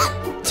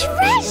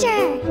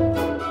treasure?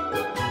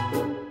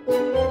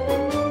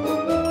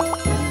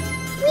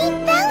 We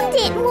found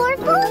it,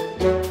 Morphle!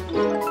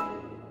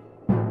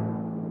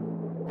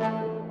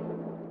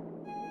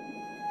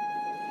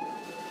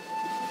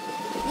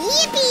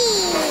 Yippee!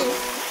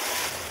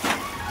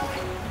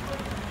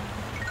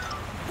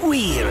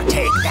 We'll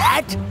take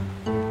that.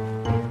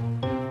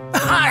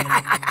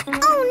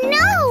 Oh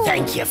no!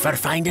 Thank you for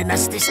finding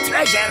us this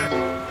treasure.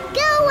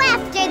 Go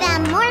after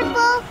them,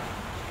 Morphle!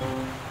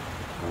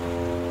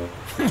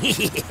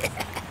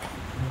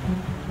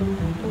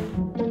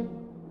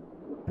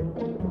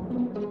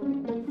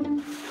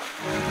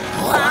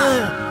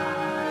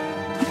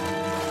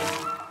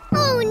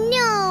 Oh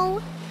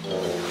no!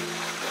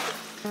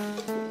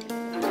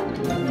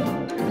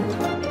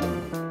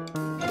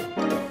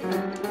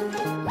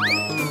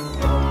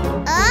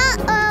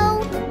 Uh-oh!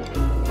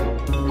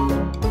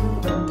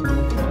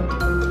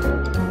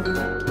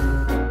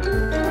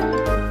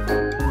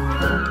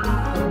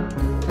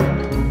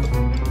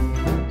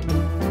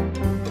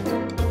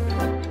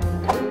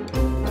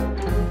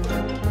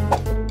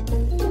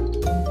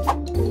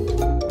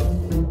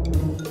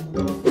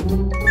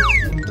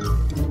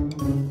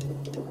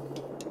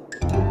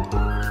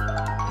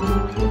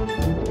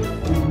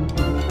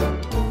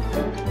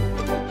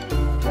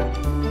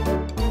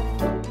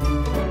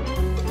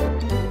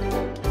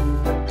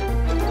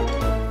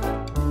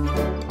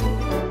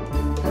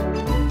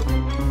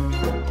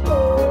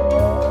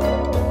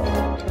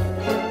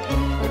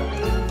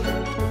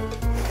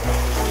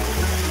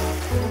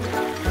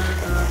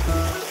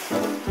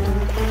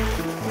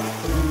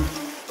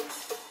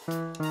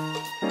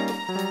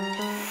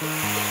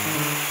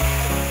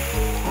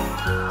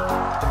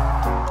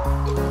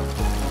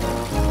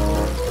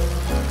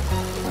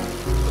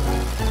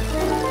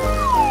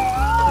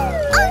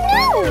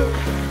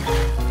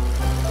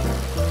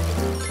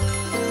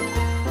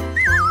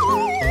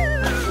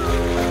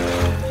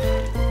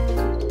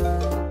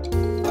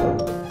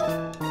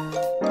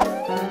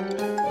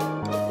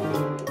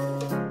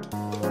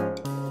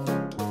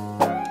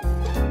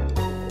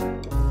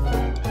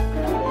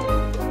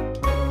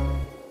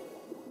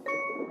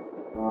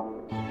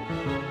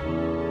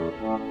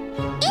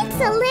 It's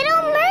a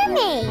little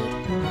mermaid.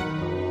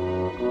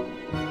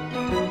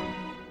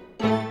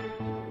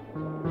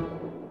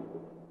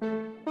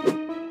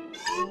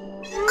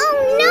 Oh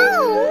no!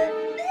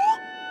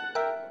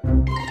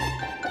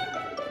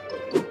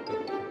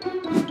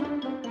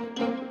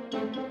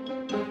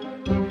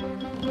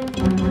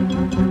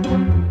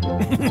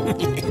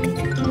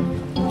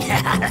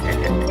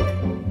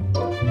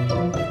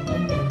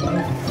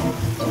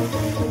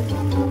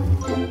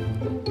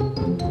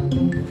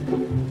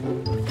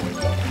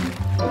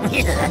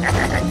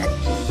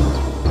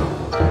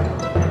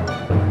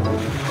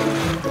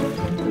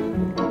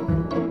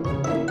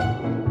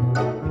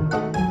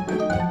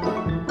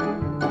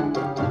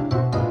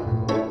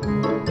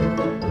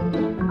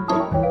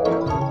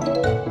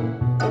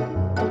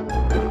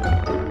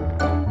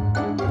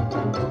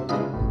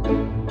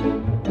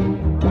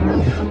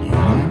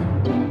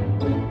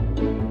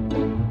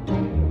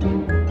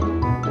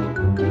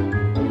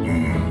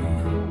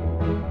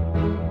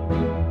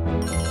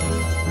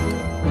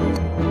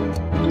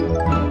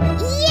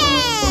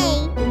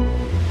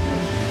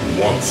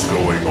 What's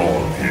going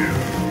on here?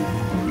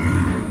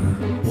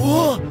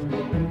 What?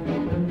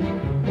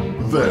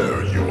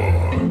 There you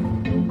are.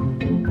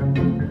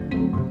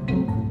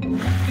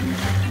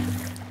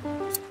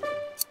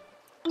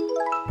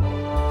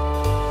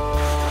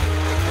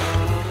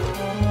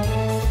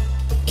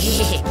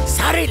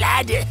 Sorry,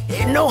 lad.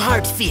 No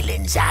hard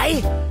feelings,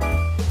 eh?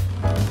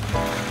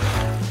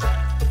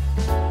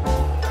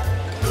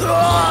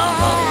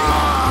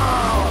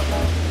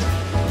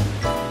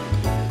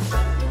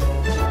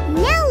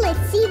 Now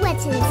let's see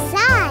what's inside.